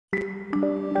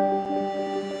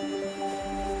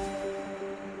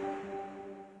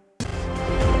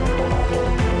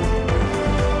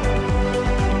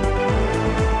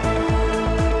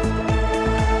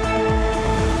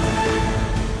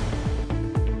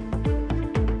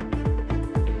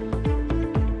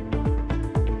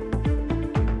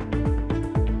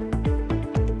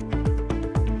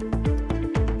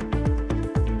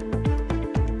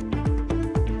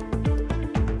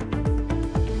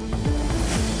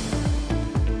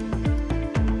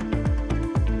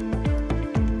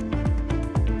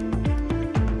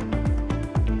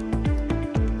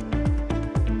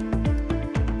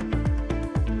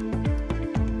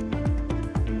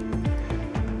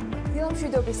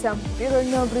Ისა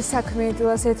პირველი ნოემბრის საქმიანი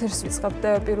დილას ეთერს ვიწყებთ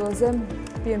პირველზე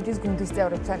BMG-ის გუნდის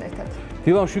წევრებთან ერთად.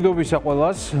 დილა მშვიდობისა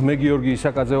ყველას, მე გიორგი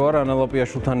ისაკაძე ვარ,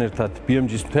 ანალაპიაშვილთან ერთად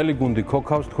BMG-ის მთელი გუნდი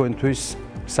ქოქავს თქვენთვის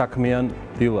საქმიან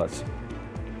დილას.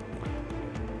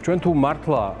 ჩვენ თუ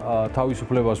მართლა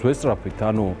თავისუფლებას ვესწრაფით,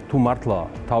 ანუ თუ მართლა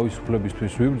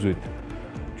თავისუფლებისთვის ვიბრძვით,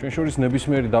 ჩვენ შორის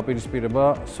ნებისმიერი დაპირისპირება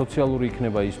სოციალური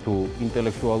იქნება ის თუ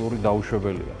ინტელექტუალური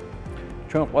დაუშვებელია.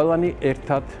 ჩვენ ყველანი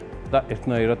ერთად და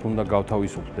ერთნაირად უნდა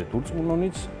გავთავისუფლდეთ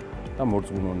უწყვნონიც და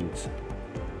მორწმუნონიც.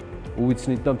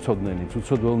 უვიცნით და მცოდნენიც,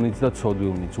 უცოდველნიც და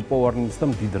ცოდვილნიც, უპოვარნიც და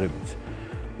მდიდრებიც,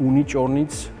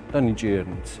 უნიჭორნიც და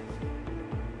ნიჭიერნიც,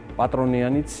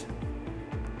 პატრონიანიც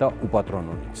და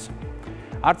უპატრონონიც.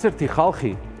 არც ერთი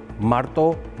ხალხი მარტო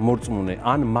მორწმუნე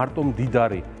ან მარტო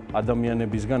მდიდარი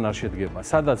ადამიანებისგან არ შედგება.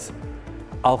 სადაც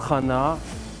ალხანაა,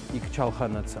 იქ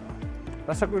ჩალხანაცაა.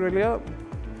 რასაკვირველია,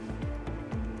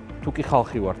 თუ კი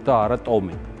ხალხი ვართ და არა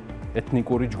ტომი,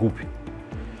 ეთნიკური ჯგუფი.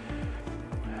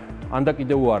 ან და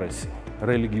კიდევ უარესი,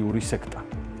 რელიგიური სექტა.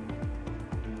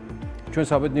 ჩვენ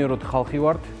საბედნიეროდ ხალხი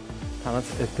ვართ, თანაც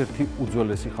ერთ-ერთი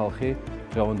უძველესი ხალხი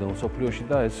დღევანდელ მსოფლიოში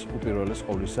და ეს უპირველეს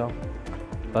ყოვლისა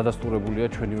დადასტურებულია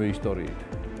ჩვენივე ისტორიით,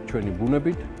 ჩვენი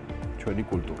ბუნებით, ჩვენი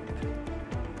კულტურით.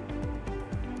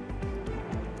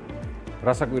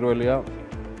 რასაკვირველია,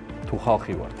 თუ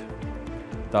ხალხი ვართ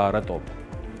და არა ტომი.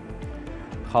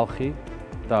 ხალხი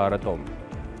და არა ტომი.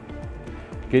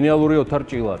 გენიალური ოთარ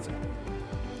ჭილაძე.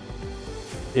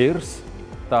 ერს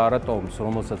და არა ტომს,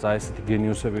 რომელსაც აი ესეთი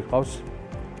გენიოსები ყავს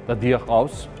და დიახ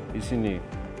ყავს, ისინი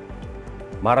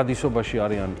მარადისობაში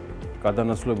არიან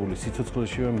გადანაცვლებული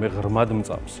სიცოცხლეშივე მე ღრმად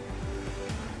მწამს.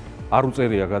 არ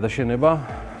უწერია გადაშენება.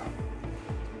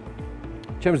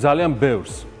 ჩემს ძალიან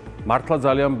ბევრს, მართლა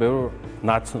ძალიან ბევრ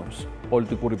ნაცნობს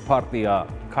პოლიტიკური პარტია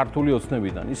ქართული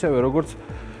ოცნებიდან, ისევე როგორც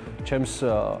ჩემს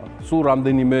სულ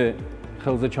რამდენიმე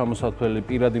ხელზე ჩამოსათვლელი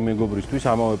პირადი მეგობრისთვის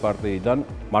ამავე პარტიიდან,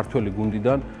 მართველი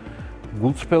გუნდიდან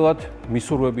გულწრფელად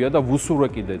მისურვებია და ვუსურვე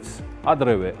კიდეც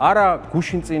ადრევე არა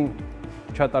გუშინ წინ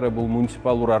ჩატარებულ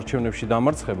მუნიციპალურ არჩევნებში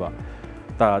დამარცხება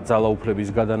და ძალაუფლების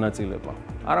გადანაწილება,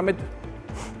 არამედ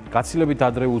გაცილებით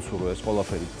ადრე ვუსურვე ეს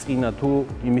ყველაფერი წინა თუ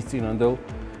იმის წინანდელ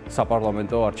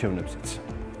საპარლამენტო არჩევნებზეც.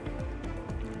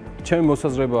 ჩემი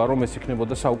მოსაზრებაა, რომ ეს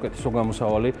იქნებოდა საუკეთესო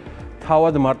გამოსავალი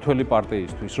თავად მართველი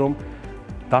პარტიისთვის, რომ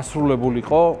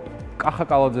დასრულებულიყო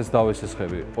კახაკალაძეს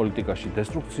დავესესხები პოლიტიკაში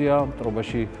დესტრუქცია,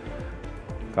 მტრობაში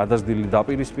გადაზრდილი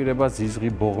დაპირისპირება, ზიზღი,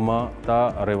 ბოღმა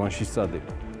და რევანშის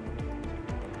წადება.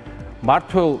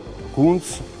 მართველ გუნდს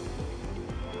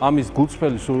ამის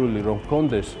გულწრფელი სურვილი რომ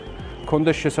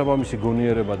ჰქონდეს შესაბამისი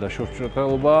გონიერება და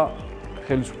შორსჭრეტელობა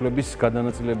ხელისუფლების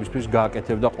გადანაწილებისთვის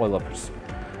გააკეთებდა ყველაფერს,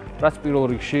 რაც პირველ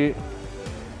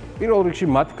რიგში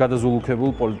მათ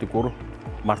გადაზულუქებულ პოლიტიკურ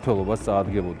მმართველობას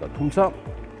წაადგებოდა.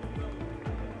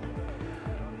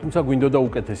 თუმცა გვინდოდა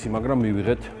უკეთესი, მაგრამ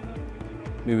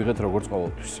მივიღეთ როგორც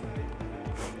ყოველთვის.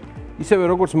 ისევე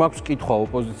როგორც მაქვს კითხვა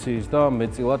ოპოზიციის და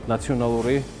მეტწილად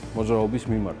ნაციონალური მოძრაობის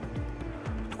მიმართ.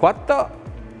 თქვათ და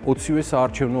 20-ვე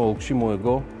საარჩევნო ოლქში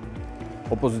მოეგო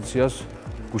ოპოზიციას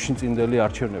გუშინწინდელი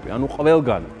არჩევნები. ანუ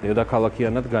ყველგან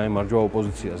დედაქალაქიანად გაემარჯვა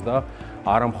ოპოზიციას და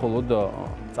არა მხოლოდ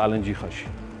წალენჯიხაში.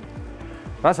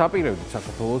 რას აპირებდით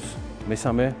საქართველოს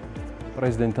მესამე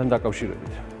პრეზიდენტთან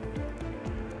დაკავშირებით?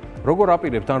 როგორ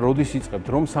აპირებთ ან როდის იწყებთ,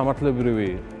 რომ სამართლებრივი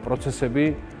პროცესები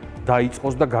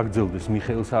დაიწყოს და გაგრძელდეს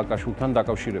მიხეილ სააკაშვილთან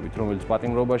დაკავშირებით, რომელიც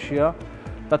პატიმრობაშია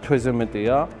და თვეზე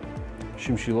მეტია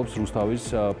შიმშილობს რუსთავის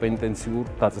პენიტენციურ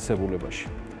დაწესებულებაში.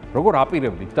 როგორ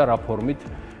აპირებდით და რა ფორმით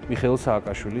მიხეილ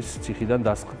სააკაშვილის ციხიდან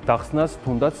დახსნას,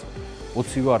 თუნდაც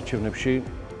 20-ვე არჩევნებში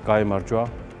გაემარჯვა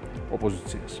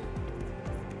ოპოზიციას?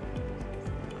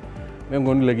 მე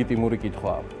მგონი ლეგიტიმური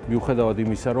კითხვაა. მიუხედავად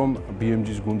იმისა, რომ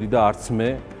BMG-ის გუნდი და არც მე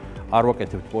არ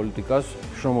ვაკეთებთ პოლიტიკას,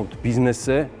 შრომობთ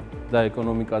ბიზნესზე და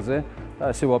ეკონომიკაზე და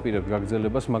ესე ვაპირებთ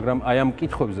გაგრძელებას, მაგრამ აი ამ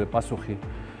კითხვებზე პასუხი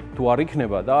თუ არ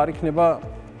იქნება და არ იქნება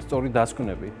სწორი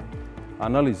დასკვნები,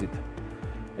 ანალიზით,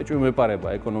 ეჭვი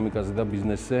მეპარება ეკონომიკაზე და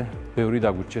ბიზნესზე ბევრი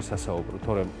დაგვირჩეს სასაუბრო,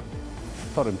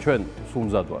 თორემ ჩვენ სულ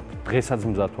მზად ვართ, დღესაც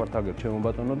მზად ვართ, აგერ ჩემო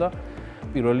ბატონო და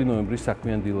 1 ნოემბრის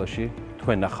საქმიან დილაში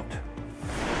თქვენ ნახავთ.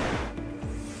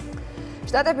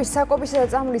 შტატების საკვებისა და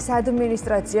წამლის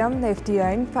ადმინისტრაცია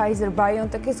FDA Pfizer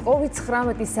BioNTech-ის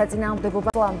COVID-19 საწინააღმდეგო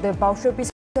ბავშვამდე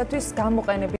ბავშვებისათვის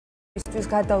გამოყენებისთვის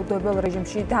გადაუდებელ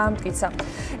რეჟიმში დაამტკიცა.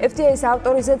 FDA-ის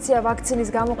ავტორიზაცია ვაქცინის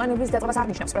გამოყენების დაწყებას არ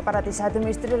ნიშნავს. პრეპარატის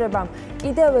ადმინისტრირებამ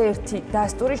კიდევ ერთი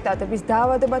დასტური შტატების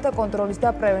დაავადებათა კონტროლის და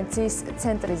პრევენციის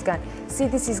ცენტრისგან,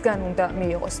 CDC-სგან უნდა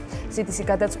მიიღოს. CDC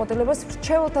გადაწყვეტილებას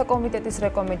რჩეველთა კომიტეტის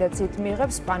რეკომენდაციით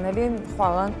მიიღებს, პანელი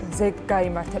ხვალანზე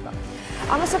გაიმართება.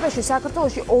 ამასობაში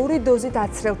საქართველოში 2 დოზით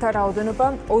აცრელთა რაოდენობა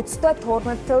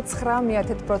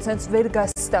 32.9%-ს ვერ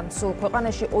გასცდა. სულ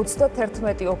ქვეყანაში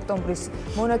 31 ოქტომბრის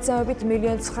მონაცემებით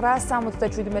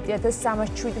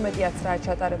 1.977.317 აცრაა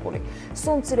ჩატარებული.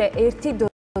 სულ მცირე 1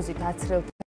 დოზით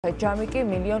აცრელთა ჯამი კი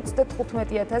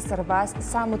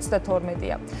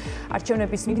 1.15.872-ია.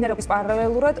 არჩევნების მიმდინარეობის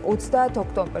პარალელურად 30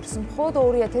 ოქტომბერს მხოლოდ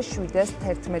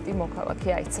 2711 მოქალაქე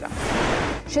აიცრა.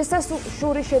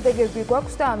 შესასრული შედეგები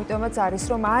გვაქვს და ამიტომაც არის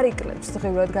რომ არ იკლებს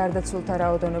დღეურად გარდაცვლილთა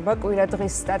რაოდენობა. კვირა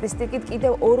დღის სტატისტიკით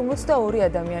კიდევ 42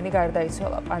 ადამიანი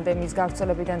გარდაიცვალა. პანდემიის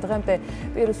გავრცელებიდან დღემდე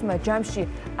ვირუსმა ჯამში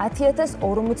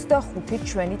 10045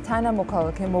 ჩვენი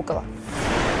თანამოქალაქე მოკლა.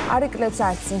 არ იკლებს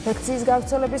არც ინფექციის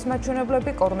გავრცელების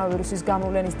მაჩვენებლები, კორონავირუსის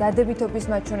გამოვლენის დადებითობის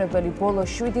მაჩვენებელი ბოლო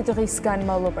 7 დღის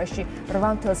განმავლობაში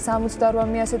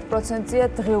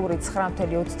 8.78%-ია, დღეური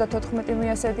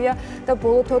 9.34%-ია და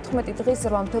ბოლო 14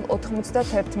 დღის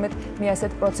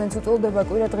 8.91%-ს უწოდება.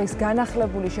 კვირა დღის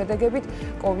განახლებული შედეგებით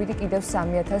კოვიდი კიდევ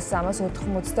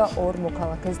 3382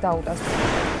 მოქალაქეს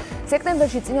დაუდასტურა.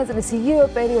 სექტემბერში წინა წლის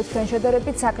იგივე პერიოდთან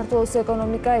შედარებით საქართველოს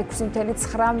ეკონომიკა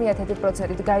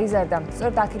 6.9%-ით გაიზარდა.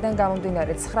 სწორედ აქედან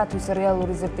გამომდინარე 9 თვის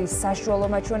რეალური ზრდის საშუალო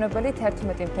მაჩვენებელი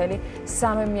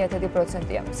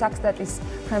 11.3%-ია. საქსტატის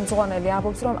ხელმძღვანელი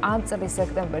ამბობს, რომ ამ წლის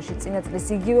სექტემბერში წინა წლის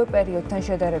იგივე პერიოდთან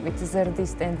შედარებით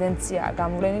ზრდის ტენდენციაა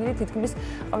გამოვლენილი თითქმის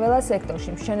ყველა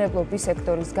სექტორში, მშენებლობის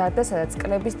სექტორის გარდა, სადაც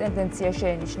კლების ტენდენცია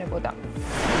შეენიშნებოდა.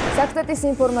 საქსტატის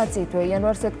ინფორმაციით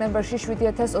იანვარ-სექტემბერში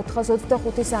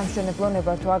 7425 სამშენებლო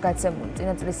ნებართვაა გაცემული.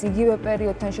 წინა წლის იგივე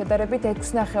პერიოდთან შედარებით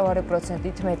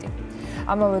 6.9%-ით მეტი.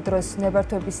 ამავე დროს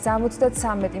ნებართვების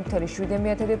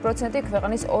 73.7%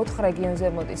 ქვეყნის 4 რეგიონზე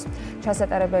მოდის.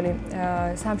 ჩასატარებელი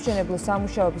სამშენებლო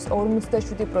სამუშაოების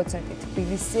 47%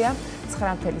 თბილისია,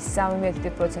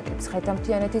 9.3%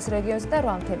 მცხეთა-მთიანეთის რეგიონზე და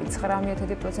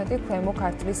 8.9% ქვემო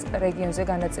ქართლის რეგიონზე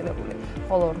განაწილებული,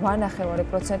 ხოლო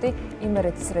 8.9%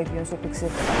 იმერეთის რეგიონს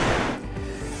უფიქსირდება.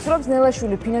 სრულად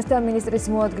ნელაშვილი ფინანსთა მინისტრის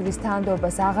მოადგილის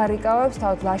თანამდებობას აღარ იკავებს,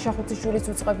 თავად ლაშა-ხუციშვილის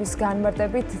უწყების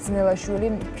განმარტებით ნელაშვილი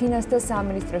ფინანსთა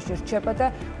სამინისტროში რჩება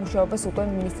და მუშაობას უკვე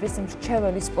მინისტრის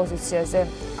მრჩეველის პოზიციაზე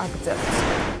აგრძელებს.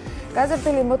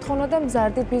 გაზრდილი მოთხოვნა და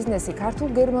მზარდი ბიზნესი.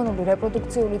 ქართულ-გერმანული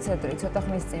რეპროდუქციული ცენტრი ცოტა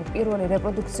ხნის წინ პირველი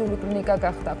რეპროდუქციული კლინიკა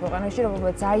გახდა ქვეყანაში,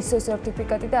 რომელსაც ISO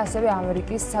სერტიფიკატი და ასევე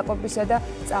ამერიკის საკვებისა და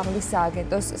წამლის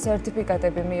სააგენტოს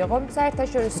სერტიფიკატები მიიღო.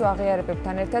 საერთაშორისო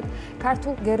აღიარებებთან ერთად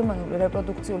ქართულ-გერმანული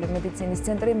რეპროდუქციული მედიცინის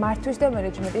ცენტრი მართვის და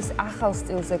მენეჯმენტის ახალ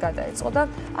სტილზე გადაეწყო და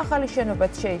ახალი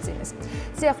შენობაც შეიძინეს.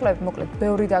 სიახლეები მოკლედ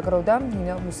ბევრი დაგროვდა.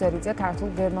 ნინო მუსერიძე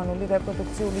ქართულ-გერმანული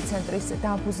რეპროდუქციული ცენტრის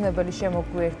დამფუძნებელი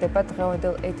შემოგვიერთდება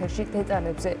დღევანდელ ეთერში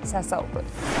დეტალებზე სასაუბროდ.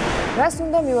 რას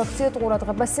უნდა მივაქციოთ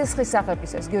ყურადღება სისხლის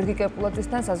აღებისას? გიორგი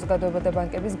კეპულაძისთან საზოგადოებათა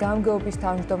ბანკების გამგეობის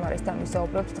თავმჯდომარესთან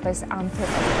ვისაუბრებთ დღეს ამ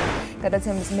თემაზე.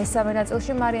 გადაცემის მესამე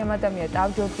ნაწილში მარიამ ადამია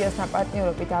ტავ-ჯორჯიასთან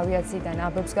პარტნიორობით ავიაციიდან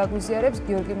ამბებს გაგვიზიარებს,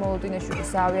 გიორგი მოლოდინაშვილის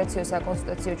საავიაციო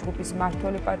საკონსულტაციო ჯგუფის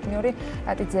მმართველი პარტნიორი,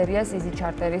 რატი ძერიას იზი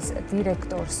ჩარტერის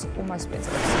დირექტორს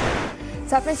უმასპინძლებს.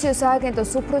 საპენსიო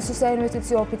სააგენტოს უფროსი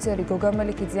საინვესტიციო ოფიცერი გოგა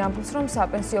მელიქიძე ამბობს, რომ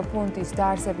საპენსიო ფონდის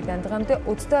დაარსებიდან დღემდე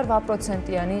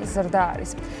 28%-იანი ზრდა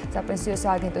არის. საპენსიო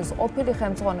სააგენტოს ყოფილი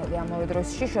ხელმძღვანელი ამავე დროს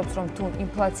შიშობს, რომ თუ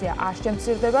ინფლაცია არ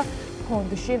შემცირდება,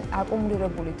 ფონდში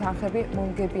აკუმულირებული თანხები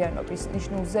მომგებიანობის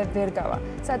ნიშნულზე ვერ გავა.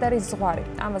 სად არის ზღვარი?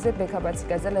 ამაზე ბექა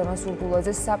ბაციკაძე ლევან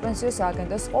სურგულაძე საპენსიო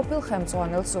სააგენტოს ყოფილ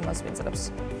ხელმძღვანელს უმასპინძლებს.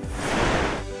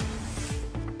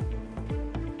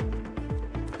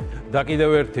 და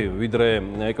კიდევ ერთი, ვიდრე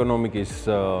ეკონომიკის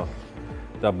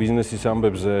და ბიზნესის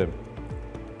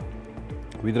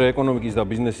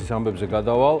ამბებზე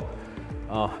გადავალ,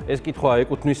 ეს კითხვა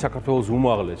ეკუთვნის საქართველოს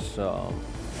უმაღლეს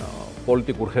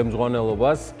პოლიტიკურ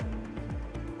ხელმძღვანელობას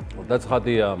და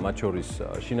ცხადია მათ შორის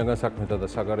შინაგან საქმეთა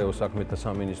და საგარეო საქმეთა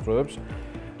სამინისტროებს.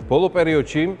 ბოლო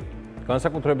პერიოდში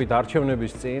განსაკუთრებით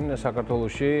არჩევნების წინ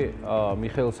საქართველოში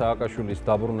მიხეილ სააკაშვილის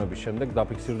დაბრუნების შემდეგ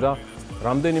დაფიქსირდა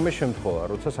რამდენიმე შემთხვევა,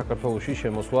 როცა საქართველოში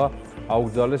შემოსვლა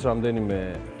აუგზავნეს რამდენიმე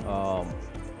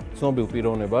ცნობილ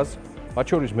პიროვნებას, მათ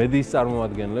შორის მედიის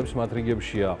წარმომადგენლებს, მათ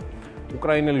რიგებშია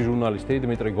უკრაინელი ჟურნალისტი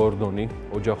დიმიტრი გორდონი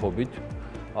ოჯახობით,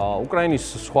 უკრაინის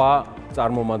სხვა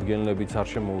წარმომადგენლებიც არ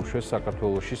შემოუშვეს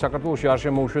საქართველოში. საქართველოში არ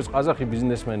შემოუშვეს ყაზახი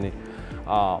ბიზნესმენი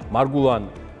მარგულან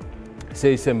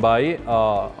სეისემბაი,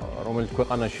 რომელიც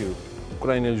ქვეყანაში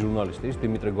უკრაინელი ჟურნალისტის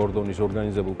დიმიტრი გორდონის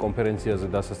ორგანიზებულ კონფერენციაზე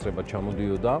დასასწრებად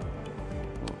ჩამოდიოდა.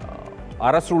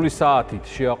 არასრული საათით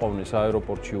შეაყოვნეს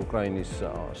აეროპორტში უკრაინის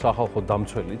სახალხო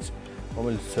დამცველიც,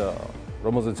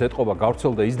 რომელზეც ეტყობა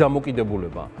გავრცელდა ის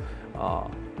დამოკიდებულება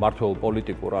მართველ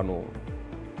პოლიტიკურ, ანუ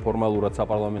ფორმალურად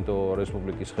საპარლამენტო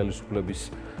რესპუბლიკის ხელისუფლების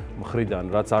მხრიდან,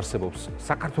 რაც არსებობს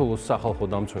საქართველოს სახალხო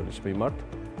დამცველის მიმართ.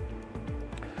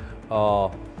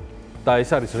 და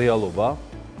ეს არის რეალობა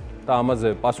და ამაზე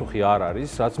პასუხი არ არის,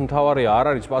 რაც მთავარია არ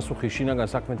არის პასუხი შინაგან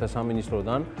საქმეთა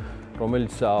სამინისტროდან,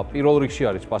 რომელიც პირველ რიგში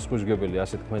არის პასუხისმგებელი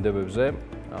ასეთ ქმედებებზე,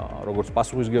 როგორც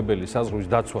პასუხისმგებელი საზღვრის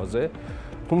დაცვაზე,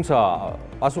 თუმცა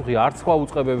პასუხი არც სხვა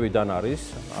უწყებებიდან არის,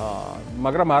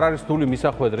 მაგრამ არ არის რთული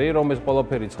მისახვედრი, რომ ეს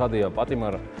ყველაფერი ცხადია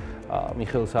პატიმარ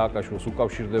მიხეილ სააკაშვილს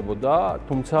უკავშირდებოდა,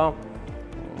 თუმცა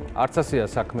არც ასეა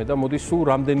საქმე და მოდი სულ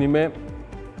რამდენიმე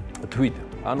თვით,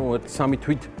 ანუ 1-3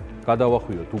 თვით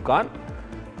გადავახვიოთ უკან,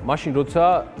 მაშინ როცა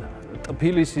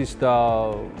თბილისის და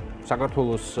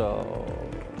საქართველოს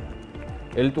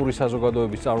ელიტური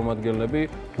საზოგადოების წარმომადგენლები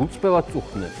უწფელად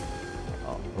წუხდნენ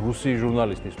რუსი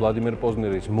ჟურნალისტის ვლადიმერ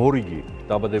პოზნერის მორიგი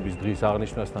დაბადების დღის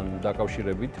აღნიშვნასთან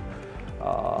დაკავშირებით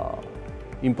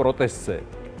იმ პროტესტზე,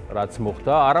 რაც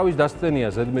მოხდა, არავის დასცენია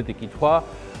ზედმეტი კითხვა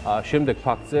შემდეგ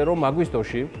ფაქტზე, რომ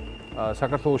აგვისტოში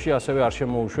საქართველოში ასევე არ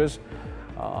შემოუშვეს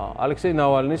ალექსეი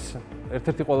ნავალნის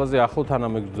ერთ-ერთი ყველაზე ახლო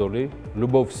თანამებრძოლი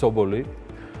ლიუბოვ სობოლი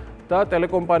და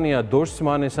ტელეკომპანია დოჟს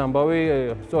მან ეს ამბავი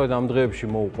სწორედ ამ დღეებში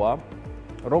მოუყვა,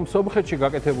 რომ სომხეთში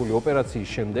გაკეთებული ოპერაციის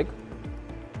შემდეგ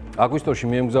აგვისტოში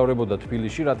მიემგზავრებოდა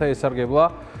თბილისში, რათა ესარგებლა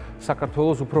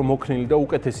საქართველოს უფრო მოქნილი და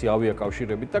უკეთესი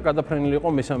ავიაკავშირებით და გადაფრენილიყო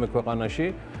მესამე ქვეყანაში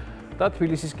და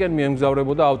თბილისისკენ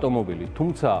მიემგზავრებოდა ავტომობილი.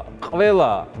 თუმცა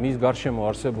ყველა მის გარშემო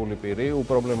არსებული პირი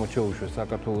უპრობლემოდ შეუშვეს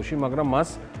საქართველოში, მაგრამ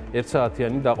მას 1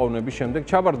 საათიანი დაყოვნების შემდეგ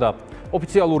ჩაბარდა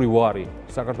ოფიციალური უარი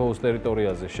საქართველოს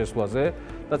ტერიტორიაზე შესვლაზე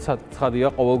და ცხადია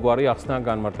ყოველგვარი ახსნა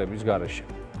განმარტების გარეშე.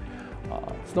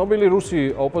 ცნობილი რუსი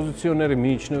ოპოზიციონერი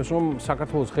მიიჩნევს, რომ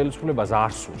საქართველოს ხელისუფლებას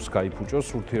არ სურს გაიფუჭოს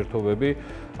ურთიერთობები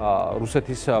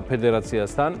რუსეთის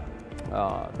ფედერაციასთან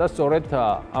და სწორედ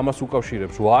ამას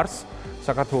უკავშირებს უარს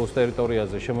საქართველოს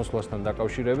ტერიტორიაზე შემოსვლასთან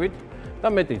დაკავშირებით და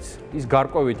მეტიც ის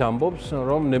გარკვევით ამბობს,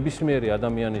 რომ ნებისმიერი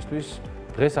ადამიანისთვის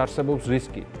დღეს არსებობს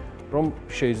რისკი, რომ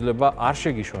შეიძლება არ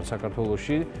შეგიშვან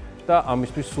საქართველოში და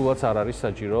ამისთვის სულაც არ არის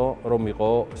საჭირო, რომ იყო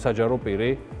საჯარო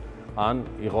პირი ან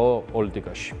იყო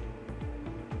პოლიტიკაში.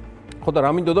 ხო და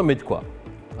რა მინდოდა მეთქვა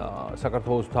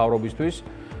საქართველოს მთავრობისთვის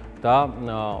და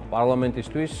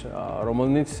პარლამენტისთვის,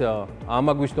 რომელნიც ამ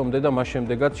აგვისტომდე და მას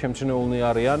შემდეგაც შემჩნეულნი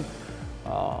არიან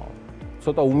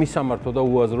ცოტა უმისამართო და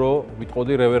უაზრო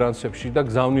ვიტყოდი რევერანსებში და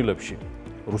გზავნილებში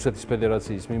რუსეთის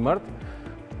ფედერაციის მიმართ.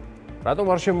 რატომ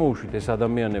არ შემოუშვით ეს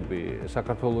ადამიანები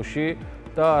საქართველოში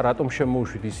და რატომ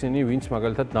შემოუშვით ისინი, ვინც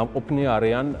მაგალითად ნამყოფნი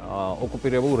არიან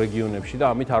ოკუპირებულ რეგიონებში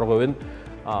და ამით არღვევენ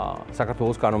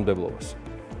საქართველოს კანონმდებლობას.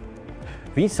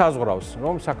 ვინ საზღვრავს,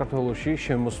 რომ საქართველოში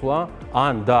შემოსვლა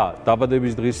ან და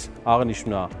დაბადების დღის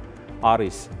აღნიშვნა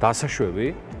არის დასაშვები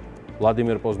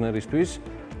ვლადიმერ პოზნერისთვის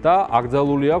და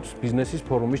აკრძალული აქვს ბიზნესის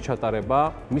ფორუმის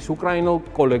ჩატარება მის უკრაინელ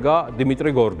კოლეგა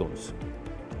დიმიტრი გორდონს.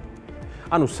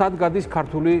 ანუ სად გადის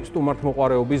ქართული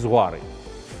სტუმართმოყვარეობის ზღვარი?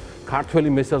 ქართველი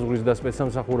მესაზღვრის და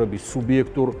სპეცსამსახურების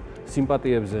სუბიექტურ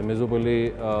სიმპათიებზე მეზობელი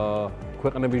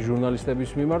ქვეყნების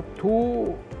ჟურნალისტების მიმართ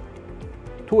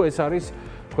თუ ეს არის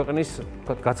ქვეყნის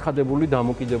გაცხადებული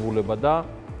დამოკიდებულება და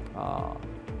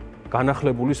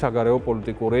განახლებული საგარეო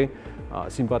პოლიტიკური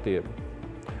სიმპათიები.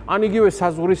 ან იგივე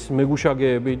საზღვრის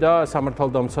მეგუშაგეები და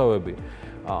სამართალდამცავები,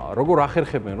 როგორ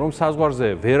ახერხებენ, რომ საზღვარზე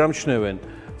ვერ ამჩნევენ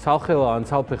ცალხელა ან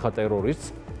ცალფეხა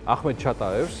ტერორისტს, ახმედ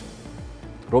ჩატაევს,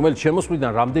 რომელიც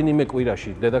შემოსვლიდან რამდენიმე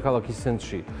კვირაში დედაქალაქის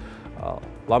ცენტრში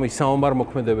ლამის საომარ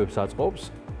მოქმედებებს აწყობს,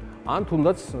 ან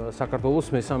თუნდაც საქართველოს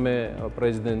მესამე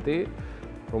პრეზიდენტი,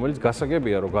 რომელიც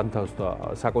გასაგებია, რომ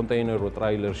განთავსდა საკონტეინერო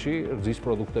ტრაილერში რძის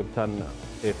პროდუქტებთან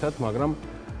ერთად, მაგრამ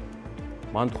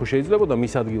მან თუ შეიძლებოდა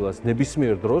მის ადგილას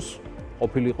ნებისმიერ დროს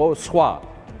ყოფილიყო სხვა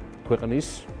ქვეყნის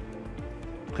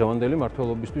დღევანდელი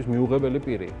მმართველობისთვის მიუღებელი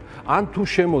პირი. ან თუ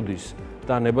შემოდის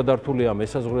და ნებადართულია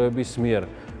მესაზღვრეების მიერ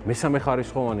მესამე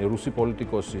ხარისხოვანი რუსი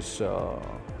პოლიტიკოსის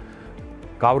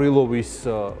გავრილოვის,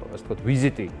 ასე ვთქვათ,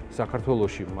 ვიზიტი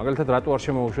საქართველოში, მაგალითად, რატო არ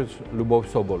შემოუშვეს ლიუბოვ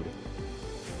სობოლი?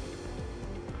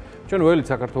 ჩვენ ველით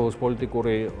საქართველოს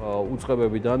პოლიტიკური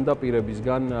უწყებებიდან და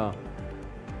პირებისგან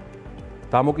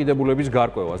დამოკიდებულების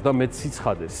გარკვევას და მეც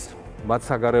სიცხადეს მათ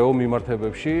საგარეო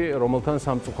მიმართებებში, რომელთან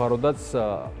სამწუხაროდაც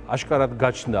აშკარად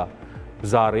გაჩნდა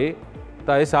ბზარი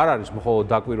და ეს არ არის მხოლოდ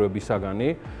დაკვირვების საგანი,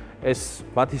 ეს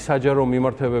მათი საჯარო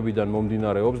მიმართებებიდან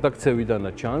მომდინარეობს და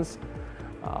ქცევიდანაც ჩანს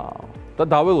და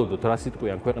დაველოდოთ რა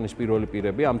სიტყვიან ქვეყნის პირველი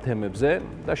პირები ამ თემებზე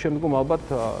და შემდგომ ალბათ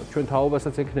ჩვენ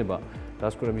თაობასაც ექნება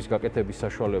დასკვნების გაკეთების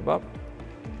საშუალება.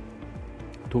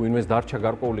 თუ ვინმეს დარჩა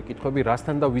გარკვეული კითხვები,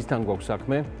 რასთან და ვისთან გვაქვს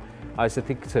საქმე აი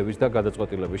ესეთი ქცევის და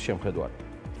გადაწყვეტილების შემხედვარი.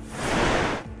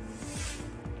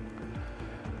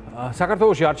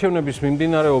 საქართველოში არჩევნების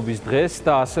მიმდინარეობის დღეს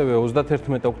და ასევე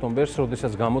 31 ოქტომბერს,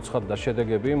 როდესაც გამოცხადდა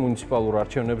შედეგები მუნიციპალურ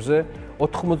არჩევნებზე,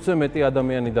 80-ზე მეტი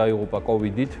ადამიანი დაიღუპა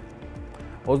კოვიდით.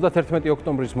 31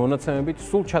 ოქტომბრის მონაცემებით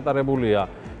სულ ჩატარებულია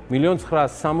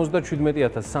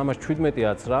 1,977,317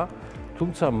 აცრა,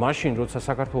 თუმცა მაშინ, როცა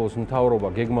საქართველოს მთავრობა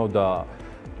გეგმავდა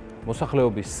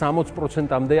მოსახლეობის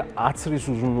 60%-მდე აცრის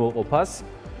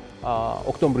უზრუნველყოფას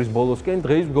ოქტომბრის ბოლოსკენ,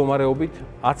 დღეის მდგომარეობით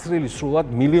აცრილი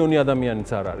სრულად მილიონი ადამიანიც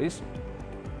არ არის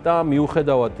და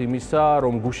მიუხედავად იმისა,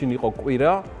 რომ გუშინ იყო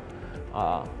კვირა,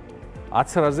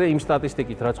 აცრაზე იმ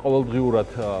სტატისტიკით, რაც ყოველდღიურად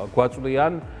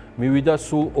გვაწვდიან, მივიდა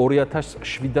სულ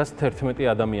 2711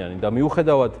 ადამიანი და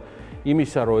მიუხედავად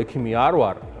იმისა, რომ ექიმი არ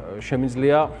ვარ,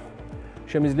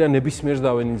 შემიძლია ნებისმიერს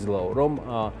დავენიძლაო, რომ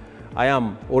აი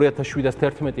ამ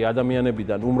 2711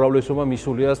 ადამიანებიდან უმრავლესობა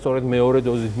მისულია სწორედ მეორე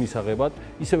დოზის მისაღებად,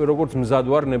 ისევე როგორც მზად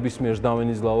ვარ ნებისმიერს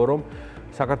დავენიძლაო, რომ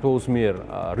საქართველოს მიერ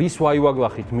რის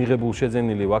ვაივაგლახით მიღებულ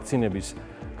შეძენილი ვაქცინების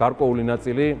გარკვეული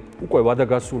ნაწილი უკვე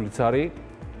ვადაგასულიც არის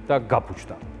და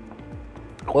გაფუჭდა.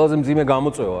 ყველაზე მძიმე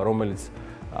გამოწვევა, რომელიც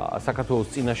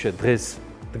საქართველოს წინაშე დღეს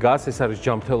დგას, ეს არის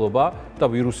ჯანმრთელობა და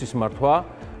ვირუსის მართვა,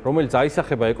 რომელიც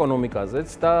აისახება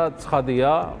ეკონომიკაზეც და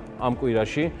ცხადია ამ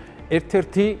კვირაში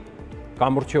ერთ-ერთი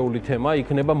გამორჩეული თემა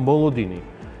იქნება მოლოდინი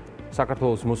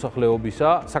საქართველოს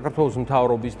მოსახლეობისა, საქართველოს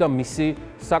მთავრობის და მისი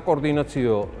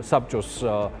საკოორდინაციო საბჭოს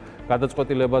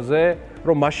გადაწყვეტილებაზე,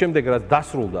 რომ მას შემდეგ რაც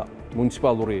დასრულდა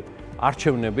მუნიციპალური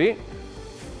არჩევნები,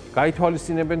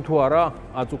 გაითვალისწინებენ თუ არა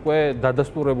აწ უკვე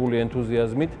დადასტურებული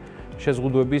ენთუზიაზმით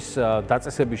შეზღუდვების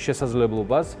დაწესების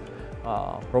შესაძლებლობას,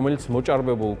 რომელიც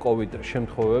მოჭარბებულ COVID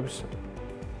შემთხვევებს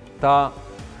და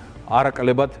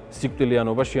არაკლებად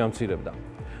სიკვდილიანობას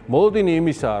შეამცირებდა. მოლოდინი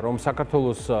იმისა, რომ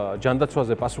საქართველოს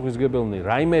ჯანდაცვაზე პასუხისმგებელნი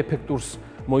რაიმე ეფექტურს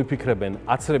მოიფიქრებენ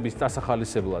აცრების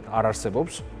წასახალისებლად არ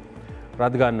არსებობს,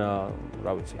 რადგან,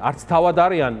 არც თავად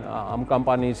არიან ამ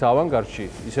კამპანიის ავანგარდში,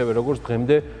 ისევე როგორც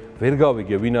დღემდე ვერ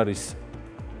გავიგე, ვინ არის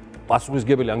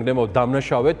პასუხისმგებელი, ანგნებავ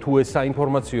დამნაშავე, თუ ეს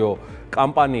საინფორმაციო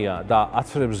კამპანია და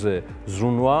აცრებზე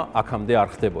ზრუნვა აქამდე არ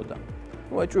ხდებოდა.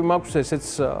 ეჭვი მაქვს ესეც,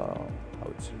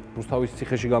 რუსთავის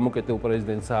ციხეში გამოკეტილ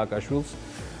პრეზიდენტ სააკაშვილს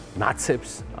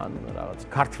ნაცებს, ან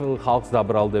რაღაც ქართველ ხალხს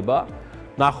დაბრალდება.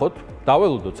 ნახოთ,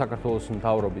 დაველოდოთ საქართველოს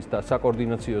მთავრობის და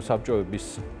საკოორდინაციო საბჭოების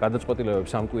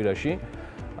გადაწყვეტილებებს ამ კვირაში.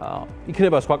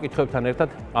 იქნება სხვა კითხვებთან ერთად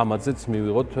ამაზეც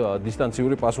მივიღოთ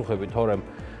დისტანციური პასუხები, თორემ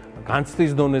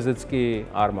განცდის დონეზეც კი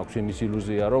არ მაქვს იმის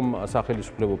ილუზია, რომ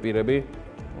სახელმწიფო პირები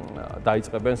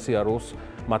დაიწყებენ სიარულს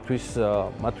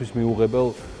მათთვის მიუღებელ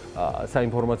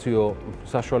საინფორმაციო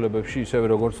საშუალებებში, ისევე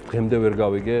როგორც დღემდე ვერ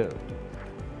გავიგე,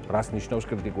 რას ნიშნავს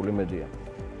კრიტიკული მედია.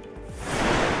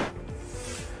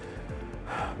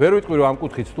 ვერ ვიტყვი, რომ ამ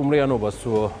კუთხით სტუმრიანობას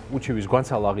უჩივის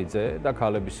გვანცალაღიძე და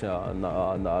ქალების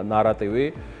ნარატივი.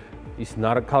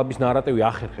 ქალების ნარატივი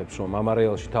ახერხებს, რომ ამ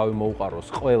არეალში თავი მოუყაროს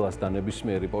ყველას და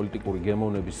ნებისმიერი პოლიტიკური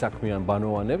გემოვნების საქმიან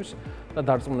ბანოვანებს და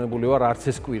დარწმუნებული ვარ, არც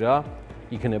ეს კვირა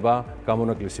იქნება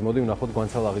გამონაკლისი. მოდი ვნახოთ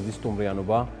გვანცალაღიძის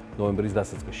სტუმრიანობა ნოემბრის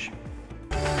დასაწყისში.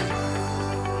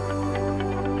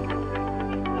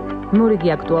 მორიგი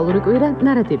აქტუალური კვირა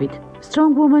ნარატივით.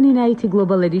 Strong Woman in IT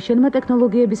Global Edition-მა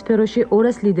ტექნოლოგიების სფეროში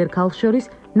 200 ლიდერ ქალს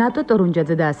შორის ნატო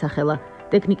ტორუნჯაძე დაასახელა.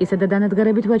 ტექნიკისა და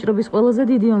დანადგარებით ვაჭრობის ყველაზე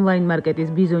დიდი ონლაინ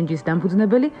მარკეტის ბიზონჯის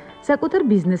დამფუძნებელი საკუთარ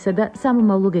ბიზნესსა და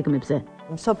სამომავლო გეგმებზე.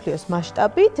 მსოფლიოს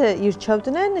მასშტაბით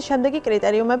ირჩევდნენ შემდეგი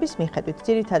კრიტერიუმების მიხედვით.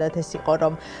 ძირითადად ეს იყო,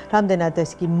 რომ რამდენად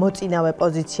ეს კი მოწინავე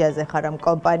პოზიციაზე ხარ ამ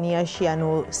კომპანიაში, ანუ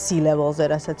C-level-ზე,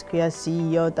 რასაც ქვია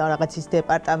CEO და რაღაც ის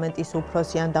დეპარტამენტის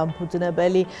უფროსი ან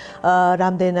დამფუძნებელი,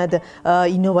 რამდენად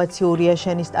ინოვაციურია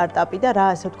შენი სტარტაპი და რა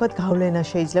ასე ვთქვათ, გავლენა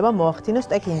შეიძლება მოახდინოს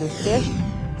ტექ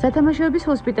ინდუსტრიაში. სათამაშოების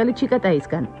ჰოსპიტალი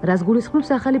ჩიკატაისგან. რას გულისხმობს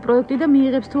ახალი პროექტი და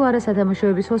მიიღებს თუ არა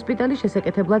სათამაშოების ჰოსპიტალი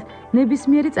შესეკეთებლად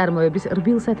ნებისმიერი წარმოების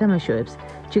რბილ სათამაშოებს.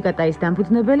 ჩიკატაის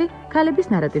დამფუძნებელი ქალების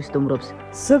ნარატივს სტუმრობს.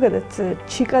 ზოგადად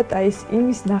ჩიკატაის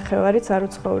იმის ნახევარიც არ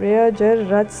უცხოვრია, ჯერ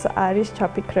რაც არის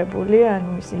ჩაფიქრებული,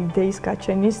 ანუ ის იდეის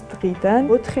გაჩენის დღიდან.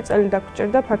 4 წელი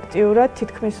დაგჭირდა ფაქტიურად,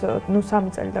 თითქმის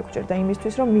 3 წელი დაგჭირდა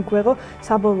იმისთვის, რომ მიგვეღო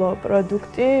საბოლოო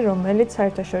პროდუქტი, რომელიც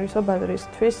საერთაშორისო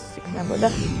ბაზრისთვის იქნებოდა.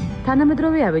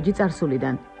 თანამედროვე ავეჯი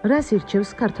წარსულიდან. რას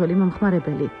ირჩევს ქართველი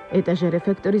მომხმარებელი? ეტაჟერ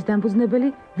ეფექტორის დამფუძნებელი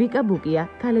ვიკა ბუკია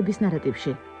ქალების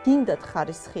ნარატივში. გინდათ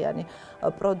ხარისხიანი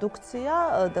პროდუქცია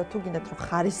და თუ გინდათ რომ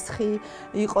ხარისხი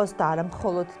იყოს და არა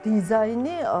მხოლოდ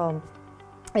დიზაინი,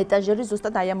 ეტაჟერი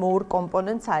ზუსტად აი ამ ორ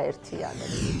კომპონენტს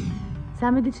აერთიანებს.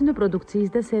 სამედიცინო პროდუქციის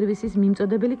და სერვისის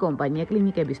მიმწოდებელი კომპანია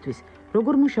კლინიკებისთვის.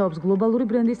 როგორ მუშაობს გლობალური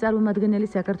ბრენდის წარმომადგენელი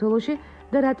საქართველოში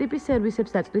და რა ტიპის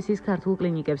სერვისებს აწვდის ის ქართულ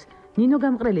კლინიკებს? ნინო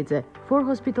გამყრელიძე, For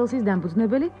Hospitals-ის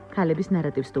დამფუძნებელი ქალების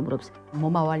ნარატივს სტუმრობს.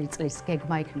 მომავალი წლის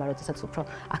გეგმა იქნება, როდესაც უფრო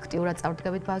აქტიურად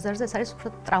წავდგებით ბაზარზე, ეს არის უფრო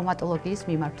ტრავმატოლოგიის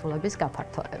მიმართულების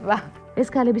გაფართოება. ეს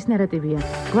ქალების ნარატივია.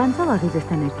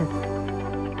 გვანცალაღიძესთან ერთად.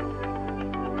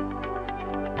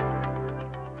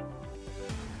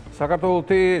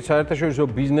 საქართველოს საერთაშორისო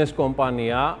ბიზნეს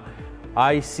კომპანია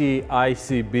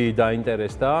ICICB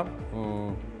დაინტერესდა,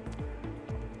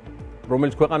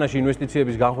 რომელიც ქვეყანაში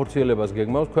ინვესტიციების განხორციელებას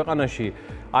გეგმავს. ქვეყანაში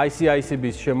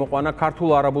ICICB-ს შემოყვანა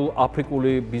ქართულ-არაბულ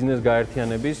აფრიკული ბიზნეს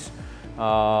გაერთიანების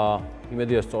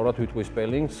იმედია სწორად ვიტყვი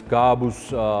სპელინგს, გააბუს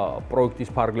პროექტის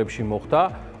ფარგლებში მოხდა.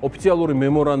 ოფიციალური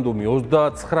მემორანდუმი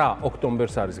 29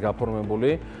 ოქტომბერს არის გაფორმებული.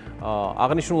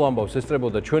 აღნიშნულ ამბავს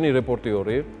ესწრებოდა ჩვენი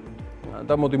რეპორტიორი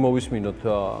და მოდი მოვისმინოთ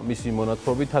მისი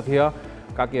მონათხრობი. თათია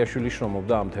კაკიაშვილი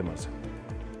შრომობდა ამ თემაზე.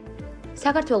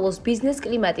 საქართველოს ბიზნეს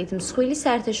კლიმატით მსხვილი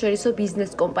საერთაშორისო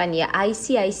ბიზნეს კომპანია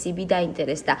ICICB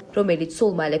დაინტერესდა, რომელიც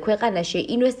სულ მალე ქვეყანაში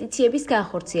ინვესტიციების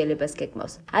განხორციელებას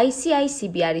გეგმავს.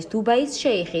 ICICB არის დუბაის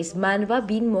შეიხის მანვა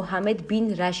ბინ მოჰამედ ბინ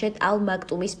რაშედ ალ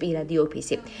მაქტუმის პირადი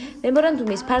ოფისი.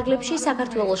 მემორანდუმის ფარგლებში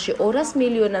საქართველოში 200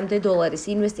 მილიონამდე დოლარის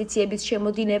ინვესტიციების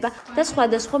შემოდინება და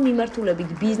სხვადასხვა მიმართულებით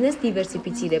ბიზნეს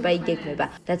დივერსიფიცირება იგეგმება,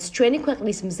 რაც ჩვენი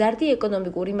ქვეყნის მზარდი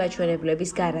ეკონომიკური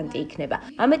მაჩვენებლების გარანტი იქნება.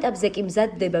 ამ ეტაპზე კი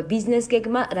მზადდება ბიზნეს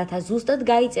გეგმა, რათა ზუსტად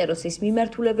გაიწეროს ის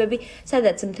მიმართულებები,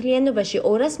 სადაც მთლიანობაში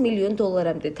 200 მილიონ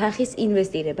დოლარამდე თანხის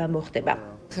ინვესტირება მოხდება.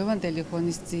 დღევანდელი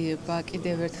ღონისძიება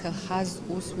კიდევ ერთხელ ხაზს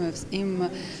უსმევს იმ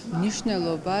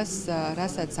მნიშვნელობას,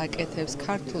 რასაც აკეთებს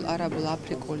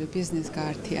ქართულ-არაბულ-აფრიკული ბიზნეს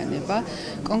გაერთიანება.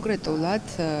 კონკრეტულად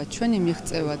ჩვენი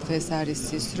მიღწევა დღეს არის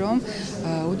ის, რომ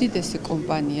უდიდესი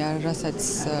კომპანია, რასაც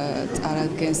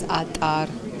წარადგენს ATAR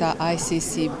და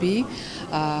ICCB,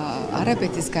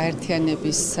 არაბეთის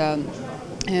გაერთიანების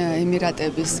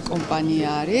ემირატების კომპანია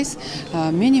არის.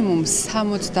 მინიმუმ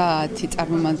 70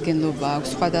 წარმომადგენლობა აქვს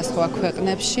სხვადასხვა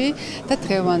ქვეყნებში და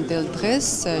დღევანდელ დღეს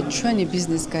ჩვენი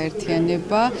ბიზნეს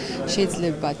გაერთიანება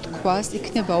შეიძლება თქვას,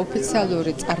 იქნება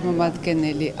ოფიციალური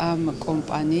წარმომადგენელი ამ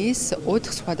კომპანიის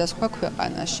 4 სხვადასხვა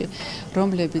ქვეყანაში,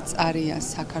 რომლებიც არიან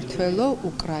საქართველო,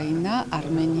 უკრაინა,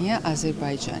 არმენია,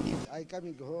 აზერბაიჯანი.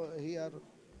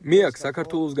 მე აქ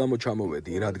საქართველოს გამო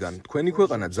ჩამოვედი, რადგან თქვენი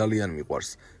ქვეყანა ძალიან მიყვარს.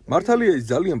 მართალია ის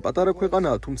ძალიან პატარა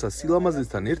ქვეყანაა, თუმცა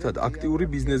სილამაზესთან ერთად აქტიური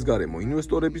ბიზნეს გარემო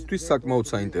ინვესტორებისთვის საკმაოდ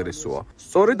საინტერესოა.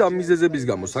 სწორედ ამ მიზეზების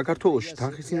გამო საქართველოში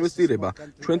თანხის ინვესტირება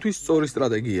ჩვენთვის სწორი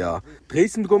სტრატეგიაა.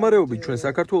 დღეის მდგომარეობით ჩვენ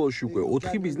საქართველოში უკვე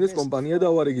 4 ბიზნეს კომპანია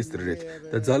დავარეგისტრირეთ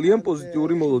და ძალიან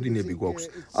პოზიტიური მოლოდინები გვაქვს,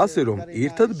 ასე რომ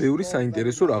ერთად ბევრი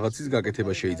საინტერესო რაღაცის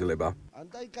გაკეთება შეიძლება.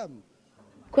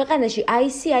 ქვეყანაში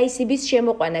ICICB-ს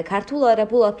შემოყვანა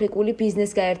ქართულ-არაბულ-აფრიკული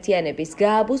ბიზნეს გაერთიანების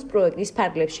გააბუს პროექტის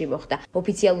ფარგლებში მოხდა.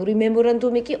 ოფიციალური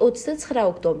მემორანდუმი კი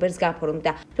 29 ოქტომბერს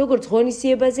გაფორმდა. როგორც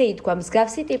ღონისძიებაზე ითქვა,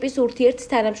 მსგავსი ტიპის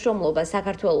ურთიერთთანამშრომლობა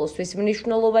საქართველოსთვის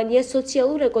მნიშვნელოვანია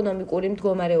სოციალურ-ეკონომიკური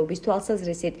მდგომარეობის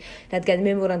თვალსაზრისით, რადგან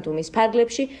მემორანდუმის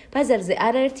ფარგლებში ბაზარზე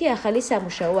არაერთი ახალი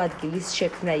სამუშაო ადგილის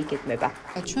შექმნა იგეგმება.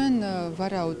 ჩვენ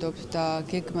ვარაუდობთ და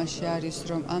გეგმაში არის,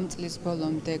 რომ ამ წლის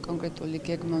ბოლომდე კონკრეტული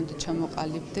გეგმა უნდა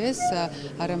ჩამოყალიბდეს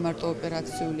არა მარტო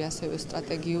ოპერაციული, ასევე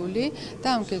სტრატეგიული და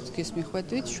ამ გეგმის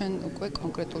მიხედვით ჩვენ უკვე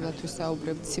კონკრეტულად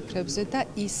ვისაუბრებთ ციფრებზე და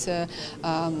ის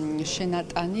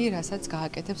შენატანი, რასაც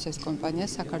გააკეთებს ეს კომპანია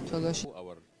საქართველოში.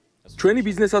 ჩვენი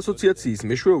ბიზნეს ასოციაციის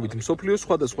მეშვეობით მსოფლიოს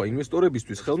სხვადასხვა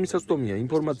ინვესტორებისთვის ხელმისაწვდომია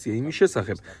ინფორმაცია იმის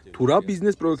შესახებ, თუ რა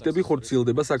ბიზნეს პროექტები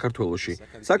ხორციელდება საქართველოში.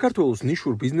 საქართველოს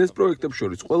ნიშურ ბიზნეს პროექტებს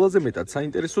შორის ყველაზე მეტად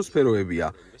საინტერესო სფეროებია: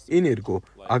 ენერგო,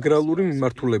 აგრარული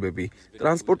მიმართულებები,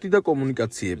 ტრანსპორტი და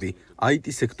კომუნიკაციები, IT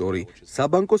სექტორი,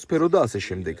 საბანკო სფერო და ასე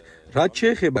შემდეგ. რაც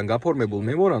შეეხება გაფორმებულ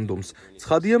მემორანდუმს,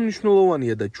 ცხადია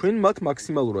მნიშვნელოვანია და ჩვენ მათ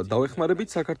მაქსიმალურად დავეხმარებით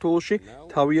საქართველოში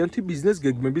თავიანთი ბიზნეს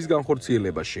გეგმების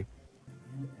განხორციელებაში.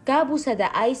 გააბუსა და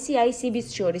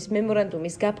ICICB-ს შორის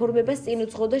მემორანდუმის გაფორმებას წინ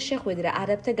უძღოდა შეხვედრა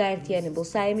არაბთა გაერთიანებულ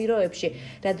საემიროებში,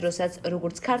 რა დროსაც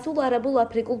როგორც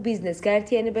ქართულ-არაბულ-აფრიკულ ბიზნეს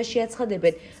გაერთიანებაში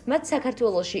აცხადებენ, მათ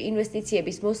საქართველოში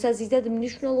ინვესტიციების მოსაზიდად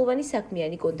მნიშვნელოვანი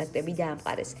საქმიანი კონტაქტები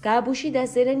დაამყარეს. გააბუში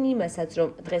დასძერენ იმასაც, რომ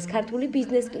დღეს ქართული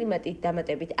ბიზნეს კლიმატით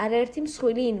დამატებით არაერთი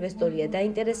მსხვილი ინვესტორია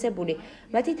დაინტერესებული,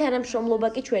 მათი თანამშრომლობა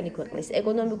კი ჩვენი ქვეყნის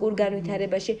ეკონომიკურ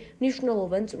განვითარებაში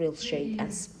მნიშვნელოვან წვლილს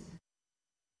შეიტანს.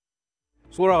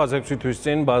 სულ რაღაც 6 თვის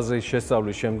წინ ბაზის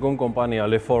შესწავლის შემდგომ კომპანია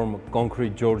Reform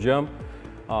Concrete Georgia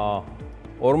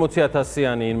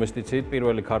 40,000-იანი ინვესტიციით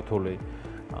პირველი ქართული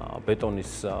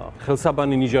ბეტონის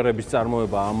ხელსაბანი ნიჟარების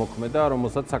წარმოება ამოქმედა,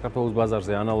 რომელსაც საქართველოს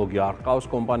ბაზარზე ანალოგი არ ყავს.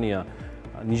 კომპანია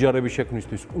ნიჟარების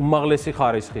შექმნისთვის უმაღლესი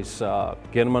ხარისხის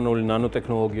გერმანული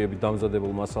ნანოტექნოლოგიებით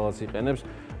დამზადებულ მასალას იყენებს.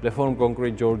 Reform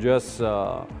Concrete Georgia-ს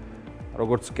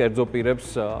როგორც კერძო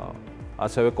პირებს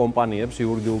ასევე კომპანიებს,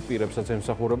 იურიდიულ პირებსაც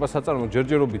ემსახურება. საწარმო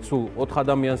ჯერჯერობით სულ 4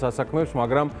 ადამიანს ასაქმებს,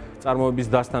 მაგრამ წარმოების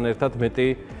დასთან ერთად მეტი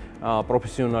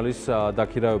პროფესიონალის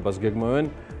დაქირავებას გეგმავენ.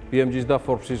 BMG-ს და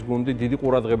Forbes-ის გუნდი დიდი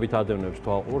ყურადღებით ადევნებს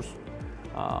თვალყურს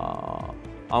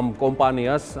ამ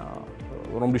კომპანიას,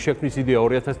 რომლის შექმნის იდეა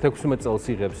 2016 წელს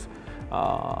იღებს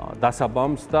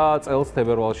დასაბამს და წელს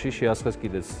თებერვალში შეასხეს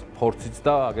კიდეც ხორციც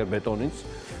და აგერ ბეტონიც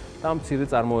და მცირე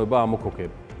წარმოება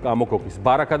ამოქოქის.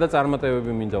 ბარაკა და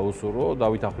წარმატებები მინდა უსურვო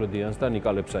დავით ახვლედიანს და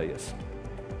ნიკა ლეფსაიას.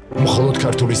 მხოლოდ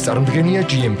ქართულის წარმოდგენია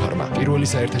GM Pharma, პირველი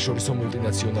საერთაშორისო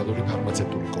მულტინაციონალური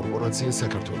ფარმაცევტული კორპორაცია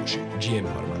საქართველოში. GM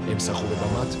Pharma ემსახურება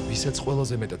მათ, ვისაც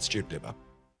ყველაზე მეტად სჭირდება.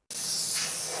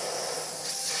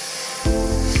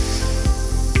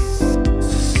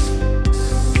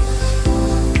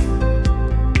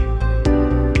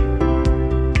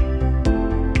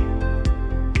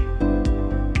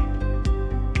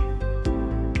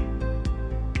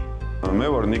 მე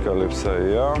ვარ ნიკა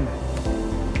ლეფსაია.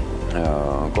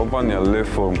 კომპანია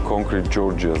Leform Concrete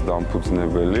Georgia's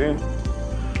დამფუძნებელი.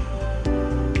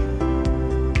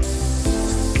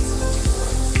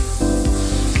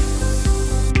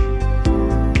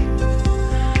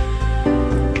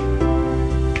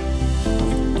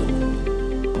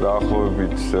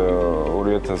 დაახლოებით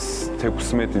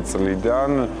 2016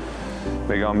 წლიდან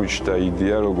მე გამიჩნდა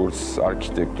იდეა როგორც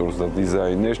არქიტექტორს და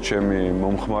დიზაინერს ჩემი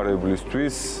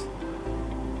მომხმარებლისთვის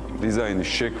დიზაინის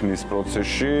შექმნის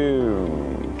პროცესში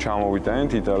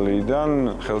ჩამოვიტანეთ იტალიიდან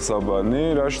ხელსაბანი,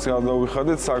 რაშიც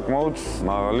გადავიხადეთ საკმაოდ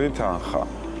მაღალი თანხა,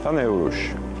 თან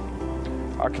ევროში.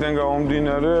 აქედან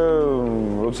გამომდინარე,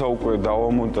 როცა უკვე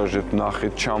დავამონტაჟეთ,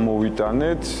 ნახეთ,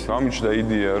 ჩამოვიტანეთ, გამიჩნდა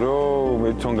იდეა, რომ მე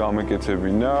თვითონ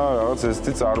გამეკეთებინა რაღაც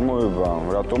ესეთი წარმოება,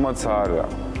 რატომაც არა.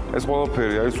 ეს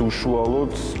ყველაფერი არის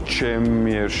უშუალოდ ჩემი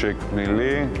მიერ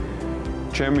შექმნილი.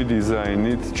 ჩემი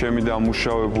დიზაინით, ჩემი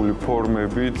დამუშავებული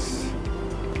ფორმებით,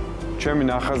 ჩემი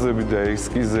ნახაზებით და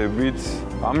ესკიზებით.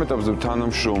 ამ ეტაპზე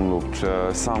თანამშრომლობთ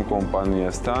სამ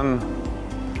კომპანიასთან.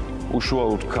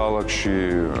 უშუალოდ ქალაქში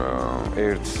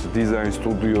ერთ დიზაინ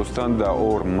სტუდიოსთან და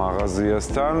ორ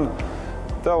მაღაზიასთან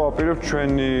და ვაპირებთ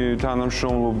ჩვენი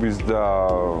თანამშრომლობის და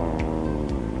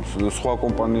სხვა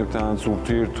კომპანიებთანაც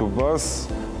ურთიერთობას.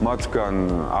 მათგან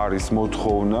არის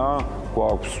მოთხოვნა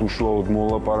გვაქვს უშუალოდ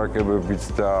მოლაპარაკებებიც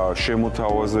და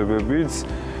შემოთავაზებებიც,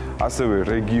 ასევე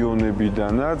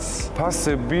რეგიონებიდანაც.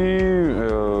 ფასები,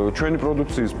 ჩვენი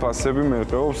პროდუქციის ფასები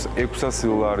მერყეობს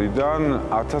 600 ლარიდან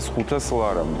 1500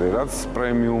 ლარამდე, რაც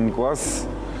პრემიუმ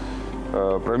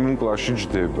კლასში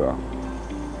ჯდება.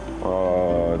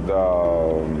 და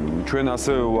ჩვენ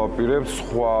ასევე ვაპირებთ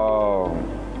სხვა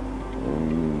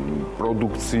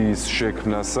პროდუქციის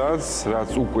შექმნასაც,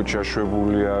 რაც უკვე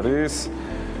ჩაშვებული არის.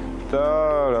 და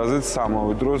რაზეც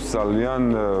ამავე დროს ძალიან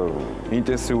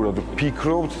ინტენსიურად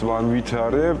ვფიქრობთ,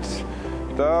 ვანვითარებთ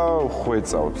და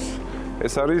ხვეწავთ.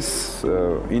 ეს არის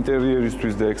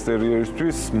ინტერიერისთვის და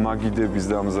ექსტერიერისთვის მაგიდების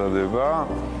დამზადება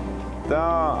და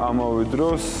ამავე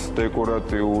დროს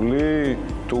დეკორატიული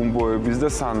ტუმბოების და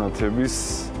სანათების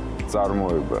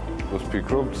წარმოება.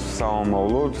 ვფიქრობთ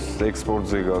სამომავლოდ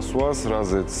ექსპორტზე გასვლას,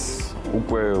 რაზეც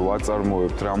უკვე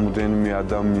ვაწარმოებთ რამოდენიმე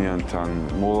ადამიანთან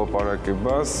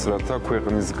მოლაპარაკებას, რათა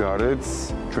ქვეყნის გარეთ,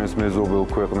 ჩვენს მეზობელ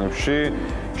ქვეყნებში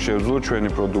შევძლო ჩვენი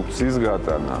პროდუქციის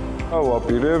გატანა.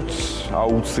 ვაპირებთ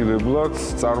აუცილებლად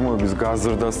წარმოების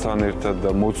გაზრდასთან ერთად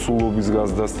და მოცულობის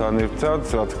გაზრდასთან ერთად,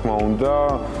 რა თქმა უნდა,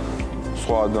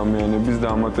 სხვა ადამიანების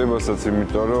დამატებასაც,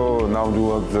 იმიტომ რომ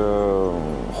ნამდვილად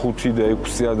 5 და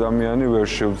 6 ადამიანი ვერ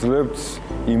შევძლებთ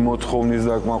იმ მოთხოვნის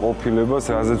დაკმაყოფილებას,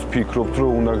 რაზეც ვფიქრობთ,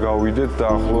 რომ უნდა გავიდეთ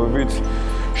დაახლოებით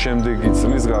შემდეგი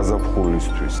წლის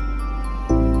გაზაფხულისთვის.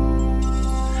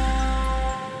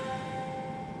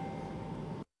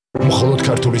 მხოლოდ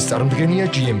ქართულის წარმოდგენია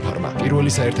GM Pharma, პირველი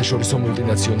საერთაშორისო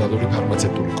მულტინაციონალური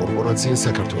ფარმაცევტული კორპორაცია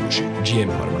საქართველოში. GM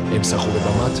Pharma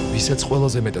ემსახურება მათ, ვისაც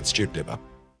ყველაზე მეტად სჭირდება.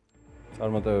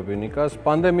 წარმატებები ნიკას.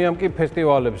 პანდემიამ კი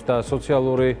ფესტივალებს და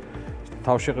სოციალური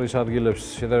თავშეყრის ადგილებს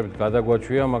შედარებით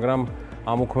გადაგვაჩვია, მაგრამ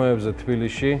ამ უქმეებზე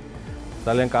თბილისში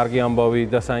ძალიან კარგი ამბავი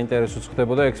და საინტერესოც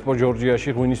ხდებოდა. ექსპო ჯორჯიაში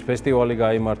ღვინის ფესტივალი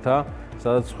გაიმართა,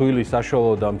 სადაც ხვილი,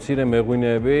 საშუალო და მცირე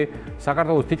მეღვინეები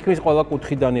საქართველოს თითქმის ყველა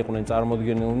კუთხიდან იყვნენ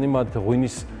წარმოდგენილნი, მათ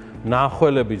ღვინის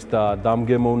ნახველებიც და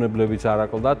დამგემოვნებლებიც არ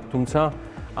აკლდათ, თუმცა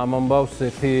ამ ამბავს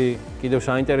ერთი კიდევ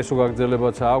საინტერესო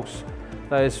გაგრძელებაც აქვს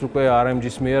და ეს უკვე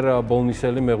RMG-ის მიერ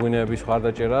ბოლნისელი მეღვინეების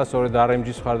მხარდაჭერა, სწორედ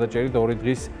RMG-ის მხარდაჭერით 2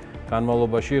 დღის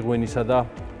განმავლობაში ღვინისა და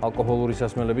ალკოჰოლური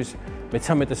სასმელების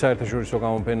მე-13 საერთაშორისო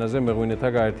გამოფენაზე მეღვინეთა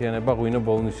გაერთიანება ღვინო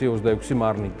ბოლნისი 26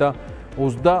 მარნით და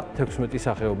 36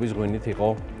 სახეობის ღვინით იყო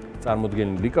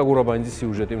წარმოდგენილი. ლიკა გურაბაინძის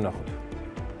სიუჟეტი ვნახოთ.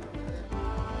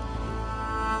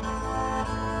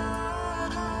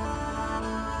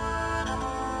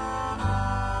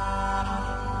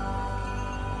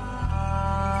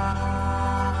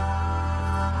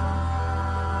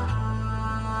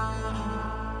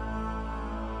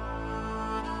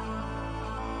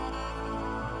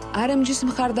 RMG-ის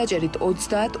მხარდაჭერით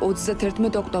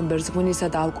 30-31 ოქტომბერს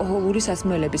ღვინისა და ალკოჰოლური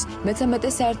სასმელების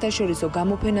მე-13 საერთაშორისო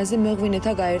გამოფენაზე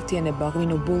მეღვინეთა გაერთიანება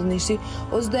ღვინო ბოლნისი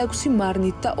 26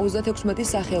 მარნით და 36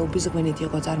 სახეობის ღვინით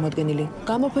იყო წარმოდგენილი.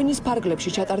 გამოფენის ფარგლებში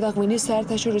ჩატარდა ღვინის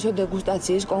საერთაშორისო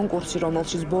დეგუსტაციის კონკურსი,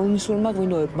 რომელშიც ბოლნისურმა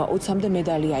ღვინოებმა 20-მდე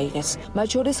მედალი აიღეს. მათ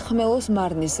შორის ხმელოს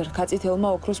მარნის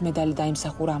რქაწითელმა ოქროს მედალი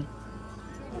დაიმსახურა.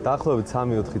 დაახლოებით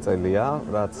 3-4 წელია,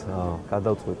 რაც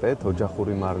გადავწყვიტეთ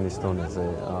ოჯახური მარნის დონეზე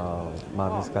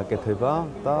მარნის გაკეთება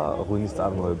და ღვინის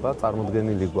წარმოება.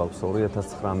 წარმოდგენილი გვაქვს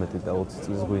 2019 და 20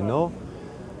 წლის ღვინო,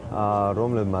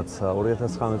 რომლებმაც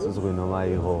 2019 წლის ღვინომ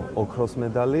აიღო ოქროს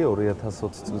მედალი,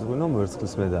 2020 წლის ღვინომ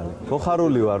ვერცხლის მედალი.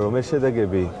 მოხარული ვარ, რომ ეს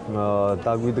შედეგები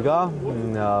დაგვიდგა,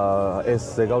 ეს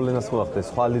ზეგავლენას მოახდე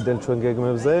სხვა ლიდერ ჩვენ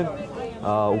გეგმებზე,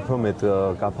 უფრო მეტ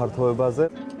გაფართოებაზე.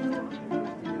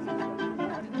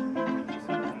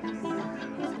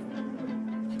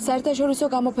 საერთაშორისო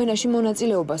გამოფენაში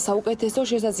მონაწილეობა საუკეთესო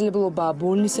შესაძლებლობაა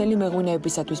ბოლნისელი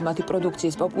მეღვინეებისათვის მათი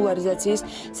პროდუქციის პოპულარიზაციის,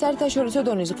 საერთაშორისო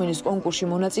დონის ღვინის კონკურსში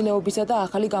მონაწილეობისა და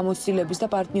ახალი გამოცდილების და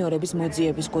პარტნიორების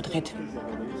მოძიების კუთხით.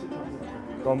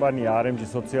 კომპანია RMG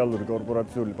სოციალური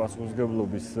კორპორაციული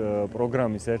პასუხისმგებლობის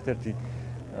პროგრამის ერთ-ერთი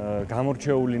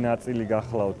გამორჩეული ნაწილი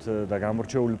გახლავთ და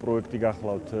გამორჩეული პროექტი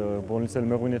გახლავთ ბოლნისელი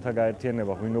მეღვინეთა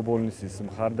გაერთიანება ღვინო ბოლნისის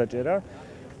მხარდაჭერა.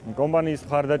 კომპანიის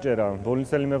მხარდაჭერა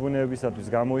ბოლნისელი მეღვინეებისათვის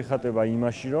გამოიხატება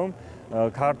იმაში, რომ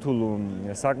ქართულ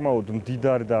საკმაოდ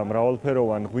მდიდარ და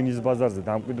მრავალფეროვან ღვინის ბაზარზე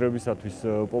დამკვიდრებისათვის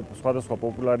სხვადასხვა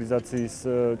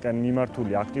პოპულარიზაციისკენ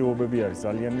მიმართული აქტივობები არის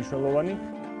ძალიან მნიშვნელოვანი.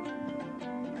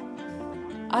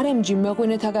 RMG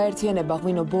მეღვინეთა გაერთიანება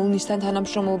ღვინო ბოლნისთან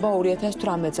თანამშრომლობა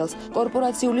 2018 წელს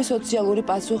კორპორაციული სოციალური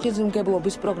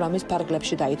პასუხისმგებლობის პროგრამის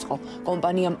ფარგლებში დაიწყო.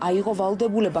 კომპანიამ აიღო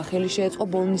ვალდებულება ხელი შეეწყო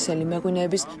ბოლნისელი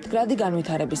მეღვინეების მდგრადი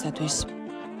განვითარებისათვის.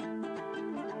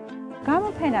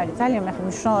 გამოფენა არის ძალიან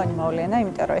მნიშვნელოვანი მოვლენა,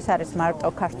 იმიტომ რომ ეს არის მარტო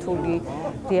ქართული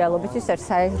დიალოგისთვის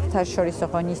საერთაშორისო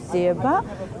ღონისძიება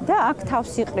და აქ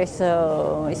თავს იყრის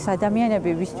ის ადამიანები,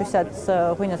 ვისთვისაც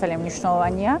ღვინო ძალიან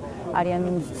მნიშვნელოვანია, არიან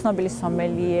ცნობილი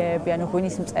სომელიები, ანუ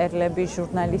ღვინის მწერლები,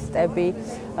 ჟურნალისტები,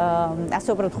 ასე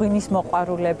უბრალოდ ღვინის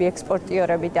მოყვარულები,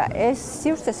 ექსპორტიორები და ეს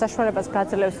სივრცე საშუალებას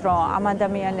გაძლევს, რომ ამ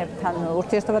ადამიანებთან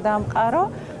ურთიერთობა დაამყარო,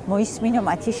 მოისმინო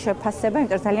მათი შეფასება,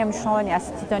 იმიტომ რომ ძალიან მნიშვნელოვანია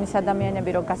ასეთი დონის ადამიანები,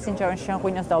 რომ გასინჯავენ შენ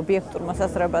ღვინოს და ობიექტურ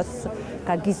მოსაზრებას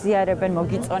გაგიზიარებენ,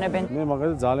 მოგიწონებენ. მე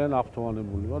მაგალითად ძალიან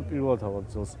აფრთხოვანებული ვარ პირველთავად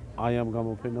წელს აი ამ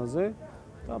გამოფენაზე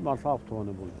და მართლა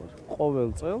აფრთხოვანებული ვარ. ყოველ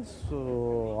წელს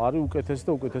არის უკეთესი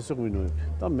და უკეთესი ღვინოები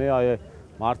და მე აი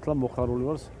მართლა მოხარული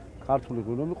ვარ ქართული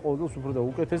ღვინოები ყოველთვის უფრო და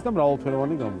უკეთესი და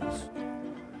მრავალფეროვანი გამოდის.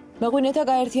 მეღვინეთა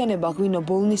გაერთიანება ღვინო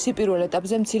ბოლნისი პირველ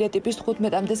ეტაპზე მცირე ტიპის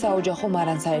 15-მდე საოჯახო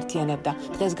მარანს აერთიანებდა.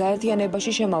 დღეს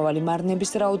გაერთიანებაში შემავალი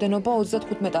მარნების რაოდენობა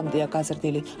 35-მდეა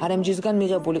გაზრდილი. RMG-სგან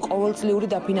მიღებული ყოველწლიური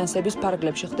დაფინანსების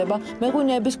ფარგლებში ხდება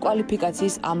მეღვინეების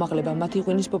კვალიფიკაციის ამაღლება, მათი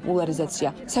ღვინის პოპულარიზაცია.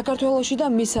 საქართველოში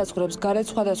და მის საზღვრებს გარეთ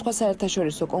სხვადასხვა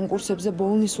საერთაშორისო კონკურსებზე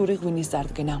ბოლნისური ღვინის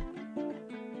წარდგენა.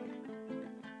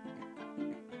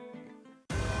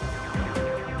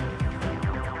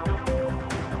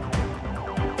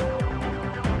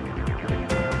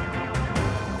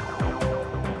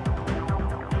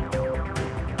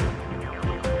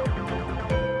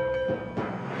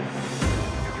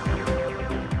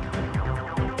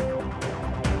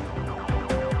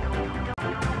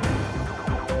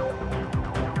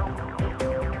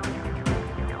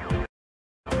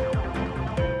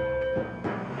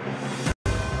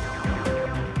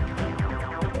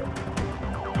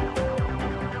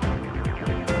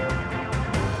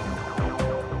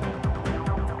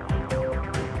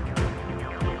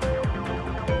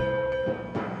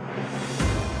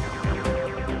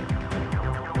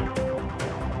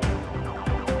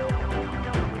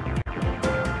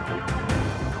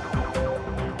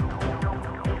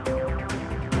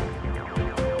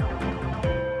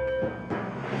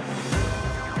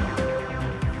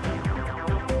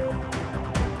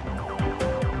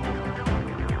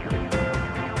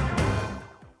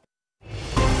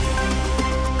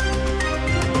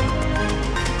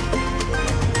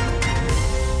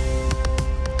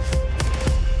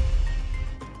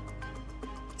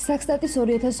 საქსტატის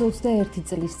 2021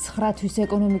 წლის 9 თვის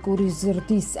ეკონომიკური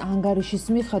ზრდის ანგარიშის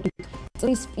მიხედვით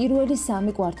წლის პირველი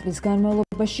 3 კვარტლის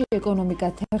განმავლობაში ეკონომიკა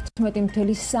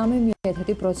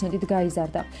 11.3%-ით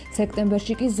გაიზარდა.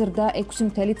 სექტემბერში კი ზრდა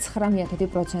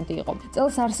 6.9% იყო.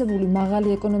 წელს არსებული მაღალი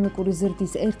ეკონომიკური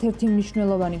ზრდის ერთ-ერთი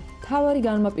მნიშვნელოვანი მთავარი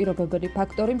განმაპირობებელი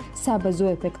ფაქტორი საბაზო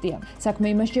ეფექტია. საქმე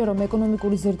იმაშია, რომ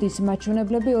ეკონომიკური ზრდის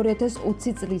მაჩვენებლები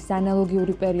 2020 წლის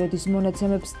ანალოგიური პერიოდის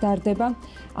მონაცემებს დარდება.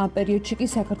 ამ პერიოდში კი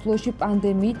საქართველოში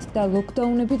პანდემიით და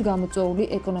ლოკდაუნებით გამოწვეული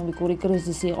ეკონომიკური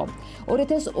კრიზისი იყო.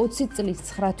 2020 წლის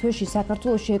წლის 9 თვეში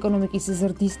საქართველოში ეკონომიკის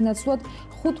ზრდის ნაცვლად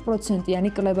 5%-იანი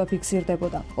კლება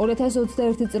ფიქსირდებოდა.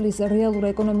 2021 წლის რეალურ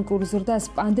ეკონომიკურ ზრდას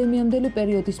პანდემიამდელი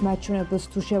პერიოდის მაჩვენებელს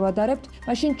თუ შევადარებთ,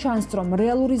 მაშინ ჩანს, რომ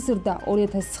რეალური ზრდა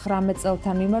 2019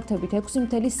 წელთან მიმართებით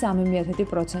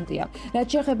 6.3%-ია. რაც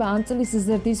შეეხება ამ წლის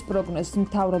ზრდის პროგნოზს,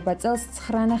 მთავრობა წელს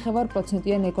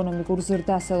 9.5%-იან ეკონომიკურ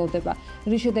ზრდას ელოდება,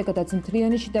 რის შედეგადაც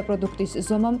მთლიანი შიდა პროდუქტის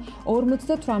ზომამ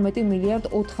 58 მილიარდ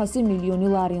 400 მილიონი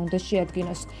ლარი უნდა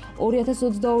შეადგინოს.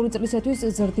 2022 წლისათვის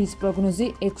ზრდის პროგნოზი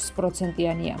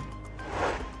 6%-იანია.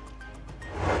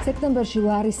 სექტემბერში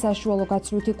ლარის საშუალო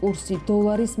გაცვლითი კურსი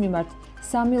დოლარის მიმართ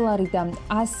 3 ლარიდან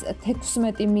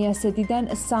 116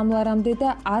 მიასედიდან 3 ლარამდე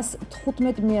და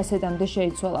 115 მიასედამდე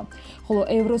შეიცვალა, ხოლო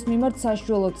ევროს მიმართ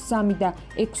საშუალოდ 3 და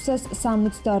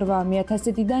 668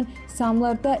 მიათასედიდან 3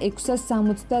 ლარ და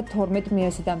 672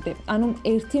 მიასედამდე, ანუ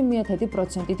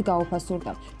 1/10%-ით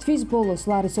გაუფასურდა. თვის ბოლოს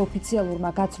ლარის ოფიციალურმა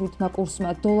გაცვლითმა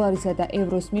კურსმა დოლარისა და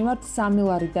ევროს მიმართ 3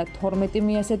 ლარი და 12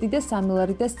 მიასედი და 3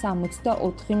 ლარი და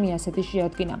 64 მიასედი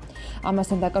შეადგინა.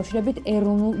 ამასთან დაკავშირებით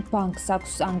ეროვნულ ბანკს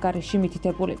აქვს ანგარიში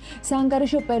მითითებული.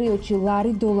 საანგარიშო პერიოდში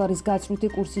ლარი დოლარის გაცვლითი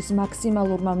კურსის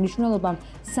მაქსიმალურმა მნიშვნელობამ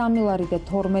 3 ლარი და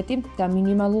 12 და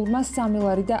მინიმალურმა 3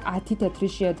 ლარი და 10 თეთრი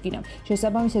შეადგინა.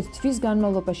 შესაბამისად, თვის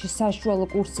განმავლობაში საშუალო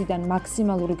კურსიდან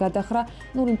მაქსიმალური გადახრა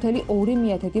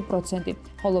 0.2%,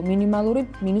 ხოლო მინიმალური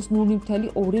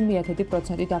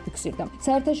 -0.2% დაფიქსირდა.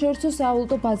 საერთაშორისო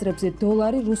სავალუტო ბაზრებზე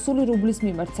დოლარი რუსული რუბლის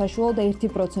მიმართ საშუალოდ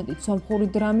 1%, სომხური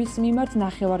დრამის მიმართ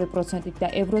 0.5% და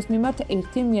ევროს მიმართ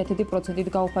 1/10%-ით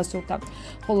გაუფასურდა,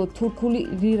 ხოლო თურქული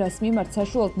ლირას მიმართ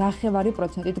საშუალოდ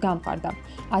 0.5%-ით გამყარდა.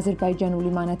 აზერბაიჯანული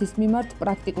მანათის მიმართ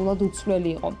პრაქტიკულად უცვლელი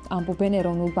იყო, ამბობენ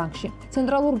ეროვნულ ბანკში.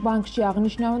 ცენტრალურ ბანკში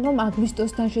აღნიშნავენ, რომ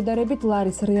აგვისტოსთან შედარებით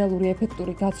ლარის რეალური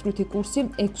ეფექტური გაცვლითი კურსი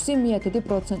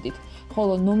 0.6%-ით,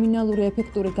 ხოლო ნომინალური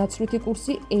ეფექტური გაცვლითი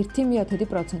კურსი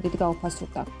 1/10%-ით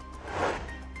გაუფასურდა.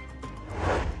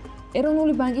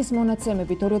 ეროვნული ბანკის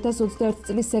მონაცემებით 2021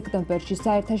 წლის სექტემბერში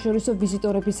საერთაშორისო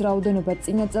ვიზიტორების რაოდენობა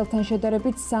წინა წელთან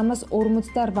შედარებით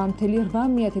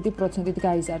 348.8%-ით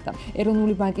გაიზარდა.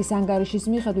 ეროვნული ბანკის ანგარიშის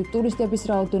მიხედვით ტურისტების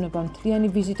რაოდენობა მთლიანი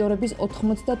ვიზიტორების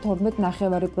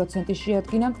 92.9%-ით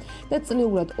შეადგინა და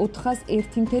წლიურად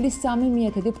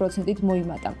 401.3%-ით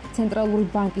მოიმატა. ცენტრალური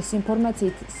ბანკის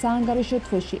ინფორმაციით, საანგარიშო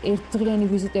თვეში ერთდღიანი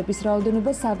ვიზიტების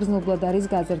რაოდენობა საგრძნობლად არის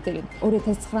გაზრდილი.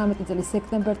 2019 წლის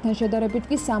სექტემბერთან შედარებით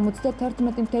კი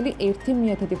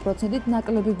 71.1%-ით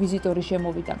ნაკლები ვიზიტორი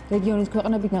შემოვიდა. რეგიონის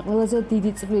ქვეყნებიდან ყველაზე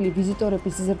დიდი წვლილი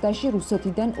ვიზიტორების ზრდაში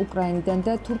რუსეთიდან, უკრაინიდან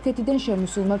და თურქეთიდან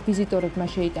შემოსულმა ვიზიტორებმა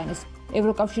შეიტანეს.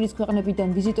 ევროკავშირის ქვეყნებიდან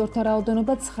ვიზიტორთა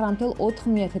რაოდენობა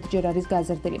 9.4%-ჯერ არის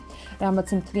გაზრდილი, რამაც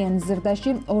მთლიან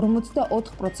ზრდაში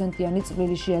 44%-იანი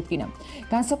წვლილი შეადგინა.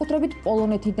 განსაკუთრებით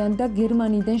პოლონეთიდან და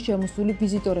გერმანიიდან შემოსული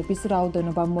ვიზიტორების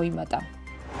რაოდენობა მოიმატა.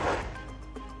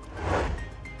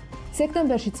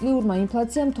 სექტემბერში წლიურმა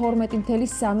ინფლაციამ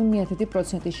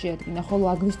 12.3% შეადგინა, ხოლო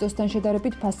აგვისტოსთან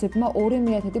შედარებით ფასებმა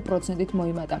 2.1%-ით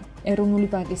მოიმატა. ეროვნული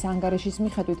ბანკის ანგარიშის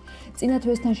მიხედვით, წინა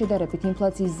თვესთან შედარებით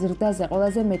ინფლაციის ზრდაზე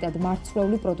ყველაზე მეტად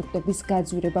მარცვლეული პროდუქტების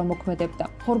გაძვირება მოქმედებდა.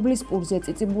 ხორბლის პურზე,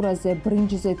 წიწიბურაზე,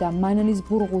 ბრინჯზე და მანანის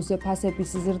ბურღულზე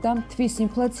ფასების ზრდა თვის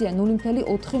ინფლაცია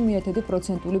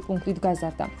 0.4%-იანი პუნქტით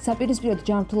გაზარდა. საპირისპიროდ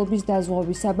ჯანმრთელობის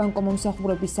დაზღვევის, საბანკო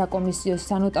მომსახურების საკომისიო,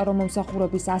 სანოტარო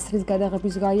მომსახურების ასლის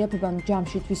გადაღების გაიაფება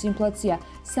ჯამში თვის ინფლაცია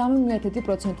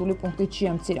 0.3%-იანი პუნქტით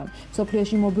შეამცირა.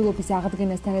 მსოფლიოში მობილობის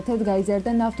აღდგენასთან ერთად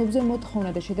გაიზარდა ნავთობზე მოთხოვნა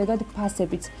და შედეგად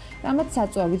ფასებიც, რამაც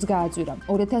საწვავიც გააძვირა.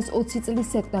 2020 წლის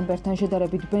სექტემბერთან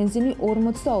შედარებით ბენზინი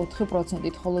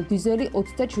 44%-ით, ხოლო დიზელი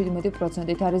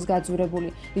 37%-ით არის გაძვირებული,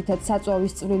 რითაც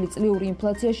საწვავის წვლილი წლიური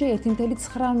ინფლაციაში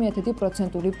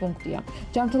 1.9%-იანი პუნქტია.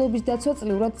 ჯანმრთელობის დაცვა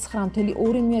წლიურად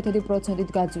 9.2%-ით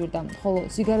გაძვირდა, ხოლო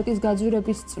სიგარეტის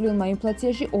გაძვირების წვლილმა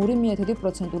ინფლაციაში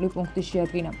 2.1%-იანი პუნქტი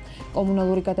შეადგინა.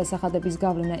 კომუნალური გადასახადების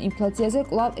გავლენა ინფლაციაზე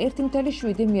კვლავ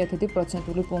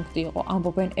 1.7%-იანი პუნქტი იყო,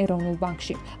 ამბობენ ეროვნულ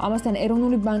ბანკში. ამასთან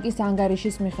ეროვნული ბანკის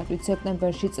ანგარიშის მიხედვით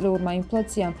სექტემბერში წლიურმა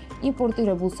ინფლაციამ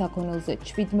იმპორტირებულ საქონელზე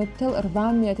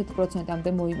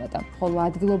 7.8%-მდე მოიმატა, ხოლო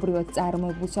ადგილობრივად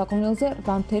წარმოებულ საქონელზე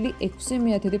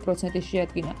 8.6%-ი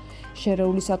შეადგინა.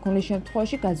 შერეული საქონლის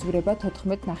შემთხვევაში გაძვირება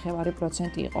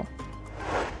 14.9% იყო.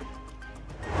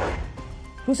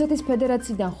 რუსეთის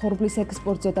ფედერაციიდან ხორბლის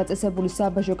ექსპორტზე დაწესებული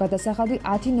საბაჟო გადასახადი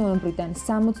 10 ნოემბრიდან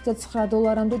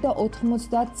 $69-მდე და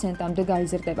 90 ცენტამდე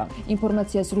გაიზრდება.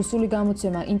 ინფორმაციას რუსული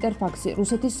გამოცემა ინტერფაქსი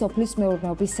რუსეთის სოფლის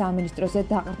მეურნეობის სამინისტროზე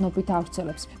დაყრდნობით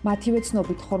ავრცელებს. მათივე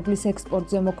ცნობით, ხორბლის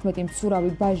ექსპორტზე მოქმედი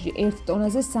მცურავი ბაჟი 1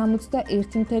 ტონაზე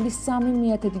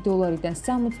 $61.3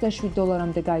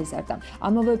 $77-მდე გაიზარდა.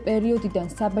 ამავე პერიოდიდან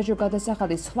საბაჟო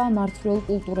გადასახადი სხვა მარცვლეულ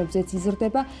კულტურებზეც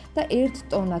იზრდება და 1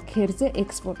 ტონა ქერზე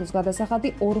ექსპორტის გადასახადი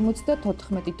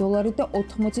 $44 და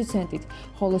 80 ცენტით,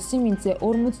 ხოლო სიმინდზე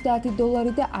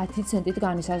 $50 და 10 ცენტით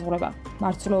განისაზღვრება.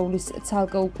 მარცვლეულის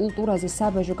ცალკეულ კულტურაზე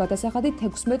საბაჟო გადასახადი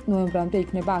 16 ნოემბრამდე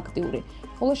იქნება აქტიური,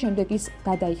 ხოლო შემდეგ ის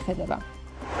გადაიხედება.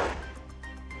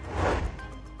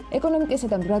 ეკონომიკისა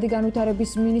და მდგრადი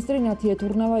განვითარების მინისტრი ნათია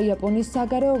თურნავა იაპონიის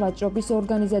საგარეო ვაჭრობის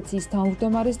ორგანიზაციის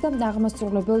თავმჯდომარეს და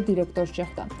აღმასრულებელ დირექტორს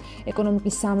შეხვდა.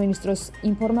 ეკონომიკის სამინისტროს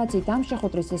ინფორმაციით ამ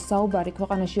შეხვედრის საუბარი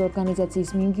ქვეყანაში ორგანიზაციის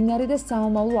მიმდინარე და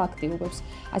სამომავლო აქტივობებს,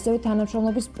 ასევე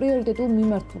თანამშრომლობის პრიორიტეტულ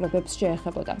მიმართულებებს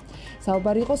შეეხებოდა.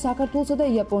 საუბარი იყო საქართველოსა და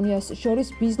იაპონიას შორის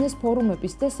ბიზნეს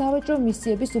ფორუმების და სავაჭრო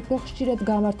მისიების უფრო ხშირად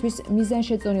გამართვის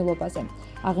მიზანშეწონილობაზე.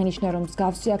 აღინიშნა, რომ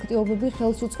მსგავსი აქტივობები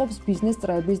ხელს უწყობს ბიზნეს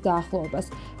წრეების დაახლოებას,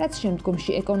 რაც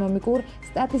შემდგომში ეკონომიკურ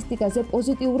სტატისტიკაზე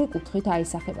პოზიტიური კუთხით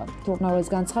აისახება. თურნავას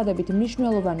განცხადებით,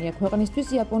 მნიშვნელოვანია ქვეყნისთვის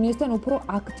იაპონიასთან უფრო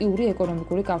აქტიური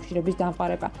ეკონომიკური კავშირების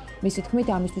დამყარება. მისი თქმით,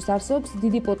 ამისთვის არსებობს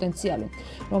დიდი პოტენციალი,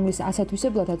 რომლის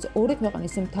ასათვისებლადაც ორი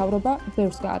ქვეყნის მთავრობა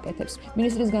ბევრს გააკეთებს.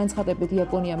 მინისტრის განცხადებით,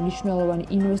 იაპონია მნიშვნელოვანი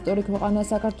ინვესტორი ქვეყანაა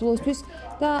საქართველოსთვის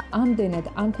და ამდენად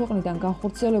ამ ქვეყნიდან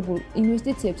განხორციელებულ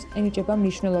ინვესტიციებს ენიჭება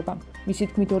მნიშვნელობა. მისი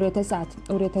თქმით,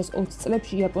 2010-2020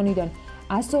 წლებში იაპონიიდან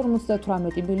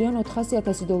 $158 მილიონ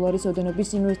 $400,000 ოდენობის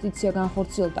ინვესტიცია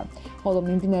განხორციელდა, ხოლო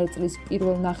მიმდინარე წლის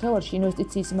პირველ ნახევარში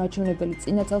ინვესტიციის მაჩვენებელი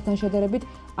წინა წელთან შედარებით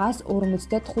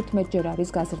 155-ჯერ არის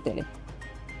გაზრდილი.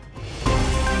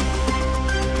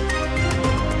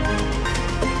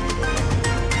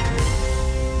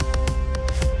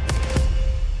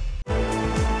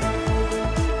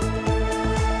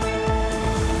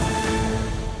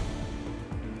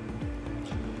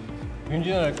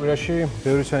 მიმდინარე კვირაში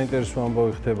ბევრი საინტერესო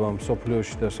ამბავი ხდება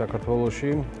მსოფლიოში და საქართველოში.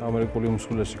 ამერიკული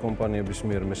უმსხვილესი კომპანიების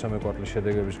მიერ მესამე კვარტლის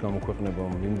შედეგების გამოქვეყნება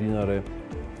მიმდინარე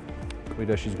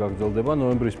კვირაშიც გაგრძელდება.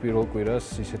 ნოემბრის პირველ კვირას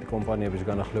ისეთი კომპანიების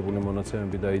განახლებული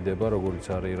მონაცემები დაიდება, როგორიც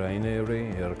არის Ryanair,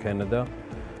 Air Canada,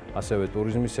 ასევე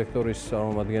ტურიზმის სექტორის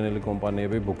წარმომადგენელი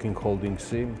კომპანიები Booking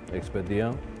Holdings-ი,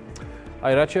 Expedia.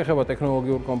 აი, რაც შეეხება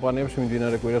ტექნოლოგიურ კომპანიებს,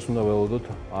 მიმდინარე კვირას უნდა ველოდოთ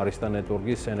Arista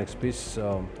Network-ის, NXP-ის,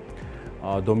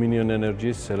 Dominion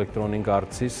Energy-ის, Electronic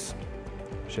Arts-ის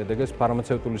შედეგებს.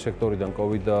 ფარმაცევტული სექტორიდან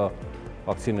COVID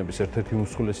ვაქცინების ერთ-ერთი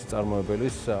უმსხვილესი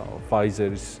წარმოებელის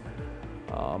Pfizer-ის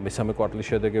მესამე კვარტლის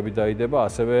შედეგები დაიდება,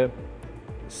 ასევე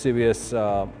CVS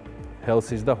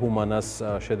Health-ის და Humana-ს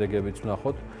შედეგებიც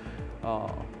ვნახოთ.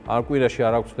 არ კვირაში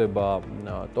არ აღწევდა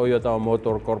Toyota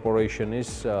Motor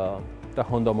Corporation-ის და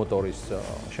Honda Motor-ის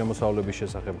შემოსავლების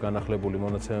შესახებ განახლებული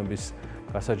მონაცემების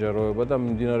გასაჯაროება და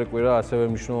მიმდინარე კვირა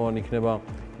ასევე მნიშვნელოვანი იქნება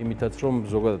იმითაც, რომ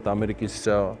ზოგადად ამერიკის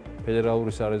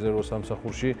ფედერალური სარეზერვო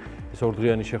სამსახურში ეს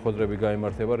ორდღიანი შეხვედრები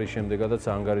გაიმართება, რის შემდეგაც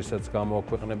ანგარიშსაც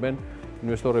გამოაქვეყნებენ.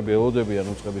 ინვესტორები ელოდებიან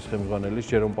უწყების ხელმძღვანელის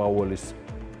ჯერომ პაუელის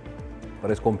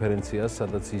პრესკონფერენციას,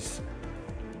 სადაც ის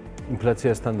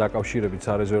ინფლაციასთან დაკავშირებით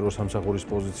სარეზერვო სამსახურის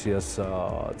პოზიციას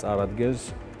წარადგენს.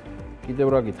 კიდევ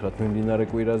რა გითხრათ მიმდინარე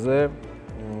კვირაზე,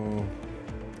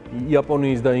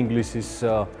 იაპონიის და ინგლისის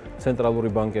ცენტრალური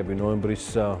ბანკები ნოემბრის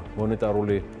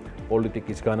მონეტარული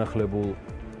პოლიტიკის განახლებულ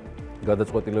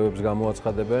გადაწყვეტილებებს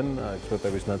გამოაცხადებენ.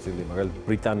 ექსპერტების ნაწილი, მაგალითად,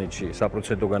 ბრიტანეთში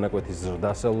საპროცენტო განაკვეთის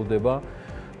ზრდას ელოდება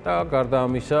და გარდა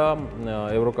ამისა,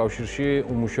 ევროკავშირში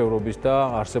უმუშევრობის და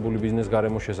არსებული ბიზნეს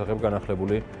გარემოს შესახებ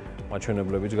განახლებული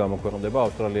მაჩვენებლებიც გამოქვეყნდება.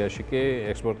 ავსტრალიაში კი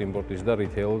ექსპორტ-იმპორტის და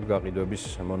რიტეილ გაყიდვების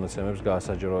მონაცემებს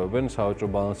გაასაჯაროებენ. სავაჭრო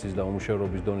ბალანსის და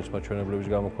უმუშევრობის დონის მაჩვენებლების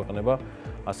გამოქვეყნება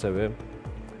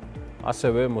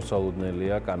ასევე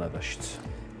მოსალოდნელია კანადაშიც.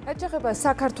 რაც შეეხება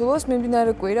საქართველოს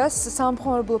მიმდინარე კვირას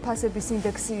სამხმარებლო ფასების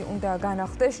ინდექსი უნდა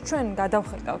განახდეს. ჩვენ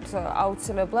გადავხედავთ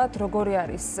აუცილებლად როგორი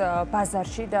არის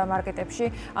ბაზარში და მარკეტებში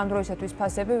ამ დროისათვის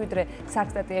ფასები, ვიდრე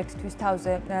საქსტატი ერთ თვის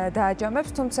თავზე დააჯამებს,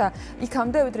 თუმცა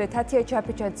იქამდე ვიდრე თათია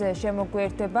ჩაფიჩაძე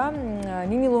შემოგვიერთება,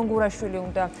 ნინი ლონგურაშვილი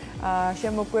უნდა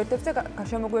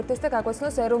შემოგვიერთდეს და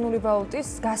გაგვაცნოს ეროვნული ვალუტის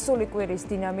გასული კვირის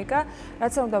დინამიკა,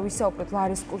 რაც უნდა ვისაუბროთ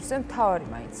ლარის კურსზე, მთავარი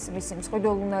მაინც მისი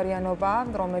მსხვიდველუნარიანობა,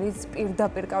 რომელიც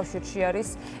პირდაპირ კავშირში არის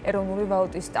ეროვნული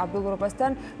ვალუტის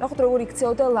სტაბილურობასთან. ნახოთ როგორ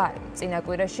იქცეოდა ლარი წინა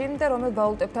კვირაში და რომელ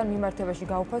ვალუტებთან მიმართებაში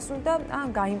გაუფასუნდა ან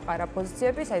გაიმყარა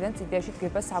პოზიციები, საიდან იდეაში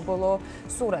დგება საბოლოო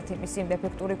სურათი მისი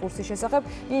ეფექტური კურსის შესახებ.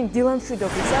 დილა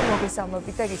მშვიდობისა,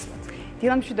 მოგესალმებით და გისმენთ.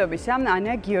 დილა მშვიდობისა,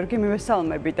 ანია გიორგი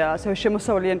მივესალმებით და ასევე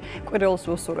შემოსავლიან კვირეულს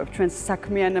ვუსურვებ ჩვენს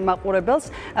საქმიან მაყურებელს.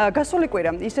 გასული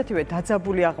კვირა ისეთივე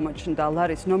დაძაბული აღმოჩნდა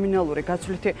ლარის ნომინალური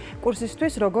გაცვლითი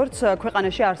კურსისთვის, როგორც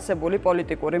ქვეყანაში არსებული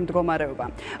პოლიტიკური მდგომარეობა.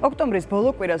 ოქტომბრის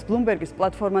ბოლო კვირას Bloomberg-ის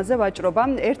პლატფორმაზე ვაჭრობა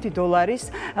 $1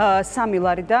 3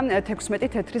 ლარი და 16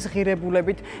 თეთრის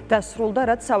ღირებულებით დასრულდა,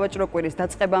 რაც სავაჭრო კვირის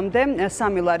დაწყებამდე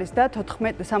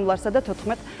 3 ლარსა და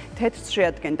 14 თეთრს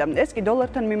შეადგენდა. ეს კი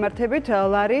დოლართან მიმართებით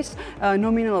ლარის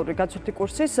ნომინალური გაცვლითი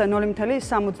კურსის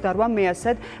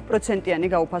 0.78%-იანი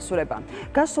გაუფასურება.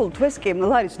 გასულ თვეს კი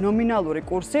ლარის ნომინალური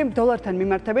კურსი დოლართან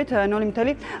მიმართებით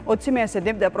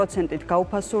 0.20%-ით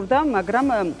გაუფასურდა,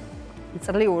 მაგრამ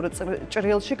წლიურ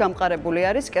ჭრილში გამყარებული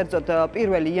არის, კერძოდ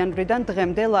 1 იანვრიდან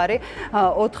დღემდე ლარი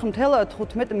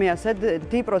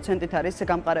 4.15%-ით არის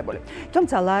გამყარებული.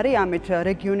 თუმცა ლარი ამით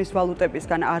რეგიონის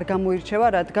ვალუტებისგან არ გამოირჩევა,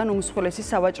 რადგან უმსხვილესი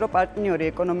სავაჭრო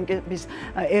პარტნიორი ეკონომიკის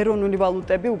ეროვნული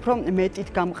ვალუტები უფრო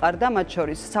მეტით გამყარდა, მათ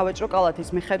შორის სავაჭრო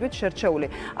კალათის მიხედვით შერჩეული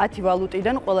 10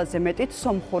 ვალუტიდან ყველაზე მეტით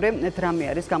სომხური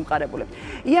დრამი არის გამყარებული.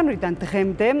 იანვრიდან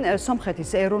დღემდე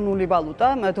სომხეთის ეროვნული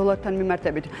ვალუტა დოლართან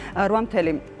მიმართებით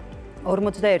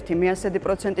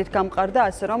 8.41%-ით გამყარდა,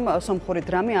 ასე რომ სომხური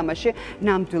დრამი ამაში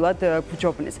ნამდვილად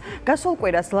ბჯობნის. გასულ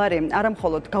კვირას ლარი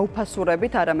არამხოლოდ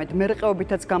გაუფასურებით, არამედ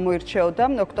მერყეობითაც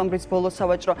გამოირჩეოდა. ოქტომბრის ბოლოს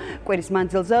სავაჭრო კვირის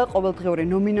მანძილზე ყოველდღიური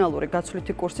ნომინალური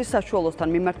გაცვლითი კურსი საშუალოსთან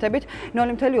მიმართებით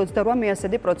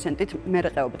 0.28%-ით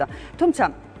მერყეობდა.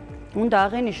 თუმცა უნდა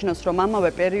აღინიშნოს, რომ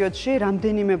ამავე პერიოდში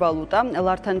რამდენიმე ვალუტა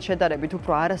ლართან შედარებით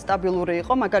უფრო არასტაბილური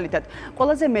იყო, მაგალითად,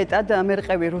 ყველაზე მეტად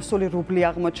მერყევი რუსული რუბლი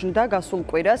აღმოჩნდა გასულ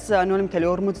კვირას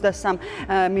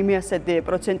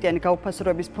 0.53%-იანი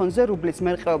გაუფასურების ფონზე, რუბლის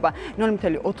მერყეობა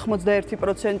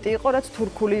 0.91% იყო, რაც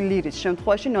თურქული ლირის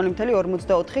შემთხვევაში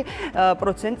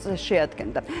 0.44%-ს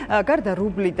შეადგენდა. გარდა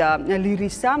რუბლი და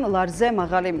ლირისა, ლარზე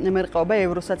მაღალი მერყეობა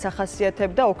ევროსაც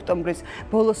ახასიათებდა. ოქტომბრის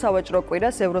ბოლოს სავაჭრო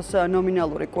კვირას ევროს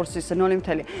ნომინალური კურსი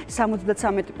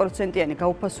 0.73%-იანი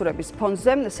გაუფასურების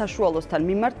ფონზე საშუალოსთან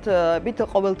მიმართებით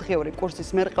ყოველდღიური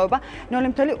კურსის მერყეობა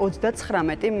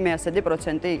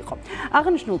 0.39% იყო.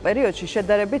 აღნიშნულ პერიოდში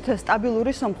შედარებით სტაბილური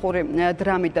სომხური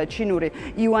დრამი და ჩინური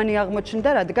იუანი აღმოჩნდა,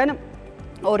 რადგან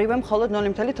ორივე მხოლოდ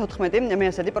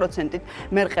 0.14%-ით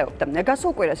მერყეობდა.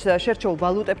 გასულ კვირას შერჩეულ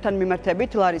ვალუტებთან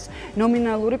მიმართებით ლარის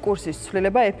ნომინალური კურსის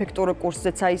ცვლილება ეფექტური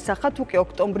კურსზეც აისახა, თუკი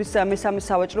ოქტომბრის მესამე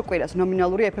სავაჭრო კვირას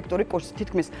ნომინალური ეფექტური კურსი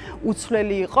თითქმის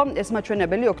უცვლელი იყო, ეს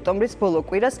მაჩვენებელი ოქტომბრის ბოლო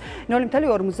კვირას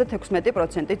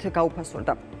 0.56%-ით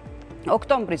გაუფასურდა.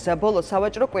 ოქტომბრის ბოლოს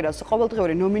სავაჭრო კვირას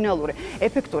ყოველდღიური ნომინალური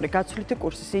ეფექტური გაცვლითი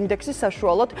კურსის ინდექსი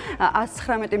საშუალოდ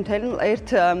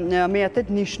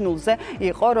 119.1 ნიშნულზე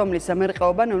იყო, რომლის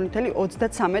მერყეობა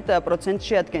 0.33%-ს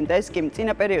შეადგენდა. ეს კი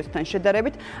წინა პერიოდთან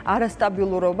შედარებით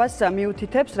არასტაბილურობას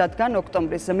მიუთითებს, რადგან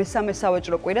ოქტომბრის მესამე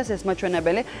სავაჭრო კვირას ეს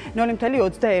მაჩვენებელი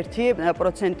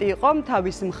 0.21% იყო.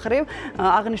 თავის მხრივ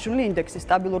აღნიშნული ინდექსის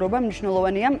სტაბილურობა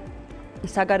მნიშვნელოვანია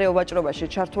საგარეო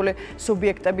ვაჭრობაში ჩართული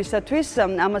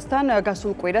სუბიექტებისათვის. ამასთან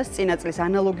გასულ კვირას წინა წლის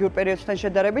ანალოგიურ პერიოდთან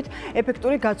შედარებით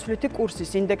ეფექტური გაცვლითი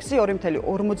კურსის ინდექსი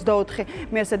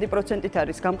 2.54%-ით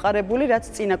არის გამყარებული,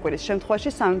 რაც წინა კვირის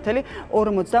შემთხვევაში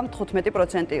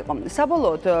 3.55% იყო.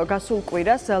 საბოლოოდ გასულ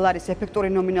კვირას ლარის ეფექტური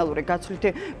ნომინალური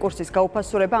გაცვლითი კურსის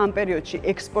გაუფასურება ამ პერიოდში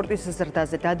ექსპორტის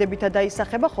ზრდაზე დადებითად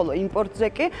აისახება, ხოლო იმპორტზე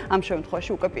კი ამ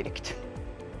შემთხვევაში უკვე პირიქით.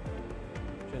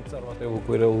 ჩვენ წარმატებულ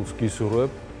კვირეულს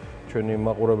გისურვებ ჩვენი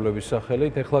მაყურებლების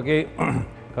სახელით. ეხლა კი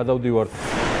გადავდივართ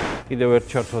კიდევ ერთ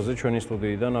ჩართვაზე ჩვენი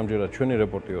სტუდიიდან. ამჯერად ჩვენი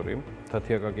რეპორტიორი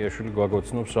თათია კაკიაშვილი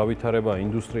გვაგოცნობს რა ვითარება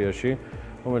ინდუსტრიაში,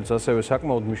 რომელიც ასევე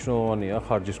საკმაოდ მნიშვნელოვანია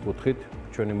ხარჯის კუთხით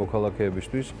ჩვენი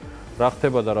მოქალაქეებისთვის. რა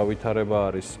ხდება და რა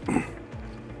ვითარება არის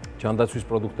ჯანდაცვის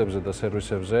პროდუქტებზე და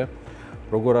სერვისებზე,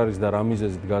 როგორ არის და რა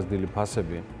მიზეზით გაზრდილი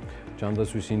ფასები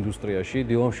ჯანდაცვის ინდუსტრიაში.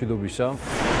 დილა მშვიდობისა,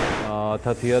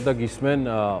 თათია, და გისმენ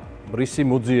რისი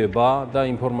მოძიება და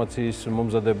ინფორმაციის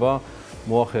მომზადება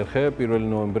მოახერხე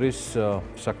 1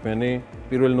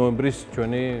 ნოემბრის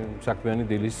ჩვენი საქმიანი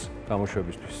დილის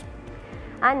გამოშვებისთვის.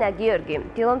 ანა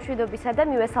გიორგი, დილა მშვიდობისა და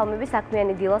მივესალმები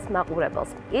საქმიანი დილას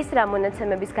მაყურებელს. ის რა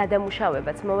მონაცემების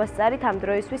გადამუშავებაც მოვასწარით ამ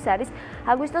დროისთვის არის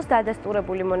აგვისტოს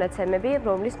დადასტურებული მონაცემები,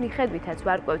 რომლის მიხედვითაც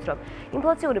ვარკვევთ, რომ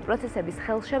ინფლაციური პროცესების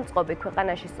ხელშემწყობი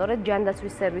ქვეყანაში სწორედ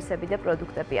ჯანდაცვის სერვისები და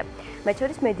პროდუქტებია. მათ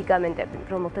შორის მედიკამენტები,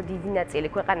 რომელთა დიდი ნაწილი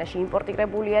ქვეყანაში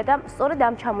იმპორტირებულია და სწორედ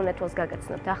ამ ჩამონათვალს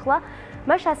გაგაცნობთ ახლა.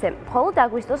 მას ასე, მხოლოდ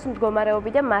აგვისტოს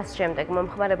მდგომარეობიდან მას შემდეგ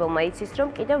მომხმარებელმა იცის, რომ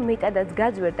კიდევ მეტადაც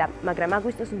გაძვერდა, მაგრამ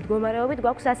აგვისტოს მდგომარეობით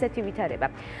გვაქვს ასეთი ვითარება.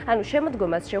 ანუ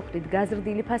შემოდგომას შევხვდით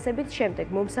გაზრდილი ფასებით, შემდეგ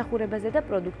მომსახურებაზე და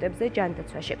პროდუქტებზე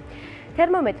ჯანდაცვაში.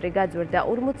 თერმომეტრი გაძვერდა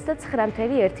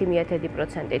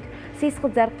 49.1%-ით,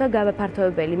 სისხლძარღვთა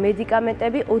გამაფართოებელი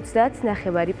მედიკამენტები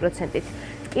 30.9%-ით.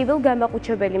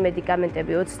 ტკივილგამაყუჩებელი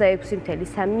მედიკამენტები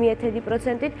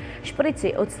 26.3%-ით,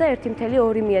 შპრიცი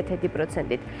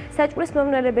 21.2%-ით. საჭმლის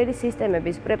მომნელებელი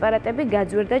სისტემების პრეპარატები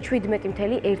გაძვერდა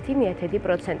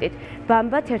 17.1%-ით,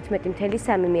 ბამბა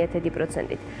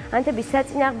 11.3%-ით. ანთების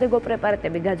საწინააღმდეგო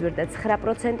პრეპარატები გაძვერდა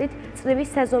 9%-ით,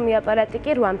 წნევის საზომი აპარატი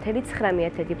კი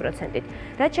 8.9%-ით.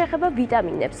 რაც შეეხება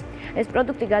ვიტამინებს, ეს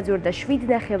პროდუქტი გაძვერდა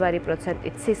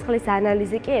 7.9%-ით, სისხლის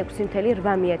ანალიზი კი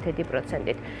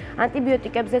 6.8%-ით.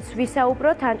 ანტიბიოტიკები ანტიბიოტიკებზეც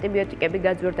ვისაუბროთ. ანტიბიოტიკები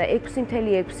გაძვირდა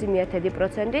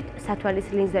 6.6%-ით, სათვალის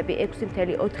ლინზები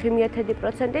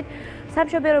 6.4%-ით,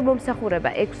 სამშობიარო მომსახურება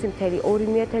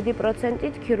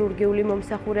 6.2%-ით, ქირურგიული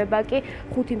მომსახურება კი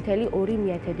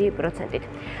 5.2%-ით.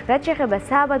 რაც შეეხება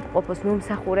საავადმყოფოს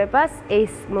მომსახურებას,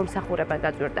 ეს მომსახურება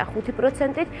გაძვირდა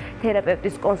 5%-ით,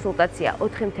 თერაპევტის კონსულტაცია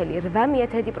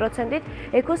 4.8%-ით,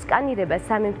 ეკოსკანირება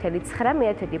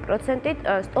 3.9%-ით,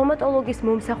 სტომატოლოგის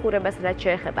მომსახურებას რაც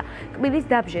შეეხება, კბილის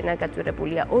დაბჟენა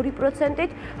გაძვირებულია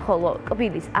 2%-ით, ხოლო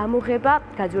კბილის ამოღება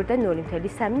გაძვირდა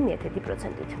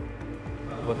 0.3%-ით.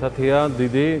 თათია,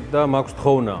 დიდი და მაქვს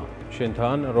თხოვნა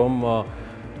შენთან, რომ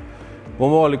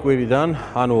მომავალი კვირიდან,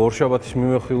 ანუ ორშაბათის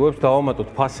მიმოხილვებს დავამატოთ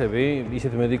ფასები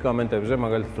ისეთ მედიკამენტებზე,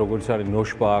 მაგალითად როგორც არის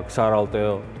ნოშპა,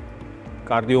 ქსარალტელ,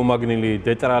 კარდიომაგნილი,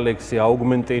 დეტრალექსი,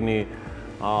 აუგმენტინი,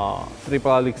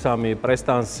 ტრიპლალექსამი,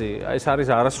 პრესტანსი. ეს არის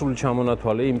არასრული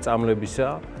ჩამონათვალი იმ წამლებისა,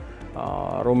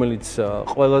 რომელიც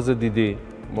ყველაზე დიდი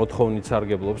მოთხოვნით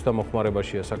სარგებლობს და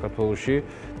მოხმარებაშია საქართველოში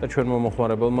და ჩვენმა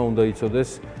მოხმარებელმა უნდა იცოდეს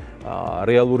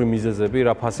რეალური მიზეზები,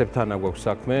 რა ფასებთან აგვაქვს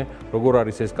საქმე, როგორ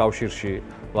არის ეს კავშირში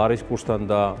ლარის კურსთან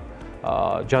და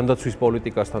ჯანდაცვის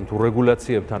პოლიტიკასთან თუ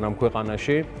რეგულაციებთან ამ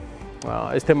ქვეყანაში.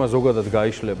 ეს თემა ზოგადად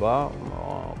გაიშლება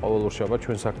ყოველ ორშაბათ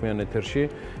ჩვენ საქმიან ეთერში,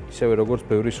 ისევე როგორც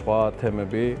ბევრი სხვა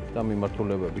თემები და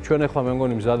მიმართულებები. ჩვენ ახლა მე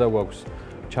მგონი მზადა გვაქვს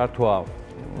ჩართვა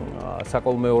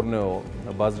საკოლმეურნეო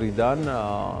ბაზრიდან,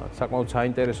 საკმაოდ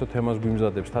საინტერესო თემას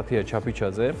გვიმზადებს თათია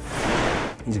ჩაფიჩაძე.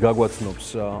 ის გაგვაცნობს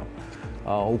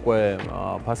უკვე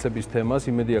ფასების თემას,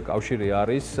 იმედია კავშირი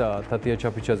არის. თათია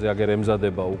ჩაფიჩაძე აგერ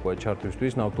ემზადება უკვე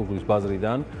ჩართვისთვის ნავთობის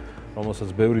ბაზრიდან, რომელსაც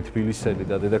ბევრი თბილისელი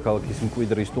და დედაქალაქის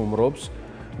მკვიდრი სტუმრობს.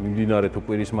 მიმდინარე თუ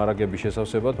კვირის მარაგების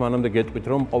შესავსებად, მანამდე გეტყვით,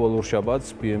 რომ ყოველ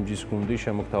ორშაბათს BMG-ს გუნდი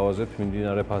შემოგთავაზებთ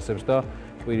მიმდინარე ფასებს და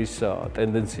კვირის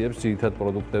ტენდენციებს ძირითად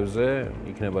პროდუქტებზე,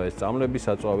 იქნება ეს წამლები,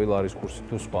 საწვავი, ლარის კურსი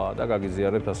თუ სხვა და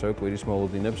გაგიზიარებთ ასევე კვირის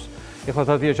მოლოდინებს. ეხლა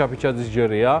თათია ჩაფიჩაძის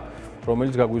ჯერია,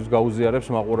 რომელიც გაუზიარებს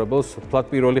მაყურებელს თლად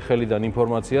პირველი ხელიდან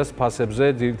ინფორმაციას ფასებზე,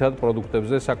 ძირითად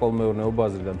პროდუქტებზე საკოლმეურნეო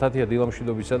ბაზრიდან. თათია, დილა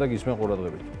მშვიდობისა და გისმენ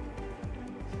ყურადღებით.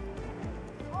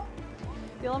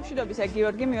 დილამშვიდობისა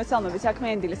გიორგი, მივესალმები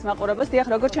საქმიანი დილის მაყურებელს. დიახ,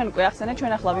 როგორც ჩვენ უკვე ახსენეთ,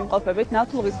 ჩვენ ახლა ვიმყოფებით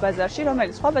ნავთლუღის ბაზარში,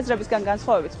 რომელიც სხვა ბაზრებისგან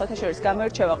განსხვავებით, სხვათა შორის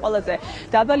გამოირჩევა ყველაზე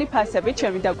დაბალი ფასებით,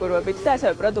 ჩემი დაკვირვებით და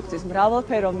ასევე პროდუქციის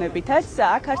მრავალფეროვნებითაც.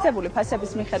 აქ არსებული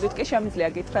ფასების მიხედვით კი შემიძლია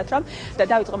გითხრათ, რომ და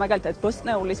დავიწყო მაგალითად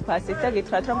ბოსტნეულის ფასით და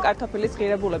გითხრათ, რომ კარტოფილის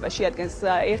ღირებულება შეადგენს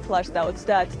 1 ლარს და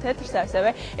 30 თეთრს,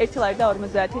 ასევე 1 ლარი და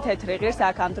 50 თეთრი ღირს.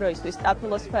 აქ ამ დროისთვის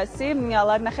სტაფილოს ფასი,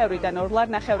 ლარნახევრიდან 2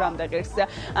 ლარნახევრამდე ღირს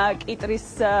კიტრის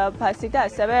ფასი და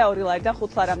ასევე 2 ლარი და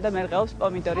 5 ლარამდე მერყეობს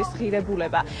პომიდორის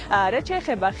ღირებულება. რაც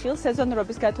შეეხება ხილ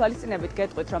სეზონურობის გათვალისწინებით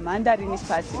გეტყვით, რომ მანდარინის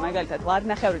ფასი მაგალითად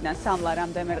ლარნახევრიდან 3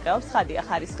 ლარამდე მერყეობს, ხადია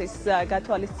ხარისხის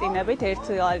გათვალისწინებით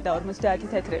 1 ლარი და 50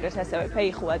 თეთრი ღირს, ასევე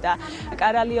ფეიხუა და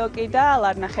კარალიოკი და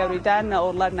ლარნახევრიდან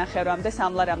 2 ლარნახევრამდე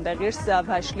 3 ლარამდე ღირს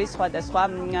ვაშლის სხვადასხვა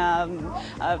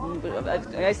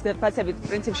ეს ფასები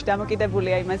პრინციპში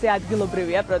დამოკიდებულია იმაზე,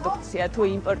 ადგილობრივია პროდუქცია თუ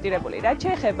იმპორტირებული. რაც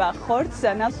შეეხება ხორცს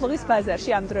ნავთლუღის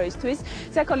ბაზარში ამ დროისთვის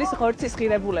საქოლის ხორცის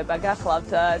ღირებულება გახლავთ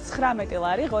 19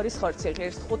 ლარი, ღორის ხორცი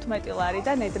ღირს 15 ლარი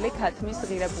და ნედლი ქათმის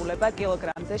ღირებულება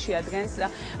კილოგრამზე შეადგენს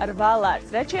 8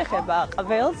 ლარს. რაც შეეხება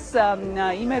ყველს,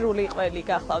 იმერული ყველი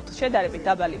გახლავთ შედარებით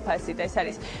დაბალი ფასით, ეს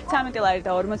არის 13 ლარი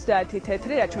და 50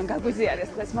 თეთრი, რაც ჩვენ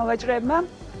გაგვიზიარეს დღეს მოვაჭრეებმა.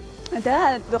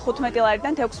 და 15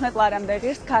 ლარიდან 16 ლარამდე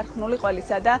ღირს ქარხნული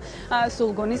ყველისა და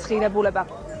სულგუნის ღირებულება.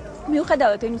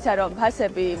 მიუხედავად იმისა, რომ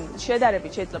ფასები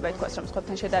შედარებით შეიძლება ითქვას, რომ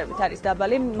სხვებთან შედარებით არის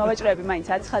დაბალი, მოვაჭრეები მაინც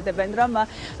აცხადებენ, რომ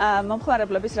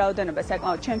მომხმარებლების რაოდენობა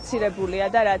საკმაოდ შემცირებულია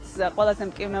და რაც ყველაზე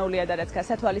მკვნეულია და რაც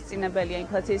გასათვალისწინებელია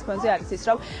ინფლაციის ფონზე არის ის,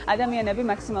 რომ ადამიანები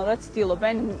მაქსიმალურად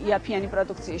ცდილობენ იაფიანი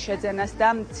პროდუქციის შეძენას და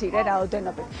მცირე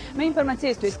რაოდენობით. მე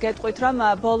ინფორმაციისთვის გეტყვით, რომ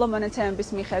ბოლო მონაცემების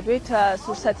მიხედვით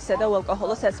სურსათისა და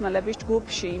უალკოჰოლო სასმელების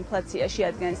ჯგუფში ინფლაცია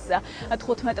შეადგენს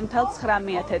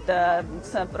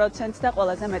 15.9% და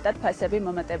ყველაზე მეტად ფასები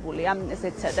მომატებულია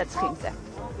ზეთსა და ცხიმზე.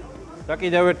 და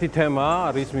კიდევ ერთი თემა,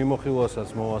 რის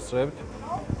მიმოხილვასაც მოვასწრებთ.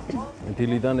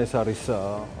 დილიდან ეს არის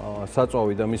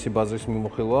საწვავი და მისი ბაზრის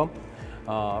მიმოხილვა,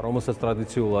 რომელსაც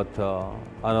ტრადიციულად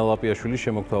ანა ლაპიაშვილი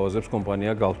შემოგთავაზებს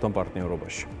კომპანია გალფთან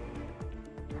პარტნიორობაში.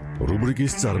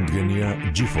 რუბრიკის წარმდგენია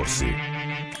G4C,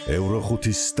 ევრო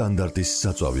 5-ის სტანდარტის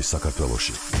საწვავის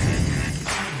საქართველოში.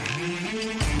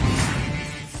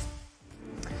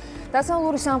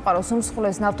 დასავლური სამყაროს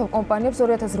უმსხვილეს ნავთობკომპანიებს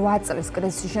 2008 წლის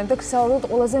კრიზისის შემდეგ საერთოდ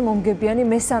ყველაზე მომგებიანი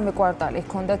მესამე კვარტალი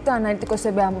ჰქონდათ და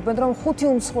ანალიტიკოსები ამბობენ, რომ 5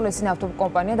 უმსხვილესი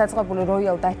ნავთობკომპანია დაწყებული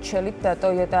Royal Dutch Shell-ით და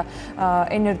Toyota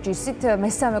Energy-ით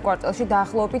მესამე კვარტალში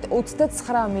დაახლოებით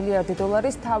 29 მილიარდი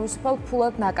დოლარის თავისუფალ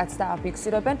ფულად ნაკადს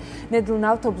დააფიქსირებენ. ნედლ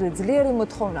ნავთობზე ძლიერი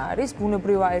მოთხოვნა არის,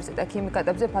 ბუნებრივ აირზე და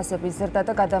ქიმიკატებზე ფასების ზრდა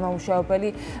და გადამამუშავებელი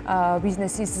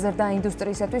ბიზნესის ზრდა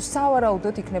ინდუსტრიისათვის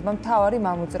სავარაუდოდ იქნება მთავარი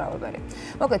მამოძრავებელი.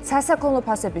 მოკლედ, სასაქონლო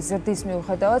ფასების ზრდის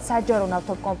მიუხედავად, საჯარო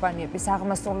ნავთობკომპანიების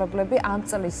აღმასრულებლები ამ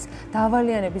წლის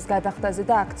დავალიანების გადახდაზე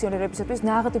და აქციონერებისათვის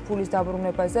ნაღდი ფულის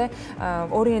დაბრუნებაზე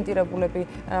ორიენტირებულები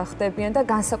ხდებიან და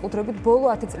განსაკუთრებით ბოლო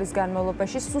 10 წლის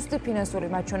განმავლობაში სუსტი ფინანსური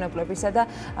მაჩვენებლებისა და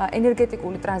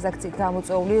ენერგეტიკული ტრანზაქციით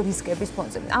გამოწვეული რისკების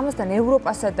ფონზე. ამასთან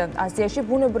ევროპასა და აზიაში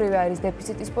ბუნებრივი აირის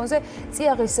დეფიციტის ფონზე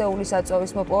წიაღისეული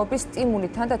საწვავის მოპოვების სტიმული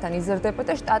თანდათან იზრდება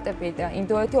და შტატები და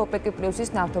ინდოეთი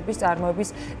OPEC+-ის ნავთობის წარმოების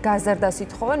გაზრდას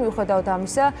ითხოვენ. მიუხედავად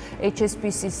ამისა,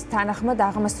 HSBC-ის თანახმად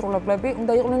აღმასრულებლები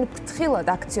უნდა იყვნენ ფრთხილად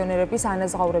აქციონერების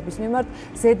ანაზღაურების მიმართ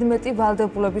ზედმეტი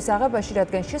ვალდებულების აღებაში,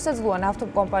 რადგან შესაძლოა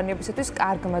ნავთობკომპანიებისათვის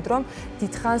კარგმა დრომ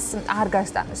დიდხანს არ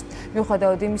გასტანოს.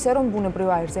 მიუხედავად იმისა, რომ ბუნებრივ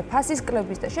აირზე ფასის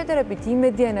კლების და შედარებით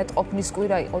იმედიანად ყოფნის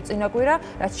კვირა იყო წინა კვირა,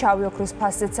 რაც შავი ოქროს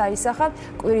ფასზეც აისახა,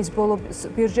 კვირის ბოლო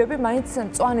ბირჟები მაინც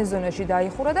მწვანე ზონაში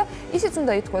დაიხურა და ისიც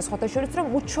უნდა ითქვას სხვათა შორის, რომ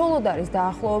უჩვეულოდ არის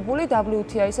დაახლოებული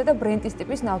WTI-სა და Brent-ის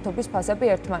ტიპის ნავთობის ფასები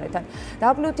ერთმანეთთან.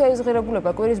 WTI-ის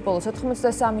ღირებულება კვირის ბოლოს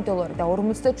 $83 და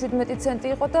 57 ცენტი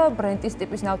იყო და Brent-ის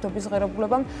ტიპის ნავთობის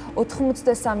ღირებულებამ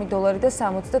 $83 და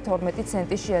 72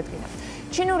 ცენტი შეადგინა.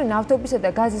 ჩინური ნავთობისა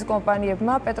და გაზის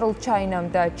კომპანიებმა Petrol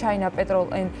China-მ და China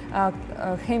Petrol and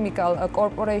Chemical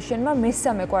Corporation-მა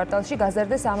მესამე კვარტალში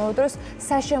გაზარდეს ამავე დროს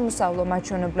საშემოსავლო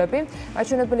მაჩვენებლები.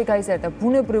 მაჩვენებელი გაიზარდა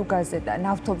ბუნებრივ გაზზე და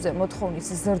ნავთობზე მოთხოვნის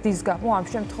ზრდის გამო ამ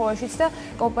შემთხვევაშიც და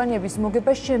კომპანიების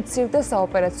მოგება შემცირდა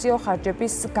საოპერაციო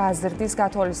ხარჯების გაზრდის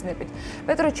გათვალისწინებით.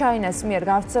 Petro China-ს მიერ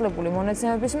გავრცელებული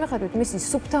მონაცემების მიხედვით მისი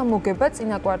სუფთა მოგება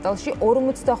წინა კვარტალში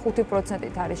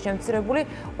 45%-ით არის შემცირებული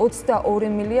 22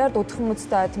 მილიარდ 90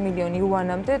 მილიონი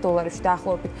იუანამდე, დოლარებში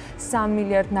დაახლოებით 3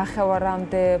 მილიარდ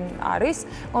ნახევარამდე არის.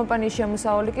 კომპანიის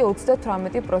შემოსავალი კი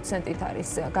 38%-ით არის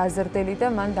გაზრდილი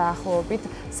და მან დაახლოებით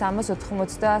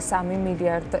 383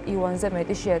 მილიარდ იუანზე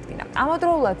მეტი შეადგინა.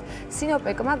 ამავდროულად,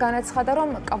 Sinopec-მა განაცხადა, რომ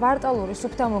კვარტალური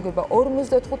სუფთა მოგება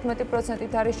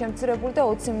 55%-ით არის შემცირებული და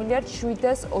 20 მილიარდ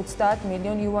 730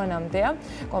 მილიონი იუანამდეა.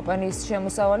 კომპანიის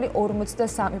შემოსავალი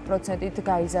 43%-ით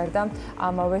გაიზარდა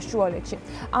ამავე შუალედში.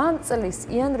 ამ წლის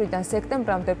იანვრიდან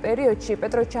სექტემბრამდე პერიოდში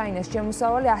Petro China-ს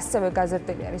შემოსავალი ასევე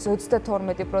გაზრდილი არის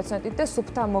 32%-ით და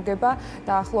სუფთა მოგება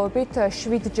დაახლოებით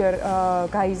 7-ჯერ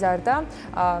გაიზარდა.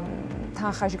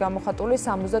 თანხაში გამოხატული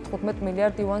 75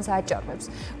 მილიარდ იუანს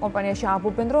აჭარბებს. კომპანიაში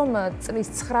ამბობენ, რომ წლის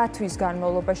 9 თვის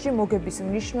განმავლობაში მოგების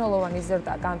მნიშვნელოვანი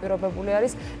ზრდა განპირობებული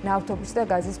არის ნავთობის და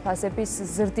გაზის ფასების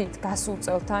ზრდით გასულ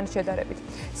წელთან შედარებით.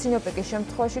 Sinopec-ის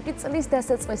შემთხვევაში კი წლის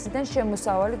დასაწყისიდან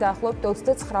შემოსავალი დაახლოებით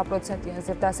 29%-იან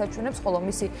ზრდას აჩვენებს, ხოლო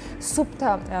მისი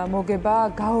სუფთა მოგება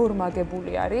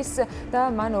გაორმაგებული არის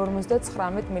და მან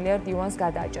 59 მილიარდ იუანს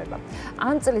გადააჭარბა.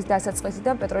 ამ წლის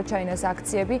დასაწყისიდან Petro China-ს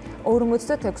აქციები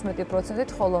 56%-ით,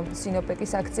 ხოლო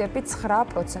Sinopec-ის აქციები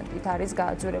 9%-ით არის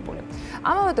გააძვირებული.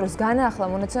 ამავე დროს განაახლა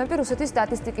მონაცემები რუსეთის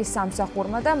სტატისტიკის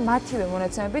სამსახურმა და მათივე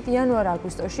მონაცემებით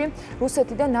იანვარ-აგვისტოში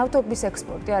რუსეთიდან ნავთობის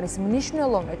ექსპორტი არის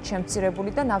მნიშვნელოვნად შემცირებული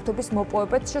და ნავთობის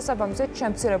მოპოვებაც შესაბამისად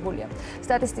შემცირებულია.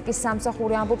 სტატისტიკის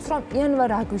სამსახური ამბობს, რომ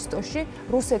იანვარ-აგვისტოში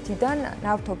რუსეთიდან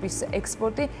ნავთობის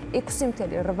ექსპორტი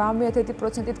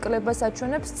 6.8%-ით კლებას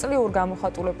აჩვენებს წლიურ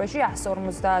გამოხატულებაში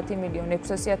 150 მილიონ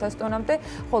 600.000 ტონამდე,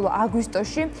 ხოლო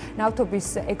აგვისტოში ნავთობის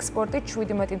ექსპორტი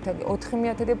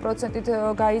 17.4%-ით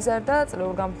გაიზარდა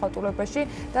წლიურ გამოხატულებაში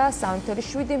და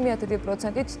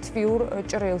 3.7%-ით თვიურ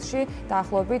ჭრილში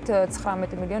დაახლოებით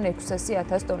 19 მილიონ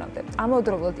 600.000 ტონამდე.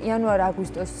 ამავდროულად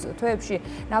იანვარ-აგვისტოს თვეებში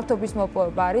ნავთობის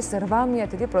მოპოვება არის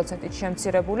 8%-ით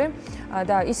შემცირებული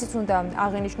და ისიც უნდა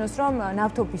აღინიშნოს, რომ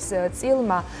ნავთობის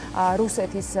წილმა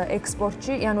რუსეთის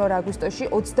ექსპორტში იანვარ-აგვისტოში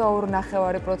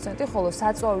 22.5%, ხოლო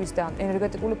საწვავის და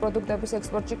ენერგეტიკული პროდუქტების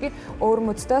ექსპორტში კი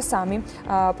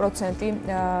 43%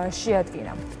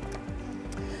 შეადგინა.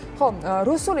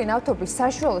 რუსული ნავთობის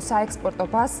საშუალო საექსპორტო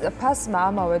ფასმა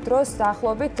ამავე დროს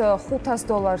დაახლოებით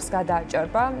 $500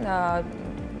 გადააჭარბა.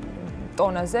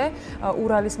 ტონაზე.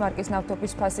 ურალის მარკის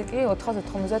ნავთობის ფასი კი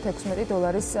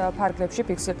 $496 ფარგლებში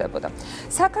ფიქსირდებოდა.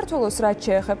 საქართველოს რაც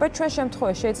შეეხება, ჩვენ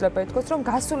შემთხვევაში შეიძლება ითქვას, რომ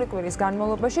გასული კვირის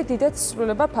განმავლობაში დიდად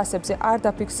ცვლილება ფასებზე არ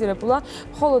დაფიქსირებულა,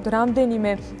 მხოლოდ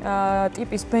რამდენიმე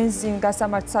ტიპის ბენზინ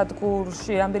გასამართ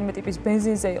სადგურში, რამდენიმე ტიპის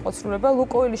ბენზინზე იყო ცვლილება.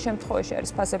 ლუკოილის შემთხვევაში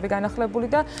არის ფასები განახლებული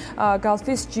და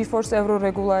გალფის G4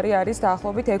 ევრორეგულარი არის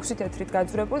დაახლოებით 6 თეთრით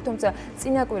გაძვრებული, თუმცა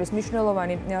წინა კვირის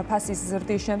მნიშვნელოვანი ფასის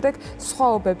ზრდის შემდეგ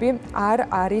სხვაობები არ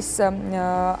არის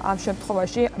ამ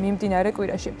შემთხვევაში მიმდინარე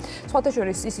კვირაში. სხვათა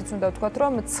შორის ისიც უნდა ვთქვათ,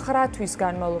 რომ 9 თვის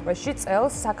განმავლობაში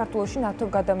წელს საქართველოში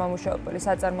ნავთობგადამამუშავებელი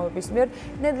საწარმოების მიერ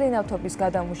ნედლი ნავთობის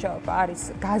გადამუშავება არის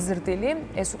გაზრდილი,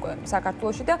 ეს უკვე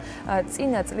საქართველოში და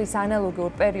წინა წლის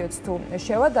ანალოგიურ პერიოდს თუ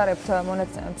შევადარებთ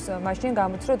მონაცემებს, მაშინ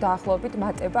გამოდის, რომ დაახლოებით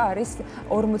მატება არის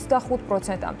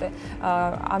 45%-მდე.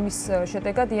 ამის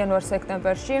შედეგად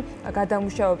იანვარ-სექტემბერში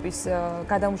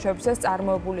გადამუშავებისას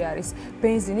წარმოებული არის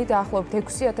ბენზინი დაახლოებით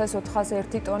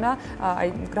 6401 ტონა. აი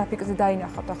გრაფიკზე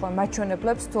დაინახავთ ახლა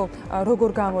მაჩვენებლებს თუ როგორ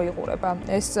გამოიყურება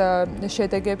ეს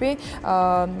შედეგები.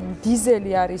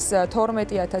 დიზელი არის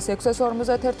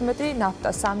 12651, ნაფტა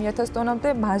 3000 ტონამდე,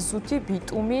 მაზუთი,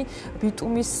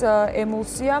 ბიტუმის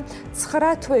ემულსია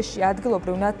 9 თვეში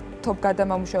ადგილობრივ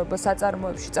ნავთობგადამამუშავებელ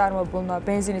საწარმოებში წარმოებულმა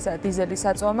ბენზინისა და დიზელის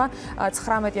საწვავმა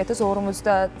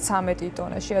 19053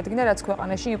 ტონა შეადგინა, რაც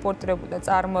ქვეყანაში იმპორტირებული და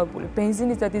წარმოებული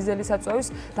ბენზინის და დიზელის საწვავის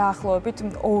დაახლოებით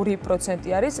 2%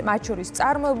 არის. მათ შორის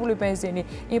წარმოებული ბენზინი,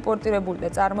 იმპორტირებული და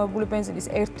წარმოებული ბენზინის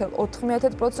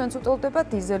 1.9%-ს უტოლდება,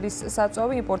 დიზელის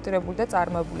საწვავი, იმპორტირებული და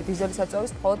წარმოებული დიზელის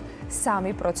საწვავის მხოლოდ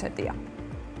 3%-ია.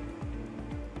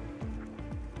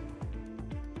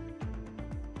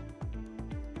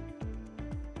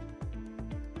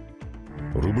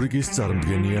 რუბრიკის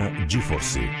წარმდგენია G4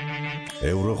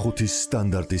 Euro 5-ის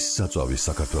სტანდარტის საწვავი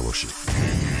საქართველოში.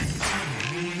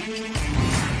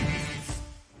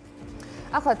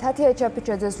 ახლა თათია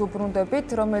ჩაფიჩაძეს უბრუნდებით,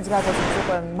 რომელიც გადაწყვეტს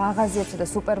უკვე მაღაზიებსა და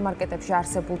სუპერმარკეტებში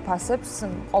არსებულ ფასებს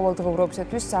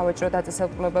ყოველდღიურობისათვის სავაჭრო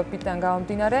დაწესებულებებიდან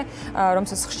გამომდინარე,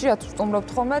 რომელსაც ხშირად ვსტუმრობთ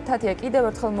ხოლმე. თათია, კიდევ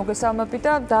ერთხელ მოგესალმებით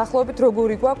და დაახლოებით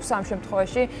როგორი გვაქვს ამ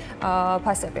შემთხვევაში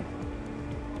ფასები?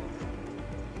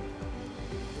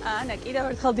 ანა,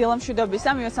 კიდევ ერთხელ დილა მშვიდობისა,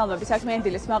 მივესალმები საქმიანი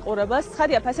დილის მაყურებელს.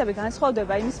 ცხადია, ფასები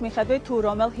განსხვავდება იმის მიხედვით, თუ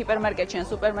რომელ ჰიპერმარკეტში ან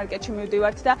სუპერმარკეტში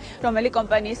მივდივართ და რომელი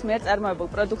კომპანიის მიერ წარმოებულ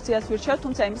პროდუქციას ვირჩევთ,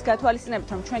 თუმცა იმის გათვალისწინებით,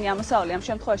 რომ ჩვენი ამოსავალი ამ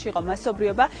შემთხვევაში იყო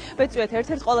მასობრიობა, ვეწვიეთ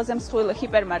ერთ-ერთ ყველაზე მსხვილ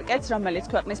ჰიპერმარკეტს, რომელიც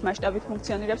ქვეყნის მასშტაბით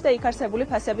ფუნქციონირებს და იქ არსებული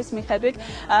ფასების მიხედვით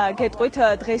გეტყვით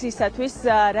დღეისათვის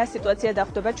რა სიტუაცია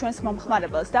დახვდება ჩვენს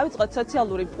მომხმარებელს. დავიწყოთ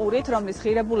სოციალური პურით, რომლის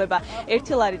ღირებულება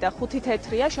 1 ლარი და 5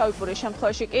 თეთრია, შავი პურის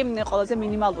შემთხვევაში კი ყველაზე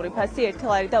მინიმალური ფასი 1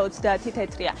 ლარი და 30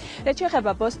 თეთრია. რაც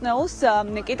შეეხება ბოსტნეულს,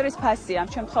 კიტრის ფასი ამ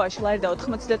შემთხვევაში ლარი და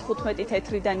 95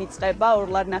 თეთრიდან იწყება 2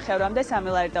 ლარი ნახევრამდე,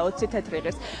 3 ლარი და 20 თეთრი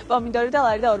ღირს პომიდორი და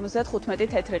ლარი და 55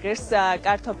 თეთრი ღირს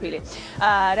კარტოფილი.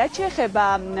 რაც შეეხება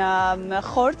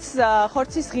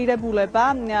ხორცის ღირებულება,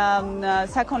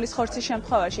 საქონლის ხორცის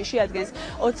შემთხვევაში შეადგენს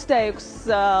 26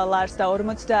 ლარს და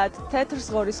 50 თეთრს,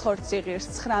 ღორის ხორცი ღირს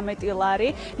 19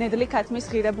 ლარი, ნედლი ქათმის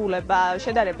ღირებულება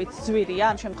შედარებით ძვირია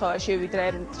ამ შემთხვევაში, ვიდრე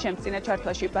ჩემს წინა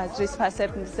ჩართვაში ბაზრის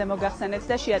ფასებზე მოგახსენეთ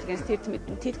და შეადგენს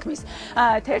თითქმის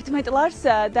 11 ლარს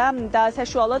და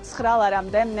საშუალოდ 9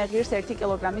 ლარამდე ღირს 1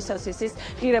 კილოგრამის სოსისის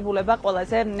ღირებულება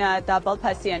ყველაზე დაბალ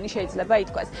ფასიანი შეიძლება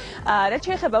ითქვას. რაც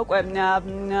შეეხება უკვე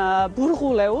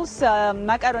ბურღულეულს,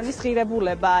 მაკარონის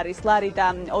ღირებულება არის ლარი და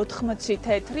 80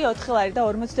 თეთრი, 4 ლარი და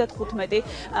 55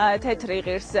 თეთრი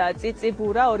ღირს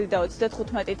წიწიბურა, 2 და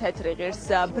 35 თეთრი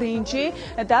ღირს ბრინჯი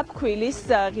და ფქვილის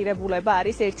ღირებულება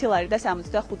არის 1 ლარი და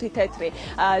 65 თეთრი.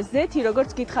 ზეთი,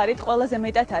 როგორც გითხარით, ყველაზე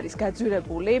მეტად არის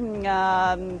გაძვირებული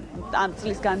ამ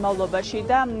წლის განმავლობაში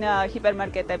და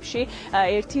ჰიპერმარკეტებში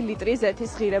 1 ლიტრი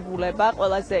ზეთის ღირებულება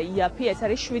ყველაზე იაფი, ეს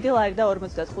არის 7 ლარი და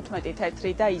 55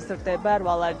 თეთრი და იზრდება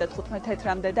 8 ლარი და 15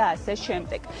 თეთრამდე და ასე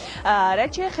შემდეგ.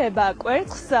 რაც შეეხება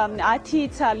კვერცხს,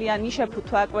 10 ცალიანი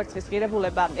შეფუთვა კვერცხის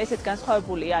ღირებულება, ესეც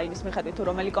განსხვავებულია იმის მიხედვით, თუ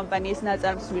რომელი კომპანიის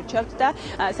ნაწარმს ვირჩევთ და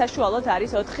საშუალოდ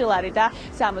არის 4 ლარი და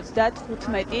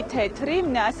 75 თეთრი.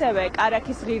 ასევე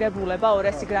კარაქის ღირებულება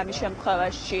 200 გრამის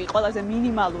შემთხვევაში ყველაზე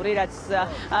მინიმალური, რაც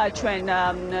ჩვენ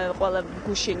ყველა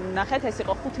გუში ნახეთ, ეს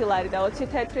იყო 5 ლარი და 20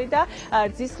 თეთრი და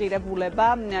რძის ღირებულება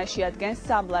შეადგენს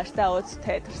 3 ლარს და 20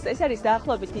 თეთრს. ეს არის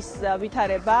დაახლოებით ის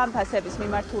ვითარება ფასების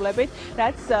მიმართულებით,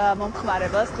 რაც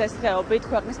მომხმარებელს დღესდღეობით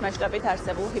ქვეყნის მასშტაბით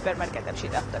არსებულ ჰიპერმარკეტებში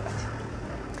დახვდებათ.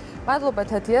 მადლობა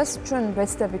თეთიას, ჩვენ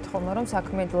ვეცდებით ხოლმე რომ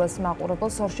საქმიანი დილას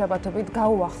მაყურებელს ორშაბათობით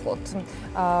გაუახლოთ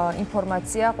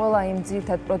ინფორმაცია ყველა იმ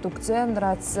ძირითად პროდუქტზე,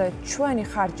 რაც ჩვენი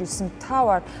ხარჯის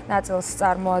მთავარ ნაწილს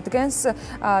წარმოადგენს.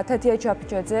 თეთია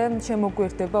ჩაფიჩაძე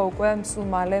შემოგვირდება უკვე სულ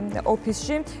მალე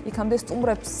ოფისში, იქამდე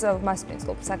სტუმრებს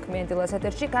მასპინძლობ საქმიანი დილას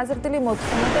ეთერში. გაზრდილი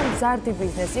მოთხოვნა და მზარდი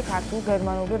ბიზნესი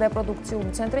ქართულ-გერმანული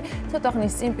რეპროდუქციული ცენტრი ცოტა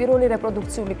ხნის წინ პირველი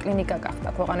რეპროდუქციული კლინიკა გახდა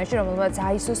ქვეყანაში, რომელმაც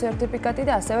ISO სერტიფიკატი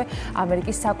და ასევე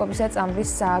ამერიკის საკვებისა წამლის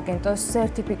სააგენტოს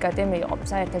სერტიფიკატი მიიღო.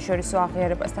 საერთაშორისო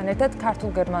აღიარებასთან ერთად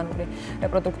ქართულ-გერმანული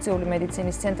რეპროდუქციული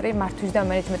მედიცინის ცენტრი მართვის და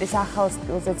მენეჯმენტის ახალ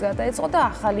სტილზეც გადაეწყო და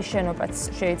ახალი შენობაც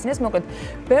შეიძინეს. მოკლედ,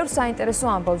 ბევრ საინტერესო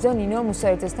ამბავზე ნინო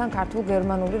მუსაიძესთან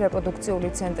ქართულ-გერმანული რეპროდუქციული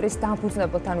ცენტრის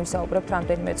დამფუძნებელთან ვისაუბრებთ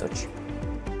რამდენიმე წუთში.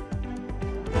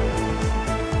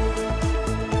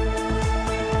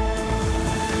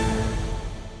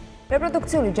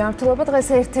 რეპროდუქციული ჯანმრთელობა დღეს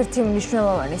ერთ-ერთი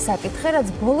მნიშვნელოვანი საკითხი, რაც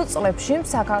ბოლო წლებში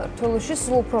საქართველოში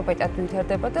სულ უფრო მეტად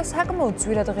ვითარდება და საკმაოდ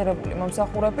ძვირადღირებული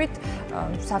მომსახურებით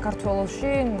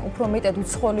საქართველოში უფრო მეტად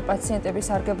უცხოელი პაციენტები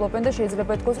სარგებლობენ და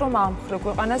შეიძლება ითქვას, რომ ამ მხრივ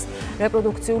ქვეყანას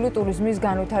რეპროდუქციული ტურიზმის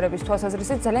განვითარების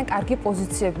თვალსაზრისით ძალიან კარგი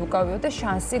პოზიციები უკავია და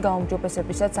შანსი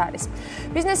გაუმჯობესებისაც არის.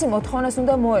 ბიზნესი მოთხოვნას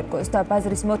უნდა მოერგოს და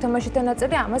ბაზრის მოთამაშეთა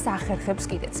ნაწილი ამას ახერხებს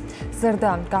კიდეც.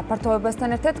 ზრდა გაფართოებასთან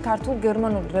ერთად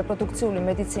ქართულ-გერმანული რეპროდუქციული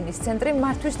მედიცინის ცენტრი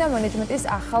მართვის და მენეჯმენტის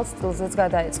ახალ სტილზეც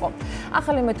გადაეწყო.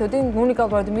 ახალი მეთოდი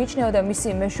უნიკალურად მიიჩნევა და მისი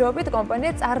მეშვეობით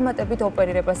კომპანია წარმატებით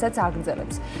ოპერირებასაც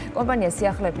აგრძელებს. კომპანიას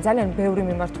სიახლეები ძალიან ბევრი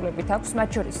მიმართულებით აქვს, მათ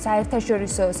შორის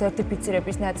საერთაშორისო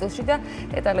სერტიფიცირების ნაწილში და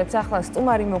დეტალებს ახლა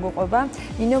სტუმარი მოგვიყვება.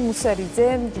 ნინო მუსერიძე,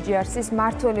 GGRC-ის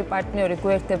მმართველი პარტნიორი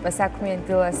გვერდება საქმიანი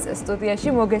დილას სტუდიაში.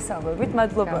 მოგესალმებით,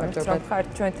 მადლობა რომ ხართ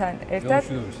ჩვენთან ერთად.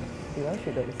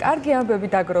 კარგი ამბები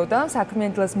დაგროვდა,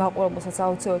 საქმიანი დილას მაყურებელსაც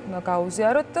აუცილებლად უნდა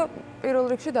გაუზიაროთ და პირველ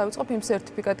რიგში დავიწყებ იმ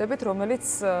სერტიფიკატებით, რომელიც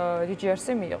GGRC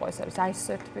მიიღო. ეს არის ISO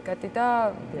სერტიფიკატი და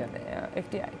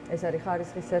FDI. ეს არის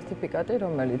ხარისხის სერტიფიკატი,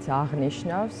 რომელიც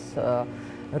აღნიშნავს,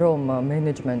 რომ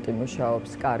მენეჯმენტი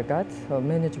მუშაობს კარგად.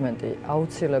 მენეჯმენტი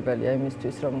აუცილებელია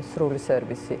იმისთვის, რომ სრული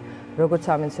სერვისი, როგორც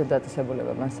ამინდცევ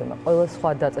დაწესებულებამ, ასევე ყველა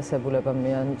სხვა დაწესებულებამ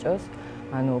მიანიჭოს,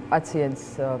 ანუ პაციენტს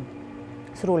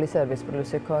სრული სერვისი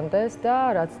პლუსი კონდეს და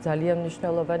რაც ძალიან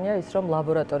მნიშვნელოვანია ის რომ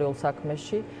ლაბორატორიულ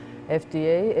საქმეში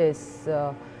FDA ეს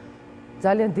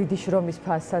ძალიან დიდი შრომის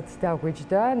ფასაც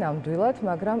დაგვიჯდა ნამდვილად,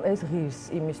 მაგრამ ეს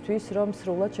ღირს იმისთვის რომ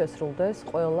სრულად შესრულდეს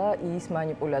ყველა ის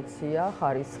манипуляция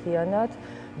ხარისხიანად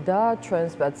და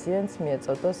ჩვენს პაციენტს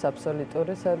მიეწოდოს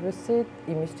აბსოლუტური სერვისი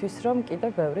იმისთვის რომ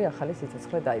კიდევ ბევრი ახალი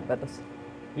სიცოცხლე დაიბადოს.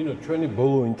 ნინო, ჩვენი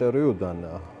ბოლო ინტერვიუდან,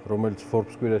 რომელიც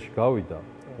Forbes კვირაში გავიდა,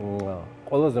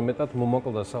 ყველაზე მეტად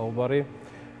მომაკვდა საუბარი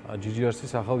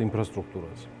GGRC-ის ახალ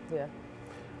ინფრასტრუქტურაზე.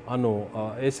 ანუ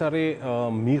ეს არის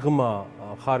მიღმა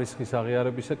ხარისხის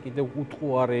აღიარებისა კიდევ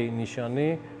უტყუარი ნიშანი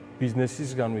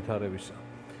ბიზნესის განვითარებისა.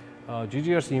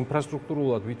 GGRC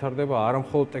ინფრასტრუქტურულად ვითარდება არა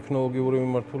მხოლოდ ტექნოლოგიური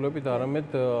მიმართულებით, არამედ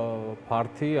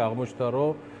ფართი აღმოჩნდა,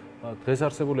 რომ დღეს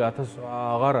არსებული 1000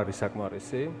 აღარ არის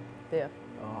საკმარისი. დიახ.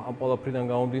 ამ ყველაფრიდან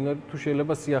გამომდინარე, თუ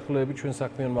შეიძლება სიახლეები ჩვენ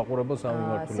საქმიან მაყურებელს ამ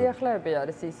მიმართულებით. სიახლეები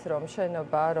არის ის, რომ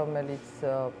შენობა, რომელიც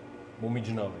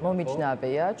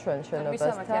მომიჯნავია ჩვენ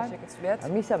შენობასთან.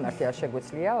 მისამართი არ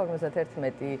შეგვიძლია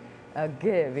 51 G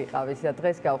ვიყავის და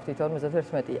დღეს გავხდით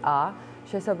 51A.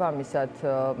 შესაბამისად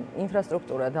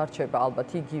ინფრასტრუქტურა დარჩება ალბათ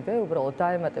იგივე, უბრალოდ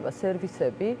დაემატება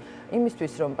სერვისები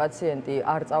იმისთვის, რომ პაციენტი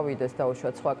არ წავიდეს და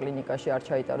უშუალოდ სხვა კლინიკაში არ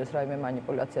ჩაიტაროს რაიმე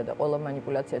манипуляция და ყველა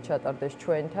манипуляция ჩატარდეს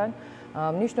ჩვენთან.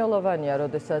 მნიშვნელოვანია,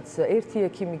 როდესაც ერთი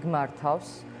ექიმი გმართავს,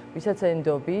 ვისაც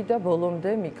ენდობი და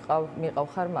ბოლომდე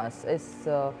მიყავხარ მას. ეს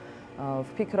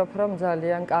ვფიქრობ, რომ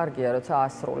ძალიან კარგია, როცა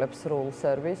ასრულებს სრულ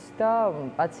სერვისს და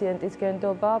პაციენტის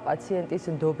გენდობა, პაციენტის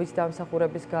ნდობის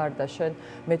დამსახურების გარდა შენ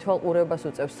მეთვალყურებას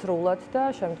უწევს სრულად და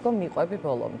შემდგომ მიყვები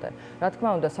ბოლომდე. რა თქმა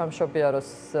უნდა, სამშობიაროს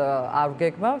არ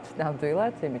გეგმავთ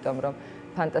ნამდვილად, იმიტომ რომ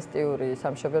ფანტასტიკური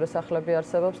სამშობიარო სახლები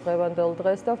არსებობს დღევანდელ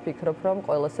დღეს და ვფიქრობ, რომ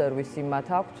ყველა სერვისი მათ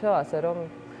აქვთ, ასე რომ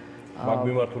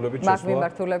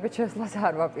მაგმიმართულებით შესვლას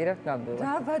არ ვაპირებთ ნამდვილად.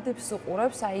 რა ვადებს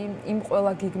უყურებს აი იმ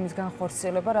ყველა გეგმის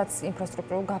განხორციელება, რაც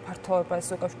ინფრასტრუქტურულ გაფართოებას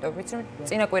უკავშირდება, ვიცი,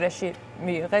 წინა კვირაში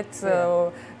მიიღეთ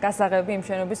გასაღები იმ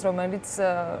შენობის, რომელიც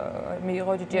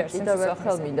მიიღო GGRC-ის. კიდევ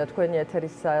ერთხელ მინდა თქვენი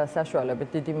ეთერის საშუალებით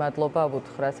დიდი მადლობა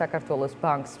ვუთხრა საქართველოს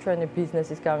ბანკს ჩვენი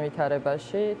ბიზნესის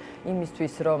განვითარებაში,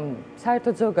 იმისთვის რომ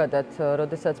საერთოდ ზოგადად,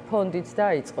 როდესაც ფონდიც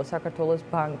დაიწყო, საქართველოს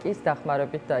ბანკის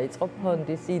დახმარებით დაიწყო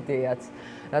ფონდის იდეაც.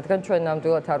 რადგან ჩვენ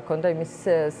ნამდვილად არ გქონდა იმის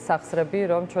სახსრები,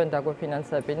 რომ ჩვენ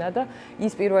დაგვეფინანსებინა და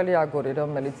ის პირველი აგური,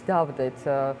 რომელიც დავდეთ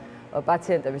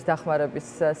პაციენტების დახმარების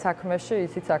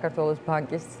საქმეში, ისიც საქართველოს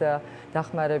ბანკის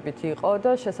დახმარებით იყო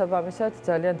და შესაბამისად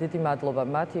ძალიან დიდი მადლობა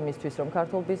მათ იმისთვის, რომ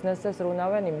ქართულ ბიზნესზე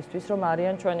ზრუნავენ, იმისთვის, რომ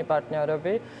არიან ჩვენი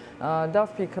პარტნიორები და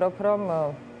ვფიქრობ, რომ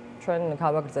ჩვენ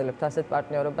გავაგრძელებთ ასეთ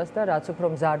პარტნიორობას და რაც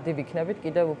უფრო მზარდი ვიქნებით,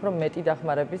 კიდევ უფრო მეტი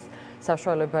დახმარების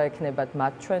საშუალება ექნებათ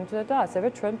მათ ჩვენზე და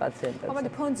ასევე ჩვენ პაციენტებზე.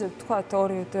 ამიტომ ფონდზე თქვათ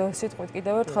ორი სიტყვით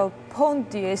კიდევ ერთხელ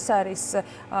ფონდი ეს არის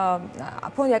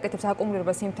ფონდი აკეთებს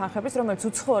აკუმულირებას იმ თანხების, რომელიც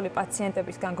უცხოელი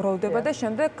პაციენტებისგან გროვდება და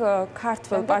შემდეგ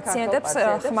ქართველ პაციენტებს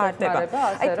ხმარდება.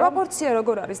 აი პროპორცია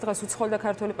როგორ არის დღეს უცხოელი და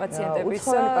ქართველი პაციენტების?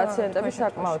 უცხოელი პაციენტების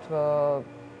საკმაოდ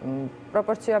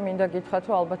პროპორცია მინდა გითხრათ,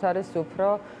 რომ ალბათ არის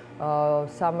უფრო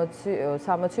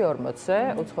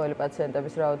 60-40-ზე უცხოელი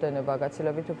პაციენტების რაოდენობა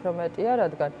გაცილებით უფრო მეტია,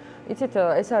 რადგან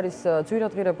იცით, ეს არის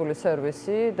ძვირადღირებული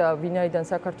სერვისი და ვინაიდან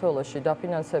საქართველოში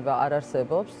დაფინანსება არ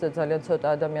არსებობს, ძალიან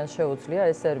ცოტა ადამიანს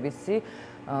შეუძლია ეს სერვისი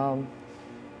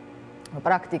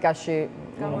პრაქტიკაში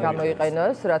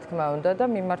გამოიყენოს, რა თქმა უნდა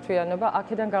და მიმართვიანობა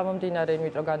აქედან გამომდინარე,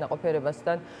 იმიტომ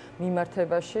განაყოფიერებასთან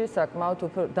მიმართებაში საკმაოდ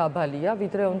უფრო დაბალია,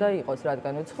 ვიდრე უნდა იყოს,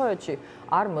 რადგან უცხოეთში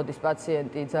არ მოდის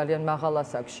პაციენტი ძალიან მაღალ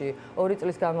ასაკში, 2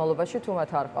 წლის განმავლობაში თუ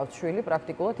მათ არ ყავთ შვილი,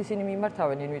 პრაქტიკულად ისინი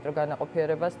მიმართავენ ინვიტრო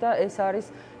განაყოფიერებას და ეს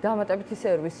არის დამატებითი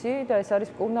სერვისი და ეს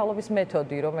არის მკურნალობის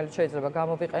მეთოდი, რომელიც შეიძლება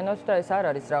გამოვიყენოთ და ეს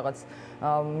არ არის რაღაც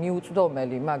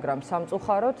მიუწვდომელი, მაგრამ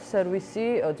სამწუხაროდ სერვისი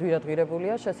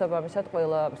ძვირადღირებულია, შესაბამისად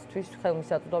ყველასთვის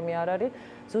ხელმისაწვდომი არ არის.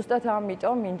 ზუსტად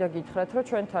ამიტომ მინდა გითხრათ, რომ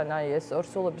ჩვენთან აი ეს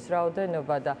ორსულობის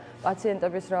რაოდენობა და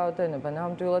პაციენტების რაოდენობა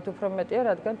ნამდვილად უფრო მეტია,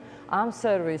 რადგან ამ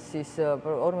სერვისის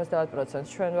 50%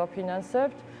 ჩვენ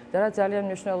ვაფინანსებთ და რა ძალიან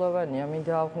მნიშვნელოვანია,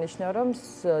 მინდა აღვნიშნო, რომ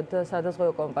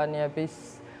სადაზღვევო კომპანიების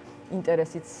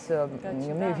ინტერესიც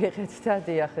მივიღეთ და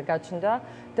დიახ, გაჩნდა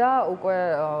და უკვე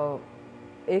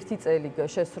ერთი წელი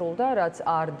შესრულდა, რაც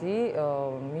არდი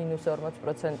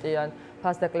 -40%-იან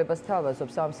ფასდაკლებას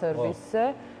თავაზობს ამ სერვისზე.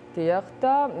 დიახ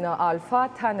და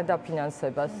ალფა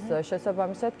თანადაფინანსებას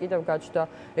შესაბამისად კიდევ გაჩნდა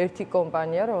ერთი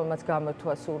კომპანია, რომელმაც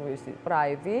გამოთქვა სურვისი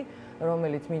პრაივი,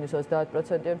 რომელიც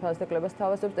 -30%-იან ფასდაკლებას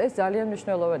თავაზობს და ეს ძალიან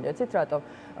მნიშვნელოვანია, იცით რატომ?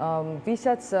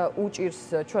 ვისაც უჭირს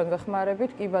ჩვენ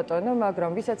ვეხმარებით, კი ბატონო,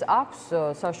 მაგრამ ვისაც აქვს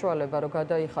საშუალება რომ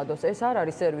გადაიხადოს, ეს არ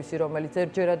არის სერვისი, რომელიც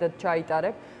ერთჯერადად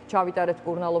ჩავიტარებთ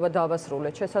კურნალობა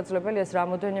დავასრულეთ. შესაძლებელია ეს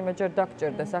რამოდენიმეჯერ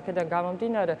დაგჭირდეს, აქედან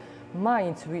გამომდინარე,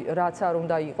 მაინც რაც არ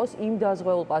უნდა იყოს, იმ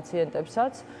დაზღვეულ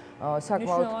პაციენტებსაც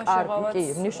საკმაოდ კარგი,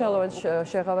 მნიშვნელოვანი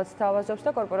შეღავაც თავაზობს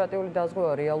და კორპორატიული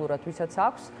დაზღვევა რეალურად ვისაც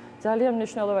აქვს, ძალიან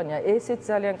მნიშვნელოვანია. ესეც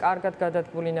ძალიან კარგად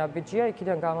გადადგმული ნაბიჯია,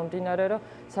 იქიდან გამომდინარე, რომ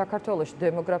საქართველოში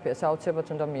დემოგრაფიას აუცილებლად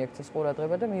უნდა მიექცეს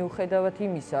ყურადღება და მიუხედავად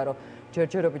იმისა, რომ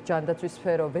ჯერჯერობით ჯანდაცვის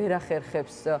სფერო ვერ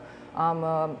ახერხებს ამ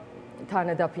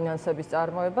თანადაფინანსების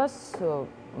წარმოებას,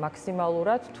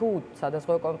 მაქსიმალურად თუ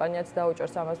სადაზღვევო კომპანიაც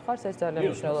დაუჭერს ამას მხარს, ეს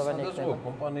ძალიან მნიშვნელოვანი იქნება. სადაზღვევო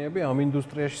კომპანიები ამ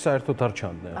ინდუსტრიაში საერთოდ არ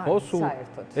ჩანდნენ, ხო?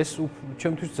 ეს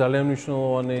ჩემთვის ძალიან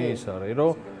მნიშვნელოვანი ის არის,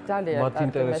 რომ მათ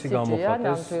ინტერესი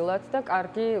გამოხატეს. ნამდვილად და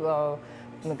კარგი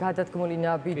გადადგმული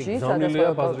ნაბიჯი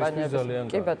სადაზღვევო კომპანიების.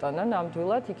 კი ბატონო,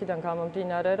 ნამდვილად იქიდან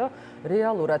გამომდინარე, რომ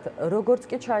რეალურად როგორც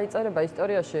კი ჩაიწერება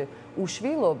ისტორიაში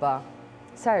უშვილობა,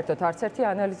 საერთოდ არც ერთი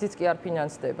ანალიზიც კი არ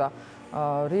ფინანსდება.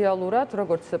 რეალურად,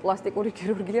 როგორც პლასტიკური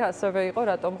ქირურგია, ასევე იყო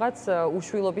რატომღაც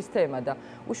უშვილობის თემა და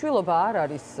უშვილობა არ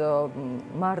არის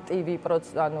მარტივი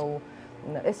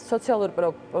ეს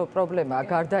სოციალური პრობლემაა,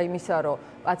 გარდა იმისა, რომ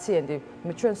პაციენტი,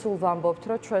 ჩვენ სულ ვამბობთ,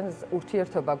 რომ ჩვენ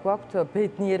ურთიერთობა გვაქვთ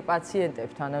ბედნიერ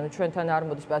პაციენტებთან, ანუ ჩვენთან არ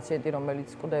მოდის პაციენტი, რომელიც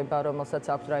კვდება, რომელსაც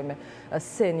აქვს რაიმე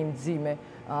სენი მძიმე,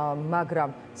 მაგრამ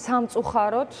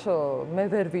სამწუხაროდ მე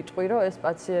ვერ ვიტყვი, რომ ეს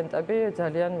პაციენტები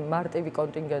ძალიან მარტივი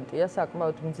კონტინგენტია,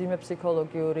 საკმაოდ მძიმე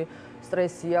ფსიქოლოგიური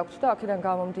სტრესი აქვთ და აქედან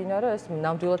გამომდინარე, ეს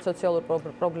ნამდვილად სოციალურ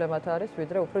პრობლემად არის,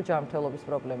 ვიდრე უფრო ჯანმრთელობის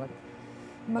პრობლემად.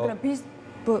 მაგრამ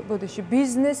ბოდიში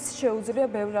ბიზნესს შეუძლია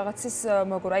ბევრ რაღაცის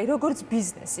მოგორა. აი როგორც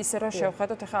ბიზნესი, ისე რომ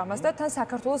შევხედოთ ახლა ამას და თან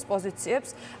საქართველოს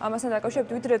პოზიციებს ამასთან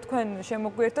დაკავშირებით, ვიდრე თქვენ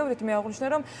შემოგვიერთდით, მე აღვნიშნე,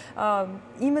 რომ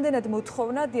იმდენად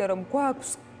მოთხოვნადია, რომ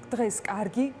გვაქვს დღეს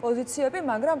კარგი პოზიციები,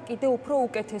 მაგრამ კიდე უფრო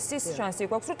უკეთესის შანსი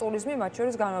გვაქვს, რომ ტურიზმი მათ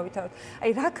შორის განავითაროთ.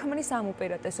 აი რა ქმნის ამ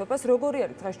უპირატესობას, როგორი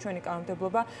არის დღეს ჩვენი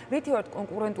კანონმდებლობა, რითი ვართ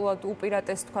კონკურენტულად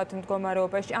უპირატეს თქვათ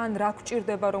მდგომარეობაში, ან რა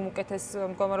გვჭირდება რომ უკეთეს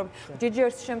მდგომარეობა.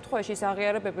 GGR-ის შემთხვევაში ის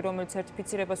აღიარებები, რომელიც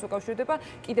სერტიფიცირებას უკავშირდება,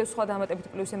 კიდევ სხვა დამატებით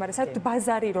პლუსი, მაგრამ საერთოდ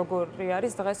ბაზარი როგორი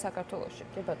არის დღეს საქართველოში?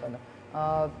 კი ბატონო.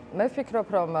 მე ვფიქრობ,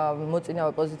 რომ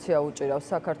მოწინავე პოზიცია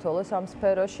უჭირავს საქართველოს ამ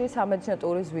სფეროში, სამედიცინო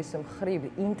ტურიზმის მხრივ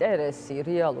ინტერესი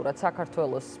რეალურად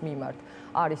საქართველოს მიმართ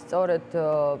არის სწორედ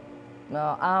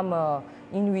ამ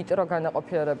ინვიტრო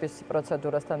განაყოფიერების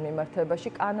პროცედურასთან მიმართებაში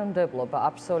კანონმდებლობა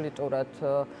აბსოლუტურად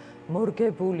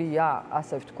მორგებულია,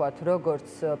 ასე ვთქვათ, როგორც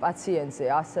პაციენტზე,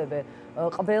 ასევე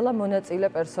ყველა მონაწილე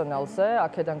პერსონალზე,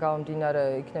 აქედან გამომდინარე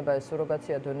იქნება ეს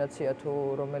სუროგაცია, დონაცია თუ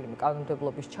რომელიმე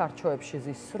კანონმდებლობის ჩარჩოებში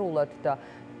ზის სრულად და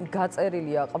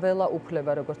გაწერილია ყველა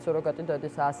უფლება, როგორც სუროგატი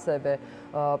დადის, ასევე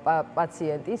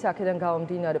პაციენტის. აქედან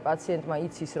გამომდინარე პაციენტმა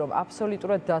იცის, რომ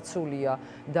აბსოლუტურად დაცულია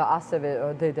და ასევე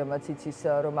დედამაც იცის,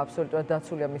 რომ აბსოლუტურად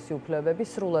დაცულია მისი უფლებები,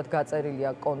 სრულად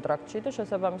გაწერილია კონტრაქტში და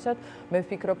შესაბამისად მე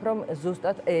ვფიქრობ, რომ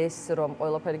ზუსტად ეს, რომ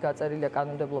ყველაფერი გაწერილია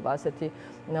კანონმდებლობა ასეთი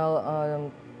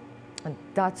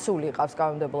დაცული ყავს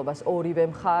კანონმდებლობას ორივე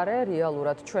მხარე,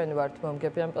 რეალურად ჩვენ ვართ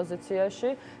მომგებიან პოზიციაში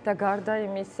და გარდა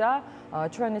იმისა,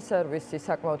 ჩვენი სერვისი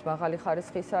საკმაოდ მაღალი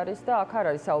ხარისხის არის და აქ არ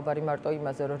არის საუბარი მარტო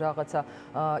იმაზე, რომ რაღაცა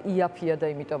იაფია და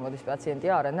იმიტომ მოდის პაციენტი,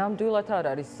 არა, ნამდვილად არ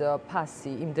არის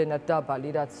ფასი იმდენად დაბალი,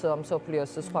 რაც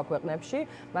მსოფლიოს სხვა ქვეყნებში,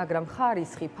 მაგრამ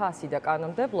ხარისხი, ფასი და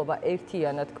კანონმდებლობა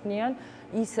ერთიანად ქმნიან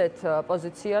ისეთ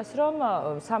პოზიციას, რომ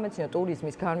სამეცნიერო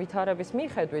ტურიზმის განვითარების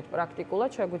მიხედვით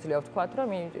პრაქტიკულად შეგვიძლია ვთქვათ, რომ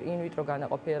ინვიტრო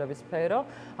განაყოფიერების სფერო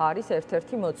არის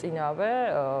ერთ-ერთი მოწინავე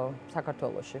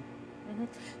საქართველოში.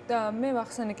 და მე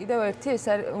ვახსენე კიდევ ერთი, ეს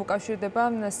უკავშირდება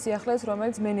სიახლეს,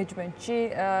 რომელიც მენეჯმენტში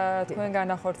თქვენ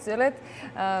განახორციელეთ.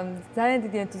 ძალიან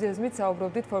დიდი ენთუზიაზმით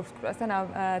საუბრობდით Forbes Plus-თან ამ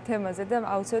თემაზე და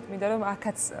აუცილებლად მინდა რომ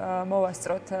აქაც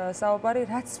მოვასწროთ საუბარი,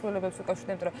 რაც ცვლილებებს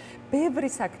უკავშირდება, იმიტომ რომ ბევრი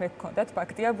საქმე გქონდათ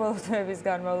ფაქტია ბოლო თვეების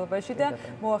განმავლობაში და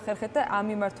მოახერხეთ და ამ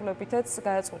მიმართულებითაც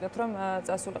გადაწყვეტეთ რომ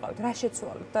წასულიყავით. რა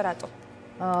შეცვალოთ და რატო?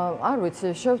 არ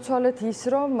ვიცი, შევცვალეთ ის,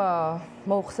 რომ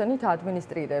მოუხსენით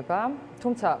ადმინისტრირება,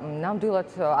 თუმცა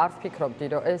ნამდვილად არ ვფიქრობდი,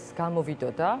 რომ ეს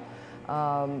გამოვიდოდა.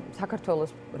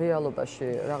 საქართველოს რეალობაში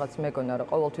რაღაც მეგონა, რომ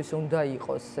ყოველთვის უნდა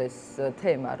იყოს ეს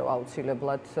თემა, რომ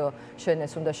აუცილებლად შენ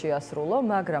ეს უნდა შეასრულო,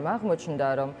 მაგრამ აღმოჩნდა,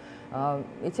 რომ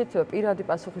იცით, პირადი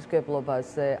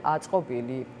პასუხისმგებლობაზე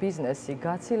აწყობილი ბიზნესი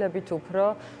გაცილებით უფრო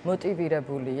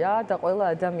მოტივირებულია და ყველა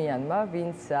ადამიანმა,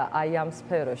 ვინც აი ამ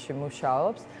სფეროში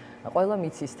მუშაობს, ყველა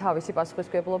მიცის თავისი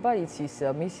პასუხისმგებლობა,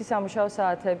 იცის მისი სამუშაო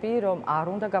საათები, რომ არ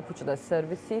უნდა გაფუჭდეს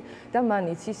სერვისი და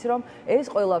მან იცის, რომ ეს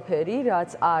ყველაფერი,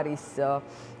 რაც არის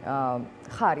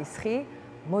ხარისხი,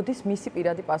 მოდის მისი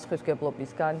პირადი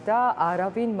პასუხისმგებლობისგან და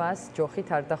არავინ მას ჯოხით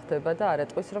არ დახვდება და არ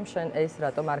ეტყვის, რომ შენ ეს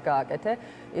რატომ არ გააკეთე.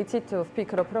 იცით,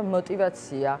 ვფიქრობ, რომ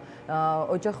мотиваცია,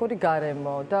 ოჯახური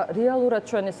გარემო და რეალურად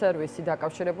ჩვენი სერვისი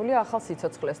დაკავშირებულია ახალ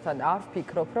სიცოცხლესთან. არ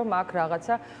ვფიქრობ, რომ აქ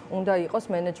რაღაცა უნდა იყოს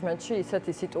მენეჯმენტში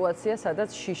ისეთი სიტუაცია, სადაც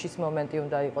შიშის მომენტი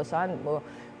უნდა იყოს, ან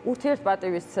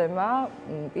ურთიერთპატივისცემა,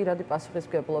 პირადი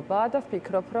პასუხისმგებლობა და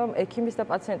ვფიქრობ, რომ ექიმის და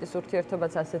პაციენტის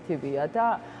ურთიერთობაც ასეთივეა და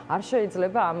არ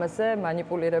შეიძლება ამაზე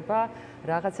манипуლირება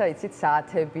რაღაცა იცით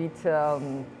საათებით,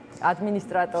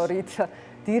 ადმინისტრატორით,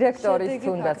 დირექტორით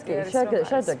თუნდაც კი.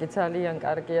 შედეგი ძალიან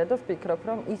კარგია და ვფიქრობ,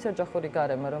 რომ ის ოჯახური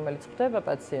გარემო, რომელიც ხდება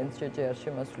პაციენტს ჯერ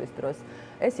შემოსვლის დროს,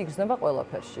 ეს იგრძნობა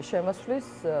ყველაფერში, შემოსვლის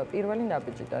პირველი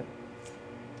ნაბიჯიდან.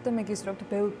 და მე გისურვებთ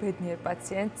ბევრ ბედნიერ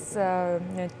პაციენტს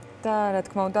და რა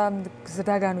თქმა უნდა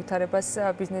გზრდა განვითარებას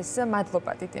ბიზნესზე.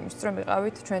 მადლობა დიდი იმისთვის, რომ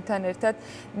ვიყავით ჩვენთან ერთად.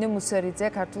 ნინო მუსერიძე,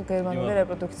 ქართულ-გერმანული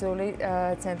რეპროდუქციული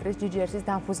ცენტრის GGR-ის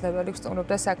დამფუძნებელი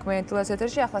გსტუმრობდა საქმიანი დილას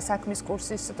ეთერში. ახლა საქმის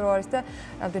კურსის დრო არის და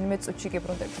რამდენიმე წუთში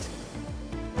გებრუნდებით.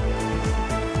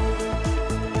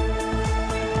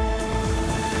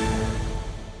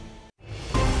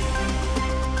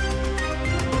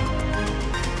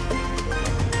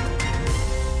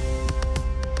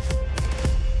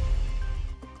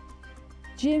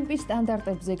 GMP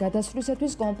სტანდარტებზე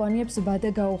გადასვლისათვის კომპანიებს ვადა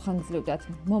გაუხანგრძლივდათ.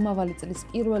 მომავალი წლის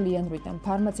 1 იანვრიდან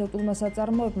ფარმაცევტულმა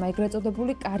საწარმოებმა ეგრეთ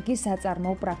წოდებული კარგი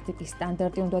საწარმოო პრაქტიკის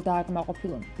სტანდარტი უნდა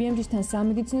დააკმაყოფილონ. BMG-თან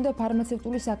სამედიცინო და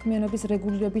ფარმაცევტული საქმიანობის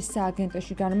რეგულირების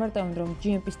სააგენტოში განმარტავენ, რომ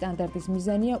GMP სტანდარტის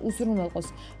მიზანია უზრუნველყოს,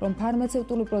 რომ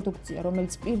ფარმაცევტული პროდუქცია,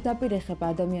 რომელიც პირდაპირ ეხება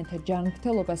ადამიანთა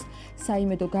ჯანმრთელობას,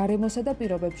 საიმედო გარემოსა და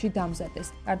პირობებში დამზადდეს.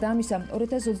 გარდა ამისა,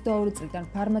 2022 წლიდან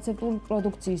ფარმაცევტული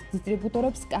პროდუქციის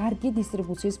დისტრიბუტორებს კარგი დისტრიბუციის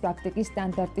პრაქტიკის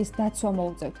სტანდარტის დაცვა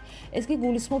მოუწევთ. ეს კი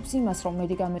გულისხმობს იმას, რომ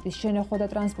მედიკამენტის შენახვა და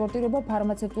ტრანსპორტირება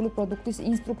ფარმაცევტული პროდუქტის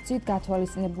ინსტრუქციით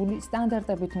გათვალისწინებული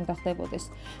სტანდარტებით უნდა ხდებოდეს.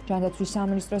 ჯანდაცვის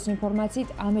სამინისტროს ინფორმაციით,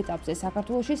 ამ ეტაპზე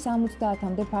საქართველოში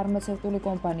 70-მდე ფარმაცევტული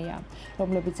კომპანიაა,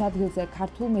 რომლებიც ადგილზე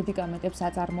ქართულ მედიკამენტებს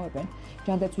აწარმოებენ.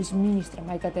 ჯანდაცვის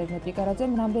მინისტრმა ეკატერინე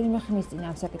პრიკარაძემ რამდენიმე ხნის წინ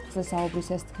ამ საკითხზე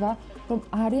საუბრისას თქვა, რომ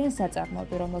არიან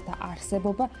საწარმოები, რომელთა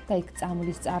არსებობა და იქ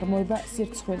წამლის წარმოება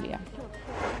სირცხვილია.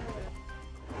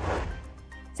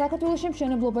 საქართველოში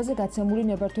მშენებლობაზე გაცემული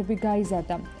ნებართვები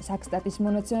გაიზარდა. საქსტატის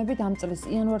მონაცემებით ამ წლის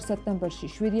იანვარ-სექტემბერში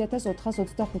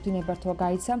 7425 ნებართვა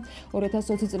გაიცა,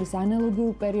 2020 წლის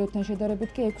ანალოგიურ პერიოდთან შედარებით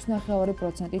კი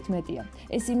 6.5%-ით მეტია.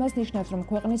 ეს იმას ნიშნავს, რომ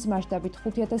ქვეყნის მასშტაბით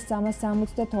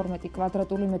 5372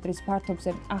 კვადრატული მეტრის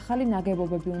ფართობზე ახალი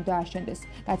ნაგებობები უნდა აშენდეს.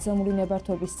 გაცემული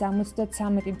ნებართვების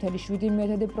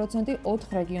 73.7% 4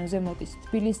 რეგიონზე მოდის: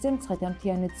 თბილისზე,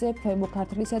 მცხეთა-მთიანეთზე, ქვემო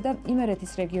ქართლისა და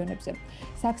იმერეთის რეგიონებზე.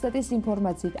 საქსტატის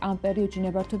ინფორმაციით ამ პერიოდში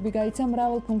ნებართვები გაიცა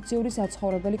მრავალფუნქციური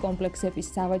საცხოვრებელი კომპლექსების,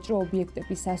 სავაჭრო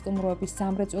ობიექტების, სასტუმროების,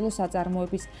 სამრეწველო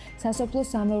საწარმოების,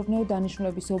 სასოფლო-სამეურნეო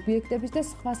დანიშნულების ობიექტების და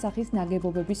სხვა სახის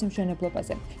ნაგებობების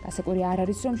მშენებლობაზე. გასაკვირი არ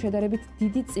არის, რომ შედარებით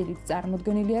დიდი წილით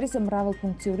წარმოდგენილი არის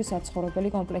მრავალფუნქციური საცხოვრებელი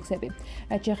კომპლექსები.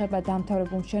 რაც შეეხება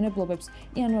დამთავრებულ მშენებლობებს,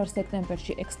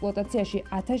 იანვარ-სექტემბერში ექსპლუატაციაში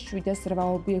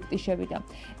 1708 ობიექტი შევიდა.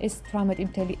 ეს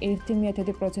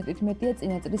 18.1%-ით მეტია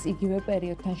წინა წლის იგივე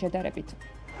პერიოდთან შედარებით.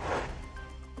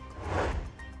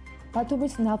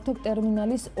 ბათუმის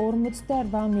ნავთობტერმინალის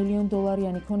 48 მილიონ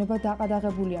დოლარიანი ქონება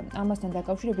დაყადაღებულია. ამასთან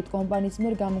დაკავშირებით კომპანიის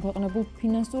მიერ გამოქვეყნებულ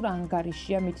ფინანსურ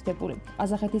ანგარიშია მითითებული.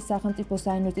 ყაზახეთის სახელმწიფო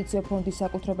საინვესტიციო ფონდის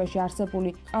საკუთრებაში არსებული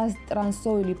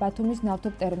ყაზტრანსოილი ბათუმის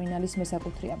ნავთობტერმინალის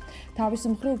მესაკუთრეა. თავის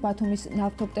მხრივ ბათუმის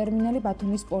ნავთობტერმინალი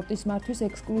ბათუმის პორტის მართვის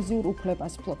ექსკლუზიურ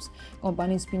უფლებას ფლობს.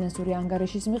 კომპანიის ფინანსური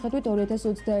ანგარიშის მიხედვით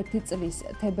 2021 წლის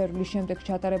თებერვლის შემდეგ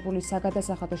ჩატარებული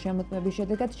საგადასახადო შემოწმების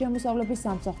შედეგად შემოსავლების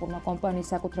სამსახურმა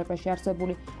კომპანიის საკუთრებაში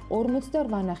არსებული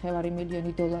 48.5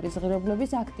 მილიონი დოლარის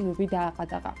ღირებულების აქტივები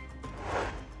დააყადაღა.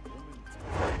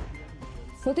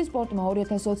 ფლოტის პორტმა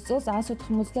 2020 წელს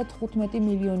 195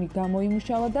 მილიონი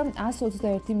გამოიმუშავა და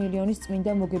 121 მილიონის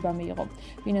წმინდა მოგება მიიღო.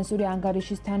 ფინანსური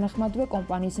ანგარიშის თანახმადვე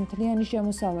კომპანიის მთლიანი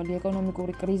შემოსავალი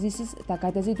ეკონომიკური კრიზისის და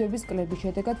გადაზიდვების კლების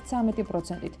შედეგად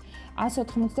 13%-ით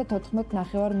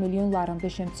 194.5 მილიონ ლარამდე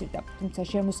შემცირდა. თუმცა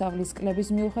შემოსავლის კლების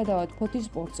მიუხედავად ფლოტის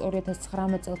პორტს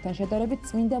 2019 წელთან შედარებით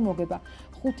წმინდა მოგება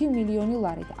 5 მილიონი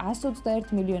ლარით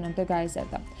 121 მილიონამდე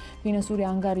გაეზარდა. ფინანსური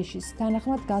ანგარიშის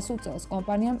თანახმად გასულ წელს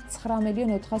კომპანიამ 9 მილიონ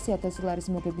 400.000 ლარის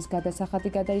მოგების გადასახადი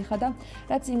გადაიხადა,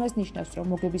 რაც იმას ნიშნავს,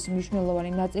 რომ მოგების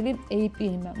მნიშვნელოვანი ნაწილი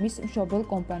APM-მა მის მშობელ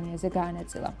კომპანიაზე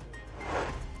გაანაწილა.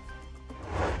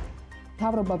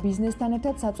 მთავრობა ბიზნესთან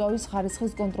ერთად საწვავის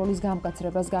ხარისხის კონტროლის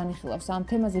გამკაცრებას განიხილავს. ამ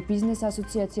თემაზე ბიზნეს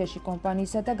ასოციაციაში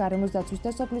კომპანიისა და გარემოს დაცვის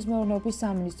და სოფლის მეურნეობის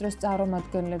სამინისტროს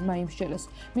წარმომადგენლებმა იმსჯელეს.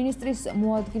 მინისტრის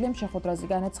მოადგილემ შეხვედრაზე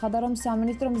განაცხადა, რომ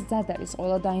სამინისტრო მზად არის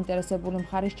ყველა დაინტერესებული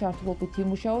მხარის ჩართულობით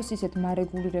იმუშაოს ისეთ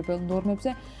მარეგულირებელ ნორმებზე,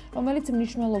 რომელიც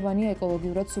მნიშვნელოვანია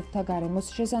ეკოლოგიურად სუფთა გარემოს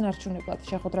შესანარჩუნებლად.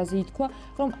 შეხვედრაზე ითქვა,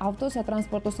 რომ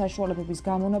ავტოსატრანსპორტო საშუალებების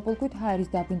გამონაბოლქვით ჰაერის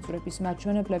დაბინძურების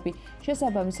მაჩვენებლები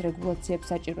შესაბამის რეგულაციებს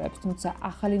საჭიროებს, თუმცა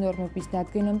ახალი ნორმების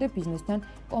დადგენამდე ბიზნესთან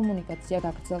კომუნიკაცია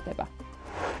გაგრძელდება.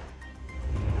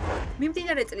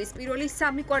 მიმდინარე წლის პირველი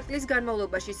 3 კვარტლის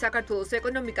განმავლობაში საქართველოს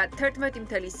ეკონომიკა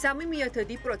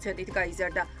 11.3%-ით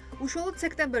გაიზარდა. უშუალოდ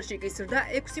სექტემბერში კი ზრდა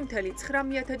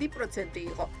 6.9%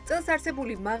 იყო. წელს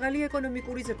არსებული მაღალი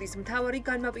ეკონომიკური ზრდის მთავარი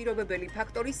განმაპირობებელი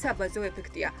ფაქტორი საბაზო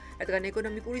ეფექტია, რადგან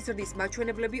ეკონომიკური ზრდის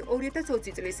მაჩვენებლები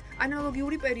 2020 წლის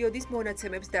ანალოგიური პერიოდის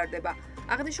მონაცემებს დარდება.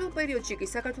 აღნიშნულ პერიოდში კი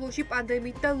საქართველოში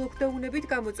პანდემიით და ლოკდაუნებით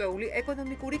გამოწვეული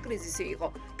ეკონომიკური კრიზისი იყო.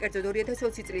 კერძოდ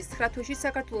 2020 წლის 9 თვეში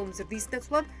საქართველოს ზრდის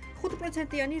ნაცვლად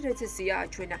 5%-იანი რეცესია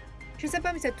აჩვენა.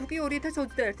 შესაბამისად, თუ კი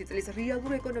 2021 წლის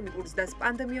რეალურ ეკონომიკურ ზრდას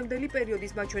პანდემიამდელი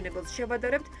პერიოდის მაჩვენებელს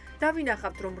შევადარებთ,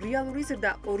 დავინახავთ, რომ რეალური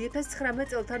ზრდა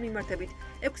 2019 წელთან მიმართებით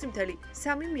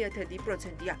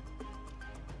 6.3%-ია.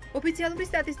 ოფიციალური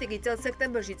სტატისტიკით წელს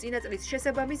სექტემბერში წინა წლის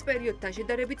შესაბამის პერიოდთან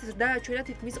შედარებით ზრდა აჩვენა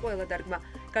თითქმის ყველა დარგმა,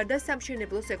 გარდა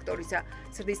სამშენებლო სექტორისა.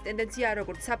 ზრდის ტენდენციაა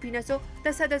როგორც საფინანსო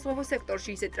და სადაზღვევო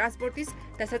სექტორში, ისე ტრანსპორტის,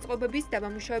 დასაწყობების,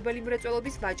 დამამუშავებელი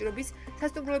მრეწველობის, ვაჭრობის,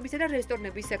 სასტუმროებისა და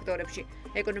რესტორნების სექტორებში.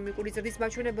 ეკონომიკური ზრდის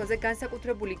მაჩვენებელზე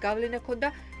განსაკუთრებული გავლენა ჰქონდა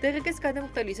დღეს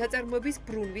გადამხდელი საწარმოების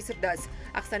ბრუნვის ზრდას.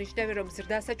 აღსანიშნავია, რომ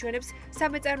ზრდას აჩვენებს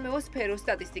სამეწარმეო სფეროს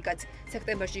სტატისტიკაც.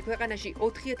 სექტემბერში ქვეყანაში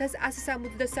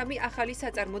 4163 ახალი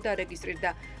საწარმო დარეგისტრირდა,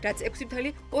 რაც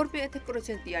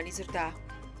 6.2%-იანი ზრდაა.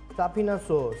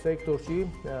 საფინანსო სექტორში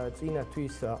წინა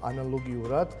თვის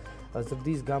ანალოგიურად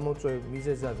ზრდის გამოწვევ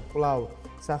მიზეზად კვლავ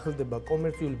სახელდება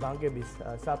კომერციული ბანკების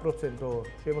საპროცენტო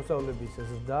შემოსავლების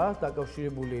ზრდა,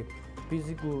 დაკავშირებული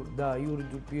ფიზიკურ და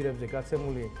იურიდიულ პირებზე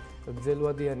გაცემული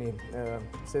გრძელვადიანი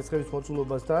სესხების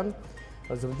მოცულობასთან.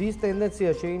 ზრდის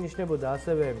ტენდენცია შეინიშნებოდა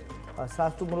ასევე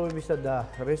სასტუმროებისა და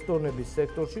რესტორნების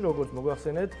სექტორში, როგორც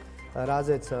მოგახსენეთ,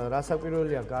 რაზეც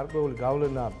რასაკვირველია გარკვეული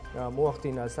გავლენა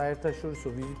მოახდინა საერთაშორისო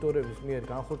ვიზიტორების მიერ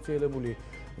განხორციელებული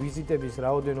ვიზიტების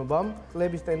რაოდენობამ.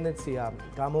 კლების ტენდენცია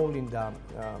გამოვლინდა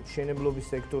მშენებლობის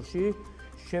სექტორში,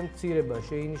 შემცირება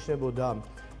შეინიშნებოდა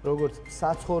როგორც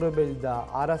საცხოვრებელი და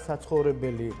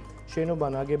არასაცხოვრებელი შენობა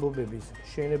ნაგებობების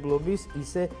მშენებლობის,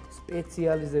 ისე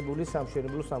სპეციალიზებული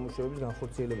სამშენებლო სამუშაოების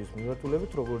განხორციელების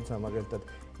მიმართულებით, როგორც მაგალითად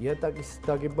იატაკის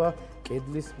დაგება,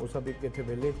 კედლის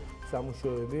მოსაპირკეთებელი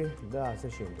სამუშაოები და ასე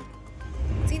შემდეგ.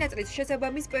 წინა წლის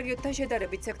შესაბამის პერიოდთან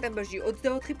შედარებით სექტემბერში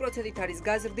 24%-ით არის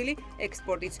გაზრდილი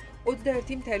ექსპორტიც,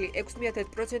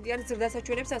 21.6%-იან ზრდას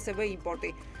აჩვენებს ასევე იმპორტი.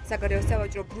 საგარეო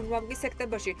სავაჭრო ბრუნვამ კი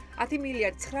სექტემბერში 10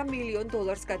 მილიარდ 9 მილიონ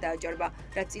დოლარს გადააჭარბა,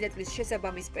 რაც წინა წლის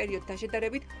შესაბამის პერიოდთან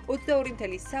შედარებით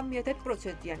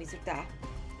 22.3%-იანი ზრდაა.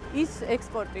 ის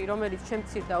ექსპორტი, რომელიც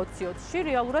შემცირდა 2020-ში,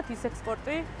 რეალურად ის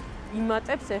ექსპორტი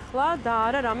იმატებს ახლა და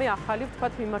არა რამე ახალი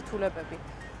ვთქვათ მიმართულებები.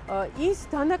 ის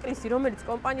დანაკლისი, რომელიც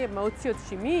კომპანიებმა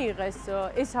 2020-ში მიიღეს,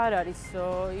 ეს არ არის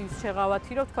ის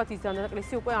შეღავათი, რომ ვთქვათ ის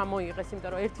დანაკლისი უკვე ამოიღეს,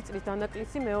 იმიტომ რომ ერთი წლის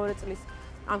დანაკლისი მეორე წლის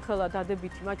ამხელა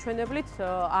დადებითი მაჩვენებლით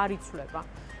არ იცვლება.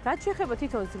 რაც შეეხება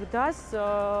თვითონ ზრდას,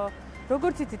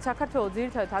 როგორც იცით, საქართველოს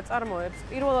ძირითადად აწარმოებს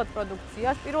პირველად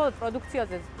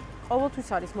პროდუქციაზე ყოველთვის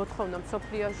არის მოთხოვნა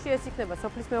მსოფლიოში, ეს იქნება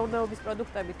სოფლის მეურნეობის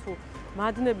პროდუქტები თუ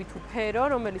მადნები თუ ფერო,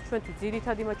 რომელიც ჩვენთვის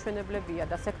ძირითადი მაჩვენებლებია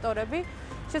და სექტორები.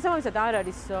 შესაბამისად არ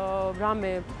არის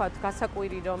რამე ვთქვათ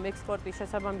გასაკვირი, რომ ექსპორტი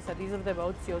შესაბამისად იზრდება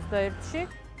 2021-ში.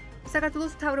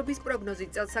 საქართველოს მთავრობის პროგნოზით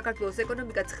წელს საქართველოს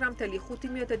ეკონომიკა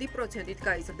 9.5%-ით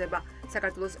გაიზრდება.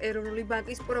 საქართველოს ეროვნული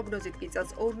ბანკის პროგნოზით კი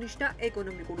წელს ორნიშნა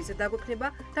ეკონომიკური ზრდა გვექნება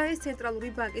და ეს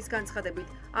ცენტრალური ბანკის განცხადებით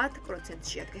 10%-ს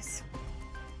შეადგენს.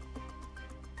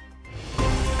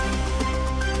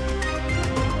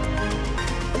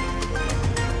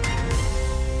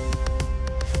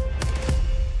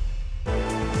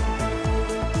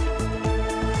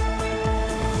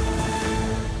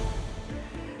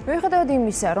 მიუხედავად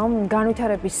იმისა, რომ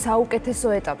განვითარების საუკეთესო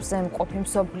ეტაპზე მყოფი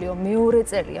მსოფლიო მეორე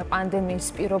წელია პანდემიის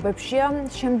პირობებშია,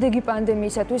 შემდეგი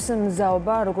პანდემიისათვის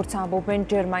მზაობა, როგორც ამბობენ,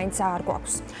 ჯერ მაინც არ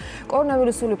გვაქვს.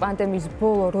 კორონავირუსული პანდემიის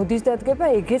ბოლო როდის დადგება,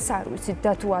 ეგეც არ ვიცით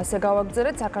და თუ ასე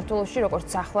გავაგრძელეთ, საქართველოში როგორც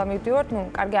ახლა მივდივართ,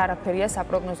 კარგი არაფერია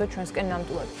საპროგნოზო ჩვენსკენ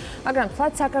ნამდვილად. მაგრამ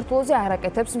თლად საქართველოზე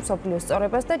არაკეთებს მსოფლიოს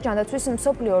სწორებას და ჯანდაცვის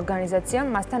მსოფლიო ორგანიზაციამ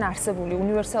მასთან არსებული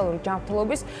უნივერსალური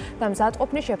ჯანმრთელობის და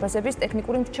მზადყოფნის შეფასების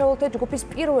ტექნიკური მრჩეველთა ჯგუფის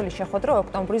პირველი შეხვედრა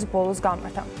ოქტომბრის ბოლოს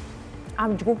გამართა.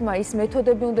 ამ ჯგუფმა ის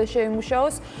მეთოდები უნდა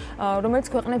შეიმუშაოს, რომელიც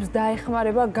ქვეყნებს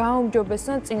დაეხმარება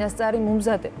გაუმჯობესონ წინასწარი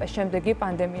მომზადება შემდეგი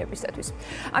პანდემიებისათვის.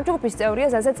 ამ ჯგუფის წევრია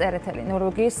ზაზა წერეთელი,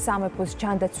 ნორვეგიის სამეფოს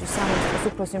ჯანდაცვის სამინისტროს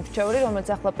უფროსი მრჩეველი, რომელიც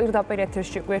ახლა პირდაპირ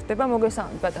ეთერში გვერდება.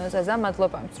 მოგესალმებით ბატონო ზაზა,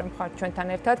 მადლობა იმის, რომ ხართ ჩვენთან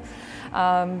ერთად.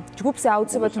 ჯგუფს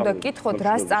აუცილებლად უნდა გკითხოთ,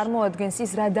 რას წარმოადგენს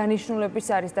ის, რა დანიშნულების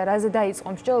არის და რაზე დაიწყო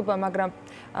მსჯელობა, მაგრამ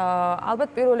ალბათ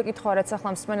პირველი კითხვა, რაც ახლა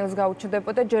მსმენელს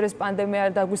გაუჩნდებოდა, ჯერ ეს პანდემია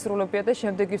არ დაგვისრულებია და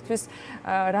შემდეგისთვის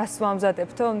რას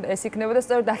ვამზადებთო, ეს იქნებოდა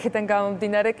სწორედ აქედან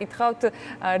გამომდინარე კითხავთ,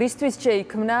 რისთვის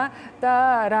შეიქმნა და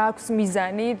რა აქვს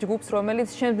მიზანი ჯგუფს, რომელიც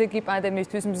შემდეგი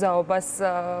პანდემიისთვის მზაობას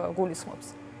გულისხმობს.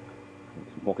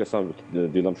 მოგესალმებით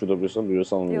დილა მშვიდობისა,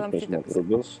 მივესალმებით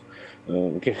მოსმენელს.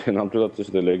 ნამდვილად ეს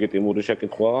ლეგიტიმური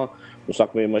შეკითხვაა.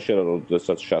 საქმე იმაშია, რომ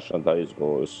როდესაც შარშან დაიწყო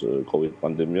ეს COVID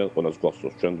პანდემია, ყველას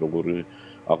გვახსოვს ჩვენ როგორი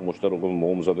აღმოჩნდა, როგორ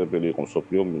მოუმზადებელი იყო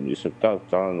მსოფლიო ისე და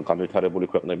ძალიან განვითარებული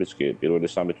ქვეყნებიც კი პირველი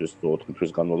 3 თვის 4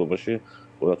 თვის განმავლობაში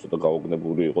ყველა ცოტა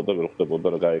გაოგნებული იყო და ვერ ხვდებოდა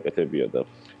რა გაეკეთებია და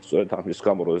სწორედ ამის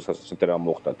გამო როდესაც ესეთი რამ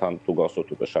მოხდა, თან თუ გახსოვთ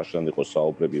უკვე შარშან იყო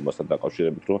საუბრები იმასთან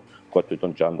დაკავშირებით, რომ თქვა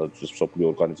თვითონ ჯანდაცვის მსოფლიო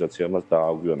ორგანიზაციამ მას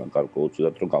დააგვიანა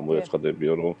გარკვეულწილად, რომ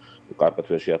გამოეცხადებია, რომ კარგად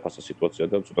ვერ შეაფასა სიტუაცია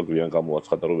და ცოტა გვიან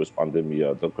გამოაცხადა, რომ ეს პანდემია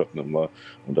და ქვეყნებმა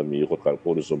უნდა მიიღოთ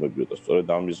გარკვეული ზომები და სწორედ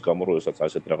ამის გამო როდესაც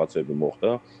ასეთ რაღაცები მოხდა,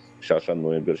 შარშან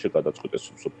ნოემბერში გადაწყვიტეს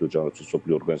მსოფლიო ჯანდაცვის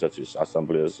მსოფლიო ორგანიზაციის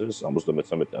ასამბლეაზე,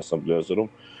 73 ასამბლეაზე, რომ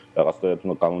რაღაცნაირად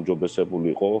უნდა განუმჯობესებული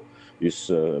იყო ის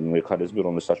მექანიზმი,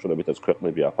 რომლის საშუალებითაც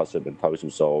ქვეყნები აფასებენ თავის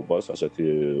მზაობას ასეთი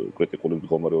კრიტიკული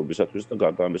მდგომარეობისათვის და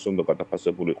გარდა ამისა უნდა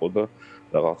გადაფასებული იყო და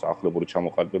რაღაც ახლებული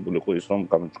ჩამოყალიბებული იყო ის, რომ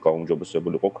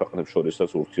გაუმჯობესებული იყო ქვეყნებს შორისაც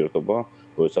ურთიერთობა,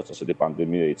 როდესაც ასეთი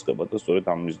პანდემია იწყება და სწორედ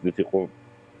ამ მიზნით იყო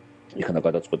იქნა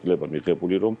გადაწყვეტილება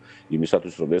მიღებული, რომ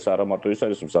იმისათვის, რომ ეს არა მარტო ის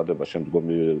არის მზადება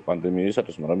შემდგომი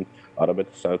პანდემიისათვის, მაგრამ არამედ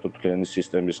საერთოდ მთლიანი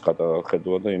სისტემის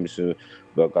გადახედვა და იმის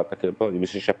გაკეთება,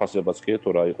 იმის შეფასებაც კი თუ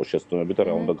რა იყო შეცდომები და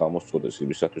რა უნდა გამოსწორდეს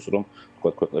იმისათვის, რომ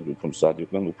თქვა ქვეყნები უფრო მზად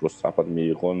იყვნენ, უფრო სწრაფად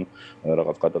მიიღონ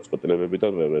რაღაც გადაწყვეტილებები და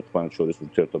ერთმანეთს შორის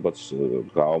ურთიერთობაც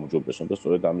გააუმჯობესონ და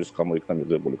სწორედ ამის გამო იქნა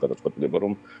მიღებული გადაწყვეტილება,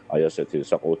 რომ აი ასეთი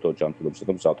საყოველთაო ჯანმრთელობისა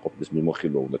და მზადყოფნის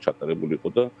მიმოხილვა უნდა ჩატარებული იყო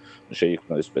და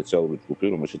შეიქმნა ეს სპეციალური ჯგუფი,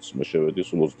 რომელშიც შევედის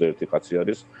 21 კაცი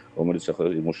არის, რომელიც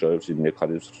ახლა იმუშავებს იმ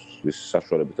მექანიზმის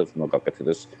საშუალებითაც უნდა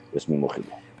გაკეთდეს ეს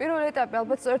მიმოხილვა. პირველ ეტაპი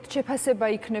ალბათ სწორედ შეფასება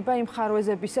იქნება იმ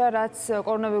ხარვეზებისა, რაც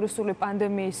კორონავირუსული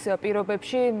პანდემიის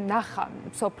პირობებში ნახა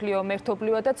მსოფლიო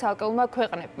მერთობლივად და ცალკეულმა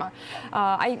ქვეყნებმა.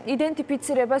 აი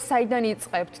იდენტიფიცირება საიდან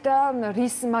იწყებთ და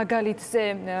რის მაგალითზე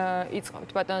იწყებთ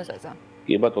ბატონო ზაზა?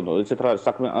 კი ბატონო, ესეთ რა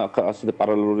საქმე ასეთი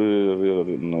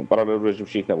პარალელურ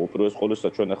რეჟიმში იქნება. უპირველეს ყოვლისა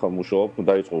ჩვენ ახლა მუშაობთ,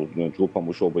 დაიწყო ჯგუფმა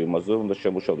მუშაობა იმაზე, უნდა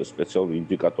შემუშავდეს სპეციალური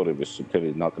ინდიკატორების მთელი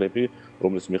ნაკრები,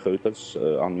 რომლის მიხედვითაც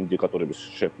ამ ინდიკატორების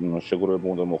შეგროვება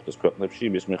უნდა მოხდეს ქვეყნებში,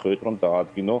 იმის მიხედვით რომ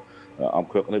დაადგინო ამ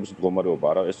ქვეყნების მდგომარეობა.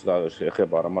 არა ეს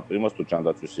ეხება არა მარტო იმას, თუ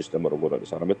ჯანდაცვის სისტემა როგორ არის,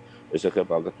 არამედ ეს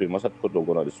ეხება აგრეთვე იმასაც, თუ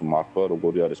როგორ არის მართვა,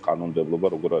 როგორი არის კანონმდებლობა,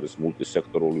 როგორ არის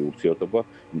მულტისექტორული ურთიერთობა,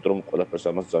 იმიტომ რომ ყველაფერს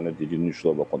ამას ძალიან დიდი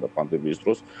მნიშვნელობა ჰქონდა პანდემიის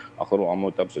დროს. ახლა რომ ამ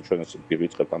ეტაპზე ჩვენ ეს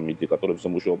ვიწყებთ ამ ინდიკატორებზე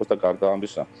მუშაობას და გარდა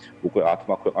ამისა, უკვე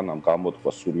 10 ქვეყანამ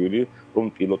გამოთქვა სურვილი, რომ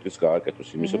პილოტიც გააკეთოს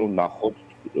იმის, რომ ნახოთ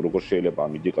როგორ შეიძლება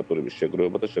ამ ინდიკატორების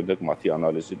შეგროვება და შემდეგ მათი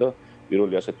ანალიზი და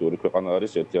პირველი ასეთი ორი ქვეყანა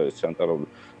არის, ერთი არის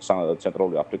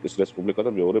ცენტრალური აფრიკის რესპუბლიკა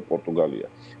და მეორე პორტუგალია.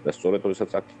 და სწორედ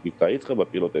როდესაც აქ დაიწყება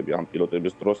პილოტები, ამ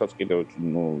პილოტების დროსაც კიდევ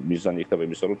მიზანი იქნება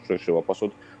იმისა, რომ ჩვენ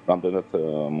შევაფასოთ, რამდენად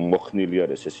მოხნილი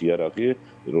არის ეს იარაღი,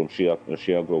 რომ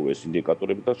შეაგროვოს ეს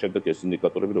ინდიკატორები და შემდეგ ეს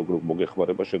ინდიკატორები როგორ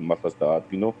მოგეხმარება შენ მართლაც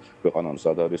დაადგინო ქვეყანამ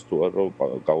სად არის თუ არა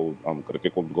ამ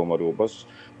კრიტიკულ მდგომარეობას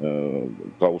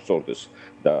გაუსწორდეს.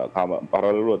 და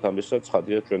პარალელურად ამისა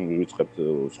ცხადია ჩვენ ვიწყებთ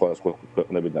სხვადასხვა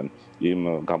ქვეყნებიდან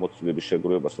იმ გამოცდილების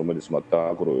შეგროვებას, რომელიც მათ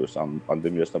დააგროვეს ამ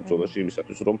პანდემიასთან ბრძოლაში,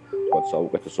 იმისათვის რომ თქვათ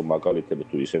საუკეთესო მაგალითები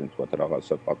თუ ისინი თქვათ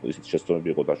რაღაცა ისეთი შეცდომები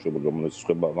იყო დაშვებული, რომელიც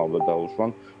ხება მოვლა დაუშვან,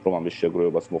 რომ ამის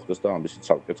შეგროვებას მოხდეს და ამის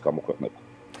ცალკეც გამოქვეყნება.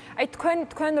 აი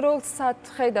თქვენ როლს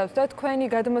ხედავთ და თქვენი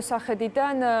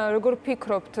გადმოსახედიდან როგორ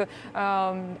ფიქრობთ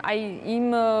აი იმ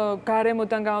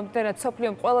გარემოდან გამომდინარე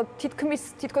სოფლიომ ყველა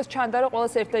თითქოს ჩანდა რომ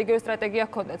ყველას ერთ და იგივე სტრატეგია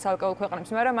ჰქონდა ცალკეულ ქვეყნებს,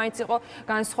 მაგრამ მაინც იყო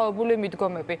განსხვავებული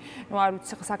მიდგომები. ნუ არ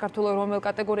ვიცი საქართველოს რომელ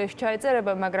კატეგორიაში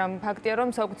ჩაეწერება, მაგრამ ფაქტია რომ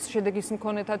საუკეთესო შედეგის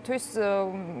მქონეთათვის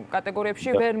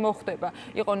კატეგორიებში ვერ მოხდება.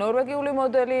 იყო ნორვეგიული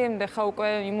მოდელი, ეხლა უკვე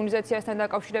იმუნიზაციასთან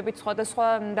დაკავშირებით სხვადასხვა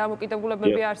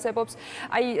დამოკიდებულებები არსებობს.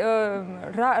 აი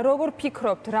როგორ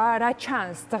ფიქრობთ, რა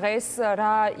ჩანს დღეს,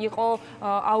 რა იყო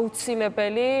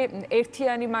აუცილებელი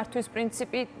ერთიანი მართვის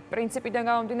პრინციპიდან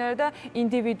გამომდინარე და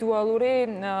ინდივიდუალური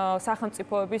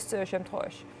სახელმწიფოების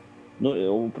შემთხვევაში?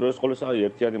 უპირველეს ყოვლისა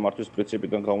ერთიანი მართვის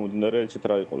პრინციპიდან გამომდინარე, იცით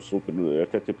რა იყო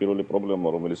ერთ-ერთი პირველი პრობლემა,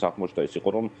 რომელიც აღმოჩნდა ის იყო,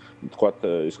 რომ თქვათ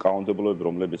ის კანონმდებლობები,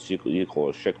 რომლებიც იყო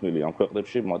შექმნილი ამ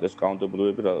ქვეყნებში, მათ ეს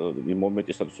კანონმდებლობები იმ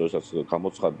მომენტისათვის, როდესაც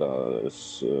გამოცხადდა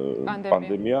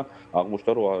პანდემია,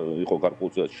 აღმოჩნდა, რომ იყო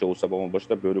გარკვეულწილად შეუსაბამობაში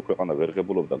და ბევრი ქვეყანა ვერ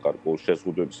ღებულობდა გარკვეულ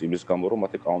შეზღუდვებს იმის გამო, რომ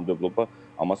მათი კანონმდებლობა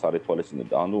ამას არ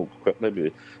ეთვალისწინებდა. ანუ ქვეყნები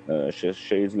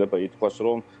შეიძლება ითქვას,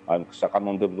 რომ ამ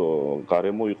საკანონმდებლო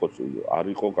გარემო არ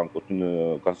იყო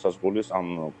განსაზღვრის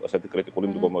ამ ასეთი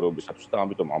კრიტიკული მდგომარეობისათვის და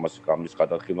ამიტომ ამის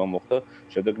გადახილვა მოხდა.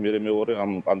 შემდეგ მეორე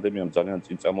ამ პანდემიამ ძალიან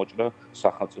წინ წამოჭრა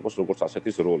სახელმწიფოს როგორც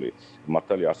ასეთის როლი.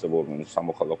 მართალია არსებობენ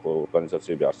სამოქალაქო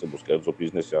ორგანიზაციები, არსებობს კერძო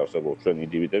ბიზნესი, არსებობს ჩვენ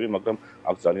ინდივიდები, მაგრამ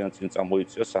აქ ძალიან წინ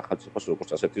წამოიწია სახელმწიფოს როგორც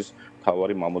ასეთის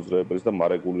მთავარი მამოძრავებელის და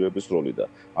მარეგულირების როლი და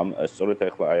სწორედ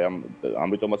ახლა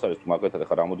ამიტომაც არის მაგალითად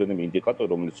ახლა რამოდენიმე ინდიკატორი,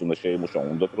 რომელიც უნდა შეიმუშაონ,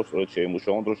 უნდა რომ სწორედ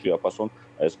შეიმუშაონ, რომ შეაფასონ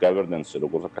ეს governance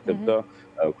როგორც აკეთებდა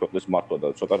ქვეყნის მართვა და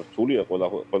ცოტა რთულია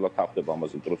ყველა თანხდება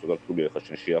ამაზე, იმიტომ რომ ცოტა რთულია ახლა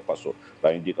შენ შეაფასო რა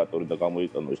ინდიკატორი და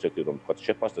გამოიყენო ისეთი რომ თქვა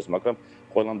შეფასდეს, მაგრამ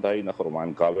ყველამ დაინახა რომ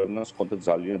ამ governance კონტ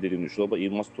ძალიან დიდი მნიშვნელობა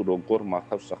იმას თუ როგორ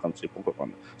მართავს სახელმწიფო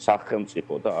ქვეყანა.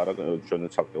 სახელმწიფო და არა ჩვენ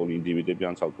ცალკეული ინდივიდები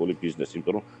ან ცალკეული ბიზნესი,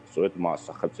 იმიტომ რომ სწორედ მას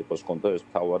სახელმწიფოს კონტ ეს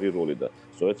მთავარი როლი და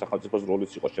სწორედ სახელმწიფოს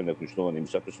როლიც იყო შემდეგ მნიშვნელოვანი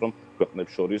იმისათვის რომ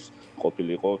ქვეყნებს შორის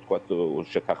ყოფილიყო თქვა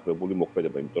შეთანხმებული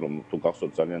მოქმედება, იმიტომ რომ თუ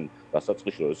გახსოვთ ძალიან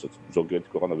დასაწყისში როდესაც ზოგიერთი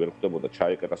ქვეყანა ვერ ხვდებოდა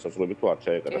ჩაეკეტა საზღვრები თუ არ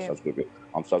ჩაეკეტა საზღვრები,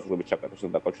 ამ საზღვრების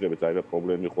ჩაკეტვასთან დაკავშირებით აიღე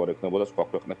პრობლემები ხო არ ექნებოდა სხვა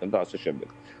ქვეყნებთან და ასე შემდეგ.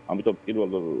 ამიტომ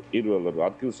პირველ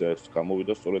ადგილზე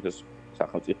გამოვიდა სწორედ ეს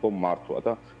სახელმწიფო მართვა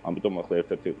და ამიტომ ახლა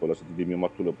ერთ-ერთი ყველაზე დიდი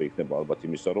მიმართულება იქნება ალბათ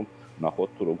იმისა, რომ ნახოთ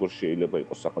თუ როგორ შეიძლება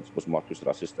იყოს სახელმწიფოს მართვის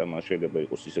რა სისტემა შეიძლება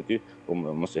იყოს ისეთი, რომ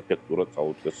მას ეფექტურად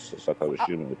წაუდგეს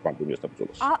სათავეში პანდემიასთან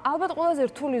ბრძოლას. ალბათ ყველაზე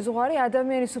რთული ზღვარი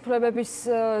ადამიანის უფლებების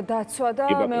დაცვა და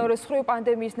მეორე მხრივ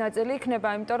პანდემიის ნაწილი იქნება,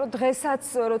 იმიტომ რომ დღესაც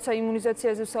როცა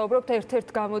იმუნიზაციაზე ვსაუბრობთ, ერთ-ერთ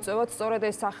გამოწვევად სწორედ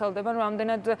ეს სახელდება, რომ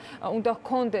ამდენად უნდა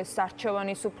ჰქონდეს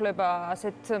არჩევანის უფლება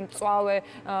ასეთ მწვავე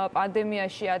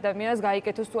პანდემიაში ადამიანს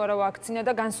გაიკეთოს თუ არა ვაქცინა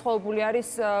და განსხვავებული არის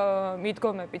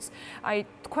მიდგომებიც. აი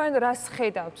თქვენ რას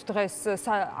ხედავთ დღეს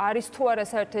არის თუ არა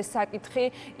საერთოდ ეს საკითხი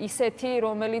ისეთი,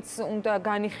 რომელიც უნდა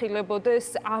განიხილებოდეს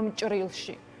ამ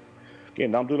ჭრილში? კი,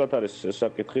 ნამდვილად არის ეს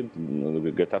საკითხი,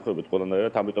 გეთანხმებით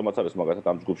ყველანაირად, ამიტომაც არის მაგალითად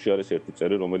ამ ჯგუფში არის ერთი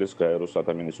წერი, რომელიც გაეროს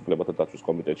ადამიანის უფლებათა დაცვის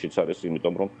კომიტეტშიც არის,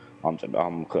 იმიტომ რომ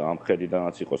ამ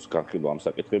ხედიდანაც იყოს განხილვა ამ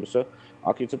საკითხებზე.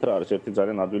 აქ იცით რა არის, ერთი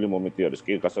ძალიან ადვილი მომენტი არის.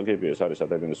 კი, გასაგებია ეს არის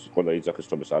ადამიანის ყველა იძახის,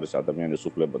 რომ ეს არის ადამიანის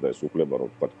უფლება და ეს უფლება რომ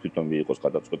თქვა თვითონ მიიღოს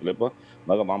გადაწყვეტილება,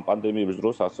 მაგრამ ამ პანდემიის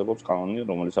დროს არსებობს კანონი,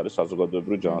 რომელიც არის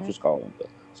საზოგადოებრივი ჯანმრთელობის კანონი და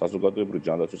საზოგადოებრივი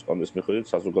ჯანმრთელობის კანონის მიხედვით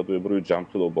საზოგადოებრივი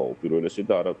ჯანმრთელობა უპირველესი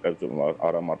და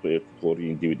არა მარტო ერთი ორი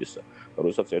ინდივიდისა. და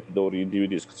როდესაც ერთი და ორი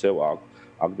ინდივიდის ქცევა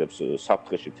აგდებს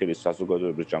საფრთხეში მთელი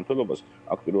საზოგადოების ჯანმრთელობას,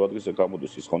 აქ პირველ ადგილზე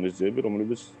გამოდის ის ღონისძიებები,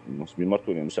 რომლებიც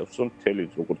მიმართულია იმისათვის, რომ მთელი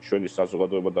როგორც ჩვენი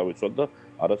საზოგადოება დავიცვათ და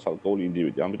არა ცალკეული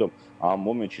ინდივიდი. ამიტომ ამ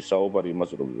მომენტში საუბარი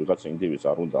იმაზე, რომ ვიღაცა ინდივიდს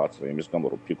არ უნდა აცრა იმის გამო,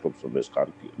 რომ ფიქრობს, რომ ეს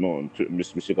კარგი,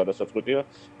 მისი გადასაწყვეტია,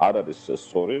 არ არის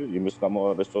სწორი, იმის გამო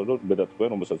არ არის სწორი, რომ მე და თქვენ,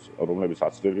 რომლებიც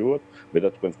აცრები ვართ, მე და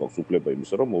თქვენს გვაქვს უფლება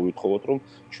იმისა, რომ მოვითხოვოთ, რომ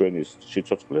ჩვენი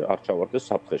სიცოცხლე არ ჩავარდეს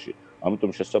საფრთხეში.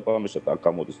 ამიტომ შესაბამისად აქ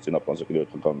გამოდის წინაპლანზე კიდევ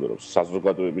ერთხელ გამბერობს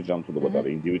საზოგადოების ჯანმრთელობა და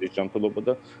ინდივიდის ჯანმრთელობა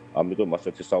და ამიტომ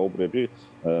ასეთი საუბრები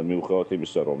მიუხედავად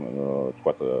იმისა, რომ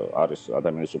თქვა არის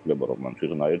ადამიანის უფლება, რომ მან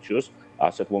თვითონ აერჩიოს,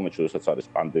 ასეთ მომენტში, როდესაც არის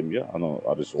პანდემია, ანუ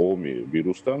არის ომი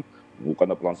ვირუსთან,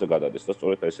 უკანა პლანზე გადადის და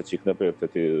სწორედ ესეც იქნება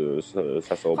ერთ-ერთი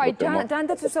სასაუბრო თემა.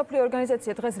 ჯანდაცვის მსოფლიო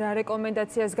ორგანიზაცია დღეს რა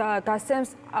რეკომენდაციას გასცემს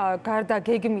გარდა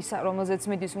გეგმისა, რომელზეც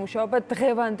მიდის მუშაობა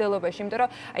დღევანდელობაში, იმიტომ რომ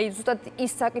აი ზუსტად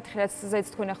ის საკითხი, რაზეც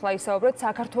თქვენ ახლა ისაუბრეთ,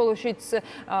 საქართველოშიც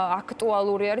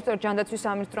აქტუალური არის, რომ ჯანდაცვის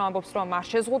სამინისტრო ამბობს, რომ არ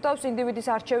შეზღუდავს ინდივიდის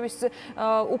არჩევის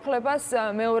უფლებას,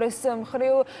 მეორეს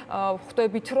მხრივ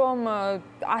ხვდებით, რომ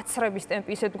აცრების ტემპი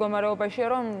ისეთ მდგომარეობაშია,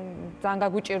 რომ ძალიან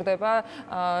გაგვიჭირდება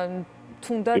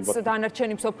თუნდაც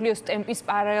დანარჩენი მსოფლიოს ტემპის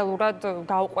პარალელურად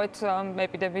გავყვეთ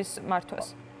ეპიდემიის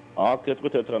მართვას. აქ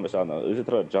ეთქვით ერთ რამეს, ანა, ისეთ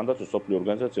რა ჯანდაცვის მსოფლიო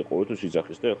ორგანიზაცია ყოველთვის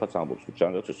იძახის და ეხლაც ამბობს, რომ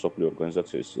ჯანდაცვის მსოფლიო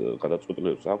ორგანიზაციის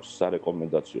გადაწყვეტილებას აქვს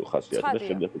სარეკომენდაციო ხასიათი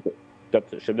და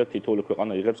შემდეგ თითოეული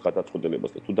ქვეყანა იღებს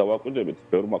გადაწყვეტილებას და თუ დავაკვირდებით,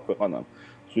 ბევრმა ქვეყანამ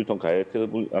თვითონ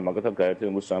გაერთიანებული, მაგათაც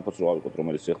გაერთიანებული სამეფოს რო ავიღოთ,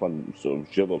 რომელიც ეხლა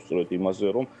მსჯელობს სწორედ იმაზე,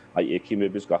 რომ აი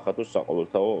ექიმების გახადოს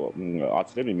საყოველთაო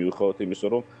აცრები, მიუხედავად იმისა,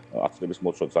 რომ აცრების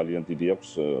მოცვა ძალიან დიდი აქვს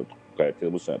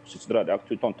გაერთიანებულ სამეფოს. იცით რა, აქ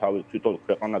თვითონ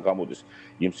ქვეყანა გამოდის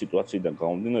იმ სიტუაციიდან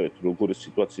გამომდინარე, როგორი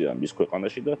სიტუაციაა მის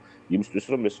ქვეყანაში და იმისთვის,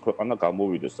 რომ ეს ქვეყანა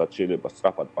გამოვიდეს, რაც შეიძლება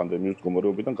სწრაფად პანდემიის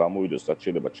მდგომარეობიდან გამოვიდეს, რაც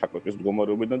შეიძლება ჩაკვეთის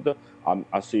მდგომარეობიდან და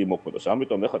ასე იმოქმედოს.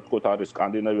 ამიტომ ეხლა თქვათ არის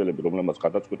სკანდინავიელები, რომლებმაც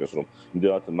გადაწყვიტეს, რომ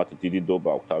იმდენად მათი დიდი დობა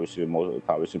აქვს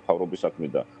თავისი მთავრობის საქმე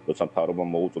და როცა მთავრობამ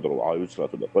მოუწოდა, რომ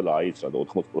აივიცრათ და ყველა აიცრა და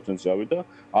 80% ავიდა,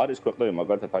 არის ქვეყნები,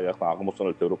 მაგალითად აი ახლა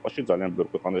აღმოსავლეთ ევროპაში ძალიან ბევრ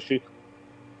ქვეყანაში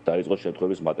დაიწყო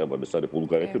შემთხვევების მატებები, ეს არის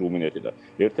ბულგარეთი, რუმინეთი და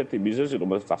ერთ-ერთი მიზეზი,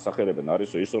 რომელსაც ასახერებენ,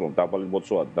 არის ის, რომ დაბალი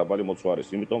მოცვა არის,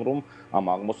 იმიტომ რომ ამ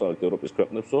აღმოსავლეთ ევროპის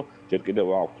ქვეყნებსო ჯერ კიდევ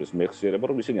აქვთ ეს მეხსიერება,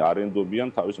 რომ ისინი არ ენდობიან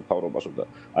თავის მთავრობას და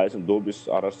აი ეს ნდობის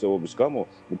არარსებობის გამო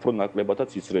უფრო ნაკლებადაც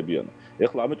იცრებიან.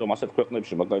 ეხლა ამიტომ ასეთ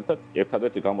ქვეყნებში მაგალითად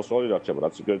ერთადერთი გამოსავალი რა რჩება,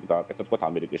 რაც იქნება გააკეთეთ თქვა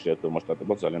ამერიკის შეერთებულ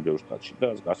შტატებად ძალიან ბევრ შტატში და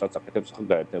გასაც აკეთებს ახლა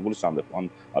გაერთიანებული სამეფო, ან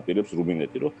აპირებს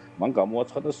რუმინეთი, რომ მან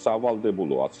გამოაცხადა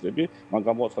სავალდებულო აცრები, მან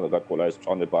გამოაცხადა გარკვეულ ეს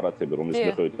მწვანე ბარათები, რომლის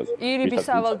მიხედვითაც ირიბის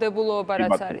სავალდებულოობა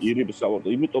რაც არის. ირიბის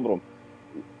სავალდებულო, იმიტომ რომ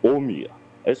ომია.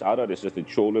 ეს არ არის ესეთი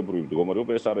ჩვეულებრივი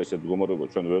მდგომარეობა, ეს არის ესეთი მდგომარეობა,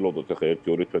 ჩვენ ველოდოთ ახლა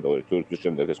 1-2 თვე და 1-2 თვის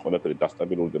შემდეგ ეს ყველაფერი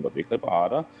დასტაბილურდება და იქნება.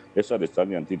 არა, ეს არის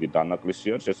ძალიან დიდი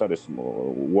დანაკლისია, ეს არის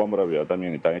უამრავი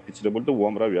ადამიანი დაინფიცირებული და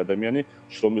უამრავი ადამიანი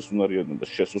შრომის უნარიანობა და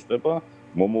შესუსტება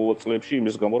მომავალ წლებში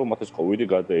იმის გამო, რომ მათ ეს COVID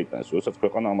გადაიტანეს. როდესაც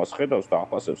ქვეყანა ამას ხედავს და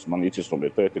აფასებს, მან იცის, რომ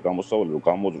ერთ-ერთი გამოსავალი რომ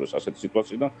გამოძრეს ასეთი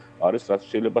სიტუაციიდან არის, რაც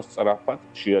შეიძლება სწრაფად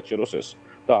შეაჩეროს ეს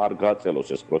და არ გააწელოს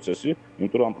ეს პროცესი,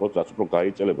 იმიტომ რომ ამ პროცესს უფრო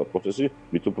გაიწელება პროცესი,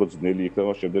 მით უფრო ძნელი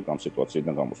იქნება შემდეგ ამ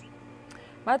სიტუაციიდან გამოსვლა.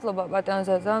 მადლობა ბატონ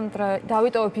ზაზამ,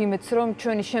 დავიტოვებ იმედს, რომ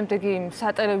ჩვენი შემდეგი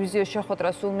სატელევიზიო შეხვედრა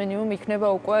სულ მინიმუმ იქნება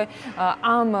უკვე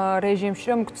ამ რეჟიმში,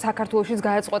 რომ საქართველოშიც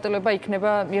გადაწყვეტილება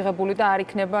იქნება მიღებული და არ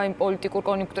იქნება იმ პოლიტიკურ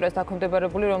კონიუნქტურას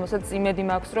დაქვემდებარებული, რომელსაც იმედი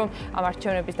მაქვს, რომ ამ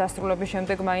არჩევნების დასრულების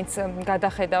შემდეგ მაინც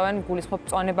გადახედავენ გულისხმობ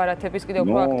მწვანე ბარათების კიდევ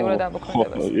უფრო აქტიურად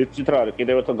ამოქმედებას. იცით რა არის,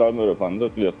 კიდევ ერთხელ გავიმეორებ, და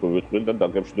კიდევ ვიტყვი და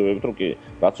დაგემშვიდობებით, რომ კი,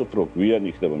 რაც უფრო გვიანი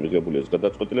იქნება მიღებული ეს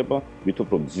გადაწყვეტილება, მით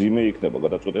უფრო მძიმე იქნება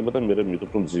გადაწყვეტილება და მე მით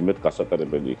უფრო მძიმედ გასატარებელი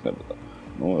იქნება და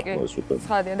ეს უკვე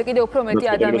ხადია და კიდევ უფრო მეტი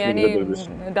ადამიანი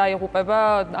დაიღუპება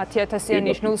 10,000-იან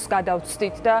ნიშნულს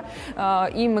გადავცდით და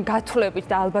იმ გათვლებით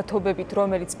და ალბათობებით,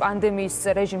 რომელიც პანდემიის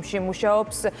რეჟიმში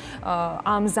მუშაობს,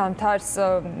 ამ ზამთარს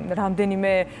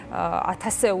რამდენიმე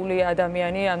ათასეული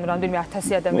ადამიანი, ანუ რამდენიმე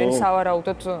 1000 ადამიანი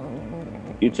სავარაუდოდ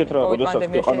იცით რა,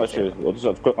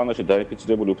 როდესაც ქვეყანაში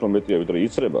დაინფიცირებული უფრო მეტია, ვიდრე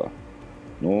იცრება,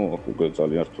 უკვე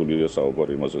ძალიან რთულია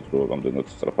საუბარი იმაზე, რომ რამდენად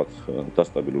სწრაფად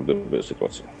დასტაბილურდება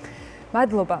სიტუაცია.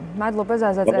 მადლობა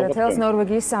ზაზა წერეთელს,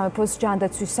 ნორვეგიის სამეფოს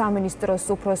ჯანდაცვის სამინისტროს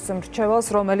უფროს მრჩეველს,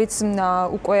 რომელიც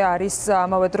უკვე არის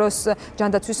ამავე დროს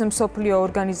ჯანდაცვის მსოფლიო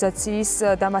ორგანიზაციის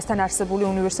და მასთან არსებული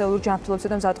უნივერსალური ჯანმრთელობისა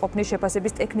და მზადყოფნის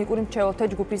შეფასების ტექნიკური მრჩეველთა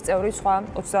ჯგუფის წევრი სხვა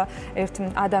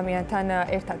 21 ადამიანთან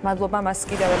ერთად. მადლობა მას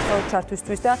კიდევ ერთხელ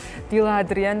ჩართვისთვის და დილა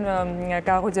ადრიან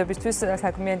გაღვიძებისთვის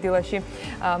საქმიან დილაში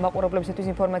მაყურებლებისთვის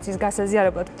ინფორმაციის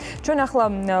გასაზიარებლად. ჩვენ ახლა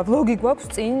ვლოგი გვაქვს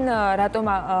წინ, რატომ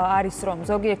არის რომ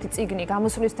ზოგიერთი წიგნი ადამიანი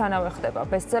გამოსვლისთანავე ხდება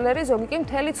ბესტსელერი, ზოგი კი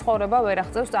მთელი ცხოვრება ვერ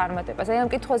აღწევს წარმატებას. აი ამ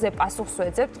კითხვაზე პასუხს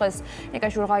ვეძებთ დღეს ნიკა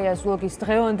ჟურღაიას ვლოგის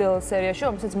დღევანდელ სერიაში,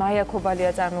 რომელსაც მაია ქობალია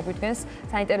წარმოგვიდგენს.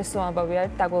 საინტერესო ამბავია,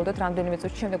 დაგვალოდოთ რამდენიმე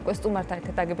წუთში შემდეგ უკვე სტუმართან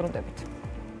ერთად დაგიბრუნდებით.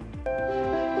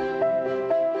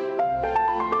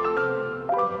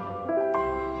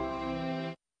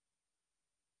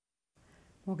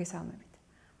 მოგესალმებით.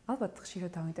 ალბათ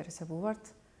ხშირად დავინტერესებულ ვართ,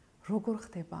 როგორ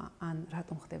ხდება ან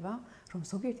რატომ ხდება, რომ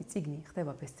ზოგიერთი წიგნი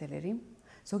ხდება ბესტსელერი,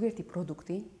 ზოგიერთი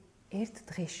პროდუქტი ერთ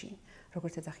დღეში,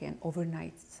 როგორც ეძახიან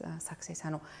overnight success,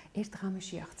 ანუ ერთ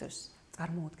ღამეში აღწევს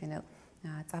წარმოუდგენელ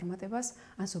წარმატებას,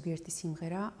 ან ზოგიერთი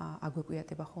სიმღერა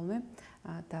აგვეკვიატება ხოლმე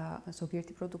და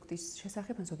ზოგიერთი პროდუქტის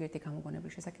შესახებ, ან ზოგიერთი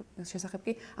გამოგონების შესახებ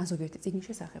კი, ან ზოგიერთი წიგნის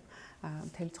შესახებ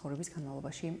მთელი ცხოვრების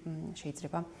განმავლობაში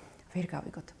შეიძლება ვერ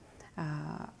გავიგოთ.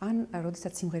 ან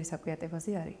როდესაც სიმღერის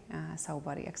აკვიატებაზე არის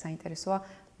საუბარი, აქ საინტერესოა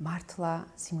მართლა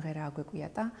სიმღერა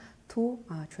აგვეკვიატა თუ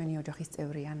ჩვენი ოჯახის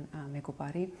წევრი ან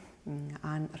მეგობარი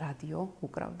ან რადიო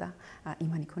უკრავდა,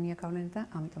 იმან იქონია გავლენა და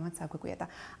ამიტომაც აგვეკვიატა.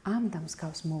 ამ და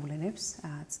მსგავს მოვლენებს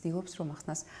ცდილობს რომ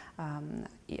ახსნას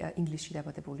ინგლისში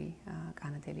დაბადებული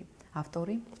კანადელი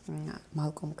ავტორი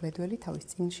მალკომ გლედველი თავის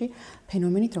წიგნში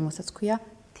ფენომენით, რომელსაც ქვია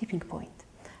tipping point,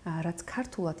 რაც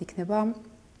ქართულად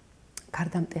იქნება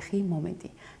გარდამტეხი მომენტი,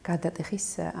 გარდატეხის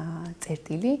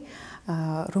წერტილი,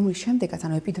 რომლის შემდეგაც,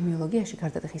 ანუ ეპიდემიოლოგიაში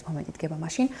გარდატეხის მომენტი დგება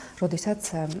მაშინ, როდესაც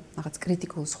რაღაც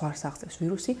კრიტიკულ ზღვარს აღწევს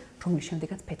ვირუსი, რომლის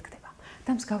შემდეგაც ფეთქდება.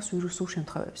 და მსგავს ვირუსულ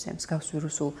შემთხვევებზე, მსგავს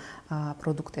ვირუსულ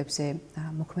პროდუქტებზე,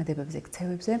 მოქმედებებზე,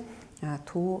 ქცევებზე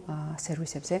თუ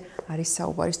სერვისებზე არის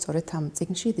საუბარი სწორედ ამ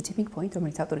წიგნში The Tipping Point,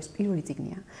 რომელიც ავტორის პირველი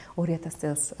წიგნია 2000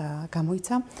 წელს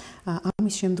გამოიცა.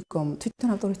 ამის შემდგომ თვითონ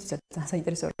ავტორისთვისაც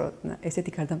საინტერესო რომ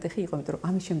ესეთი გარდამტეხი იყო, იმიტომ რომ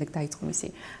ამის შემდეგ დაიწყო მისი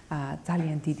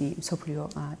ძალიან დიდი მსოფლიო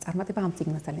წარმატება, ამ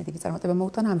წიგნს ძალიან დიდი წარმატება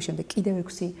მოუტანა. ამის შემდეგ კიდევ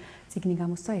 6 წიგნი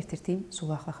გამოსცა, ერთ-ერთი სულ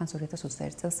ახლახანს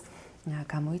 2021 წელს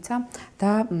გამოიცა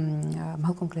და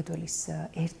მალკომ გლედველის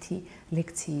ერთი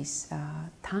ლექციის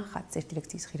თანხაც, ერთი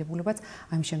ლექციის ღირებულებაც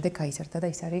ამის შემდეგ გაიზარდა და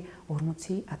ის არის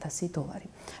 $40,000.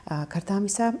 გარდა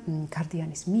ამისა,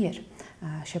 გარდიანის მიერ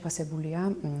შეფასებულია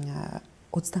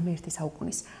 21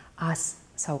 საუკუნის 100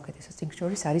 საუკეთესო წიგნს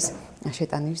შორის არის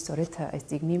შეტანილი სწორედ ეს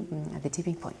წიგნი The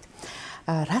Tipping Point.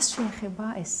 რას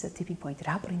შეეხება ეს tipping point,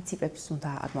 რა პრინციპებს უნდა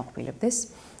აღმოხვილებდეს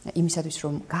იმისათვის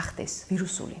რომ გახდეს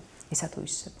ვირუსული ესა თუ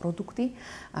ის პროდუქტი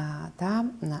და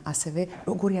ასევე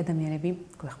როგორი ადამიანები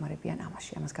გვეხმარებიან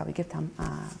ამაში. ამას გავიგებთ ამ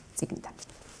წიგნიდან.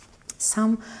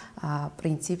 სამ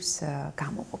პრინციპს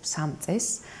გამოვყოფ, სამ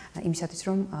წესს იმისათვის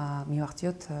რომ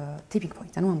მივახციოთ tipping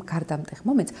point, ანუ ამ გარდამტეხ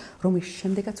მომენტს, რომლის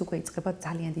შემდეგაც უკვე იწყება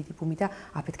ძალიან დიდი ბუმი და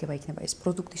აფეთქება იქნება ეს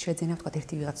პროდუქტის შეძენა, ვთქვათ,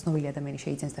 ერთი ვიღაც ცნობილი ადამიანი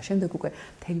შეიძენს და შემდეგ უკვე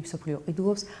მთელი მსოფლიო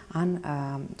ყიდულობს, ან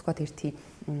ვთქვათ, ერთი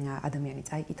ადამიანი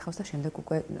წაიკითხავს და შემდეგ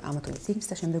უკვე ამათული წიგნის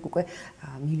და შემდეგ უკვე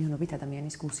მილიონობით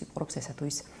ადამიანის გულს იპყრობს ესა თუ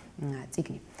ის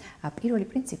წიგნი. პირველი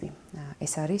პრინციპი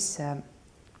ეს არის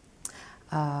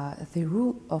the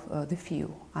rule of the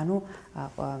few, ანუ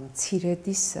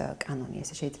მცირედის კანონი,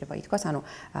 ესე შეიძლება ითქვას, ანუ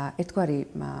ერთგვარი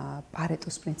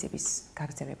პარეტოს პრინციპის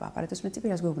გაგრძელება. პარეტოს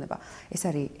პრინციპი რას გვეუბნება? ეს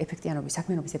არის ეფექტიანობის,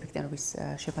 საქმიანობის ეფექტიანობის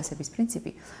შეფასების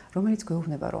პრინციპი, რომელიც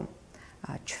გვეუბნება, რომ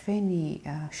ჩვენი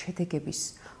შედეგების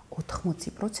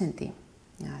 80%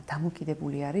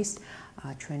 დამოკიდებული არის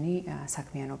ჩვენი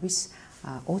საქმიანობის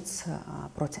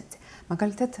 20%-ზე.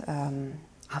 მაგალითად,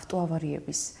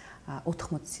 ავტოავარიების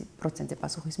 80%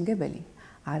 პასუხისმგებელი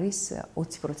არის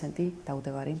 20%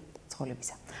 დაუდევარი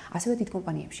ცხოველებისა. ასევე დიდ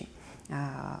კომპანიებში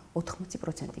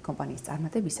 80% კომპანიის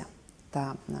წარმატებისა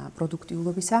და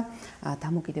პროდუქტიულობისა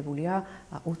დამოკიდებულია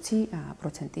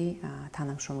 20%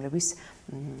 თანამშრომლების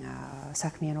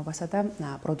საქმიანობასა და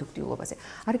პროდუქტიულობაზე.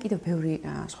 არის კიდევ ბევრი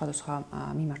სხვადასხვა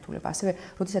მიმართულება. ასევე,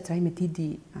 როდესაც რაიმე დიდი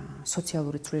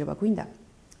სოციალური ცვლილება გვინდა,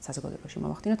 საზოგადოებაში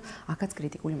მოვახდინოთ, აქაც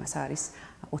კრიტიკული მასა არის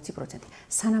 20%.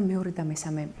 სანამ მეორე და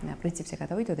მესამე პრინციპზე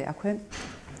გადავიდოდე, აქვე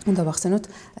უნდა ვახსენოთ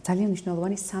ძალიან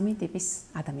მნიშვნელოვანი სამი ტიპის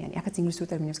ადამიანი. აქაც ინგლისურ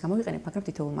ტერმინებს გამოვიყენებ, მაგრამ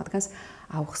თითოეულ მათგანს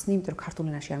ავხსნი, იმიტომ რომ ქართულ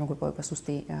ენაში არ მოგვეპოვება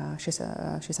სუსტი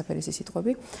შესაფერისი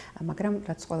სიტყვები, მაგრამ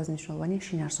რაც ყველაზე მნიშვნელოვანია,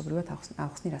 შინაარსობრივად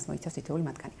ავხსნი, რას მოიცავს თითოეული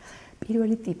მათგანი.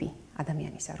 პირველი ტიპი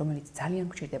ადამიანისა, რომელიც ძალიან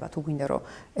გვჭირდება, თუ გვინდა რომ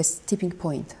ეს tipping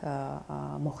point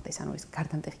მოხდეს, ანუ ეს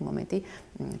გარდამტეხი მომენტი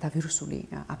და ვირუსული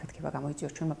აფეთქება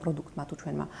გამოიწვიოს ჩვენმა პროდუქტმა თუ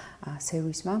ჩვენმა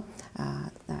სერვისმა,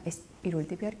 ეს პირველი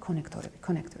ტიპი არის კონექტორები,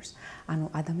 connectors. ანუ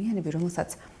ადამიანები,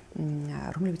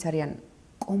 რომლებიც არიან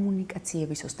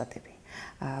კომუნიკაციების ოსტატები,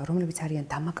 რომლებიც არიან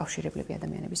დამაკავშირებლები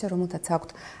ადამიანებისა, რომელთაც აქვთ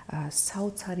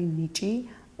საოცარი ნიჭი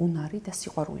უნარი და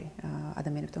სიყვარული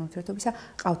ადამიანებთან ურთიერთობისა,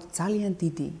 ყავთ ძალიან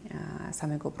დიდი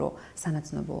სამეგობრო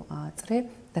სანაცნობო წრე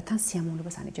და თან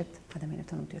სიამოვნებას ანიჭებთ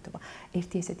ადამიანებთან ურთიერთობა.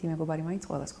 ერთი ესეთი მეგობარი მაინც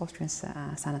ყველას ყავს ჩვენს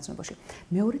სანაცნობოში.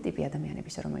 მეორე ტიპი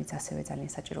ადამიანების, რომელიც ასევე ძალიან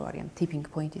საჭირო არიან tipping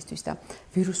point-ისთვის და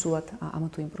ვირუსულად ამ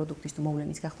თუ იმ პროდუქტის თუ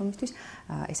მოვლენის გახდომისთვის,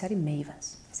 ეს არის mavens.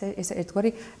 ეს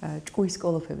ერთგვარი ჭკუის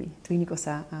კოლოფები,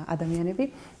 ტვინიკოსა ადამიანები,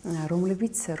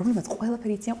 რომლებიც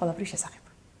ყველაფერი იციან ყველაფრის შესახებ.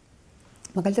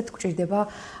 მაგალითად გვჭირდება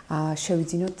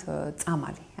შევიძინოთ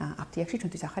წამალი აფთიაქში,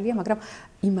 ჩვენთვის ახალია, მაგრამ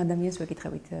იმ ადამიანს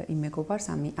ვეკითხებით, იმ მეგობარს,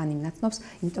 ან იმ ნაცნობს,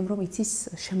 იმიტომ რომ იცის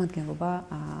შემადგენლობა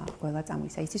ყველა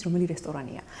წამლისა, იცის რომელი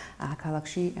რესტორანია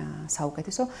ქალაქში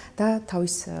საუკეთესო და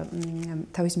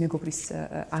თავის მეგობრის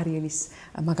არიელის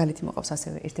მაგალითი მოყავს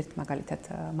ასევე ერთ-ერთ მაგალითად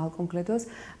მალკომ გლედველს,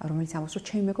 რომელიც ამბობს, რომ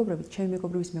ჩემი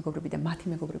მეგობრების მეგობრები და მათი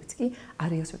მეგობრებიც კი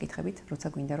არიელს ვეკითხებით, როცა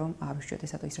გვინდა რომ ავირჩიოთ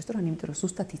ესა თუ ის რესტორანი, იმიტომ რომ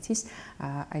ზუსტად იცის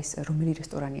ეს რომელი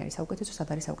რესტორანი არის საუკეთესო, სად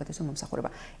არის საუკეთესო მომსახურება.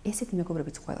 ესეთი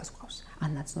მეგობრებიც ყველას გვყავს.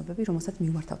 ან ნაცნობები, რომელსაც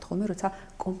მივმართავთ ხოლმე, როცა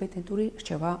კომპეტენტური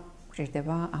რჩევა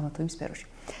გვჭირდება ამ თუ იმ სფეროში.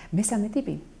 მესამე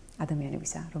ტიპი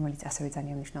ადამიანებისა, რომელიც ასევე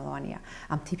ძალიან მნიშვნელოვანია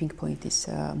ამ tipping point-ის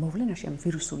მოვლენაში, ამ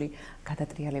ვირუსული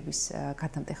გადატრიალების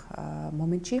გადამტეხ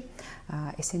მომენტში,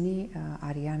 ესენი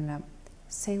არიან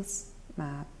sales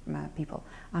people,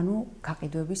 ანუ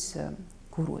გაყიდვების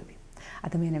გურუები.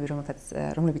 ადამიანები,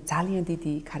 რომლებიც ძალიან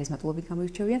დიდი ქარიზმატულობით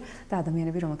გამოირჩევიან და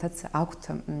ადამიანები, რომელთაც აქვთ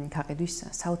გაყიდვის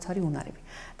საოცარი უნარები.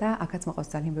 და აქაც მოყავს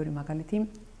ძალიან ბევრი მაგალითი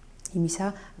იმისა,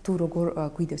 თუ როგორ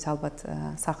გვიდევს ალბათ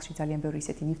სახლში ძალიან ბევრი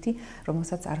ისეთი ნივთი,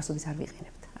 რომელსაც არასოდეს არ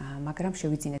ვიყენებთ. მაგრამ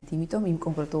შევიძინეთ იმიტომ, იმ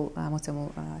კონკრეტულ მოცემულ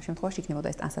შემთხვევაში იქნებოდა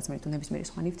ეს ტანსაცმელი თუ ნებისმიერი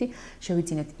სხვა ნივთი,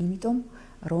 შევიძინეთ იმიტომ,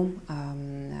 რომ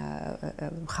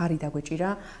ხარი დაგვეჭირა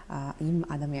იმ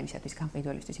ადამიანისათვის,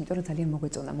 გამყიდველისთვის, იმიტომ რომ ძალიან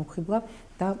მოგვეწონა მოხიბლა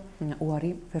და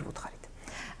უარი ვერ ვუთხარით.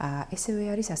 ესევე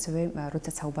არის,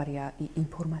 როდესაც საუბარია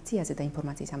ინფორმაციაზე და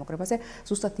ინფორმაციის ამოκრებაზე,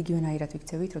 ზუსტად იგივენაირად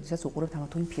ვიქცევით, როდესაც უყურებთ ამ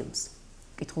თუ იმ ფილმს.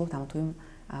 კითხულობთ ამ თუ იმ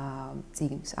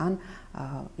წიგნს, ან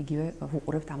იგივე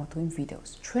ვუყურებთ ამ თუ იმ ვიდეოს.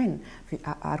 ჩვენ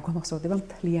არ გვამახსოვდება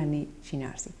მთლიანი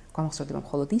შინაარსი. გვამახსოვდება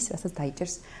მხოლოდ ის, რასაც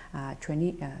დაიჭერს ჩვენი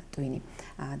ტვინი.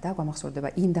 და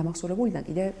გვამახსოვდება იმ დამახსოვრებულიდან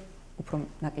კიდე უფრო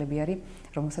ნაკლები არის,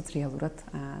 რომელსაც რეალურად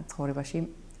ცხოვრებაში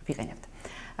ვიყენებთ.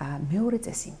 მეორე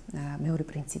წესი, მეორე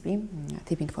პრინციპი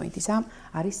tipping point-ისა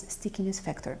არის stickiness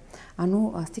factor. ანუ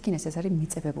stickiness ეს არის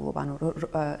მიწებებულობა, ანუ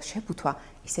შეფუთვა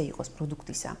ისე იყოს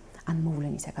პროდუქტისა ან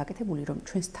მოვლენისა გაკეთებული, რომ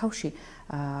ჩვენს თავში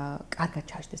კარგად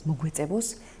ჩაჯდეს, მოგვეწებოს,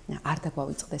 არ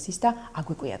დაგვავიწყდეს ის და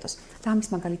აგვეკვიატოს. და ამის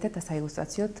მაგალითად და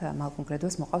საილუსტრაციოდ მალკომ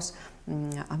გლედველს მოყავს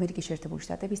ამერიკის შეერთებული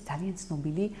შტატების ძალიან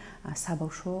ცნობილი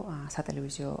საბავშვო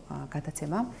სატელევიზიო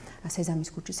გადაცემა სეზამის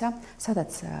ქუჩისა,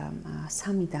 სადაც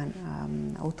 3-დან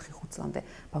 4-5 წლამდე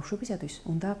ბავშვებისათვის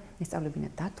უნდა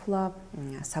ესწავლებინათ დათვლა,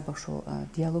 საბავშვო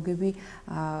დიალოგები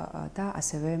და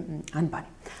ასევე ანბანი.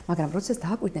 მაგრამ როდესაც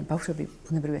დააკვირდნენ ბავშვები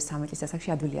ბუნებრივია 3 წლის ასაკში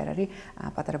ადვილი არ არის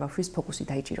პატარა ბავშვის ფოკუსი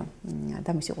დაიჭირო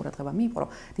და მისი ყურადღება მიიპყრო.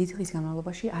 დიდი ხნის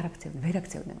განმავლობაში ვერ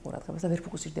აქცევდნენ ყურადღებას და ვერ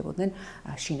ფოკუსირდებოდნენ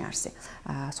შინაარსზე.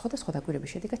 სხვადასხვა დაკვირების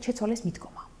შედეგად შეცვალეს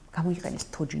მიდგომა. გამოიყენეს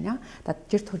თოჯინა და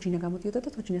ჯერ თოჯინა გამოდიოდა და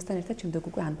თოჯინასთან ერთად შემდეგ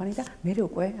უკვე ანბანი და მერე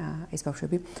უკვე ეს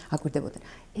ბავშვები აკვირდებოდნენ.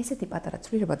 ესეთი პატარა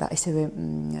ცვლილება და ესევე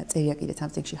წერია კიდეც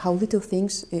ამ წიგნში how little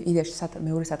things იდეაში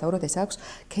მეორე სათაურად ეს აქვს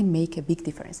can make a big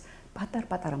difference.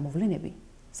 პატარ-პატარა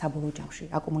მოვლენები საბოლოო ჯამში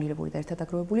აკუმულირებული და ერთად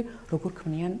აგროვებული როგორ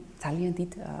ქმნიან ძალიან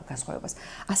დიდ განსხვავებას.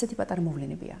 ასეთი პატარა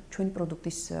მოვლენებია ჩვენი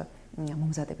პროდუქტის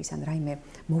მომზადების ან რაიმე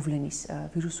მოვლენის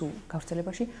ვირუსულ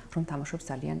გავრცელებაში, რომ თამაშობს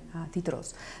ძალიან დიდ როლს.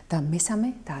 და მესამე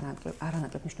და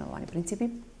არანაკლებ მნიშვნელოვანი პრინციპი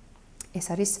ეს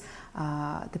არის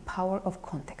the power of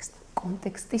context.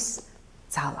 კონტექსტის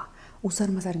ძალა.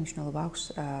 უზარმაზარი მნიშვნელობა აქვს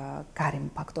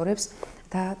გარემო ფაქტორებს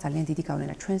და ძალიან დიდი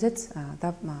გავლენა ჩვენზეც და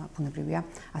ბუნებრივია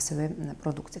ასევე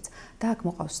პროდუქტზეც. და აქ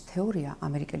მოყავს თეორია,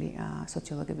 ამერიკელი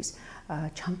სოციოლოგების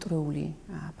ჩამტვრეული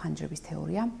ფანჯრების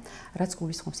თეორია, რაც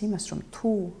გულისხმობს იმას, რომ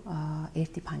თუ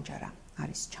ერთი ფანჯარა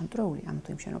არის ჩამტვრეული ამ თუ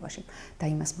იმ შენობაში და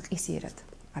იმას მყისიერად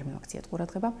არ მივაქციათ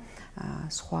ყურადღება,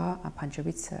 სხვა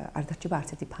ფანჯრებიც არ დარჩება არც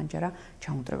ერთი ფანჯარა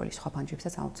ჩამოწრებელი, სხვა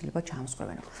ფანჯრებსაც აუცილებლად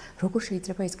ჩაამსხვრევენო. როგორ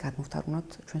შეიძლება ეს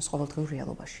გადმოვთარგმნოთ ჩვენს ყოველდღიურ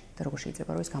რეალობაში და როგორ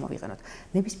შეიძლება რომ ეს გამოვიყენოთ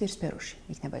ნებისმიერ სფეროში,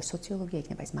 იქნება ეს სოციოლოგია,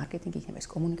 იქნება ეს მარკეტინგი, იქნება ეს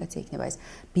კომუნიკაცია, იქნება ეს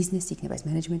ბიზნესი, იქნება ეს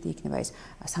მენეჯმენტი, იქნება ეს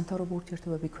სამთავრობო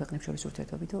ურთიერთობები, ქვეყნებს შორის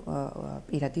ურთიერთობები თუ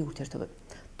პირადი ურთიერთობები.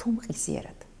 თუ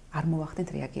მყისიერად არ მოვახდენთ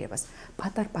რეაგირებას,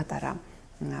 პატარ-პატარა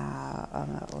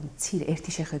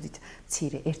ერთი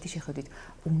შეხედვით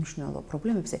უმნიშვნელო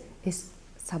პრობლემებზე ეს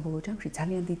საბოლოო ჯამში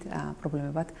ძალიან დიდ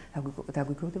პრობლემებად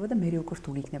დაგვიგროვდება და მეორე უკვე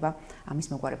რთული იქნება ამის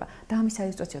მოგვარება. და ამის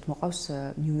საილუსტრაციოდ მოყავს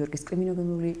ნიუ-იორკის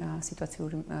კრიმინოლოგიური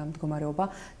სიტუაციური მდგომარეობა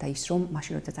და ის რომ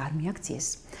მაშინ როდესაც არ მიაქციეს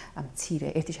მცირე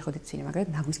ერთი შეხედვით მცირე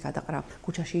მაგალითად ნაგვის გადაყრა,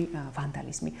 ქუჩაში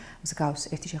ვანდალიზმი, მსგავს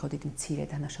ერთი შეხედვით მცირე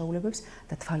დანაშაულებებს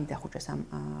და თვალი დახუჭეს ამ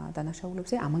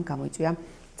დანაშაულებებზე, ამან გამოიწვია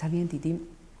ძალიან დიდი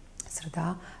ზრდა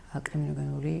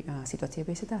კრიმინოლოგიური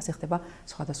სიტუაციებისა და ასე ხდება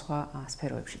სხვადასხვა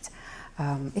სფეროებშიც.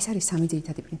 ეს არის სამი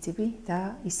ძირითადი პრინციპი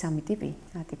და ის სამი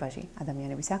ტიპაჟი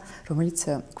ადამიანებისა, რომელიც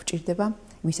გვჭირდება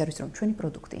იმისათვის, რომ ჩვენი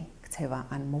პროდუქტი, ქცევა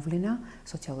ან მოვლენა,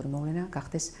 სოციალური მოვლენა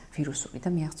გახდეს ვირუსული და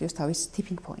მიაღწიოს თავის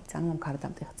tipping points, ანუ ამ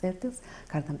გარდამტეხ წერტილს,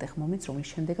 გარდამტეხ მომენტს, რომლის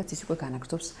შემდეგაც ის უკვე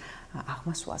განაგრძობს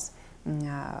აღმასვლას.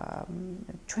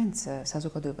 ჩვენს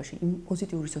საზოგადოებაში იმ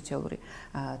პოზიტიური სოციალური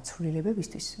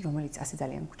ცვლილებებისთვის, რომელიც ასე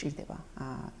ძალიან გვჭირდება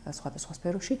სხვადასხვა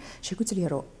სფეროში, შეგვიძლია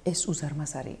რომ ეს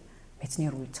უზარმაზარი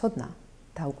მეცნიერული ცოდნა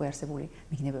და უკვე არსებული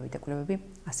მიგნებები და კვლევები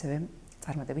ასევე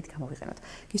წარმატებით გამოვიყენოთ.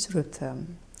 გისურვებთ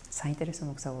საინტერესო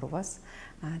მოგზაურობას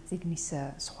წიგნის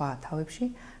სხვა თავებში,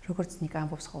 როგორც ნიკა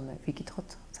ამბობს ხოლმე, ვიკითხოთ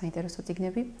საინტერესო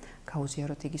წიგნები,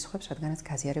 გაუზიაროთ იგის სხვებს, რადგანაც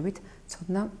გაზიარებით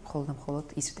ცოდნა მხოლოდ და მხოლოდ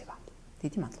იზრდება.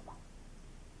 დიდი მადლობა.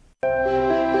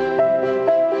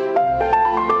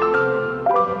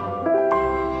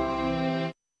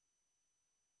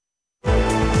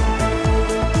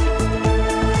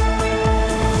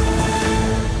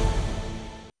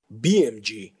 BMG,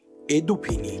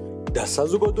 Edupini და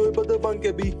საზოგადოება და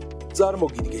ბანკები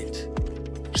წარმოგიდგენთ.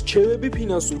 რჩევები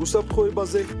ფინანსურ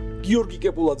უსაფრთხოებაზე გიორგი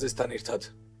კეპულაძესთან ერთად.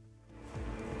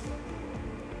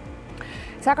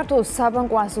 საქართველოს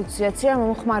საბანკო ასოციაცია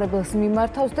მომხმარებელს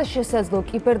მიმართავს და შესაძლო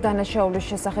კიბერდანაშაულის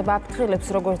შესახებ აფრთხილებს,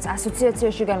 როგორც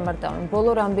ასოციაციაში განმარტავენ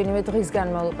ბოლო რამდენიმე დღის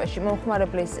განმავლობაში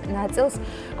მომხმარებლის ნაწილს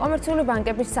კომერციული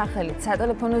ბანკების სახელით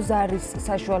სატელეფონო ზარის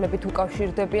საშუალებით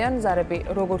უკავშირდებიან. ზარები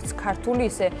როგორც ქართული,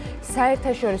 ისე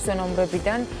საერთაშორისო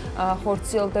ნომრებიდან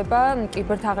ხორციელდება,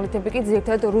 კიბერთაღლითები კი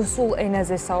ძირითადად რუსულ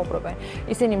ენაზე საუბრობენ.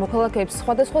 ისინი მოქალაქეებს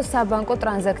სხვადასხვა საბანკო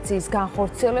ტრანზაქციის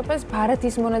განხორციელებას,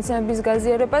 ბარათის მონაცემების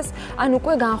გაზიარებას, ან უკვე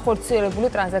განხორციელებული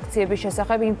ტრანზაქციების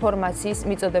შესახებ ინფორმაციის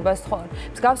მიწოდებას თხოვენ.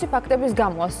 მსგავსი ფაქტების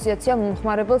გამო ასოციაცია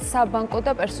მომხმარებელს საბანკო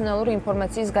და პერსონალური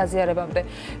ინფორმაციის გაზიარებამდე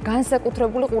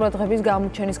განსაკუთრებული ყურადღების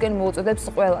გამოჩენისკენ მოუწოდებს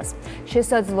ყველას.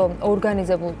 შესაძლო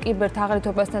ორგანიზებულ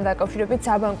კიბერთაღლითობასთან დაკავშირებით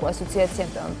საბანკო ასოციაციამ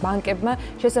და ბანკებმა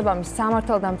შესაბამის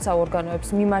სამართალდამცავ ორგანოებს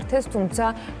მიმართეს, თუმცა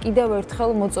კიდევ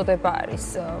ერთხელ მოწოდება არის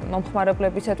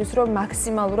მომხმარებლებისათვის, რომ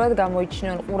მაქსიმალურად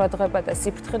გამოიჩინონ ყურადღება და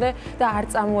სიფრთხილე და არ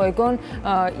წამოეგონ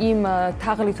იმ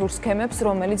თაღლითურ სქემებს,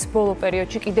 რომელიც ბოლო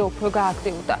პერიოდში კიდევ უფრო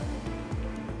გააქტიურდა.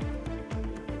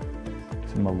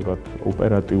 მაქსიმალურად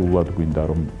ოპერატიულად გვინდა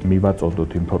რომ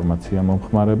მივაწოდოთ ინფორმაცია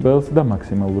მომხმარებელს და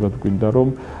მაქსიმალურად გვინდა რომ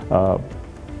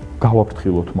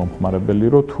გავაფრთხილოთ მომხმარებელი,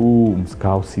 რომ თუ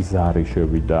მსგავსი ზარი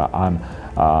შევიდა ან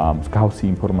მსგავსი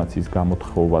ინფორმაციის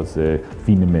გამოთხოვაზე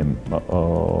ვინმე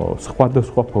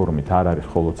სხვადასხვა ფორმით არ არის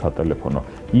მხოლოდ სატელეფონო,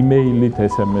 იმეილით,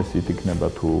 SMS-ით იქნება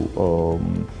თუ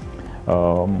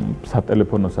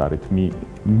სატელეფონო ზარით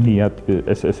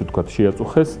ესე თქვა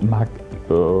შეაწუხეს,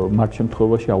 მაგ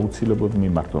შემთხვევაში აუცილებლად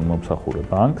მიმართონ მომსახურე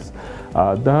ბანკს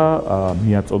და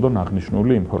მიაწოდონ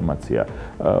აღნიშნული ინფორმაცია.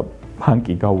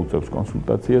 ბანკი გაუწევს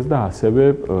კონსულტაციას და ასევე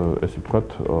ესე ვთქვათ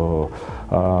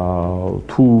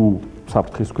თუ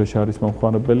საფრთხის ქვეშ არის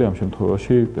მომხმარებელი, ამ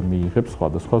შემთხვევაში მიიღებს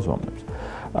სხვადასხვა ზომებს.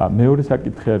 მეორე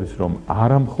საკითხი არის, რომ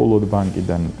არა მხოლოდ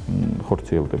ბანკიდან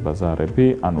ხორციელდება ზარები,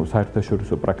 ანუ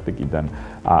საერთაშორისო პრაქტიკიდან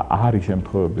არის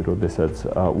შემთხვევები, როდესაც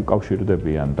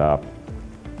უკავშირდებიან და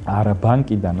არა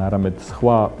ბანკიდან, არამედ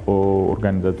სხვა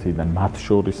ორგანიზაციიდან, მათ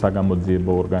შორის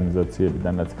საგამოძიებო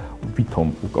ორგანიზაციებიდანაც ვითომ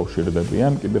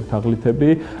უკავშირდებიან კიბერთაღლითები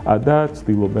და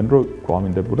ცდილობენ, რომ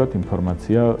გვამინდებურად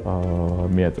ინფორმაცია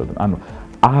მიაწოდონ. ანუ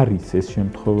არის ეს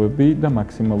შემთხვევები და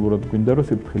მაქსიმალურად გვინდა რომ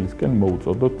სიფრთხილისკენ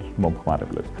მოუწოდოთ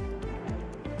მომხმარებლებს.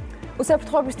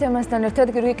 უსაფრთხოების თემასთან ერთად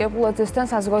გიორგი კეპულაძესთან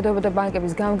საზოგადოება და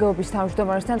ბანკების გამგეობის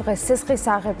თავმჯდომარესთან დღეს სესხის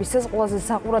აღების ყველაზე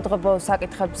საყურადღებო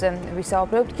საკითხებზე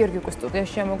ვისაუბრებთ. გიორგი უკვე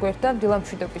სტუდიაში შემოგვერთა, დილა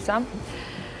მშვიდობისა.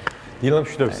 დილა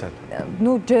მშვიდობისა.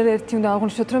 ნუ ჯერ ერთი უნდა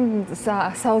აღვნიშნოთ, რომ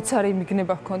საოცარი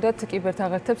მიგნება ჰქონდათ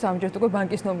კიბერთაღლითებს, ამჯერად უკვე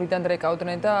ბანკის ნომრიდან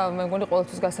რეკავდნენ და მე მგონი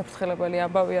ყოველთვის გასაფრთხილებელი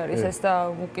ამბავი არის ეს და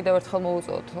კიდევ ერთხელ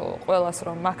მოუწოდოთ ყველას,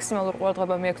 რომ მაქსიმალურ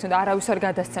ყურადღება მიაქცენ და არავის არ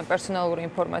გადასცენ პერსონალური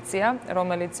ინფორმაცია,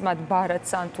 რომელიც მათ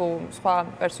ბარათს ან თუ სხვა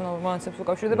პერსონალურ მონაცემებს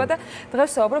უკავშირდება და დღეს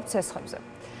ვსაუბრობთ სესხებზე.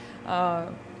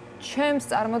 ჩემს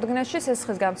წარმოდგენაში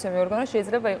სესხის გამცემი ორგანო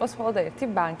შეიძლება იყოს მხოლოდ ერთი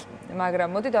ბანკი, მაგრამ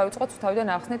მოდი დავიწყოთ თავიდან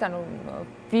ახსნით, ანუ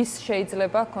ვის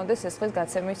შეიძლება ჰქონდეს სესხის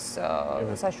გაცემის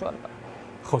საშუალება.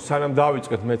 ხო, სანამ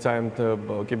დავიწყეთ მეც აი ამ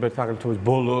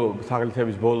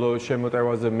კიბერთაღლითების ბოლო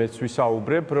შემოტევაზე მეც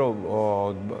ვისაუბრებ, რომ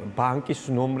ბანკის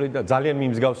ნომრი და ძალიან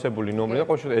მიმსგავსებული ნომრი და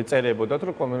ყოველთვის ეწერებოდათ,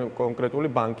 რომ კონკრეტული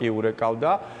ბანკი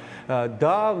ურეკავდა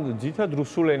და ძირითადად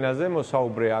რუსულ ენაზე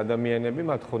მოსაუბრე ადამიანები,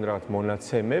 მათ ხონ რაღაც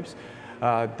მონაცემებს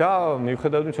და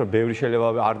მიუხედავად იმისა, რომ ბევრი შეიძლება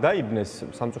არ დაიბნეს,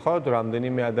 სამწუხაროდ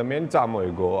რამდენიმე ადამიანი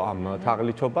წამოეგო ამ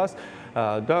თაღლითობას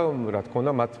და რა თქმა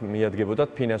უნდა მათ მიადგებოდათ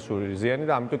ფინანსური ზიანი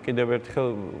და ამიტომ კიდევ ერთხელ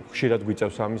ხშირად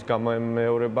გვიწევს ამის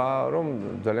გამომეორება, რომ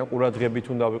ძალიან ყურადღებით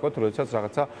უნდა ვიყოთ, როდესაც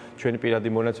რაღაცა ჩვენი პირადი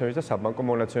მონაცემების და საბანკო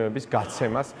მონაცემების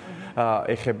გაცემას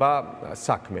ეხება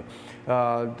საქმე.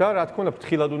 და რა თქმა უნდა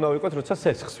ფრთხილად უნდა ვიყოთ, როცა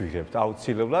სესხს ვიღებთ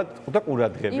აუცილებლად და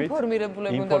ყურადღებით. ინფორმირებული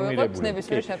უნდა ვიყოთ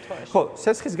ნებისმიერ შემთხვევაში. ხო,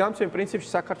 სესხის გამოცემა პრინციპში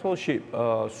საქართველოში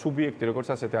სუბიექტი როგორც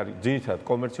ასეთი არის ძირითადად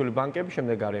კომერციული ბანკები,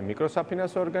 შემდეგ არის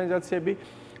მიკროსაფინანსო ორგანიზაციები,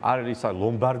 არის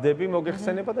ლომბარდები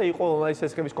მოგეხსენება და იყო ონლაინ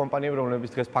სესხების კომპანიები,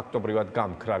 რომლებიც დღეს ფაქტობრივად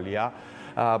გამქრალია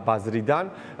ბაზრიდან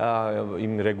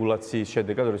იმ რეგულაციის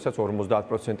შედეგად, როდესაც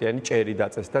 50%-იანი ჭერი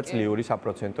დაწესდა წლიური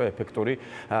საპროცენტო ეფექტური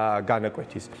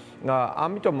განაკვეთის.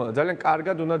 ამიტომ ძალიან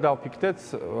კარგად უნდა დავფიქრდეთ,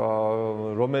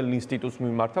 რომელ ინსტიტუტს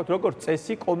მიმართავთ, როგორც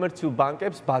წესი კომერციულ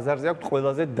ბანკებს ბაზარზე აქვთ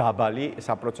ყველაზე დაბალი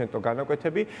საპროცენტო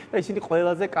განაკვეთები და ისინი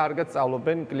ყველაზე კარგად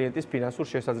სწავლობენ კლიენტის ფინანსურ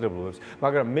შესაძლებლობებს.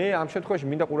 მაგრამ მე ამ შემთხვევაში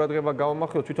მინდა ყურადღება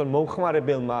გავამახვილო თვითონ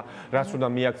მომხმარებელმა, რაც უნდა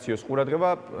მიაქციოს ყურადღება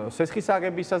სესხის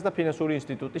აღებისას და ფინანსური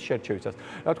ინსტიტუტის შერჩევისას.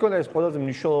 რა თქმა უნდა ეს ყველაზე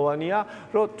მნიშვნელოვანია,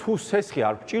 რომ თუ სესხი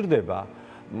არ გჭირდება,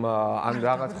 ან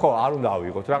რაღაც ხო არ უნდა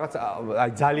ავიღოთ, რაღაც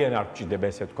აი ძალიან არ გჭირდება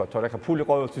ესე თქვა, თორე ხა ფული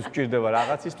ყოველთვის გჭირდება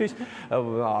რაღაცისთვის,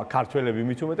 ქართველები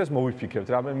მით უმეტეს მოვიფიქრებთ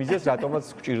რამე მიზეზს, რატომაც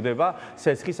გჭირდება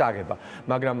სესხის აღება.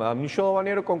 მაგრამ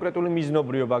მნიშვნელოვანია რომ კონკრეტული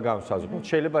მიზნობრიობა განსაზღვროთ.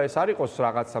 შეიძლება ეს არ იყოს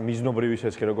რაღაცა მიზნობრივი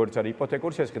სესხი, როგორც არის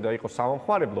იპოთეკური სესხი და იყოს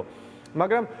სამომხმარებლო.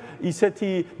 მაგრამ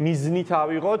ისეთი მიზნით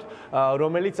ავიღოთ,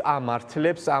 რომელიც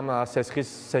ამართლებს ამ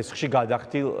სესხში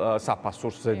გადახდილ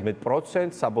საფასურს ზედმეტ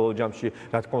პროცენტს, საბოლოო ჯამში,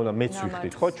 რა თქმა უნდა, მეც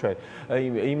ვიხდით, ხო, ჩვენ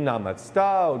იმ ნამათს და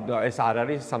ეს არ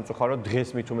არის სამწუხაროდ დღეს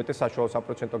მით უმეტეს საშუალო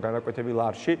საპროცენტო განაკვეთები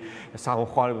ლარში,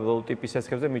 სამომხმარებლო ტიპის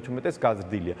სესხებზე მით უმეტეს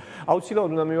გაზრდილია.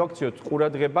 აუცილებლად უნდა მივაქციოთ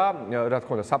ყურადღება, რა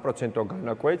თქმა უნდა, საპროცენტო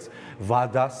განაკვეთს,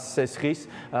 ვადას სესხის,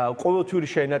 ყოველთვიური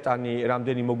შენატანი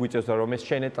რამდენი მოგვიწევს და რომ ეს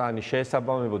შენატანი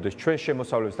შეესაბამებოდეს ჩვენ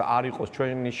შემოსავლებს და არ იყოს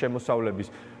ჩვენი შემოსავლების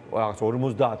რაღაც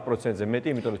 50%-ზე მეტი,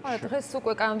 იმიტომ რომ დღეს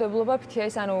უკვე კანონმდებლობა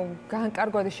ფთიაის, ანუ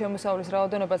განკარგვადი შემოსავლის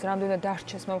რაოდენობას რამდენად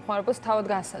დარჩეს მომხმარებელს თავად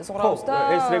განსაზღვრავს და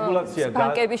ეს რეგულაცია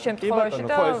ბანკების შემთხვევაში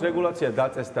და ხო, ეს რეგულაცია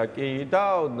დაწესდა კი და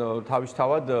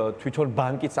თავისთავად თვითონ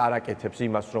ბანკიც არ აკეთებს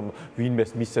იმას, რომ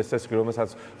ვინმეს მისცეს სესხი,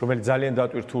 რომელიც ძალიან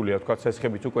დატვირთულია, თქვა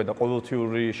სესხებით უკვე და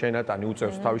ყოველთვიური შენატანი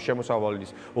უწევს თავის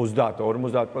შემოსავლის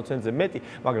 30-50%-ზე მეტი,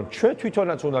 მაგრამ ჩვენ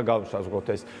თვითონაც უნდა გავსაზღვროთ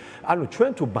ეს. ანუ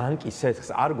ჩვენ თუ ბანკის სესხს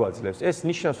არ გვაძლევს, ეს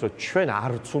ნიშნავს რომ ჩვენ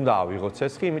არც უნდა ავიღოთ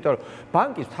სესხი, იმიტომ რომ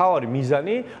ბანკის მთავარი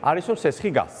მიზანი არის რომ სესხი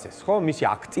გასცეს, ხო? მისი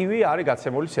აქტივი არის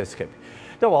გაცემული სესხები.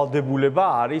 და ვალდებულება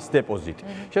არის დეპოზიტი.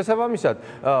 შესაბამისად,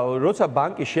 როცა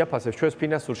ბანკი შეაფასებს ჩვენს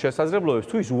ფინანსურ შესაძლებლობებს,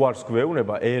 თუ ის უარს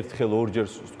გვეუბნება ერთხელ, ორჯერ,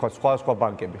 თქვა სხვა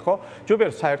ბანკები, ხო?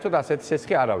 ჯობია საერთოდ ასეთი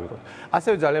სესხი არ ავიღოთ.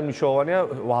 ასევე ძალიან მნიშვნელოვანია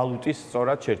ვალუტის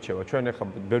სწორად შერჩევა. ჩვენ ახლა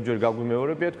ბევრჯერ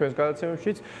გაგვიმეორებია თქვენს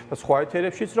გადაცემებშიც და სხვა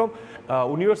ეთერებშიც, რომ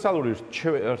უნივერსალური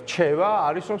რჩევა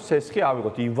არის, რომ სესხი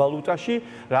ავიღოთ იმ ვალუტაში,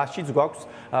 რაშიც გვაქვს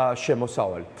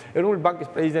შემოსავალი. ეროვნული ბანკის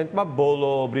პრეზიდენტმა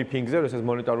ბოლო ბრიფინგზე, როდესაც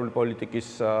მონეტარული პოლიტიკის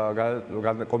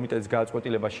კომიტეტის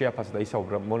გადაწყვეტილება შეაფასა და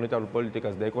ისაუბრა მონეტარულ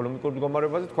პოლიტიკაზე და ეკონომიკურ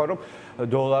მდგომარეობაზე, თქვა რომ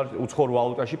უცხოურ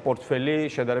ვალუტაში პორტფელი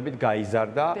შედარებით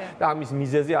გაიზარდა და ამის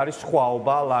მიზეზი არის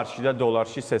სხვაობა ლარში და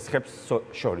დოლარში სესხებს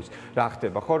შორის. რა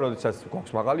ხდება, ხო, როდესაც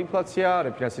გვაქვს მაღალი ინფლაცია,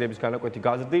 რეფინანსირების განაკვეთი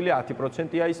გაზრდილია,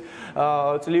 10%-ია ის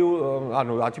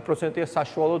ანუ 10%-ია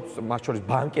საშუალოდ, მათ შორის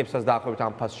ბანკებსაც დაახლოებით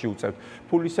ამ ფასში უწევთ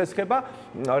ფულის სესხება,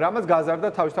 რამაც გაზარდა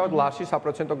თავისთავად ლარში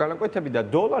საპროცენტო განაკვეთები და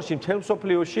დოლარში მთელ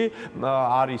მსოფლიოში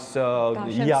არის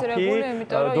იაფი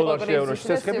დოლარში ევროში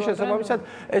სესხები შესაბამისად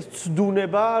ეს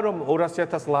ცდუნება რომ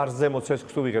 200,000 ლარს ზემოთ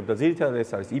სესხს თუ ვიღებ და ძირითადად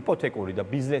ეს არის იპოთეკური და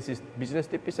ბიზნეს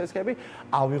ტიპის სესხები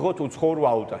ავიღოთ უცხოურ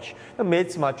ვალუტაში და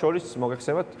მეც მათ შორის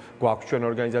მოგეხსენებათ გვაქვს ჩვენ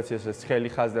ორგანიზაციას ცხელი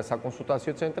ხაზი და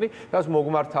საკონსულტაციო ცენტრი რაც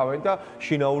მოგმართავენ და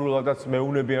შინაურულადაც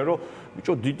მეუნებიან რომ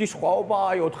ბიჭო დიდი სხვაობა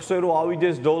აი 4-ზე რო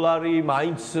ავიდეს დოლარი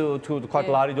მაინც თუ თქვა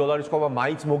ლარი დოლარის სხვაობა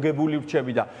მაინც მოგებული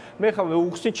რჩები და მე ხა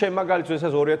უხსნით ჩემ მაგალითს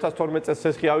ესაც 2012 წელს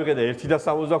სესხი ავიღე და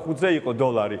 1.65-ზე იყო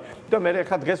დოლარი და მე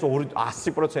ხა დღეს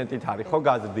 100%-ით არის ხო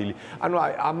გაზრდილი ანუ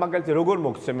ამ მაგალითი როგორ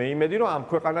მოგცე მე იმედი რომ ამ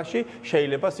ქვეყანაში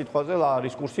შეიძლება სიტყვაზე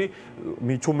ლარის კურსი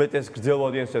მით უმეტეს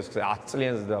გრძელვადიან სესხზე 10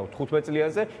 წლიანზე და 15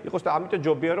 წლიანზე იყოს და ამიტომ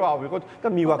ჯობია რომ ავიღოთ და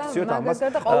მივაქციოთ ამას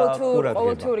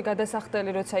ყოველთვიური გადასახდელი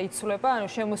როცა იცვლება ანუ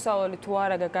შემოსავლელი თუ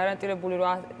არა გარანტირებული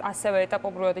რომ ასევე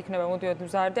ეტაპობრივად იქნება მოდიოდ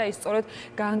მზარდი, აი სწორედ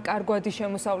განკარგვადი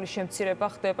შემოსავლის შემცირება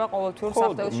ხდება ყოველთვიურ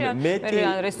საფრთხეში, ან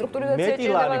რესტრუქტურიზაცია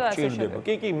ჭირდება და ასე შემდეგ.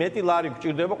 კი, მეტი ლარი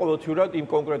გჭირდება ყოველთვიურად იმ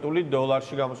კონკრეტული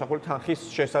დოლარში გამოსახული თანხის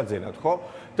შესაძენად, ხო?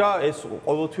 და ეს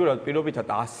ყოველთვიურად პირობითად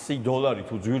 $100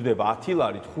 თუ ძვირდება 10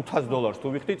 ლარით, $500 თუ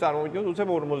ვიხდი, წარმოვიდგინოთ, უცებ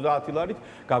 50 ლარით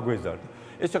გაგვეზარდა.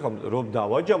 ეს ახლა რომ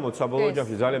დავაჯამოთ საბოლოო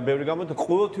ჯამში ძალიან ბევრი გამოდი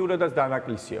ყოველთვიურადაც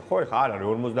დანაკლისია, ხო? ეხლა არ არის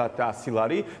 50 და 100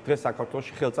 ლარი დღეს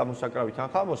საქართველოში ხელწამოსაკრავი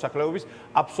თანხაა მოსახლეობის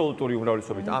აბსოლუტური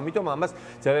უმრავლესობით. ამიტომ ამას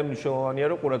ძალიან მნიშვნელოვანია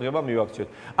რომ ყურადღება მივაქციოთ.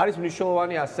 არის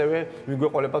მნიშვნელოვანი ასევე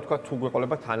მიგვეყოლება თქვა თუ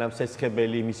გვეყოლება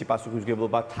თანამსესხებელი, მისი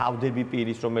პასუხისმგებლობა, თავდები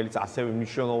პირის, რომელიც ასევე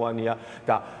მნიშვნელოვანია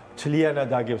და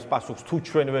თლიანად აგებს პასუხს თუ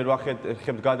ჩვენ ვერ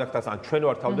ვახერხებთ გადახდას ან ჩვენ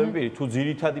ვართ თავდები პირი თუ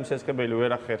ძირითადი მსესხებელი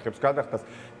ვერ ახერხებს გადახდას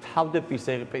თავდებ პირს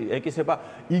ეკისრება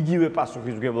იგივე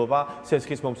პასუხისმგებლობა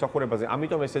სესხის მომსახურებაზე.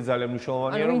 ამიტომ ესე ძალიან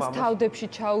მნიშვნელოვანია რომ ამას თავდებში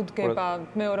ჩაუდგება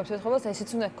მეორე მსესხობას ესეც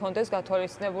უნდა გქონდეს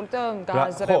გათვალისწინებული და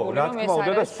გააზრებული რომ ეს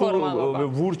არის ფორმალობა.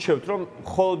 ვურჩევთ რომ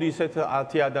მხოლოდ ისეთ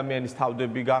 10 ადამიანის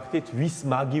თავდები გახდით ვის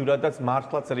მაგივრადაც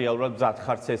მართლაც რეალურად მზად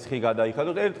ხართ სესხი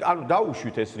გადაიხადოთ. ანუ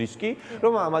დაუშვით ეს რისკი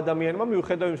რომ ამ ადამიანმა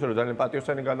მიუხედავად რომ ძალიან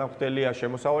პატიოსანი გადამხდელია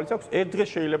შემოსავალიც აქვს, ერთ დღეს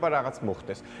შეიძლება რაღაც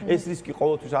მოხდეს. ეს რისკი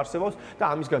ყოველთვის არსებობს და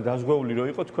ამისგან დაზღვეული რო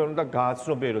იყო თქვენ უნდა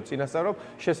გააცნობიეროთ წინასწარ რომ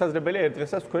შესაძლებელია ერთ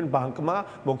დღესაც თქვენ ბანკმა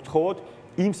მოგთხოვოთ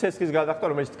იმ სესხის გადახდა,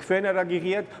 რომელიც თქვენ არ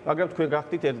აგიღიათ, მაგრამ თქვენ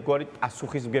გახდით ერთგვარი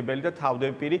პასუხისმგებელი და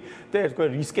თავდები პირი და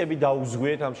ერთგვარი რისკები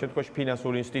დაუზღვიეთ ამ შემთხვევაში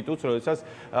ფინანსურ ინსტიტუტს, როდესაც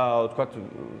თქვათ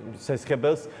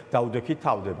სესხებელს დაუდექით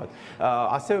თავდებად.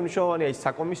 ასევე მნიშვნელოვანია ის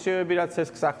საკომისიოები, რაც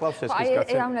სესხს ახლავს სესხის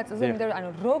გაცემა. აი ამ ნაწილზე მინდა ანუ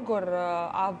როგორ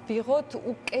ავიღოთ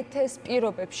უკეთეს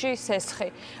პირობებში სესხი?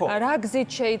 რა გზით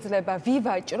შეიძლება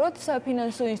ვივაჭროთ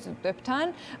საფინანსო ინსტიტუტებთან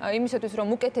იმისათვის რომ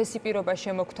უკეთესი პირობა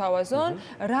შემოგთავაზონ,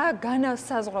 რა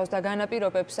განასაზღვრავს და განაპირობებს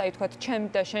აი თქვათ ჩემ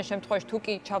და შენ შემთხვევაში თუ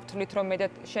კი ჩავთვლით რომ მე და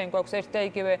შენ გვაქვს ერთ და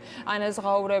იგივე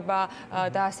ანაზღაურება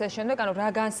და ასე შემდეგ, ანუ რა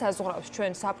განსაზღვრავს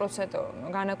ჩვენ საპროცენტო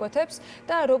განაკვეთებს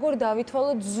და როგორ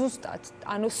დავითვალოთ ზუსტად,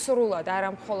 ანუ სრულად, არა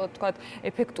მხოლოდ თქვათ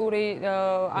ეფექტური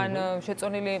ან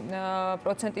შეწონილი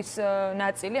პროცენტის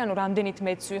ნაწილი, ანუ რამდენით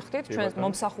მეც ვიხდით ჩვენ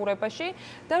მომსახურებაში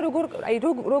და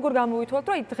როგორ გამოვითვალოთ,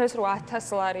 რომ აი დღეს რო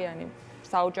 1000 ლარიანი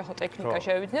საოჯახო ტექნიკა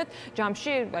შევიძინოთ,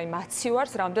 ჯამში აი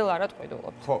მაცივარს რამდენ ლარად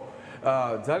ყვიდულობთ. ხო.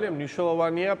 ძალიან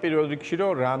მნიშვნელოვანია პირველ რიგში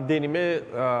რომ რამდენიმე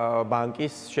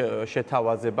ბანკის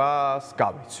შეთავაზებას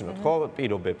გავიცნოთ, ხო?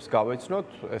 პირობებს გავიცნოთ,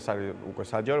 ეს არის უკვე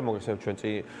საჯარო, მოგესალმებით ჩვენ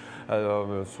წინ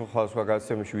სხვადასხვა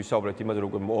გადაცემებში ვისაუბრეთ იმაზე,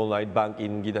 რომ ონლაინ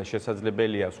ბანკინგიდან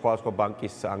შესაძლებელია სხვადასხვა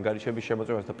ბანკის ანგარიშების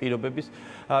შემოწმებაც და პირობების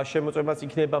შემოწმებაც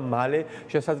იქნება მალე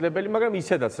შესაძლებელი, მაგრამ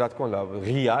ისედაც რა თქმა უნდა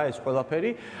ღია ეს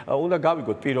ყველაფერი, უნდა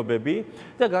გავიგოთ პირობები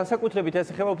და განსაკუთრებით ეს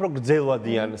ეხება უფრო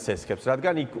გრძელვადიან სესხებს,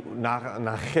 რადგან იქ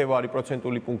ნახევარი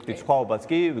პროცენტული პუნქტი სხვაობაც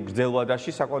კი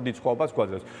გრძელვადაში საკმაოდ დიდ სხვაობას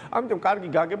გვაძლევს. ამიტომ კარგი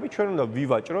გაგებით ჩვენ უნდა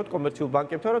ვივაჭროთ კომერციულ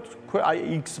ბანკებთან, რომ აი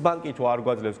X ბანკი თუ არ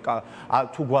გვაძლევს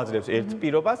თუ გვაძლევს ერთ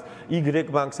პირობას, Y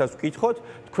ბანკსაც ვკითხოთ,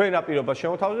 თქვენ რა პირობას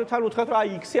შემოთავაზებთ, თან უთხრათ რომ აი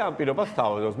X-ი ამ პირობას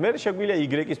თავაზობს. მე შეგვიძლია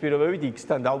Y-ის პირობებით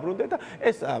X-თან დავბრუნდეთ და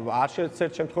ეს არ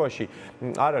ერთ შემთხვევაში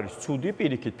არ არის ცუდი,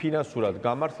 პირიქით ფინანსურად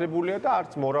გამართლებულია და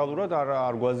არც მორალურად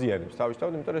არ გვაზიანებს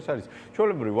თავისთავად, იმიტომ ეს არის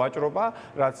ჩვეულებრივი ვაჭრობა,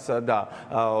 რაც და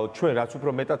ჩვენ რაც უფრო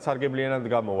მეტად სარგებლიანად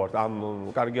გამოვართ ამ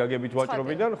კარგი აგებით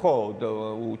ვაჭრობიდან, ხო,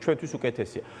 ჩვენთვის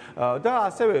უკეთესია. და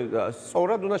ასევე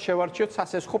სწორად უნდა შევარჩიოთ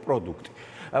სასესხო პროდუქტი.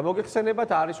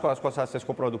 მოგეხსენებათ არის სხვადასხვა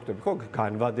სასესხო პროდუქტები, ხო,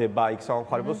 განვადება, იქ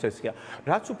საომხარებელ სესხია.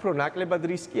 რაც უფრო ნაკლებად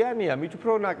რისკიანია, მით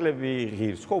უფრო ნაკლები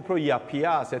ღირს, ხო, უფრო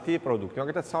იაფია ასეთი პროდუქტი.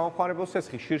 მაგალითად, საომხარებელ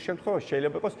სესხი ხშირ შემთხვევაში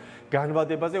შეიძლება იყოს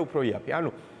განვადებაზე უფრო იაფი.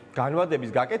 ანუ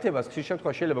განვადების გაკეთებას ხშირ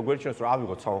შემთხვევაში შეიძლება გვერდჩინოს რომ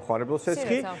ავიღოთ საომხარებელ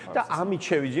სესხი და ამით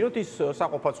შევიძინოთ ის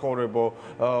საყოფაცხოვრებო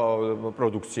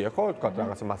პროდუქცია, ხო, თქვა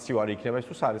რაღაცა მაცივარი იქნება ის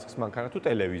თუ სარესხის მანქანა თუ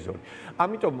ტელევიზორი.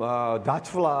 ამიტომ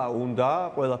დათვლა უნდა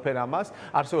ყველაფერ ამას,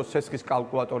 არსებობს სესხის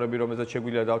კალკულატორები, რომელზეც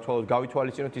შეგვიძლია დავთვალოთ,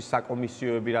 გავითვალისწინოთ ის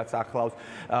საკომისიოები, რაც ახლავს,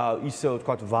 ის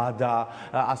თქვა ვადა,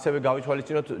 ასევე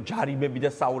გავითვალისწინოთ ჯარიმები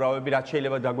და საურავები, რაც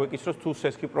შეიძლება დაგვეკისროს თუ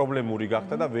სესხი პრობლემური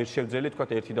გახდა და ვერ შევძელით თქვა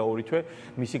 1 და 2 თვე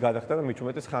მისი გადახდა და მით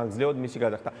უმეტეს ხანგრძლივად მისი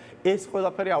გადახდა. ეს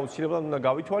ყველაფერი აუცილებლად უნდა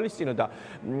გავითვალისწინოთ და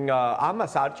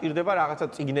ამას არ ჭირდება რაღაცა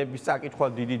წიგნების წაკითხვა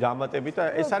დიდი დამატებით და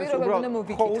ეს არის უბრალოდ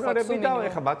უნარები და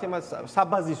ეხლა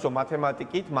საბაზისო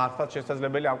მათემატიკით მართლაც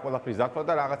შესაძლებელი ამ ყველაფრის დათვლა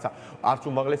და რაღაცა არც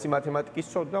უმაღლესი მათემატიკის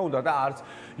ცოდნა უნდა და არც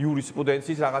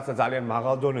იურისპრუდენციის რაღაცა ძალიან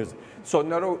მაღალ დონეზე.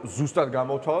 ცოდნა რომ ზუსტად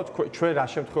გამოვთვალოთ ჩვენ რა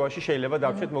შემთხვევაში შეიძლება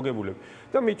დავჩეთ მოგებულები.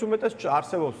 და მით უმეტეს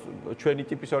არსებობს ჩვენი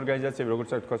ტიპის ორგანიზაციები, როგორც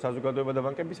არის თქვა საზოგადოება და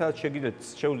ბანკები, სადაც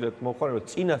შეგვიძლიათ მოხმარება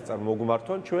წინა წინასწარ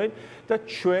მოგმართონ ჩვენ და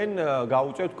ჩვენ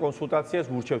გავუწევთ კონსულტაციას,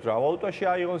 ვურჩევთ რა ვალუტაში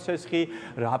აიღოს ესხი,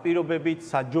 რა პირობებით,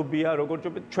 საჯობია, როგორ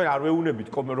ჯობია. ჩვენ არ ვეუნებით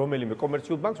რომელიმე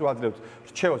კომერციულ ბანკს, ვაძლევთ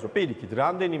რჩევას, რომ პირიქით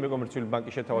რამდენიმე კომერციული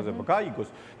ბანკის შეთავაზება გაიგოს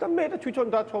და მე და თვითონ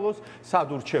დათვალოს სად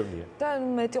ურჩევნია. და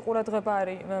მეტი ყურადღება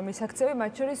არის მისაქცევი,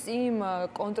 მათ შორის იმ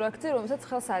კონტრაქტზე, რომელსაც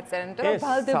ხელს აწერენ. იმიტომ რომ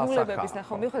ვალდებულებების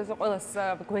ნახო, მიხედავთ ყველას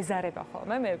გვეზარება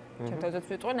ხოლმე, მე ჩემთვისაც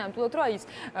ვიტყვი ნამდვილად, რომ ის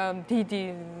დიდი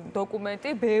დოკუმენტი,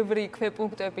 ბევრი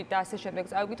ქვეპუნქტები და ასე შემდეგ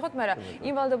წავიკითხოთ, მაგრამ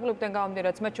იმ ვალდებულებიდან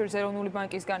გამომდინარე, მათ შორის ეროვნული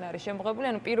ბანკისგან არის შემოღებული,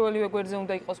 ანუ პირველივე გვერდზე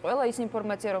უნდა იყოს ყველა ის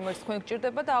ინფორმაცია, რომელიც თქვენ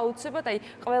გჭირდება და აუცილებლად აი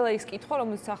ყველა ის კითხვა,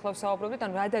 რომელიც ახლა ვსაუბრობთ,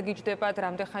 ანუ რა დაგიჯდებათ,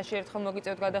 რამდენ ხანში ერთხელ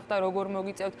მოგიწევთ გადახდა, როგორ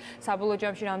მოგიწევთ, საბოლოო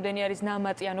ჯამში რამდენი არის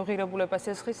ნამატი, ანუ ღირებულება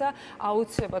სესხისა,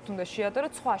 აუცილებლად უნდა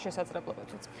შეადაროთ სხვა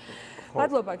შესაძლებლობებიც.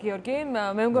 მადლობა გიორგი,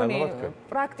 მე მგონი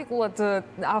პრაქტიკულად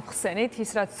ავხსენით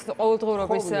ის რაც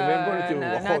ყოველდღიურობის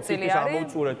ნაწილი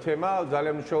არის. ამოუწურეთ თემა,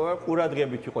 ძალიან მნიშვნელოვანია,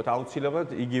 ყურადღებით იყოთ აუცილებლად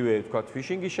იგივე თქვა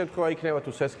ფიშინგის შემთხვევა იქნება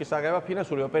თუ სესხის აღება,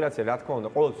 ფინანსური ოპერაცია რა თქმა უნდა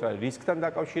ყოველთვის არის რისკთან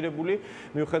დაკავშირებული,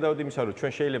 მიუხედავად იმისა, რომ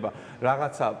ჩვენ შეიძლება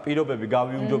რაღაცა პირობები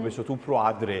გავიუმჯობესოთ უფრო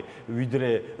ადრე, ვიდრე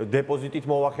დეპოზიტით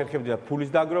მოვახერხებდით და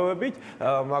ფულის დაგროვებით,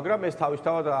 მაგრამ ეს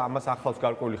თავისთავად ამას ახლავს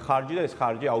გარკვეული ხარჯი და ეს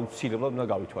ხარჯი აუცილებლად უნდა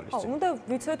გავითვალისწინოთ. უნდა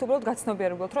ვიცოდეთ უბრალოდ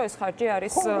გაცნობიერებლად, რომ ეს ხარჯი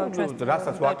არის ჩვენს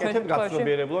რასაც ვაკეთებ,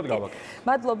 გაცნობიერებლად გავაკეთებ.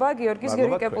 მადლობა გიორგის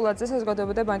გერიკეპულაძე,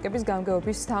 საზოგადოებათა ბანკების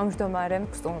გამგეობის თავმჯდომარე,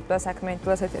 გსტუმრობდა საქმიანი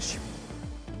დილას ეთერში.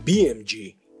 BMG,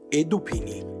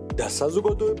 Edupini და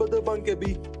საზოგადოებათა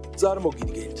ბანკები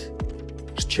წარმოგიდგენთ.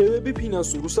 რჩევები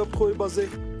ფინანსურ უსაფრთხოებაზე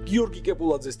გიორგი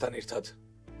კეპულაძესთან ერთად.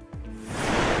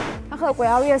 ახლა უკვე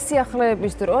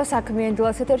ავიასიახლეების დრო საქმიანი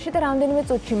დილას ეთერში და რამდენიმე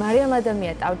წუთში მარიამ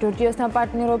ადამია ტავ-ჯორჯიასთან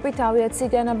პარტნიორობით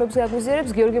ავიაციის ანაბებს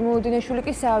გაგვიზიარებს გიორგი მოლოდინაშვილი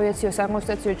კი საავიაციო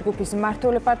საგმოსტაციო ჯგუფის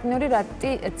მმართველი პარტნიორი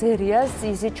რატი ძერიას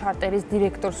იზი ჩარტერის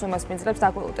დირექტორს უმასპინძლებს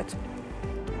დაგველოდეთ.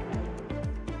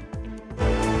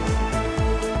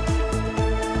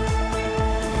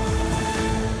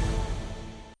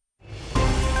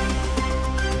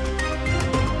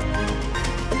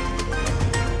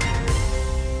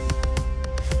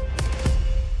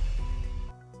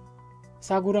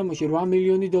 საგურამოში 8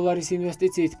 მილიონი დოლარის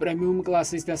ინვესტიციით პრემიუმ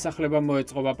კლასის დასახლება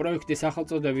მოეწყობა. პროექტის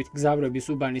სახელწოდებით გზავრების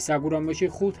უბანი საგურამოში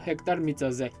 5 ჰექტარ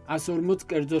მიწაზე 140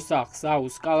 კერძო სახლს,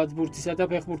 აუზს, კალათბურთისა და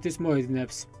ფეხბურთის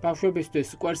მოედნებს. ბავშვებისთვის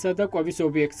სკვერსა და კვების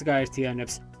ობიექტს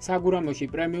გაერთიანებს. საგურამოში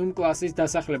პრემიუმ კლასის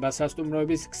დასახლება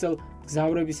სასტუმროების ქსელ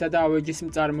გზავრებისა და ავეჯის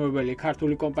მწარმოებელი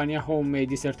ქართული კომპანია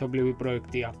Homemade-ის ერთობლივი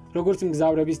პროექტია. როგორც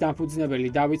მგზავრების დამფუძნებელი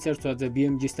დავით სერცვაძე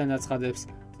BMG-სთან აცხადებს,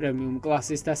 პრემიუმ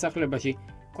კლასის დასახლებაში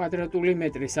კვადრატული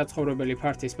მეტრი საცხოვრებელი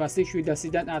ფართის ფასი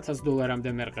 700-დან 1000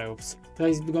 დოლარამდე მერყეობს.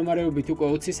 დღეს მდგომარეობით უკვე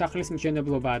 20 სახლის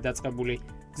მშენებლობაა დაწყებული.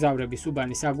 გზავრების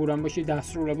უბანი საგურამოში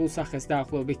დასრულებულ სახეს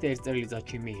დაახლოებით 1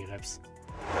 წელიწადში მიიღებს.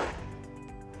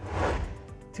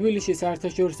 თბილისში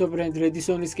საერთაშორისო ბრენდ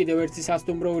რედისონის კიდევ ერთი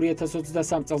სასტუმრო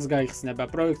 2023 წელს გაიხსნება.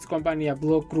 პროექტს კომპანია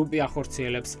ბლოკ გრუპი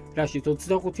ახორციელებს, რაშიც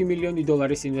 25 მილიონი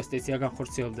დოლარის ინვესტიცია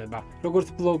განხორციელდება. როგორც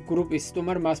ბლოკ გრუპის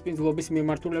სტუმარ მასპინძლობის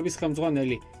მიმართულების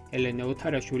ხელმძღვანელი ელენე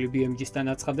ოთარაშვილი BMG-სთან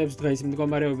აცხადებს, დღეს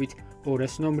მდგომარეობით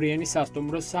 200 ნომრიანი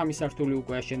სასტუმრო 3 სართული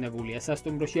უკვე აშენებულია.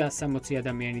 სასტუმროში 160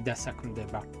 ადამიანი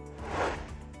დასაქმდება.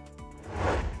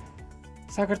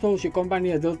 საქართველოში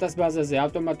კომპანია დელტას ბაზაზე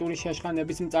ავტომატური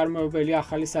შაშხანების მწარმოებელი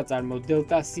ახალი საწარმო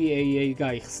დელტა CAA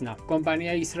გაიხსნა.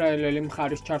 კომპანია ისრაელელი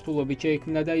მხარის ჩართულობით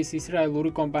შეიქმნა და ის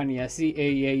ისრაელური კომპანია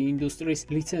CAA Industries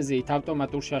ლიცენზიით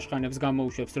ავტომატურ შაშხანებს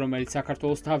გამოუშვებს, რომელიც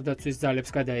საქართველოს თავდაცვის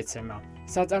ძალებს გადაეცემა.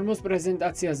 საწარმოს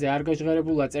პრეზენტაციაზე არ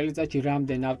გაჟღერებულა წელიწადში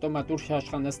რამდენ ავტომატურ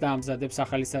შაშხანას დაამზადებს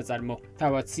ახალი საწარმო.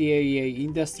 თავად CAA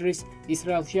Industries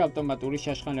ისრაელში ავტომატური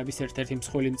შაშხანების ერთ-ერთი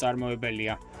მსხვილი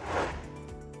მწარმოებელია.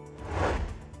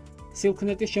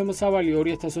 სილქნეტის შემოსავალი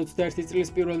 2021 წლის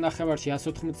პირველ ნახევარში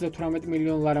 198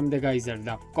 მილიონ ლარამდე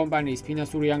გაიზარდა. კომპანიის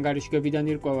ფინანსური ანგარიშგებიდან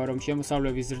ირკვევა, რომ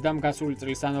შემოსავლების ზრდამ გასული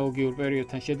წლის ანალოგიურ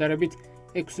პერიოდთან შედარებით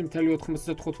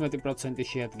 6.95%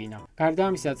 შეადგინა. გარდა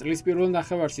ამისა, წლის პირველ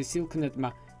ნახევარში სილქნეტმა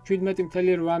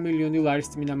 17.8 მილიონი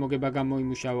ლარის წმინდა მოგება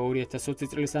გამოიმუშავა. 2020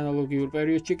 წლის ანალოგიურ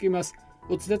პერიოდში კი მას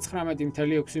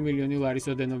 39.6 მილიონი ლარის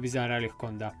ოდენობის ზარალი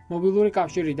ჰქონდა. მობილური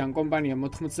კავშირიდან კომპანიამ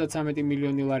 93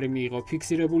 მილიონი ლარი მიიღო,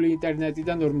 ფიქსირებული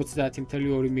ინტერნეტიდან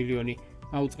 50.2 მილიონი,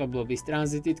 მაუწყებლობის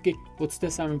ტრანზიტით კი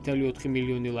 23.4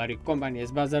 მილიონი ლარი.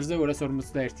 კომპანიას ბაზარზე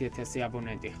 251,000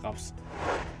 აბონენტი ჰყავს.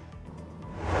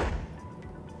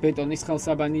 ბეტონის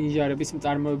ხელსაბანი ნიჟარების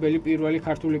მწარმოებელი პირველი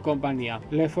ქართული კომპანია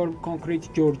Leform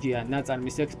Concrete Georgia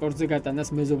ნაწარმის ექსპორტზე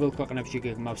გატანას მეზობელ ქვეყნებში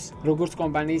გეგმავს. როგორც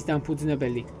კომპანიის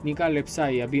დამფუძნებელი ნიკა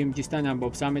ლეფსაია BMG-სთან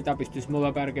ამბობს, ამ ეტაპისთვის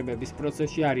მოლაპარაკებების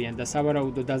პროცესში არიან და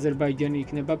სავარაუდოდ აზერბაიჯანი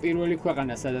იქნება პირველი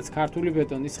ქვეყანა, სადაც ქართული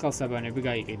ბეტონის ხელსაბანები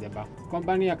გაიყიდება.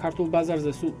 კომპანია ქართულ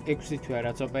ბაზარზე სულ 6 თვეა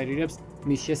რაც ოპერირებს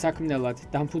მის შესაქმნელად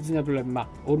დამფუძნებლებმა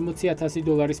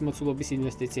 $40,000 მოცულობის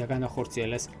ინვესტიცია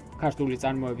განახორციელეს. ქართული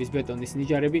წარმოების ბეტონის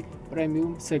ნიჟარები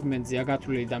პრემიუმ სეგმენტზეა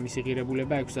გათვლილი და მისი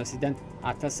ღირებულება $600-დან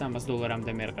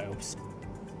 $1,300-მდე მერყეობს.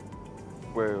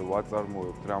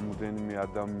 ვაწარმოებთ რამოდენიმე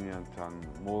ადამიანთან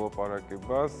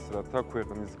მოლაპარაკებას, რათა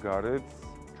ქვეყნის გარეთ,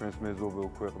 ჩვენს მეზობელ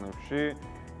ქვეყნებში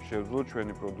შევძლოთ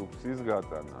ჩვენი პროდუქციის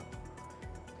გატანა.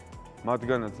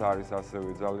 მათგანაც არის ასევე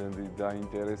ძალიან დიდი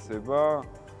დაინტერესება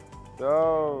და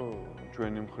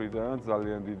ჩვენი მხრიდანაც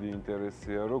ძალიან დიდი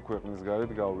ინტერესია, რომ ქვეყნის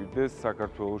გარეთ გავიდეს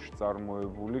საქართველოში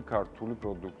წარმოებული ქართული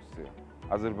პროდუქცია.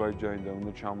 აზერბაიჯანიდან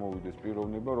უნდა ჩამოვიდეს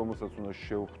პიროვნება, რომელსაც უნდა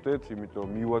შევხვდეთ, იმიტომ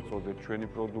რომ მივაწოდეთ ჩვენი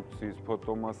პროდუქციის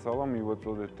ფოტომასალა,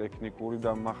 მივაწოდეთ ტექნიკური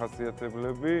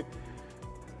დამახასიათებლები,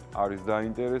 არის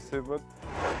დაინტერესება.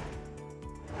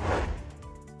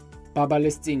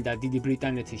 ბაბალეს წინდა დიდი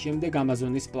ბრიტანეთის შემდეგ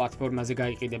ამაზონის პლატფორმაზე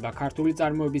გაიყიდება. ქართული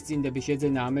წარმოების წინდების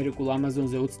შეძენა ამერიკულ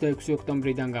ამაზონზე 26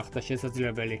 ოქტომბრიდან გახდა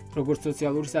შესაძლებელი. როგორც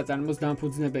სოციალური საწარმოს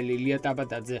დამფუძნებელი ილია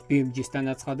ტაბატაძე BMG-სთან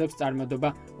აცხადებს, წარმოდობა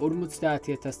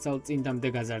 50,000 წელ წინდამდე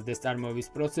გაზარდეს. წარმოების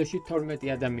პროცესში 12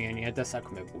 ადამიანია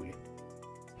დასაქმებული.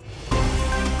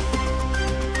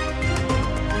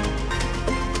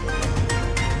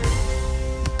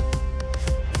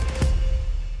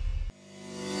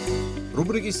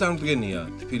 რუბრიკის სამდგენია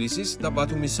თბილისის და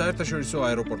ბათუმის საერთაშორისო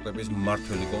აეროპორტების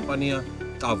მმართველი კომპანია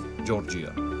TAV Georgia.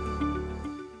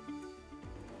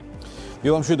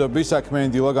 დილამშვიდობი, საქმიანი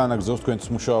დილა განაგზობს თქვენს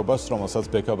მუშაობას, რომელსაც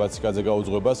ბექა ბაციკაძე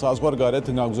გაუძღვება. საზღვარგარეთ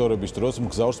გაგზავნების დროს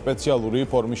მგზავრს სპეციალური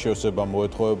ფორმის შევსება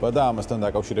მოეთხოვება და ამასთან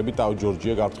დაკავშირებით TAV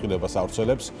Georgia გაფრთხილებას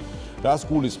ავრცელებს. რას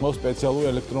გულისხმობს სპეციალური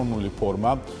ელექტრონული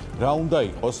ფორმა, რა უნდა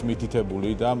იყოს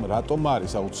მითითებული და რატომ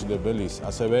არის აუცილებელი ის.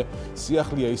 ასევე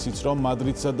სიახლეა ისიც, რომ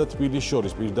მადრიდსა და თბილისს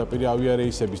შორის პირდაპირ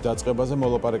ავიარეისების დაწყებაზე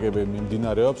მოლაპარაკებები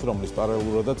მიმდინარეობს, რომლის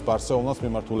პარალელურადაც ბარსელონას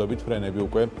მიმართულებით ფრენები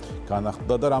უკვე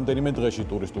განახლდა და რამდენიმე დღეში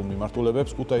ტურისტულ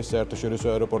მიმართულებებს ქუთაისის საერთაშორისო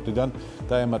აეროპორტიდან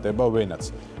დაემატება ვენაც.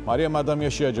 მარიამ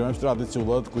ადამიაში აჯამებს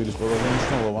ტრადიციულად კვირის ყველაზე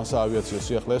მნიშვნელოვან საავიაციო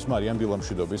სიახლეებს. მარიამ,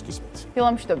 დილამშვიდობის გისმით.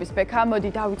 დილამშვიდობის ბექა, მოდი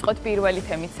დავიწყოთ პირველი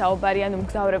თემით საუბარი. ანუ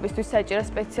მგზავრებისთვის საჭირო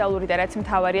სპეციალური და რაც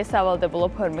მთავარია სავალდებულო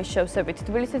ფორმის შევსებით.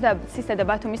 თბილისისა და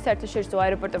ბათუმის საერთაშორისო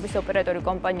აეროპორტების ოპერატორი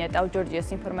კომპანია TAV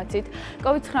Georgia-ს ინფორმაციით,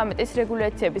 COVID-19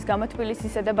 რეგულაციების გამო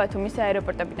თბილისისა და ბათუმის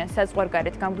აეროპორტებიდან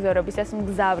საზღვარგარეთ გამგზავრებისას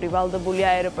მგზავრი ვალდებული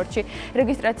აეროპორტში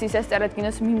რეგისტრაციისას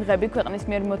წარადგინოს მიმღები ქვეყნის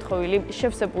მიერ მოთხოვილი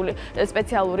შევსებული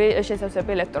სპეციალური შესავსები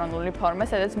ელექტრონული ფორმა,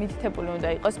 სადაც მითითებული უნდა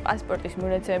იყოს პასპორტის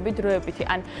მონაცემები, დროებითი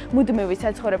ან მუდმივი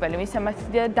საცხოვრებელი მისამართი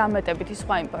და დამატებითი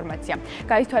სხვა ინფორმაცია.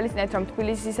 გაითვალისწინეთ, რომ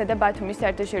თბილისისა და ბათუმის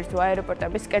საერთაშორისო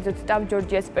აეროპორტების, კერძოდ TAV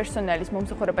Georgia-ს პერსონალის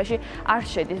მომსახურებაში არ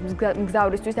შედის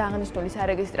მგზავრისთვის აღნიშნული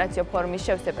სარეგისტრაციო ფორმის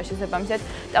შევსება. შესაბამისად,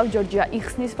 TAV Georgia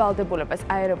იხსნის ვალდებულებას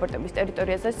აეროპორტების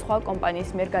ტერიტორიაზე სხვა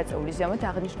კომპანიის მიერ გაწეული ზემოთ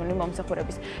აღნიშნული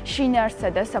მომსახურების შინაარსსა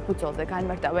და საფუძველზე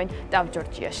განმარტავენ TAV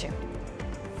Georgia-ში.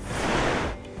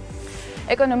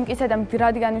 ეკონომიკისა და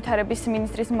მდგრადი განვითარების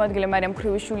მინისტრის მოადგილე მარიამ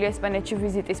ქრივიშვილი ესპანეთში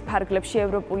ვიზიტის ფარგლებში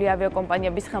ევროპული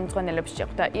ავიაკომპანიების ხელმძღვანელებს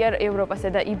შეხვდა. ევროპასა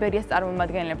და იბერიას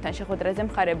წარმომადგენლებთან შეხვედრაზე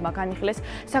მხარეებმა განიხილეს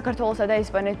საქართველოსა და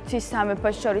ესპანეთის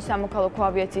სამეფოს შორის სამოქალაქო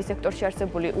ავიაციის სექტორში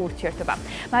არსებული ურთიერთობა.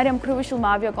 მარიამ ქრივიშვილმა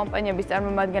ავიაკომპანიების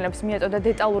წარმომადგენლებს მიაწოდა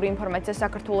დეტალური ინფორმაცია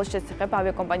საქართველოს შესახებ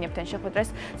ავიაკომპანიებთან შეხვედრას.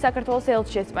 საქართველოს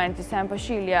ელჩი ესპანეთის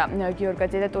სამეფოში ილია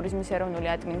გიორგაძე და ტურიზმის ეროვნული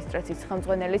ადმინისტრაციის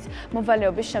ხელმძღვანელის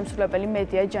მოვალეობის შემსრულებელი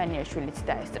მედია ჯანიაშვილიც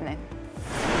დაესწრნენ.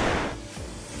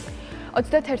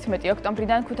 31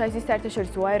 ოქტომბრიდან ქუთაისის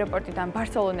საერთაშორისო აეროპორტიდან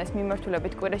ბარსელონას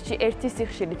მიმართულებით კვირაში ერთი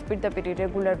სიხშირით პირდაპირ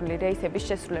რეგულარული რეისების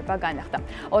შესრულება განახდა.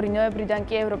 2 ნოემბრიდან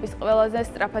კი ევროპის ყველაზე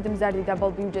სწრაფად მზარდი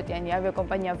დაბალბიუჯეტიანი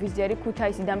ავიაკომპანია ვიზიარი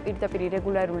ქუთაისიდან პირდაპირ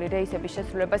რეგულარული რეისების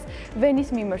შესრულებას ვენის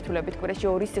მიმართულებით კვირაში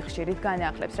 2 სიხშირით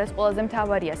განაახლებს, რაც ყველაზე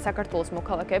მთავარია საქართველოს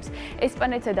მოქალაქეებს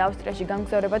ესპანეთსა და ავსტრიაში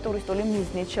გამგზავრება ტურისტული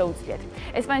მიზნით შეუძლიათ.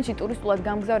 ესპანეთში ტურისტულად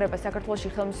გამგზავრება საქართველოში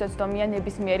ხელმისაწვდომია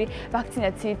ნებისმიერი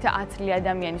ვაქცინაციით აცლილი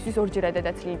ადამიანისთვის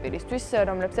დაცლილი პირისთვის,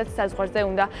 რომლებსაც საზღვარზე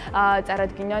უნდა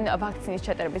წარადგინონ ვაქცინის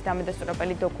ჩატარების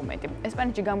დამადასტურებელი დოკუმენტი.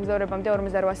 ესპანეთში გამგზავრებამდე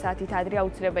 48 საათით ადრე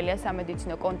აუცილებელია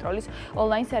სამედიცინო კონტროლის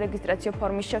ონლაინ სარეგისტრაციო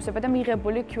ფორმის შევსება და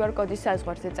მიღებული QR კოდის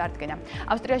საზღვარზე წარდგენა.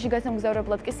 ავსტრიაში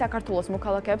გასამგზავრებლად კი საქართველოს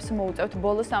მოქალაქეებს მოუწევთ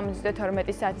ბოლო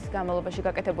 72 საათის განმავლობაში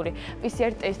გაკეთებული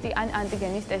PCR ტესტი ან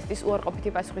ანტიგენის ტესტის უარყოფითი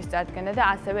პასუხის წარდგენა და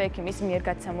ასევე ექიმის მიერ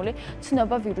გაცემული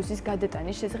ცნობა ვირუსის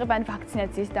გადატანის შესახებ ან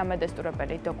ვაქცინაციის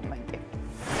დამადასტურებელი დოკუმენტი.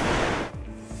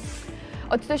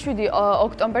 27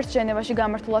 ოქტომბერს ჟენევაში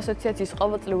გამართულ ასოციაციის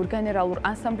ყოველწლიურ გენერალურ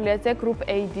ასამბლეაზე Group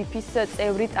ADP-ის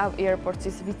წევრი TAV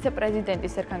Airports-ის ვიცე-პრეზიდენტი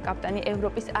სერქან კაპტანი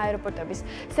ევროპის აეროპორტების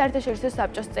საერთაშორისო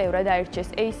საბჭოს წევრად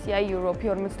აირჩიეს. ACI Europe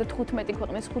 55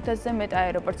 ქვეყნის 500-ზე მეტ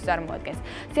აეროპორტს წარმოადგენს.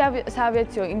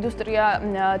 საავიაციო ინდუსტრია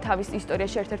თავის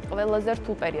ისტორიაში ერთ-ერთ ყველაზე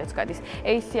რთულ პერიოდს გადის.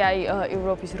 ACI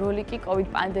Europe-ის როლი კი COVID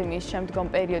პანდემიის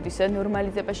შემდგომ პერიოდის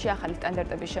ნორმალიზებაში, ახალი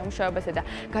სტანდარტების შემუშავებასა და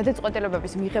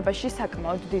გადაწყვეტილებების მიღებაში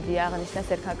საკმაოდ დიდი აღნიშნა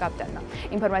სერქან კაპტანმა.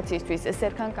 ინფორმაციისთვის,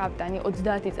 სერქან კაპტანი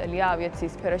 30 წელია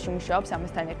ავიაციის სფეროში მუშაობს,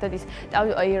 ამასთან ერთად ის TAV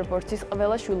Airports-ის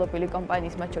ყველა შვილობილი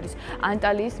კომპანიის, მათ შორის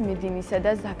ანტალიის, მიდინისა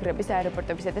და ზაგრების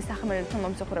აეროპორტებისა და სახმელეთო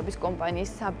მომსახურების კომპანიის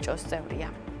საბჭოს წევრია.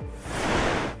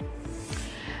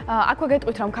 აქვე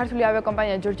გეტყვით, რომ ქართული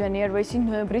ავიაკომპანია Georgian Airways-ი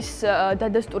ნოემბრის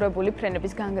დადასტურებული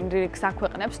ფრენების განრიგს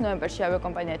აქვეყნებს. ნოემბერში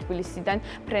ავიაკომპანია თბილისიდან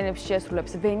ფრენებს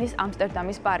შეასრულებს ვენის,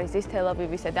 ამსტერდამის, პარიზის,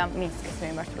 თელ-ავივის და მინსკის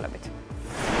მიმართულებით.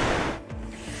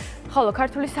 ხოლო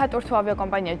ქართული სატვირთო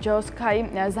ავიაკომპანია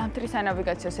JOSKY ზამთრის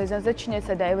სანავიგაციო სეზონზე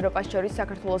ჩინეთსა და ევროპას შორის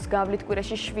საქართველოს გავლით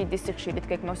კვირაში 7 სიხშირით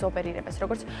გეგმავს ოპერირებას.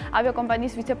 როგორც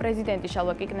ავიაკომპანიის ვიცე-პრეზიდენტი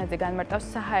შალვა კიკნაძე განმარტავს,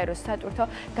 საჰაერო სატვირთო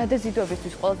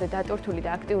გადაზიდვებისთვის ყველაზე დატვირთული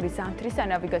და აქტიური ზამთრის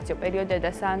სანავიგაციო პერიოდია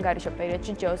და საანგარიშო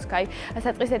პერიოდში JOSKY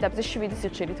საწყის ეტაპზე 7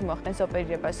 სიხშირით მოახდენს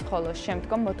ოპერირებას, ხოლო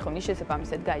შემდგომ მოთხოვნის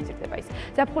შესაბამისად გაიზრდება ის.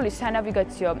 ზაფხულის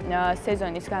სანავიგაციო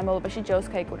სეზონის განმავლობაში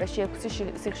JOSKY კვირაში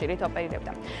 6 სიხშირით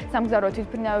ოპერირებდა. სამგზავრო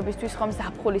თვითმფრინავების ხომ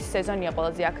ზაფხულის სეზონია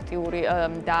ყველაზე აქტიური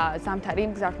და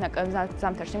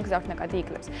ზამთარში მგზავრთნაკადი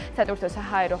იკლებს. სატვირთო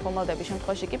საჰაერო ხომალდების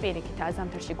შემთხვევაში კი პირიქითაა,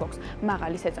 ზამთარში გვაქვს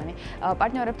მაღალი სეზონი.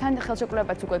 პარტნიორებთან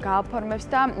ხელშეკრულებაც უკვე გააფორმებს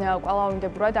და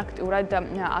კვალაუინდებურად აქტიურად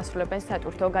ასრულებენ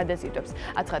სატვირთო გადაზიდვებს.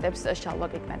 აცხადებს შალვა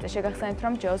კიკნაძე. შეგახსენებთ,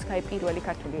 რომ JOSKY პირველი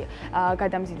ქართული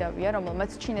გადამზიდავია,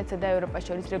 რომელმაც ჩინეთსა და ევროპას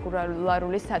შორის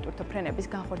რეგულარული სატვირთო ფრენების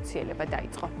განხორციელება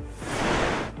დაიწყო.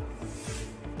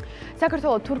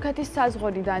 საქართველოს თურქეთის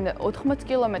საზღვრიდან 80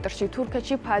 კილომეტრში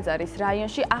თურქეთში ფაზარის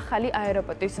რაიონში ახალი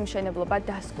აეროპორტის მშენებლობა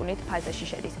დასკვნით ფაზაში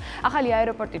შედის. ახალი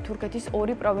აეროპორტი თურქეთის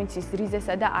ორი პროვინციის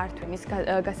რიზესა და ართვინის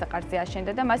გასაყარზე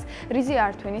აშენდა და მას რიზი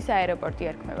ართვინის აეროპორტი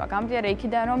ერქმევა. გამდინარე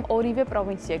იქიდან, რომ ორივე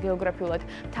პროვინცია გეოგრაფიულად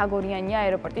მთაგორიანი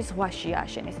აეროპორტის ზღვაში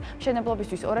ააშენეს.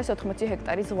 მშენებლობისთვის 280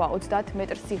 ჰექტარის ზღვა 30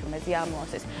 მეტრ სიღრმეზე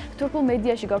ამოავსეს. თურქულ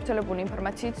მედიაში გავრცელებული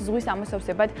ინფორმაციით ზღვის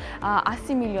ამოსავსებად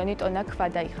 100 მილიონი ტონა ქვა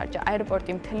დაიხარჯა.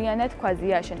 აეროპორტი მთლიანად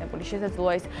ქვაზეა აშენებული.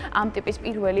 შესაძლოა ის ამ ტიპის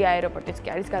პირველი აეროპორტიც კი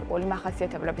არის გარკვეული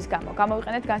მახასიათებლების გამო.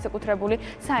 გამოვიყენეთ განსაკუთრებული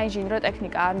საინჟინრო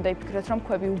ტექნიკა. არ უნდა იფიქროთ, რომ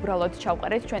ქვები უბრალოდ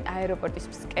ჩავყარეთ, ჩვენ აეროპორტის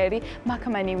ფსკერი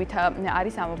მაქმანივით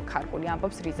არის ამოქარგული,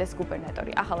 ამბობს რიზეს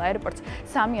გუბერნატორი. ახალ აეროპორტს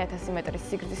 3000 მეტრის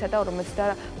სიგრძისა და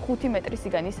 45 მეტრის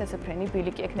სიგანის სასაფრენი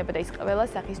ბილიკი ექნება და ის ყველა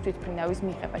სახის თვითმფრინავის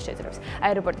მიღება შეძლებს.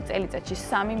 აეროპორტი წელიწადში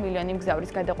 3 მილიონი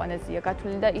მგზავრის გადაყვანაზეა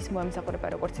გათვლილი და ის მოემსახურება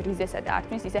როგორც რიზესა და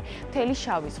ართვინს, ისე მთელი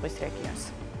შავი ზღვის რეგიონს.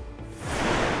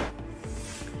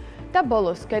 და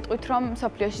ბოლოს გეტყვით, რომ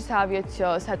მსოფლიოში საავიაციო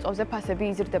საწვავზე ფასები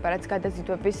იზრდება, რაც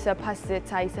გადაზიდვების ფასზეც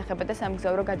აისახება და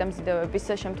სამგზავრო გადამზიდვების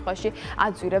შემთხვევაში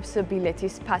აძვირებს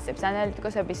ბილეთის ფასებს.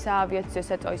 ანალიტიკოსები საავიაციო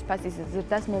საწვავის ფასის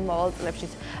ზრდას მომავალ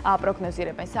წლებშიც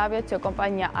პროგნოზირებენ. საავიაციო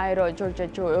კომპანია Aero Georgia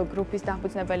Group-ის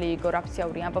დამფუძნებელი იგორ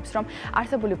აფსიაური ამბობს, რომ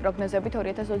არსებული პროგნოზებით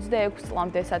 2026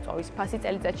 წლამდე საწვავის ფასი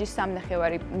წელიწადში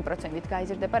 3.5%-ით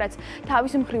გაიზრდება, რაც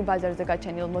თავის მხრივ ბაზარზე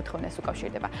გაჩენილ მოთხოვნას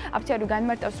უკავშირდება. აფსიაური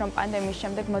განმარტავს, რომ პანდემიის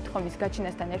შემდეგ მოთხოვნის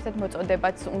გაჩენასთან ერთად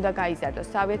მოწოდებაც უნდა გაიზარდოს.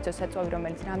 საავიაციო საწვავი,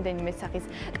 რომელიც რამდენიმე სახის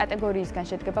კატეგორიისგან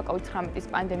შედგება, COVID-19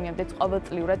 პანდემიამდე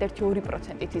ყოველწლიურად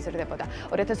 1-2%-ით იზრდებოდა.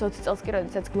 2020 წელს კი,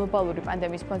 როდესაც გლობალური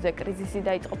პანდემიის ფონზე კრიზისი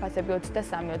დაიწყო, ფასები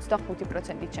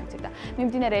 23-25%-ით შემცირდა.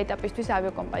 მიმდინარე ეტაპისთვის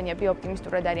ავიაკომპანიები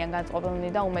ოპტიმისტურად არიან განწყობილნი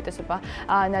და უმეტესობა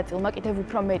ნაწილმა კიდევ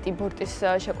უფრო მეტი ბორტის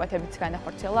შეკვეთებიც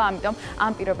განახორციელა, ამიტომ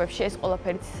ამ პირობებში ეს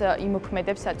ყველაფერიც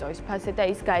იმოქმედებს საწვავის ფასზე და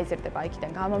ის გაიზრდება.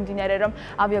 იქიდან გამომდინარე, რომ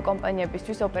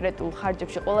ავიაკომპანიებისთვის ოპერატიულ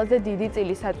ხარჯებში ყველაზე დიდი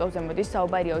წილი საწვავზე მოდის,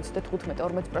 საუბარია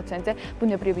 35-40%-ზე.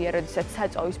 ბუნებრივია, როდესაც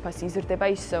საწვავის ფასი იზრდება,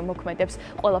 ის მოქმედებს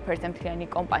ყველაფერზე მთლიანი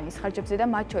კომპანიის ხარჯებზე და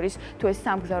მათ შორის თუ ეს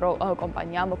სამგზავრო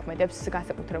კომპანია მოქმედებს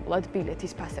განსაკუთრებულად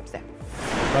ბილეთის ფასებზე.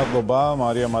 მადლობა,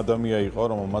 მარიამ ადამია იყო,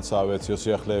 რომელმაც ავიაციო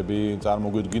სიახლეები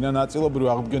წარმოგვიდგინა. ნაწილობრივ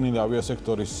აღდგენილი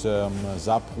ავიასექტორის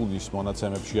ზაფხულის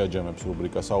მონაცემებში აჯამებს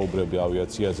რუბრიკა საუბრები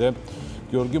ავიაციაზე.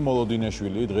 გიორგი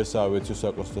მოლოდინეშვილი დღეს საავიაციო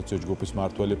საკონსულტაციო ჯგუფის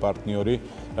მმართველი პარტნიორი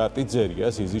რატი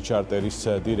ძერიას იზი ჩარტერის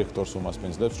დირექტორს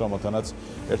უმასპინძლებს, რომელთანაც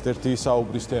ერთ-ერთი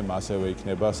საუბრის თემა ასევე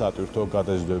იქნება სატვირთო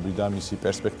გადაზიდვები და მისი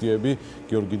პერსპექტივები.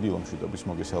 გიორგი დილამშვიდობის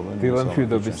მოგესალმებით.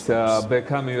 დილამშვიდობის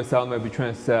ბექა მივესალმები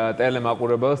ჩვენს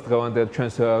ტელემაყურებელს. დღევანდელ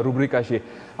ჩვენს რუბრიკაში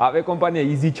ავიაკომპანია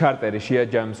იზი ჩარტერი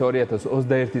შეაჯამებს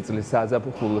 2021 წლის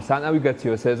საზაფხულო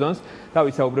სანავიგაციო სეზონს და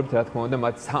ვისაუბრებთ რა თქმა უნდა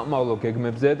მათ სამმავლო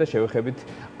გეგმებზე და შევეხებით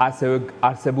ასევე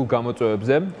არსებულ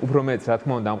გამოწვევებზე. უფრო მეც, რა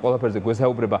თქმა უნდა, ამ ყველაფერზე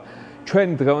გვესაუბრება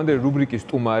ჩვენი დღევანდელი რუბრიკის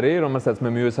სტუმარი, რომელსაც მე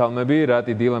მივესალმები,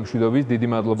 რატი დილა მშვიდობის, დიდი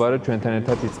მადლობა, რომ ჩვენთან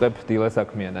ერთად იწყებ დილა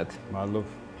საქმიანად. მადლობ.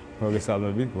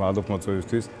 მოგესალმებით, მადლობ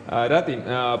მოწვევისთვის. რატი,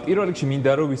 პირველ რიგში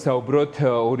მინდა რომ ვისაუბროთ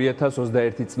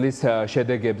 2021 წლის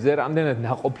შედეგებზე, რამდენად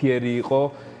ნაყოფიერი იყო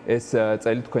ეს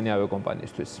წელი თქვენი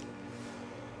ავიაკომპანიისთვის.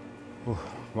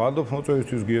 მადლობ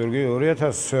მოწვევისთვის გიორგი,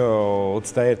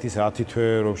 2021-ის 10 თვე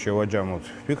რომ შევაჯამოთ.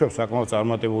 ვფიქრობ, საკმაოდ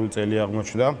წარმატებული წელი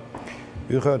აღმოჩნდა.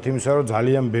 მიუხედავად იმისა, რომ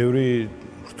ძალიან ბევრი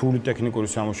რთული ტექნიკური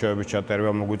სამუშაოების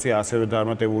ჩატარება მოგვიწია, ასევე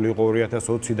წარმატებული იყო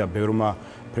 2020 და ბევრმა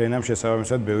ფრენამ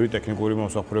შესაბამისად ბევრი ტექნიკური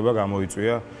მომსახურება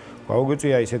გამოიწვია.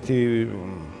 გაუგვიწია ისეთი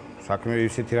საქმე,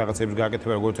 ისეთი რაღაცების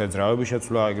გაკეთება, როგორც ძრავების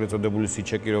შეცვლა, ეგრეთ წოდებული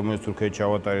სიჩეკი, რომელიც თურქეთში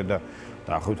ჩავატარე და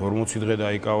დაახლოებით 40 დღე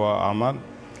დაიკავა ამან.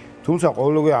 თუმცა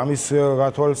ყოველგვარი ამის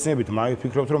გათვალისწინებით,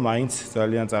 ვფიქრობთ, რომ მაინც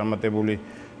ძალიან წარმატებული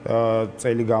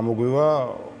წელი გამოგვივა.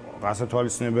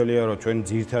 გასათვალისწინებელია, რომ ჩვენი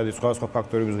ძირითადი სხვადასხვა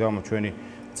ფაქტორების გამო ჩვენი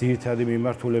ძირითადი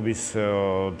მიმართულების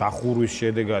დახურვის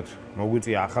შედეგად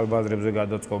მოგვიწია ახალ ბაზრებზე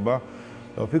გადაწყობა.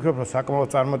 ვფიქრობ, რომ საკმაოდ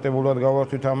წარმატებულად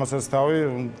გავართვით ამასაც თავი,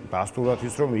 დასტურად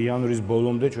ის, რომ იანვრის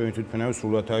ბოლომდე ჩვენი თვითმფრინავი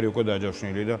სრულად არის უკვე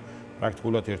დაჯავშნილი და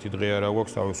პრაქტიკულად ერთი დღე არა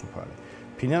გვაქვს თავისუფალი.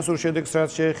 ფინანსურ შედეგს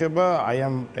რაც შეეხება, აი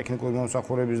ამ ტექნიკური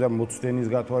მომსახურების და მოცდენის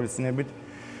გათვალისწინებით,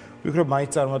 ვფიქრობ,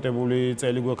 მაინც წარმატებული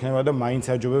წელი გვექნება და მაინც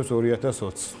აჯობებს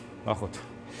 2020. ნახოთ.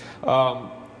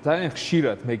 ძალიან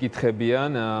ხშირად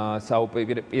მეკითხებიან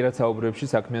პირად საუბრებში,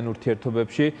 საქმიან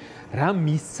ურთიერთობებში, რა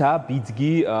მისცა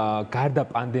ბიძგი გარდა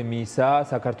პანდემიისა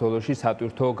საქართველოში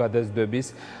სატვირთო გადაზიდვების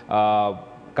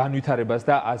განვითარებას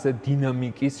და ასე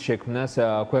დინამიკის შექმნას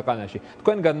ქვეყანაში.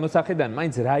 თქვენ გადმოსახედან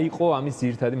მაინც რა იყო ამის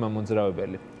ძირითადი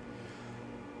მამოძრავებელი?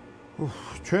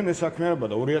 ჩვენ ეს საქმიანობა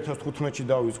და 2015-ში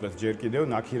დავიწყეთ ჯერ კიდევ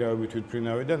ნაქირავებით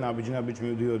თვითმფრინავი და ნაბიჯ-ნაბიჯ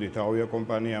მივდიოდით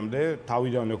ავიაკომპანიამდე,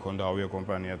 თავიდანვე ქონდა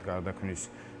ავიაკომპანიად გარდაქმნის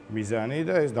მიზანი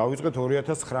და ეს დავიწყეთ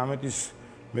 2019-ის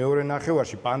მეორე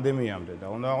ნახევარში პანდემიამდე და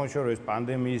უნდა აღნიშნო, რომ ეს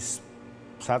პანდემიის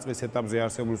საწყის ეტაპზე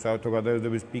არსებული საერთო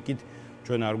გადაზიდვების პიკით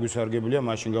ჩვენ არ გვისარგებლია,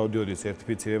 მაშინ გავდიოდით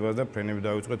სერტიფიცირებას და ფრენები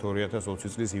დავიწყეთ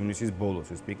 2020 წლის ივნისის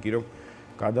ბოლოს, ეს პიკი რომ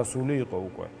გადასული იყო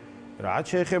უკვე. რაც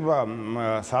შეეხება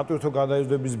სატვირთო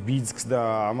გადაზიდვების ბიძგს და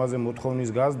ამაზე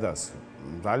მოთხოვნის გაზრდას,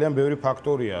 ძალიან ბევრი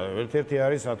ფაქტორია. ერთ-ერთი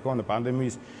არის, რა თქმა უნდა,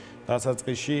 პანდემიის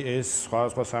დასაწყისში ეს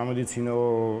სხვადასხვა სამედიცინო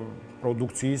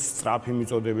პროდუქციის სწრაფი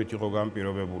მიწოდებით იყო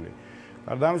განპირობებული.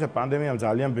 გარდა ამისა, პანდემიამ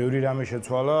ძალიან ბევრი რამე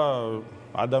შეცვალა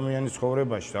ადამიანის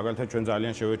ცხოვრებაში. მაგალითად, ჩვენ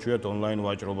ძალიან შევეჩვიათ ონლაინ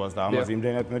ვაჭრობას და ამას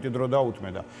იმდენად მეტი დრო დაუთმე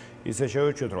და ისე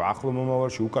შევეჩვიათ, რომ ახლო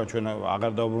მომავალში უკან ჩვენ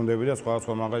აღარ დავბრუნდები და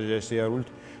სხვადასხვა მაღაზიაში ესიარულით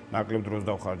ნაკლებ დროს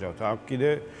დავხარჯავთ. აქ კიდე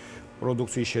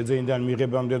პროდუქციის შეძენიდან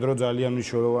მიღებამდე დრო ძალიან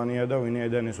მნიშვნელოვანია და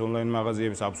ვინაიდან ეს ონლაინ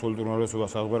მაღაზიების აბსოლუტურ უმრავლესობა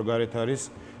საზღვარგარეთ არის,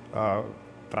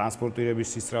 ტრანსპორტირების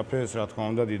სისწრაფეს, რა თქმა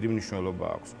უნდა, დიდი მნიშვნელობა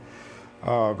აქვს.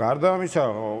 გარდა ამისა,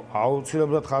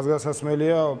 აუცილებლად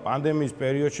ხაზგასასმელია პანდემიის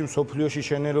პერიოდში მსოფლიოში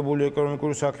შენელებული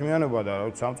ეკონომიკური საქმიანობა და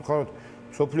სამწუხაროდ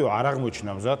მსოფლიო არ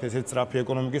აღმოჩნდა მზად ესეთ სწრაფი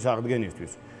ეკონომიკის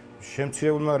აღდგენისთვის.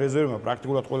 შემცირებულმა რეზერვებმა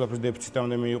პრაქტიკულად ყველაფრის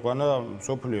დეფიციტამდე მიიყვანა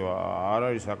მსოფლიო, არ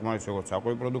არის საკმარისი როგორც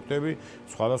საკვები პროდუქტები,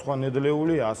 სხვადასხვა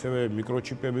ნედლეული, ასევე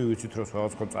მიკროჩიპები, ვიცით რომ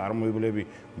სხვადასხვა წარმოებლები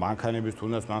მანქანების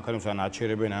თუნდაც მანქანებს ან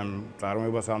აჩერებენ, ან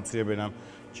წარმოებას ამცირებენ ამ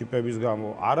ჩიპების გამო.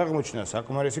 არ აღმოჩნდა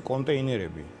საკმარისი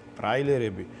კონტეინერები,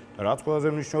 ტრაილერები და რაც ყველაზე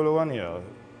მნიშვნელოვანია,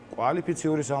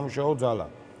 კვალიფიციური სამუშაო ძალა,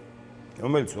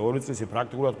 რომელიც 2 წლისი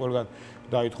პრაქტიკულად ყველგან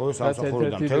დაითხოვეს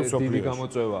სამსახურიდან მთელ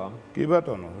მსოფლიოში. კი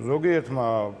ბატონო, ზოგიერთმა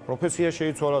პროფესია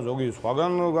შეიცვალა, ზოგი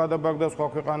სხვაგან გადაბაგდა სხვა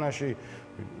ქვეყანაში.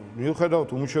 მიუხედავად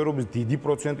უმუშევრობის დიდი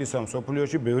პროცენტისა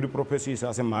მსოფლიოში, ბევრი პროფესიის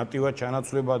ასე მარტივად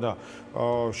ჩანაცვლება და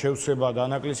შევსება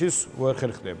დანაკლისის ვერ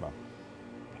ხერხდება.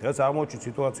 რაც აღმოჩნდა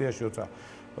სიტუაციაში, როცა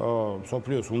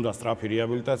მსოფლიოს უნდა სწრაფი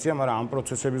რეაბილიტაცია, მაგრამ ამ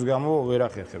პროცესების გამო ვერ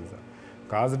ახერხებს.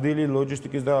 გაზრდილი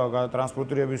ლოჯისტიკის და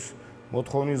ტრანსპორტირების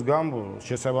მოთხოვნის გამო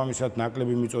შესაბამისად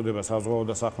ნაკლები მიწოდება საზღვაო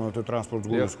და სახმელეთო ტრანსპორტს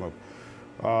გულისხმობ.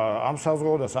 ამ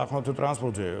საზღვაო და სახმელეთო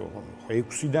ტრანსპორტზე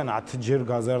 6-დან 10 ჯერ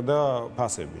გაზარდა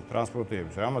ფასები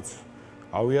ტრანსპორტირების, რამაც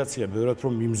ავიაცია ბევრად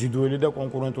რომ მიმზიდველი და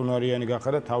კონკურენტუნარიანი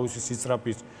გახადა თავისი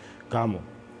სისწრაფის გამო.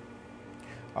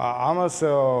 ამას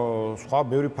სხვა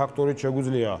ბევრი ფაქტორით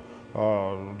შეგვიძლია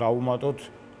დავუმატოთ,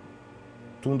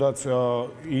 თუნდაც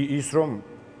ის რომ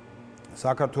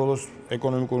საქართველოს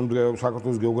ეკონომიკური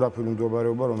საქართველოს გეოგრაფიული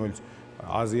მდგომარეობა, რომელიც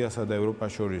აზიასა და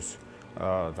ევროპას შორის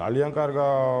ძალიან კარგა,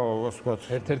 ასე ვთქვათ,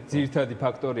 ერთ-ერთი ძირითადი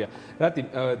ფაქტორია. რატი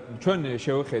ჩვენ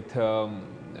შევეხეთ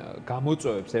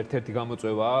გამოწვევებს, ერთ-ერთი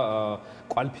გამოწვევა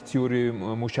კვალიფიციური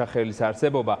მუშახელის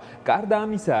არსებობა. გარდა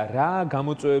ამისა, რა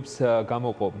გამოწვევებს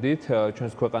გამოყოფდით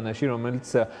ჩვენს ქვეყანაში, რომელიც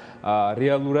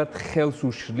რეალურად ხელს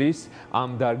უშლის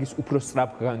ამ დარგის უფრო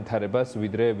სწრაფ განვითარებას,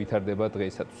 ვიდრე ვითარდება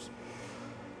დღეისათვის?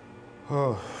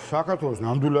 საქართველოს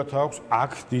ნამდვილად აქვს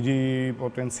აქ დიდი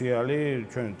პოტენციალი,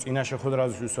 ჩვენ წინა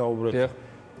შეხვედრაზე ვისაუბრეთ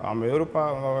ამ ევროპა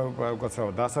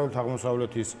დასავლეთ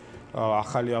აღმოსავლეთის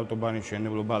ახალი ავტობანის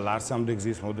მშენებლობა, ლარსამდე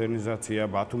გზის მოდერნიზაცია,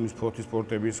 ბათუმის ფოთის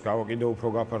პორტების კიდევ უფრო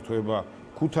გაფართოება,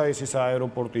 ქუთაისის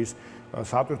აეროპორტის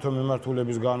სატვირთო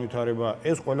მიმართულების განვითარება,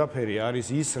 ეს ყველაფერი არის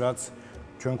ის, რაც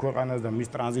ჩვენ ქვეყანას და მის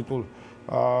ტრანზიტულ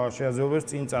შეაძლებლობას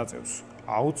წინ წაწევს.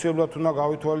 აუცილებლად უნდა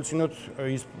გავითვალისწინოთ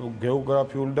ის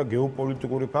გეოგრაფიული და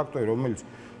გეოპოლიტიკური ფაქტორი, რომელიც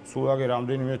სულ აგერ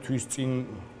რამდენიმე თვის წინ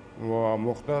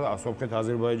მოხდა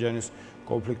სომხეთ-აზერბაიჯანის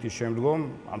კონფლიქტის შემდგომ.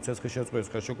 ამ ცეცხლშეწყვეტის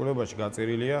ხელშეკრულებაში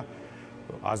გაწერილია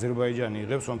აზერბაიჯანი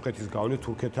იღებს სომხეთის გავლით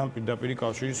თურქეთთან პირდაპირ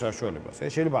კავშირის საშუალებას.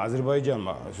 ეს შეიძლება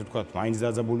აზერბაიჯანმა, ასე ვთქვათ, მაინც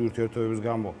დაძაბული ურთიერთობების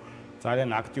გამო ძალიან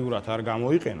აქტიურად არ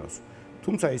გამოიყენოს.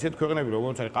 თუმცა ისეთ ქვეყნები,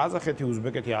 როგორც არის ყაზახეთი,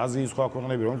 უზბეკეთი, აზიის სხვა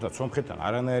ქვეყნები, რომელთაც სომხეთთან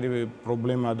არანაირი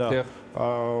პრობლემა და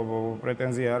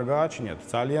პრეტენზია არ გააჩნიათ,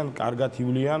 ძალიან კარგად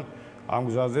ივლიან ამ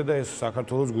გზაზე და ეს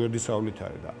საქართველოს გვერდისავლით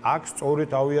არის და აქ სწორედ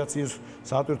ავიაციის,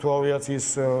 სატვირთო ავიაციის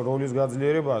როლის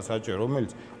გაძლიერებაა საჭირო,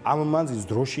 რომელიც ამ მანძილს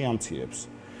დროში ამცირებს.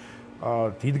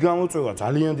 დიდ გამოწვევად,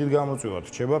 ძალიან დიდ გამოწვევად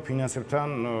რჩება ფინანსებთან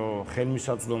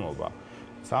ხელმისაწვდომობა.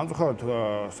 სამწუხაროდ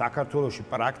საქართველოში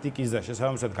პრაქტიკის და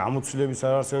შესაბამისად გამოცდილების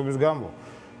არარსებობის გამო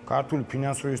ქართული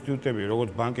ფინანსური ინსტიტუტები, როგორც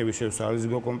ბანკები, ისე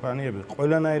სალიზგო კომპანიები,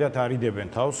 ყველანაირად არიდებენ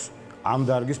თავს ამ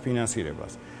დარგის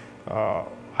ფინანსირებას.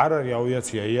 არ არის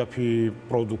ავიაცია იაფი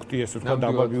პროდუქტი, ესე ვთქვათ,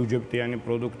 დაბალბიუჯეტიანი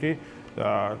პროდუქტი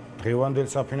და დღევანდელ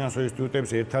საფინანსო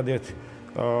ინსტიტუტებს ერთადერთი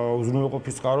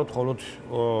უზრუნველყოფის წყაროდ მხოლოდ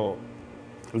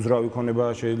უძრავი ქონება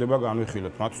შეიძლება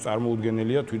განვიხილოთ. მათთვის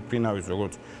წარმოუდგენელია თვითფრინავის,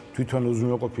 როგორც თვითონ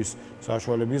უზრუნველყოფის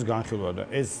საშუალების განხილვა და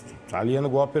ეს ძალიან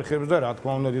გვაფერხებს და რა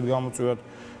თქმა უნდა დიდ გამოწვევად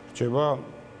რჩება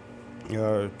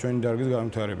ჩვენი დარგის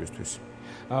განვითარებისთვის.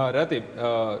 რატი,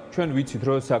 ჩვენ ვიცით,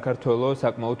 რომ საქართველოს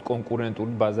საკმაოდ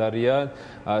კონკურენტული ბაზარია,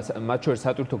 მათ შორის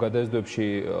სატვირთო გადაზიდვებში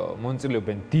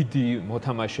მონაწილეობენ დიდი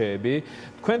მოთამაშეები.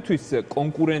 თქვენთვის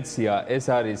კონკურენცია ეს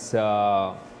არის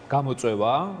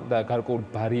გამოწვევა და გარკვეული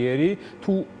ბარიერი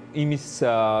თუ იმის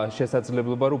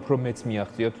შესაძლებლობა, რომ უფრო მეც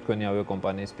მიაღწიოთ თქვენი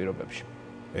ავიაკომპანიის პირობებში?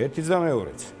 ერთიც და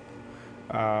მეორეც.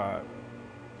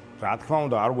 რა თქმა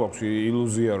უნდა, არ გვაქვს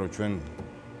ილუზია, რომ ჩვენ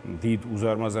დიდ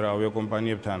უზარმაზარ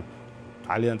ავიაკომპანიებთან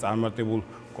ძალიან წარმატებულ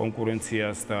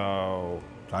კონკურენციას და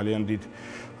ძალიან დიდ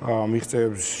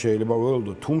მიღწევებს შეიძლება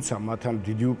ველოდოთ, თუმცა მათთან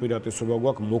დიდი უპირატესობა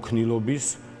გვაქვს მოქნილობის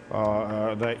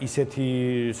და ისეთი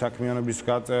საქმიანობის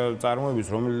წარმოების,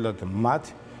 რომელთაც მათ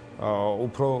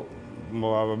უფრო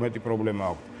მეტი პრობლემა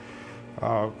აქვს.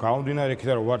 გამომდინარე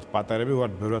იქიდან, რომ ვართ პატარები,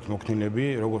 ვართ ბევრად მოქნილები,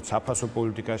 როგორც საფასო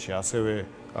პოლიტიკაში, ასევე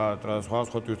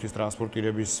სხვადასხვა ტვირთის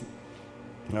ტრანსპორტირების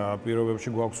პირობებში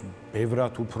გვაქვს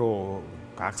ბევრად უფრო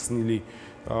გახსნილი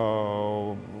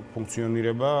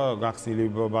ფუნქციონირება, გახსნილი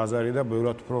ბაზარი და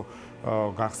ბევრად უფრო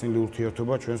გახსნილი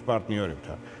ურთიერთობა ჩვენს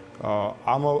პარტნიორებთან.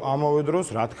 ამავე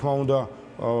დროს, რა თქმა უნდა,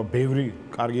 ბევრი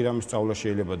კარგი რამის სწავლა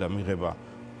შეიძლება და მიღება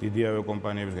დიდი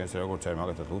ავიაკომპანიებისგან, როგორც არის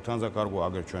მაგალითად Lufthansa კარგო,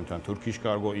 აგერ ჩვენთან Turkish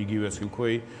კარგო, იგივე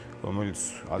Silkway, რომელიც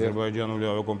აზერბაიჯანული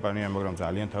ავიაკომპანია, მაგრამ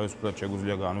ძალიან თავისუფლად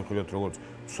შეგვიძლია განვიხილოთ, როგორც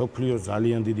მსოფლიოს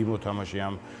ძალიან დიდი მოთამაშე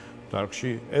ამ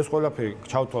დარგში. ეს ყველაფერი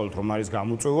ჩავთვალოთ, რომ არის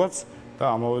გამოწვევაც და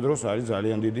ამავე დროს არის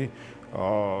ძალიან დიდი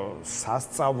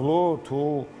სასწავლო თუ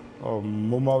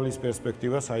მომავლის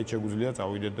პერსპექტივა, საით შეგვიძლია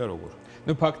წავიდეთ და როგორ.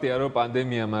 ნუ ფაქტია, რომ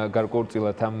პანდემიამ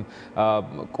გარკვეულწილად ამ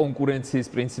კონკურენციის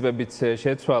პრინციპებით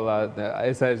შეცვალა.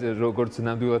 ეს არის როგორც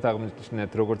ნამდვილად აღნიშნეთ,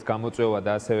 როგორც გამოწვევა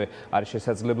და ასევე არის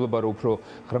შესაძლებლობა, რომ უფრო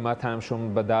ღრმა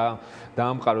თანამშრომლობა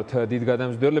დაამყაროთ დიდ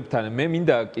გადამზრდელებთან. მე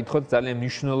მინდა კითხოთ ძალიან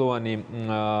მნიშვნელოვანი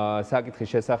საკითხის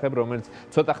შესახებ, რომელიც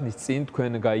ცოტა ხნის წინ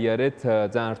თქვენ გაიარეთ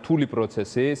ძალიან რთული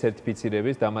პროცესი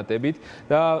სერტიფიცირების დამატებით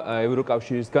და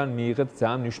ევროკავშირისგან მიიღეთ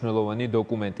ძალიან მნიშვნელოვანი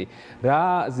დოკუმენტი.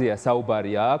 რაზეა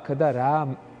საუბარი აქ და რა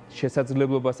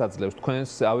შესაძლებლობას აძლევს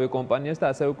თქვენს ავიაკომპანიას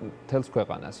და ასევე მთელს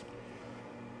ქვეყანას?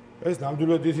 ეს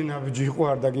ნამდვილად დიდი ნაბიჯი იყო,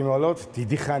 არ დაგიმალავთ,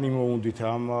 დიდი ხანი მოუნდით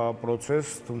ამ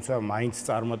პროცესს, თუმცა მაინც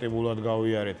წარმატებულად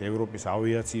გავიარეთ ევროპის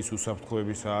ავიაციის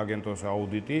უსაფრთხოების სააგენტოს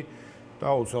აუდიტი და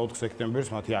 24 სექტემბერს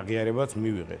მათი აღიარებაც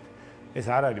მივიღეთ. ეს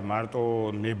არ არის მარტო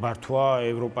ნებართვა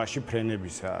ევროპაში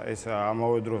ფრენებისა, ეს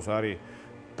ამავე დროს არის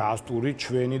დასტური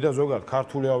ჩვენი და ზოგადად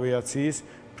ქართული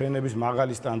ავიაციის ფრენების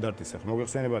მაღალი სტანდარტის.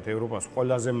 მოგეხსენებათ, ევროპას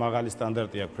ყველაზე მაღალი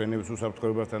სტანდარტი აქვს ფრენების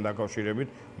უსაფრთხოებასთან დაკავშირებით,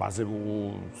 მასზე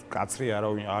კაცრი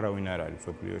არავინ არ არის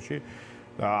მსოფლიოში.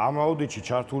 და ამ აუდიტში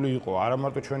ჩართული იყო არა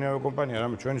მარტო ჩვენი ავიაკომპანია,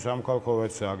 არამედ ჩვენი სამოქალაქო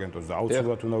ავიაციის აგენტოც და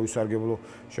აუცილებლად უნდა ვისარგებლო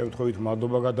შემთხვევით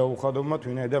მადლობა გადაუხადოთ მათ,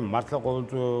 ვინაიდან მართლა ყოველ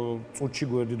წუთში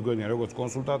გვერდით გვერდიან როგორც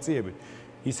კონსულტაციებით,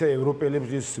 ისე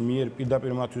ევროპელების მიერ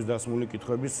პირდაპირ მათთვის დასმული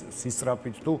კითხვების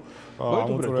სისწრაფით თუ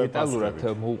ამოწურებებით. დეტალურად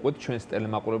მოუყვეთ ჩვენს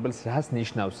ტელემაყურებელს, რას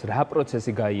ნიშნავს, რა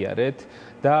პროცესი გაიარეთ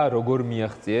და როგორ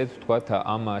მიაღწიეთ, თქვათ,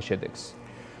 ამ შედეგს.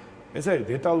 ეს არის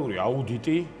დეტალური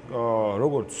აუდიტი,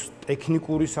 როგორც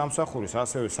ტექნიკური სამსახურის,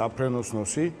 ასევე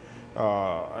საფრენოსნოსი.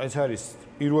 ეს არის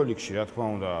პირველ რიგში, რა თქმა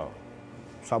უნდა,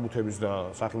 საბუთების და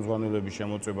სახელმძღვანელოების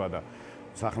შემოწმება და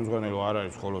სახელმძღვანელო არ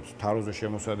არის მხოლოდ თაროზე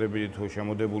შემოსადებული თუ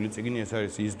შემოდებული წიგნი, ეს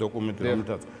არის ის დოკუმენტი,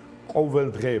 რომელთაც ყოველ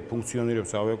დღე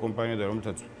ფუნქციონირებს ავიაკომპანია და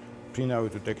რომელთაც ფინავი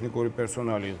თუ ტექნიკური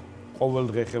პერსონალი ყოველ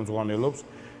დღე ხელმძღვანელობს.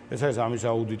 ეს არის ამის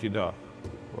აუდიტი და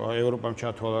ევროპამ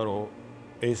ჩათვალა, რომ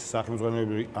ეს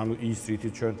სახელმძღვანელოები, ანუ ის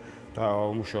რითიც ჩვენ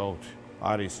მუშაობთ,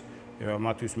 არის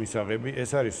მათთვის მისაღები.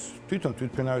 ეს არის თვითონ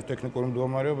თვითფრინავის ტექნიკური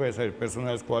მდგომარეობა, ეს არის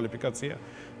პერსონალის კვალიფიკაცია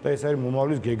და ეს არის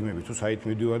მომავლის გეგმები, თუ საით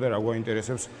მიდივა და რა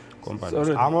გვაინტერესებს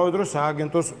კომპანიას. ამავე დროს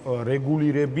სააგენტოს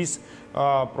რეგულირების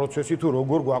პროცესი თუ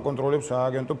როგორ გვაკონტროლებს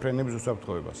სააგენტო ფრენების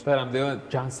უსაფრთხოებას. და რამდენად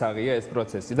ჯანსაღია ეს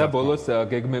პროცესი და ბოლოს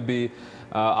გეგმები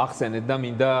ახსენეთ და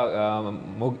მინდა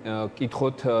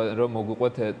კითხოთ, რომ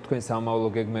მოგვიყვეთ თქვენ სამომავლო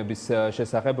გეგმების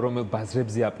შესახებ, რომელ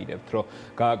ბაზრებზე აპირებთ, რომ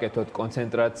გააკეთოთ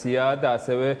კონცენტრაცია და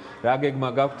ასევე რა გეგმა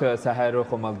გაქვთ საჰაერო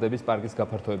ხომალდების პარკის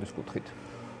გაფართოების კუთხით.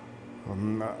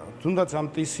 თუნდაც ამ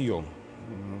TCO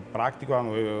პრაქტიკა,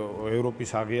 ანუ ევროპის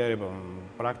აღიარება,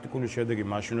 პრაქტიკული შედეგი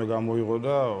მაშინვე გამოიღო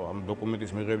და ამ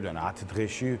დოკუმენტის მიღებიდან 10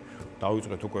 დღეში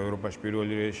დავიწყეთ უკვე ევროპაში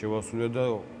პირველი რეისი შევასრულე და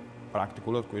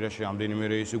პრაქტიკულად კვირაში რამდენიმე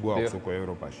რეისი გვაქვს უკვე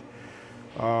ევროპაში.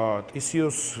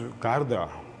 TCO-ს გარდა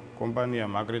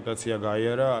კომპანიამ აკრედიტაცია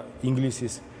გაიარა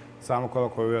ინგლისის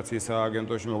სამოქალაქო ავიაციის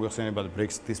სააგენტოში, მოგეხსენებათ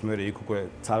Brexit-ის მერე იქ უკვე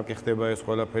ცალკე ხდება ეს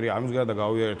ყველაფერი. ამის გარდა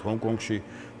გავიარეთ ჰონკონგში,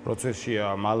 პროცესშია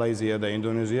მალაიზია და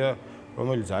ინდონეზია,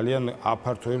 რომელიც ძალიან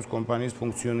აფართოებს კომპანიის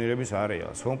ფუნქციონირების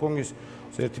არეალს. ჰონკონგის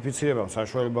სერტიფიცირებამ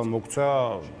საშუალება მოგცა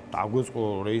დაგვეწყო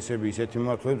რეისები ისეთი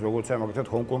მიმართულებით, როგორც მაგალითად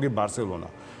ჰონკონგი ბარსელონა.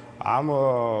 ამ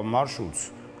მარშრუტს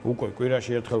უკვე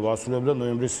კვირაში ერთხელ ვასრულებ და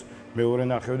ნოემბრის მეორე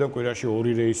ნახევრიდან კვირაში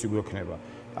 2 რეისი გვექნება.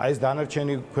 აი ეს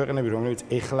დანარჩენი ქვეყნები, რომელიც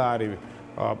ეხლა არის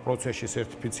პროცესში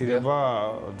სერტიფიცირება,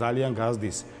 ძალიან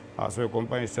გაზდის ასევე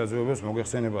კომპანიის საზოგადოებას.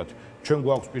 მოგეხსენებათ, ჩვენ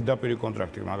გვაქვს პირდაპირი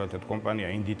კონტრაქტი მაგალითად კომპანია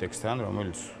Inditex-თან,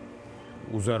 რომელიც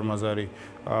უზარმაზარი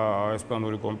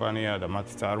ესპანური კომპანიაა და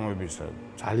მათი წარმოების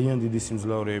ძალიან დიდი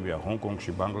სიმძლავრეებია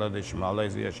ჰონკონგში, ბანგლადეშში,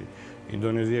 მალაიზიაში,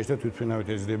 ინდონეზიაში და თვითმფრინავით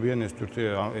ეზრდებიან ეს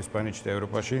ესპანეთში და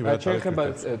ევროპაში. რა შეიძლება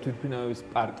თვითმფრინავის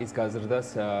პარკის გაზრდას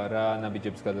რა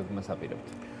ნაბიჯებს გადადგმას აპირებთ?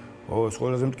 ეს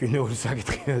ყველაზე მტკივნეული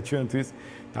საკითხია ჩვენთვის.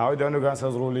 თავიდანვე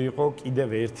განსაზღვრული იყო კიდევ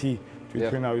ერთი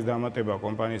თვითმფრინავის დამატება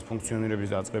კომპანიის ფუნქციონირების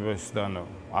დაწყებასთან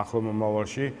ახლო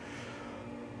მომავალში.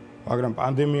 მაგრამ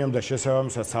პანდემიამ და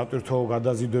შესაბამისად სატვირთო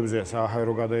გადაზიდვებზე,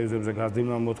 საჰაერო გადაზიდვებზე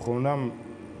გაზრდილმა მოთხოვნამ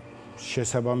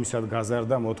შესაბამისად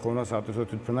გაზარდა მოთხოვნა სატვირთო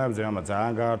თვითმფრინავებზე, რამაც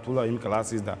ძალიან გაართულა იმ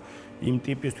კლასის და იმ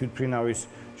ტიპის თვითმფრინავის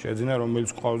შეძენა, რომელიც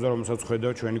ყავს და რომელსაც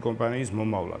ხედავ ჩვენი კომპანიის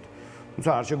მომავლად. თუმცა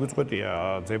არ შეგვიწყვეტია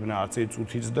ძებნა არც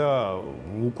წუთიც და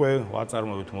უკვე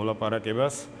ვაწარმოებთ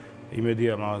მოლაპარაკებას.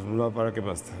 იმედია მას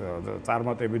მოლაპარაკებას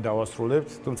წარმატებით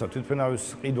დავასრულებთ, თუმცა თვითმფრინავის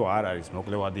ყიდვა არ არის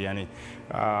მოკლევადიანი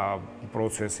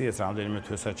პროცესი, ეს რამდენიმე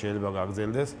თვესაც შეიძლება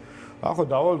გაგრძელდეს. ახლა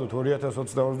დავალდოთ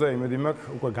 2022 და იმედი მაქვს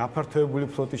უკვე გაფართოებული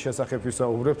ფლოტის შესახებ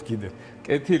ვისაუბრებთ კიდევ.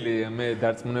 კეთილი, მე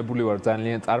დარწმუნებული ვარ,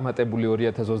 ძალიან წარმატებული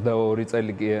 2022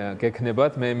 წელი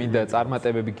გექნებათ. მე მინდა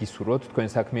წარმატებები გისურვოთ თქვენ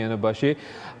საქმიანობაში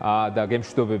და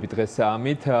გემშვიდობები დღეს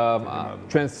ამით.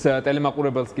 ჩვენს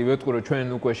ტელემაყურებელს კი ვეტყვი, რომ ჩვენ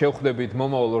უკვე შევხვდებით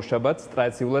მომავალ ორშაბათს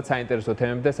ტრადიციულად საინტერესო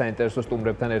თემები და საინტერესო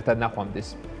სტუმრებთან ერთად ნახვამდის.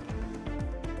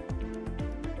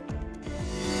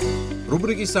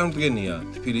 რუბრიკის წარმდგენია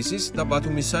თბილისის და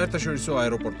ბათუმის საერთაშორისო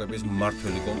აეროპორტების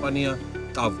მმართველი კომპანია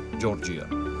TAV Georgia.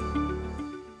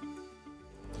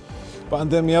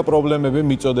 პანდემია პრობლემები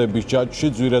მიწოდების ჯაჭვში,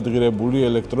 ძვირადღირებული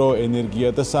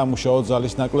ელექტროენერგია და სამუშაო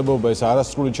ძალის ნაკლებობა ეს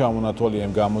არასრული ჩამონათვალია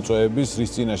იმ გამოწვევების,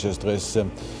 რის წინაშეც დღეს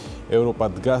ევროპა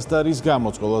დგას და რის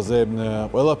გამოც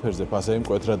ყველაფერზე ფასები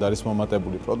მკვეთრად არის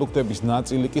მომატებული. პროდუქტების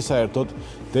ნაწილი კი საერთოდ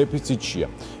დეფიციტშია.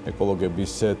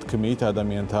 ეკოლოგების თქმით,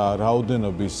 ადამიანთა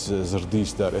რაოდენობის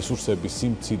ზრდის და რესურსების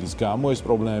სიმცირის გამო ეს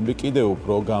პრობლემები კიდევ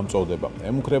უფრო გამწოვდება.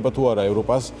 ემუქრება თუ არა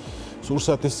ევროპას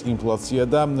სურსათის ინფლაცია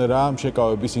და რა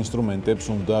შეკავების ინსტრუმენტებს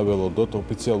უნდა ველოდოთ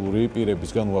ოფიციალური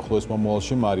პირებისგან უახლოეს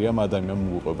მომავალში მარიამ ადამიანმა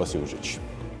მოუყვება სიუჟეტში.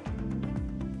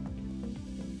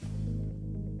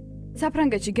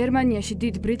 საფრანგეთში, გერმანიაში,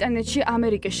 დიდ ბრიტანეთში,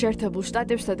 ამერიკის შეერთებულ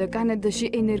შტატებსა და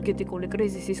კანადაში ენერგეტიკული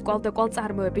კრიზისის კვალდაკვალ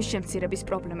წარმოების შემცირების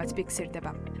პრობლემაც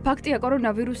ფიქსირდება. ფაქტია,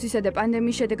 კორონავირუსისა და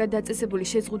პანდემიის შედეგად დაწესებული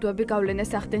შეზღუდვები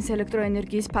გავლენას ახდენს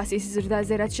ელექტროენერგიის ფასის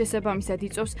ზრდაზე, რაც შესაბამისად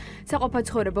იწვევს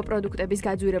საყოფაცხოვრებო პროდუქტების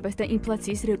გაძვირებას და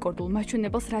ინფლაციის რეკორდულ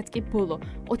მაჩვენებელს, რაც კი ბოლო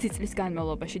 20 წლის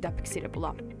განმავლობაში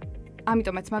დაფიქსირებულა.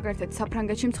 ამიტომაც მაგალითად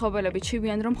საფრანგეთში მცხოვრებლები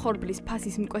ჩივიან, რომ ხორბლის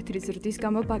ფასის მკვეთრი ზრდის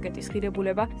გამო ბაგეტის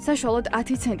ღირებულება საშუალოდ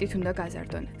 10 ცენტით უნდა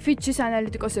გაზარდონ. ფიჩის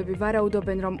ანალიტიკოსები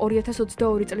ვარაუდობენ, რომ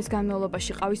 2022 წლის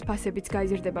განმავლობაში ყავის ფასებიც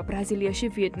გაიზრდება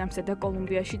ბრაზილიაში, ვიეტნამსა და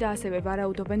კოლუმბიაში და ასევე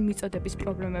ვარაუდობენ მიწოდების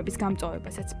პრობლემების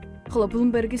გამწვავებასაც. ხოლო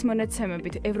ბლუმბერგის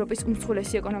მონაცემებით ევროპის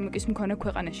უმსხვილესი ეკონომიკის მქონე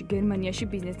ქვეყანაში გერმანიაში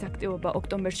ბიზნეს აქტივობა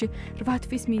ოქტომბერში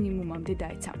 8 თვის მინიმუმამდე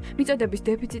დაეცა. მიწოდების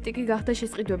დეფიციტი კი გახდა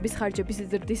შესყიდვების ხარჯების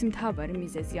ზრდის მთავარი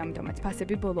მიზეზი, ამიტომაც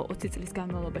ფასები ბოლო 20 წლის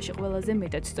განმავლობაში ყველაზე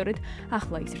მეტად სწორედ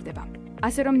ახლა იზრდება.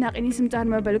 ასე რომ ნაყინის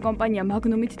მწარმოებელი კომპანია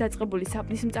მაგნუმით დაწყებული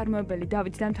საპნის მწარმოებელი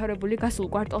დავით დამთავრებული გასულ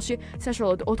კვარტალში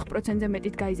საშუალოდ 4%-ზე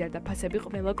მეტით გაიზარდა ფასები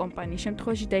ყველა კომპანიის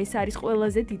შემთხვევაში და ეს არის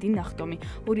ყველაზე დიდი ნახტომი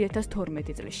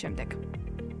 2012 წლის შემდეგ.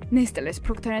 Nestle's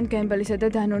Procter & Gamble-ისა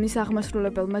და Danone-ის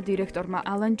აღმასრულებელმა დირექტორმა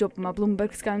ალან ჯობმა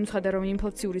Bloomberg-ს განუცხადა, რომ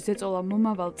ინფლაციური ზეწოლა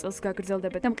მომავალ წელს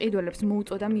გაგრძელდება და მყიდველებს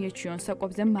მოუწოდა მიეჩიონ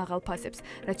საკვებზე მაღალ ფასებს,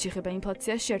 რაც შეეხება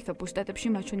ინფლაციას შეერთებულ შტატებში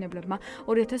მაჩვენებლებმა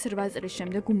 2008 წლის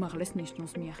შემდეგ უმაღლეს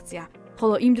ნიშნულს მიაღწია.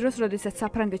 ხოლო იმ დროს, როდესაც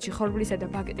საფრანგეთში ხორბლისა და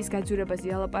ბაგეტის გაძვირებაზე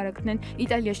ალაპარაკდნენ,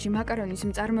 იტალიაში მაკარონის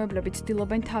მწარმოებლები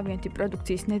ცდილობენ თავიანთი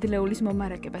პროდუქციის ნედლეულის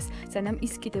მომარაგებას, სანამ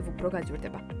ის კიდევ უფრო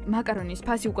გაძვირდება. მაკარონის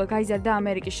ფასი უკვე გაიზარდა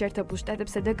ამერიკის შეერთებულ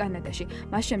შტატებსა და კანადაში,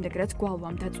 მას შემდეგ რაც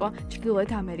გვალვამ დაწვა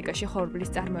ჩრდილოეთ ამერიკაში ხორბლის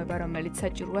წარმოება, რომელიც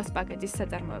საჭიროა სპაგეტის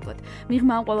საწარმოებლად.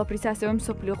 მიღმა ამ ყველაფრის ასევე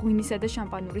მსოფლიო ღვინისა და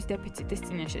შამპანურის დეფიციტის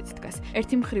წინაშეც დგას.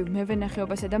 ერთი მხრივ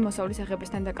მევენახეობასა და მოსავლის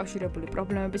აღებასთან დაკავშირებული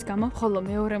პრობლემების გამო, ხოლო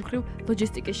მეორე მხრივ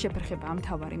ლოჯისტიკის შეფერხება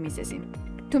მთავარი მიზეზი.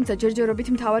 თუმცა ჯერჯერობით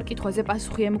მთავარ კითხვაზე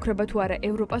პასუხი ემუქრება თუ არა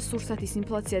ევროპას სურსათის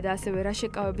ინფლაცია და ასევე რა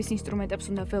შეკავების ინსტრუმენტებს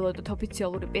უნდა ველოდოთ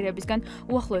ოფიციალური პირებისგან,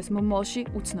 უახლოეს მომავალში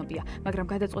უცნობია, მაგრამ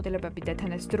გადაწყვეტილებები და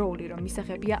თანადროული რომ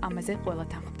მისაღებია ამაზე ყველა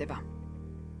თანხმდება.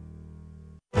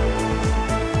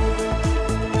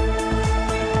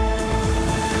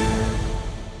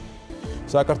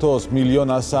 საქართველოს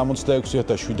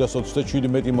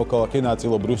 1,166,727 მოქალაქე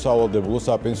ნაწილობრივ სავალდებულო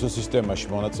საპენსიო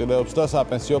სისტემაში მონაწილეობს და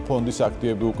საპენსიო ფონდის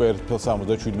აქტივები უკვე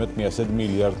 1,17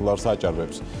 მილიარდ დოლარს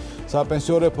აჭარბებს.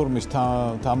 საპენსიო რეფორმის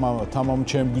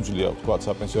თამამჩემგუძლია ვთქვათ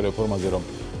საპენსიო რეფორმაზე, რომ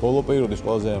ბოლო პერიოდის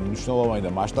ყველაზე მნიშვნელოვანი და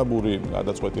მასშტაბური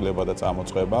გადაწყვეტილება და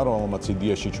წამოწყება, რომელმაც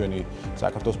იდეაში ჩვენი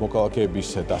საქართველოს მოქალაქეების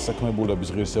დასაქმებულების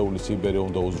ღირსეული სიბერე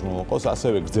უნდა უზრუნველყოს,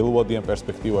 ასევე გრძელვადიან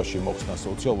პერსპექტივაში მოხსნას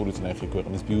სოციალური წნეხი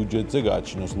ქვეყნის ბიუჯეტზე,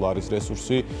 გააჩინოს ლარის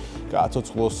რესურსი,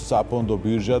 გააცოცხლოს საფონდო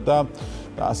ბირჟა და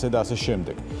ასე და ასე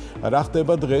შემდეგ. რა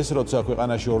ხდება დღეს, როცა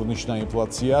ქვეყანაში ორნიშნა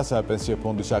ინფლაცია, საპენსიო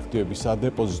ფონდის აქტივები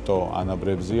სადეპოზიტო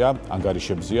ანაბრებზია,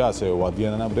 ანგარიშებზია, ასევე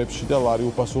ვადიან ანაბრებში და ლარი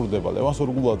უფასურდება. ლევან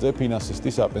სურგულაძე, ფინანსისტი,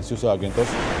 საპენსიო სააგენტოს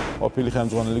ყოფილი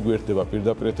ხელმძღვანელი გვერდება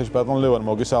პირდაპირ ეთერში. ბატონ ლევან,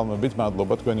 მოგესალმებით,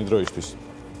 მადლობა თქვენი დროისთვის.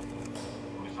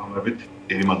 მოგესალმებით,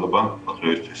 დიდი მადლობა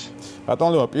დროისთვის. ბატონ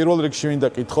ლევან, პირველ რიგში მინდა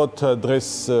კითხოთ, დღეს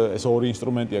ეს ორი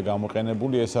ინსტრუმენტია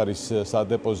გამოყენებული, ეს არის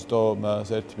სადეპოზიტო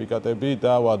სერტიფიკატები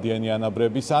და ვადიანი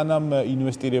ანაბრები. სანამ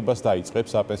ინვესტირებას დაიწყებს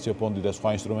საპენსიო ფონდი და სხვა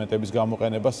ინსტრუმენტების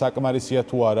გამოყენება, საკმარისია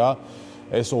თუ არა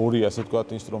ეს ორი, ასე ვთქვათ,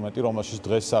 ინსტრუმენტი, რომელშიც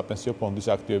დღეს საპენსიო ფონდის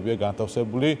აქტივებია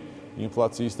განთავსებული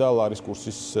ინფლაციის და ლარის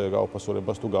კურსის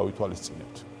გაუფასურებას თუ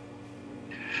გავითვალისწინებთ.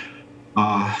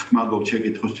 მადლობა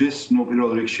შეკითხვისთვის.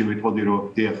 პირველ რიგში ვიტყოდი,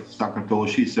 რომ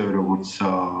საქართველოში ისევე როგორც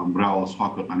მრავალ სხვა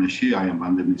ქვეყანაში, აი ამ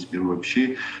პანდემიის პირობებში,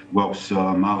 გვაქვს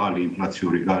მაღალი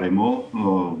ინფლაციური გარემო,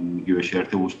 იგივე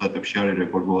შეერთებულ შტატებში არის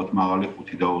რეკორდულად მაღალი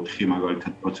 5 და 4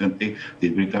 მაგალითად პროცენტი,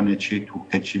 დიდ ბრიტანეთში,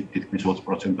 თურქეთში თითქმის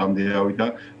 20%-მდე ავიდა,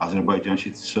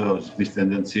 აზერბაიჯანშიც ზრდის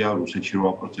ტენდენცია, რუსეთში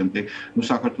 8%,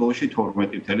 საქართველოში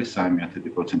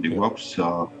 12.3% გვაქვს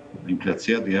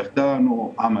ინფლაცია დიახ და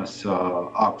ამას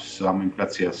აქვს ამ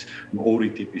ინფლაციას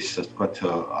ორი ტიპის, ასე ვთქვათ,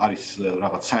 არის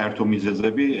რაღაც საერთო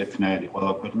მიზეზები, ერთნაირი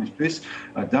ყველა ქვეყნისთვის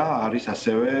და არის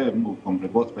ასევე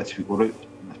კონკრეტულად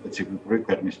სპეციფიკური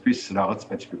ქვეყნისთვის რაღაც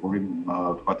სპეციფიკური,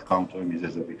 ვთქვათ, გამომწვევი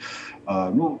მიზეზები.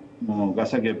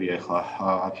 გასაგებია ახლა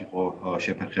აქ იყო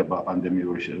შეფერხება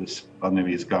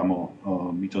პანდემიის გამო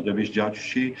მიწოდების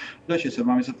ჯაჭვში და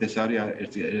შესაბამისად ეს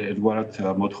არის ერთგვარად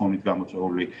მოთხოვნით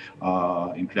გამოწვეული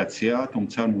ინფლაცია,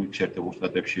 თუმცა შეერთებულ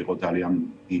შტატებში იყო ძალიან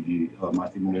დიდი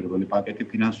მასტიმულირებელი პაკეტი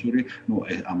ფინანსური,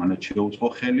 ამანაც შეუწყო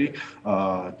ხელი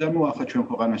და ახლა ჩვენ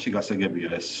ქვეყანაში გასაგებია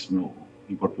ეს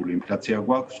იმპორტული ინფლაცია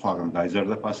გვაქვს, სხვაგან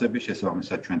გაიზარდა ფასები,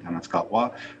 შესაბამისად ჩვენთანაც გაყვა,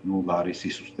 ლარის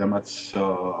სისტემაც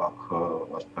აქ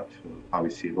ასე ვთქვათ,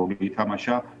 თავისი როლი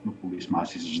ითამაშა, ფულის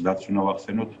მასის ზრდაც უნდა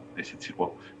ვახსენოთ, ესეც იყო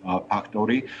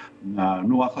ფაქტორი.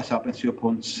 ახლა საპენსიო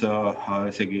ფონდს,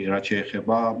 ესე იგი, რაც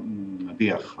შეეხება,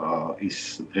 დიახ, ის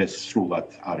დღეს სრულად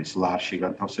არის ლარში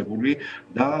განთავსებული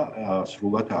და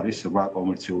სრულად არის 8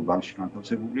 კომერციულ ბანკში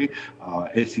განთავსებული.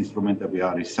 ეს ინსტრუმენტები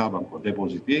არის საბანკო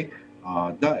დეპოზიტი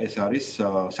და ეს არის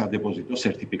სადებოზიტო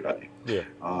სერტიფიკატი.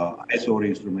 ეს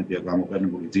ორი ინსტრუმენტია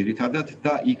გამოყენებული ძირითადად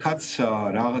და იქაც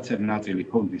რაღაცა ნაწილი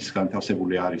ფონდის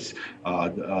განთავსებული არის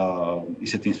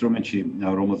ისეთ ინსტრუმენტში,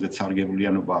 რომელზეც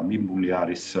სარგებლიანობა მიმული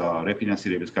არის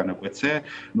რეფინანსირების განაკვეთზე.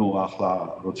 ნუ ახლა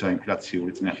როცა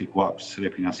ინფლაციური წნეხი გვაქვს,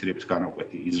 რეფინანსირების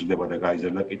განაკვეთი იზრდება და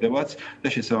გაიზარდა კიდევაც და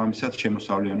შესაბამისად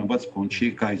შემოსავლიანობაც ფონდში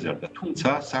გაიზარდა. თუმცა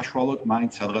საშუალოდ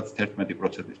მაინც სადღაც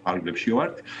 11%-ის ფარგლებში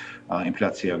ვართ.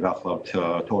 ინფლაცია გახლავთ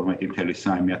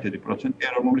 12.3%,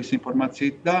 რომლის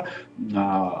ინფორმაციით და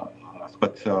ასე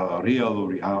ვთქვათ,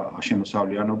 რეალური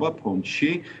შემოსავლიანობა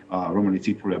ფონდში, რომელიც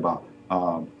ითვლება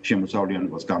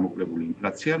შემოსავლიანობას გამოკლებული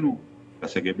ინფლაცია, ნუ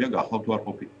გასაგებია გახლავთ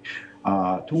უარყოფითი.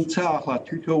 თუმცა ახლა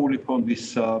თითოეული ფონდის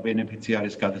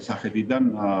ბენეფიციარის გადასახედიდან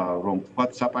რომ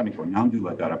ვთქვათ, საპანიკო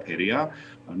ნამდვილად არაფერია.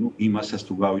 ნუ იმასაც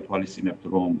თუ გავითვალისწინებთ,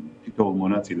 რომ თითოეულ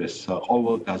მონაწილეს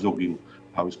ყოველ დაზოგილ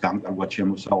თავის გამკარგვად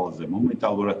შემოსავალზე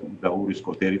მომენტალურად და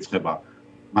ურისკოდ ერიცხება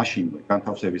მაშინვე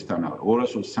განთავსებისთანავე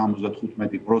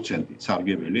 275%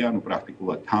 სარგებელი, ანუ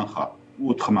პრაქტიკულად თანხა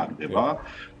უთხმაგდება.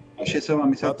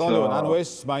 შესაბამისად, ანუ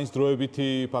ეს მაინც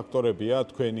დროებითი ფაქტორებია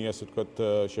თქვენი, ასე ვთქვათ,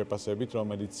 შეფასებით,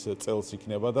 რომელიც წელს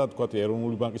იქნება და ვთქვათ,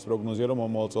 ეროვნული ბანკის პროგნოზია, რომ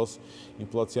მომავალ წელს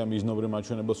ინფლაცია მიზნობრივ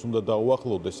მაჩვენებელს უნდა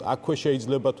დაუახლოვდეს. აქვე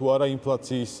შეიძლება თუ არა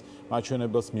ინფლაციის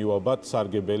მაჩვენებელს მივაბად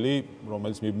სარგებელი,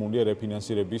 რომელიც მიმულია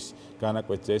რეფინანსირების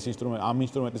განაკვეთზე. ეს ამ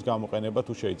ინსტრუმენტის გამოყენება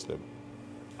თუ შეიძლება?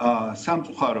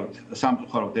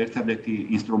 სამწუხაროდ ერთადერთი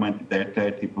ინსტრუმენტი და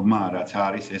ერთადერთი ბმა რაც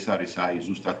არის, ეს არის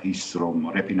ზუსტად ის,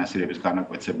 რომ რეფინანსირების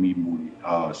განაკვეთზე მიმული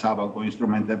საბანკო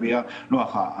ინსტრუმენტებია. ნუ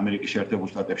ახლა ამერიკის შეერთებულ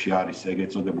შტატებში არის ეგრეთ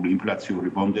წოდებული ინფლაციური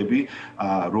ბონდები,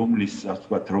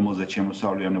 რომელზეც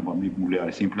შემოსავლიანობა მიმული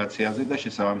არის ინფლაციაზე და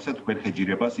შესაბამისად თქვენ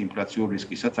ჰეჯირებას ინფლაციურ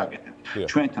რისკისაც აკეთებთ.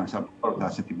 ჩვენთან სამწუხაროდ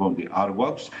ასეთი ბონდი არ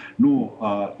გვაქვს. ნუ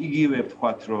იგივე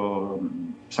ვთქვათ, რომ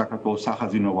საქართველოს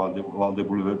სახაზინო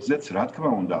ვალდებულებებზეც რა თქმა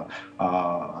უნდა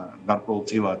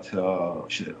გარკვეულწილად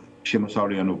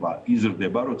შემოსავლიანობა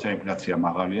იზრდება, როცა ინფლაცია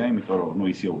მაღალია, იმიტომ რომ ნუ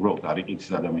ისე უბრალოდ არ იყიდის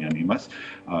ადამიანი იმას,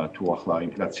 თუ ახლა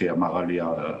ინფლაცია მაღალია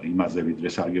იმაზე ვიდრე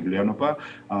სარგებლიანობა,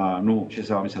 ნუ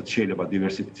შესაბამისად შეიძლება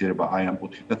დივერსიფიცირება აი ამ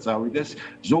კუთხითაც წავიდეს.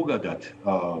 ზოგადად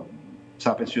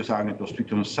საპენსიო სააგენტოს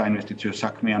თვითონ საინვესტიციო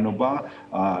საქმიანობა,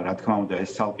 რა თქმა უნდა,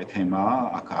 ეს ცალკე თემაა,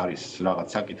 აქ არის რაღაც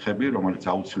საკითხები, რომელიც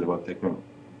აუცილებლად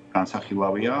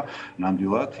განსახილავია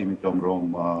ნამდვილად, იმიტომ რომ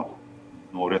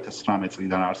 2019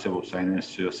 წლიდან არსებობს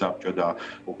საინვესტიციო საბჭო და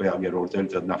უკვე აგერ 2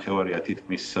 წელიწადნახევარია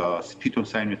თითქმის თვითონ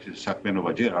საინვესტიციო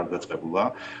საქმიანობა ჯერ არ დაწყებულა.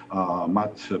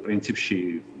 მათ პრინციპში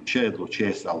შეეძლოთ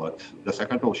შეესწავლათ და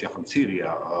საქართველოში ახლა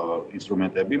მცირეა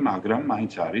ინსტრუმენტები, მაგრამ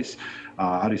მაინც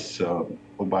არის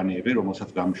კომპანიები, რომელსაც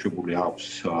გამოშვებული აქვს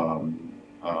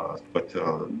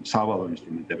სავალო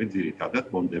ინსტრუმენტები, ძირითადად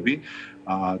ბონდები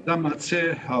და მათზე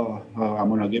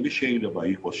ამონაგები შეიძლება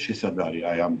იყოს შესაძლებელი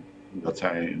აი ამ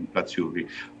ინფლაციური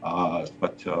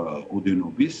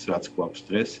უდენობის, რაც გვაქვს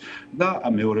დღეს და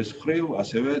მეორეს მხრივ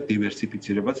ასევე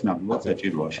დივერსიფიცირებაც ნამდვილად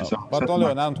საჭიროა.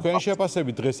 ბატონო, ანუ თქვენ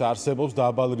შეფასებით დღეს არსებობს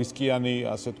დაბალრისკიანი,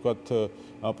 ასე ვთქვათ,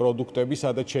 პროდუქტები,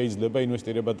 სადაც შეიძლება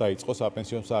ინვესტირება დაიწყოს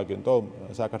საპენსიო სააგენტო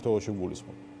საქართველოში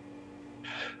გულისხმობ.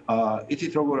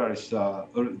 იცით როგორ არის,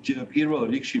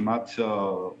 პირველ რიგში მათ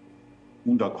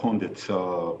უნდა კონდეთ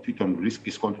თვითონ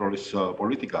რისკის კონტროლის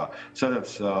პოლიტიკა, სადაც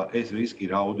ეს რისკი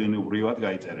რაოდენობრივად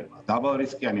გაიწერება.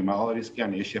 დაბალრისკიანი,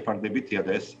 მაღალრისკიანი ეს შეფარდებითია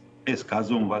და ეს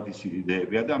გაზომვადის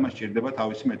იდეებია და ამას სჭირდება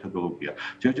თავისი მეთოდოლოგია.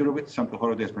 ჯერჯერობით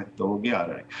სამწუხაროდ ეს მეთოდოლოგია არ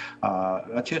არის.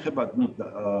 რაც შეეხება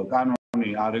კანონი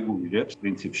არეგულირებს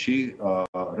პრინციპში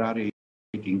რა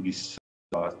რეიტინგის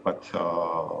რა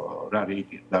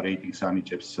რეიტინგს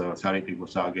ანიჭებს სარეიტინგო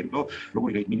სააგენტო,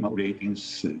 როგორი მინიმალურ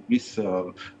რეიტინგის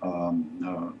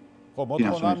ხო,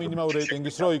 მოთხოვნა მინიმალურ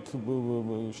რეიტინგის რო იქ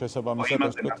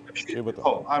შესაბამისად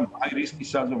ხო, ანუ აი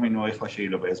რისკის საზომინო ახლა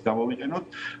შეიძლება ეს გამოვიყენოთ,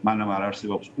 მანამ არ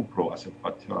არსებობს უფრო ასე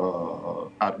ვთქვათ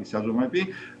კარგი საზომები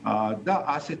და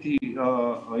ასეთი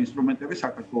ინსტრუმენტები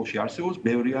საქართველოში არსებობს,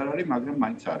 ბევრი არ არის, მაგრამ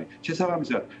მაინც არის.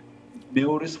 შესაბამისად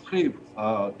მეორეს მხრივ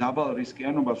დაბალ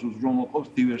რისკიანობას უზრუნველყოფს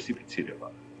დივერსიფიცირება.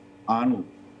 ანუ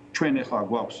ჩვენ ახლა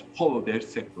გვაქვს მხოლოდ ერთ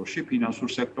სექტორში, ფინანსურ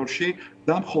სექტორში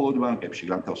და მხოლოდ ბანკებში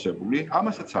განთავსებული.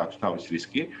 ამასაც აქვს თავის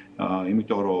რისკი,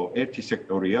 იმიტომ რომ ერთი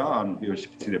სექტორია, ანუ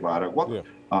დივერსიფიცირება არ აქვს.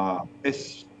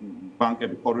 ეს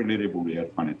ბანკები კორელირებული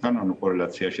ერთმანეთთან, ანუ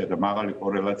კორელაციაშია და მაღალი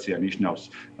კორელაცია ნიშნავს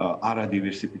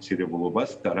არადივერსიფიცირებულობას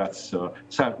და რაც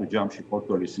საერთო ჯამში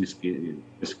პორტფელის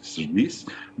რისკს ზრდის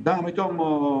და ამიტომ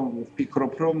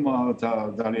ვფიქრობ, რომ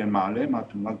ძალიან მალე მათ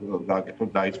უნდა გააკეთონ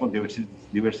დაიწყონ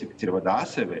დივერსიფიცირება და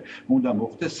ასევე უნდა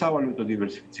მოხდეს სავალუტო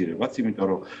დივერსიფიცირებაც, იმიტომ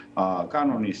რომ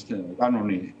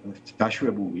კანონი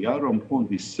დაშვებულია, რომ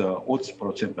ფონდის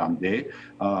 20%-მდე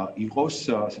იყოს,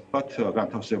 ასე ვთქვათ,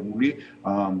 განთავსებული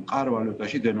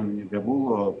მყარ-ვალუტაში დენომინირებულ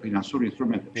ფინანსურ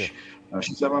ინსტრუმენტებში.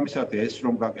 შესაბამისად, ეს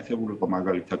რომ გაკეთებულიყო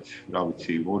მაგალითად, რა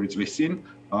ვიცი, 2 წლის წინ,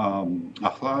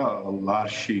 ახლა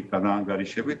ლარში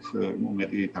განაანგარიშებით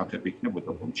მეტი თანხები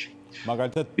იქნებოდა ფონდში.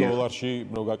 მაგალითად, დოლარში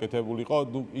რო გაკეთებულიყო,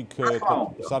 იქ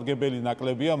სარგებელი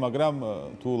ნაკლებია, მაგრამ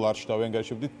თუ ლარში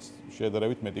დავიანგარიშებდით,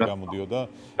 შედარებით მეტი გამოდიოდა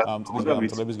ამ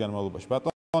წლების განმავლობაში.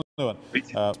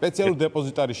 სპეციალური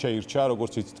დეპოზიტარი შეირჩა,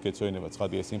 როგორც იცით, გეცოინება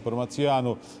ცხადია ეს ინფორმაცია.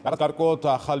 ანუ გარკვეულად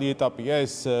ახალი ეტაპია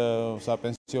ეს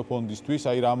საპენსიო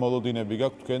ფონდისთვის, აი რა მოლოდინები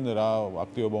გაქვთ თქვენ, რა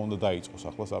აქტივობა უნდა დაიწყოს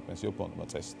ახლა საპენსიო ფონდმა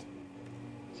წესით?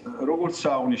 როგორც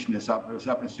აღნიშნე,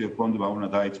 საპენსიო ფონდმა უნდა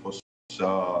დაიწყოს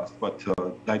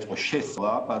დაიწყოს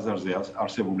შესწავლა ბაზარზე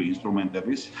არსებული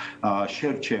ინსტრუმენტების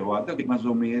შერჩევა და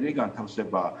გიმაზომიერი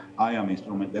განთავსება აი ამ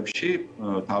ინსტრუმენტებში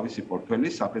თავისი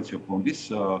პორტფელის საპენსიო ფონდის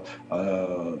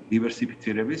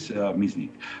დივერსიფიცირების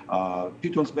მიზნით.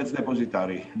 თვითონ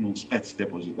სპეცდეპოზიტარი,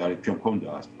 სპეცდეპოზიტარი ჩვენ გვქონდა,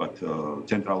 ასე ვთქვათ,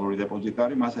 ცენტრალური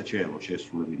დეპოზიტარი, მასაც შეეძლო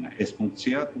შესრულებინა ეს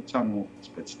ფუნქცია, თუმცა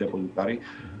სპეცდეპოზიტარი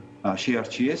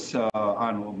შეარჩიეს,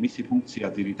 ანუ მისი ფუნქცია,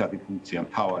 ძირითადი ფუნქცია,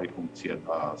 მთავარი ფუნქცია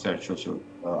და საერთოდ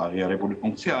აღიარებული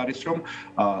ფუნქცია არის, რომ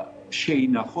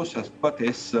შეინახოს, ასე ვთქვათ,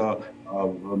 ეს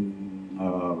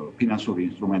ფინანსური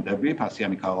ინსტრუმენტები,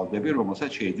 ფასიანი ქაღალდები, რომელსაც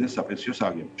შეიძენს საპენსიო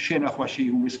საგემო. შენახვაში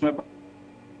იგულისხმება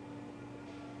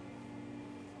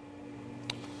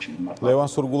ლევან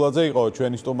სურგულაძე იყო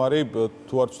ჩვენი სტუმარი,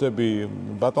 თუ არ ვწდები,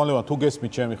 ბატონ ლევან, თუ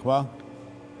გესმით ჩემი ხმა?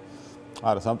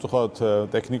 არა, სამწუხაროდ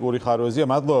ტექნიკური ხარვეზია.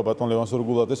 მადლობა ბატონ ლევან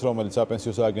სურგულაძეს, რომელიც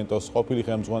საპენსიო სააგენტოს ყოფილი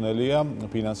ხელმძღვანელია,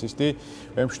 ფინანსისტი.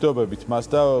 ვემშვიდობებით მას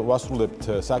და ვასრულებთ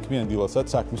საქმიან დილასაც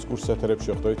საქმის კურსს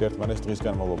ეთერებში ხვდებით ერთმანეთს დღის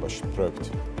განმავლობაში.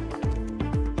 დროებით.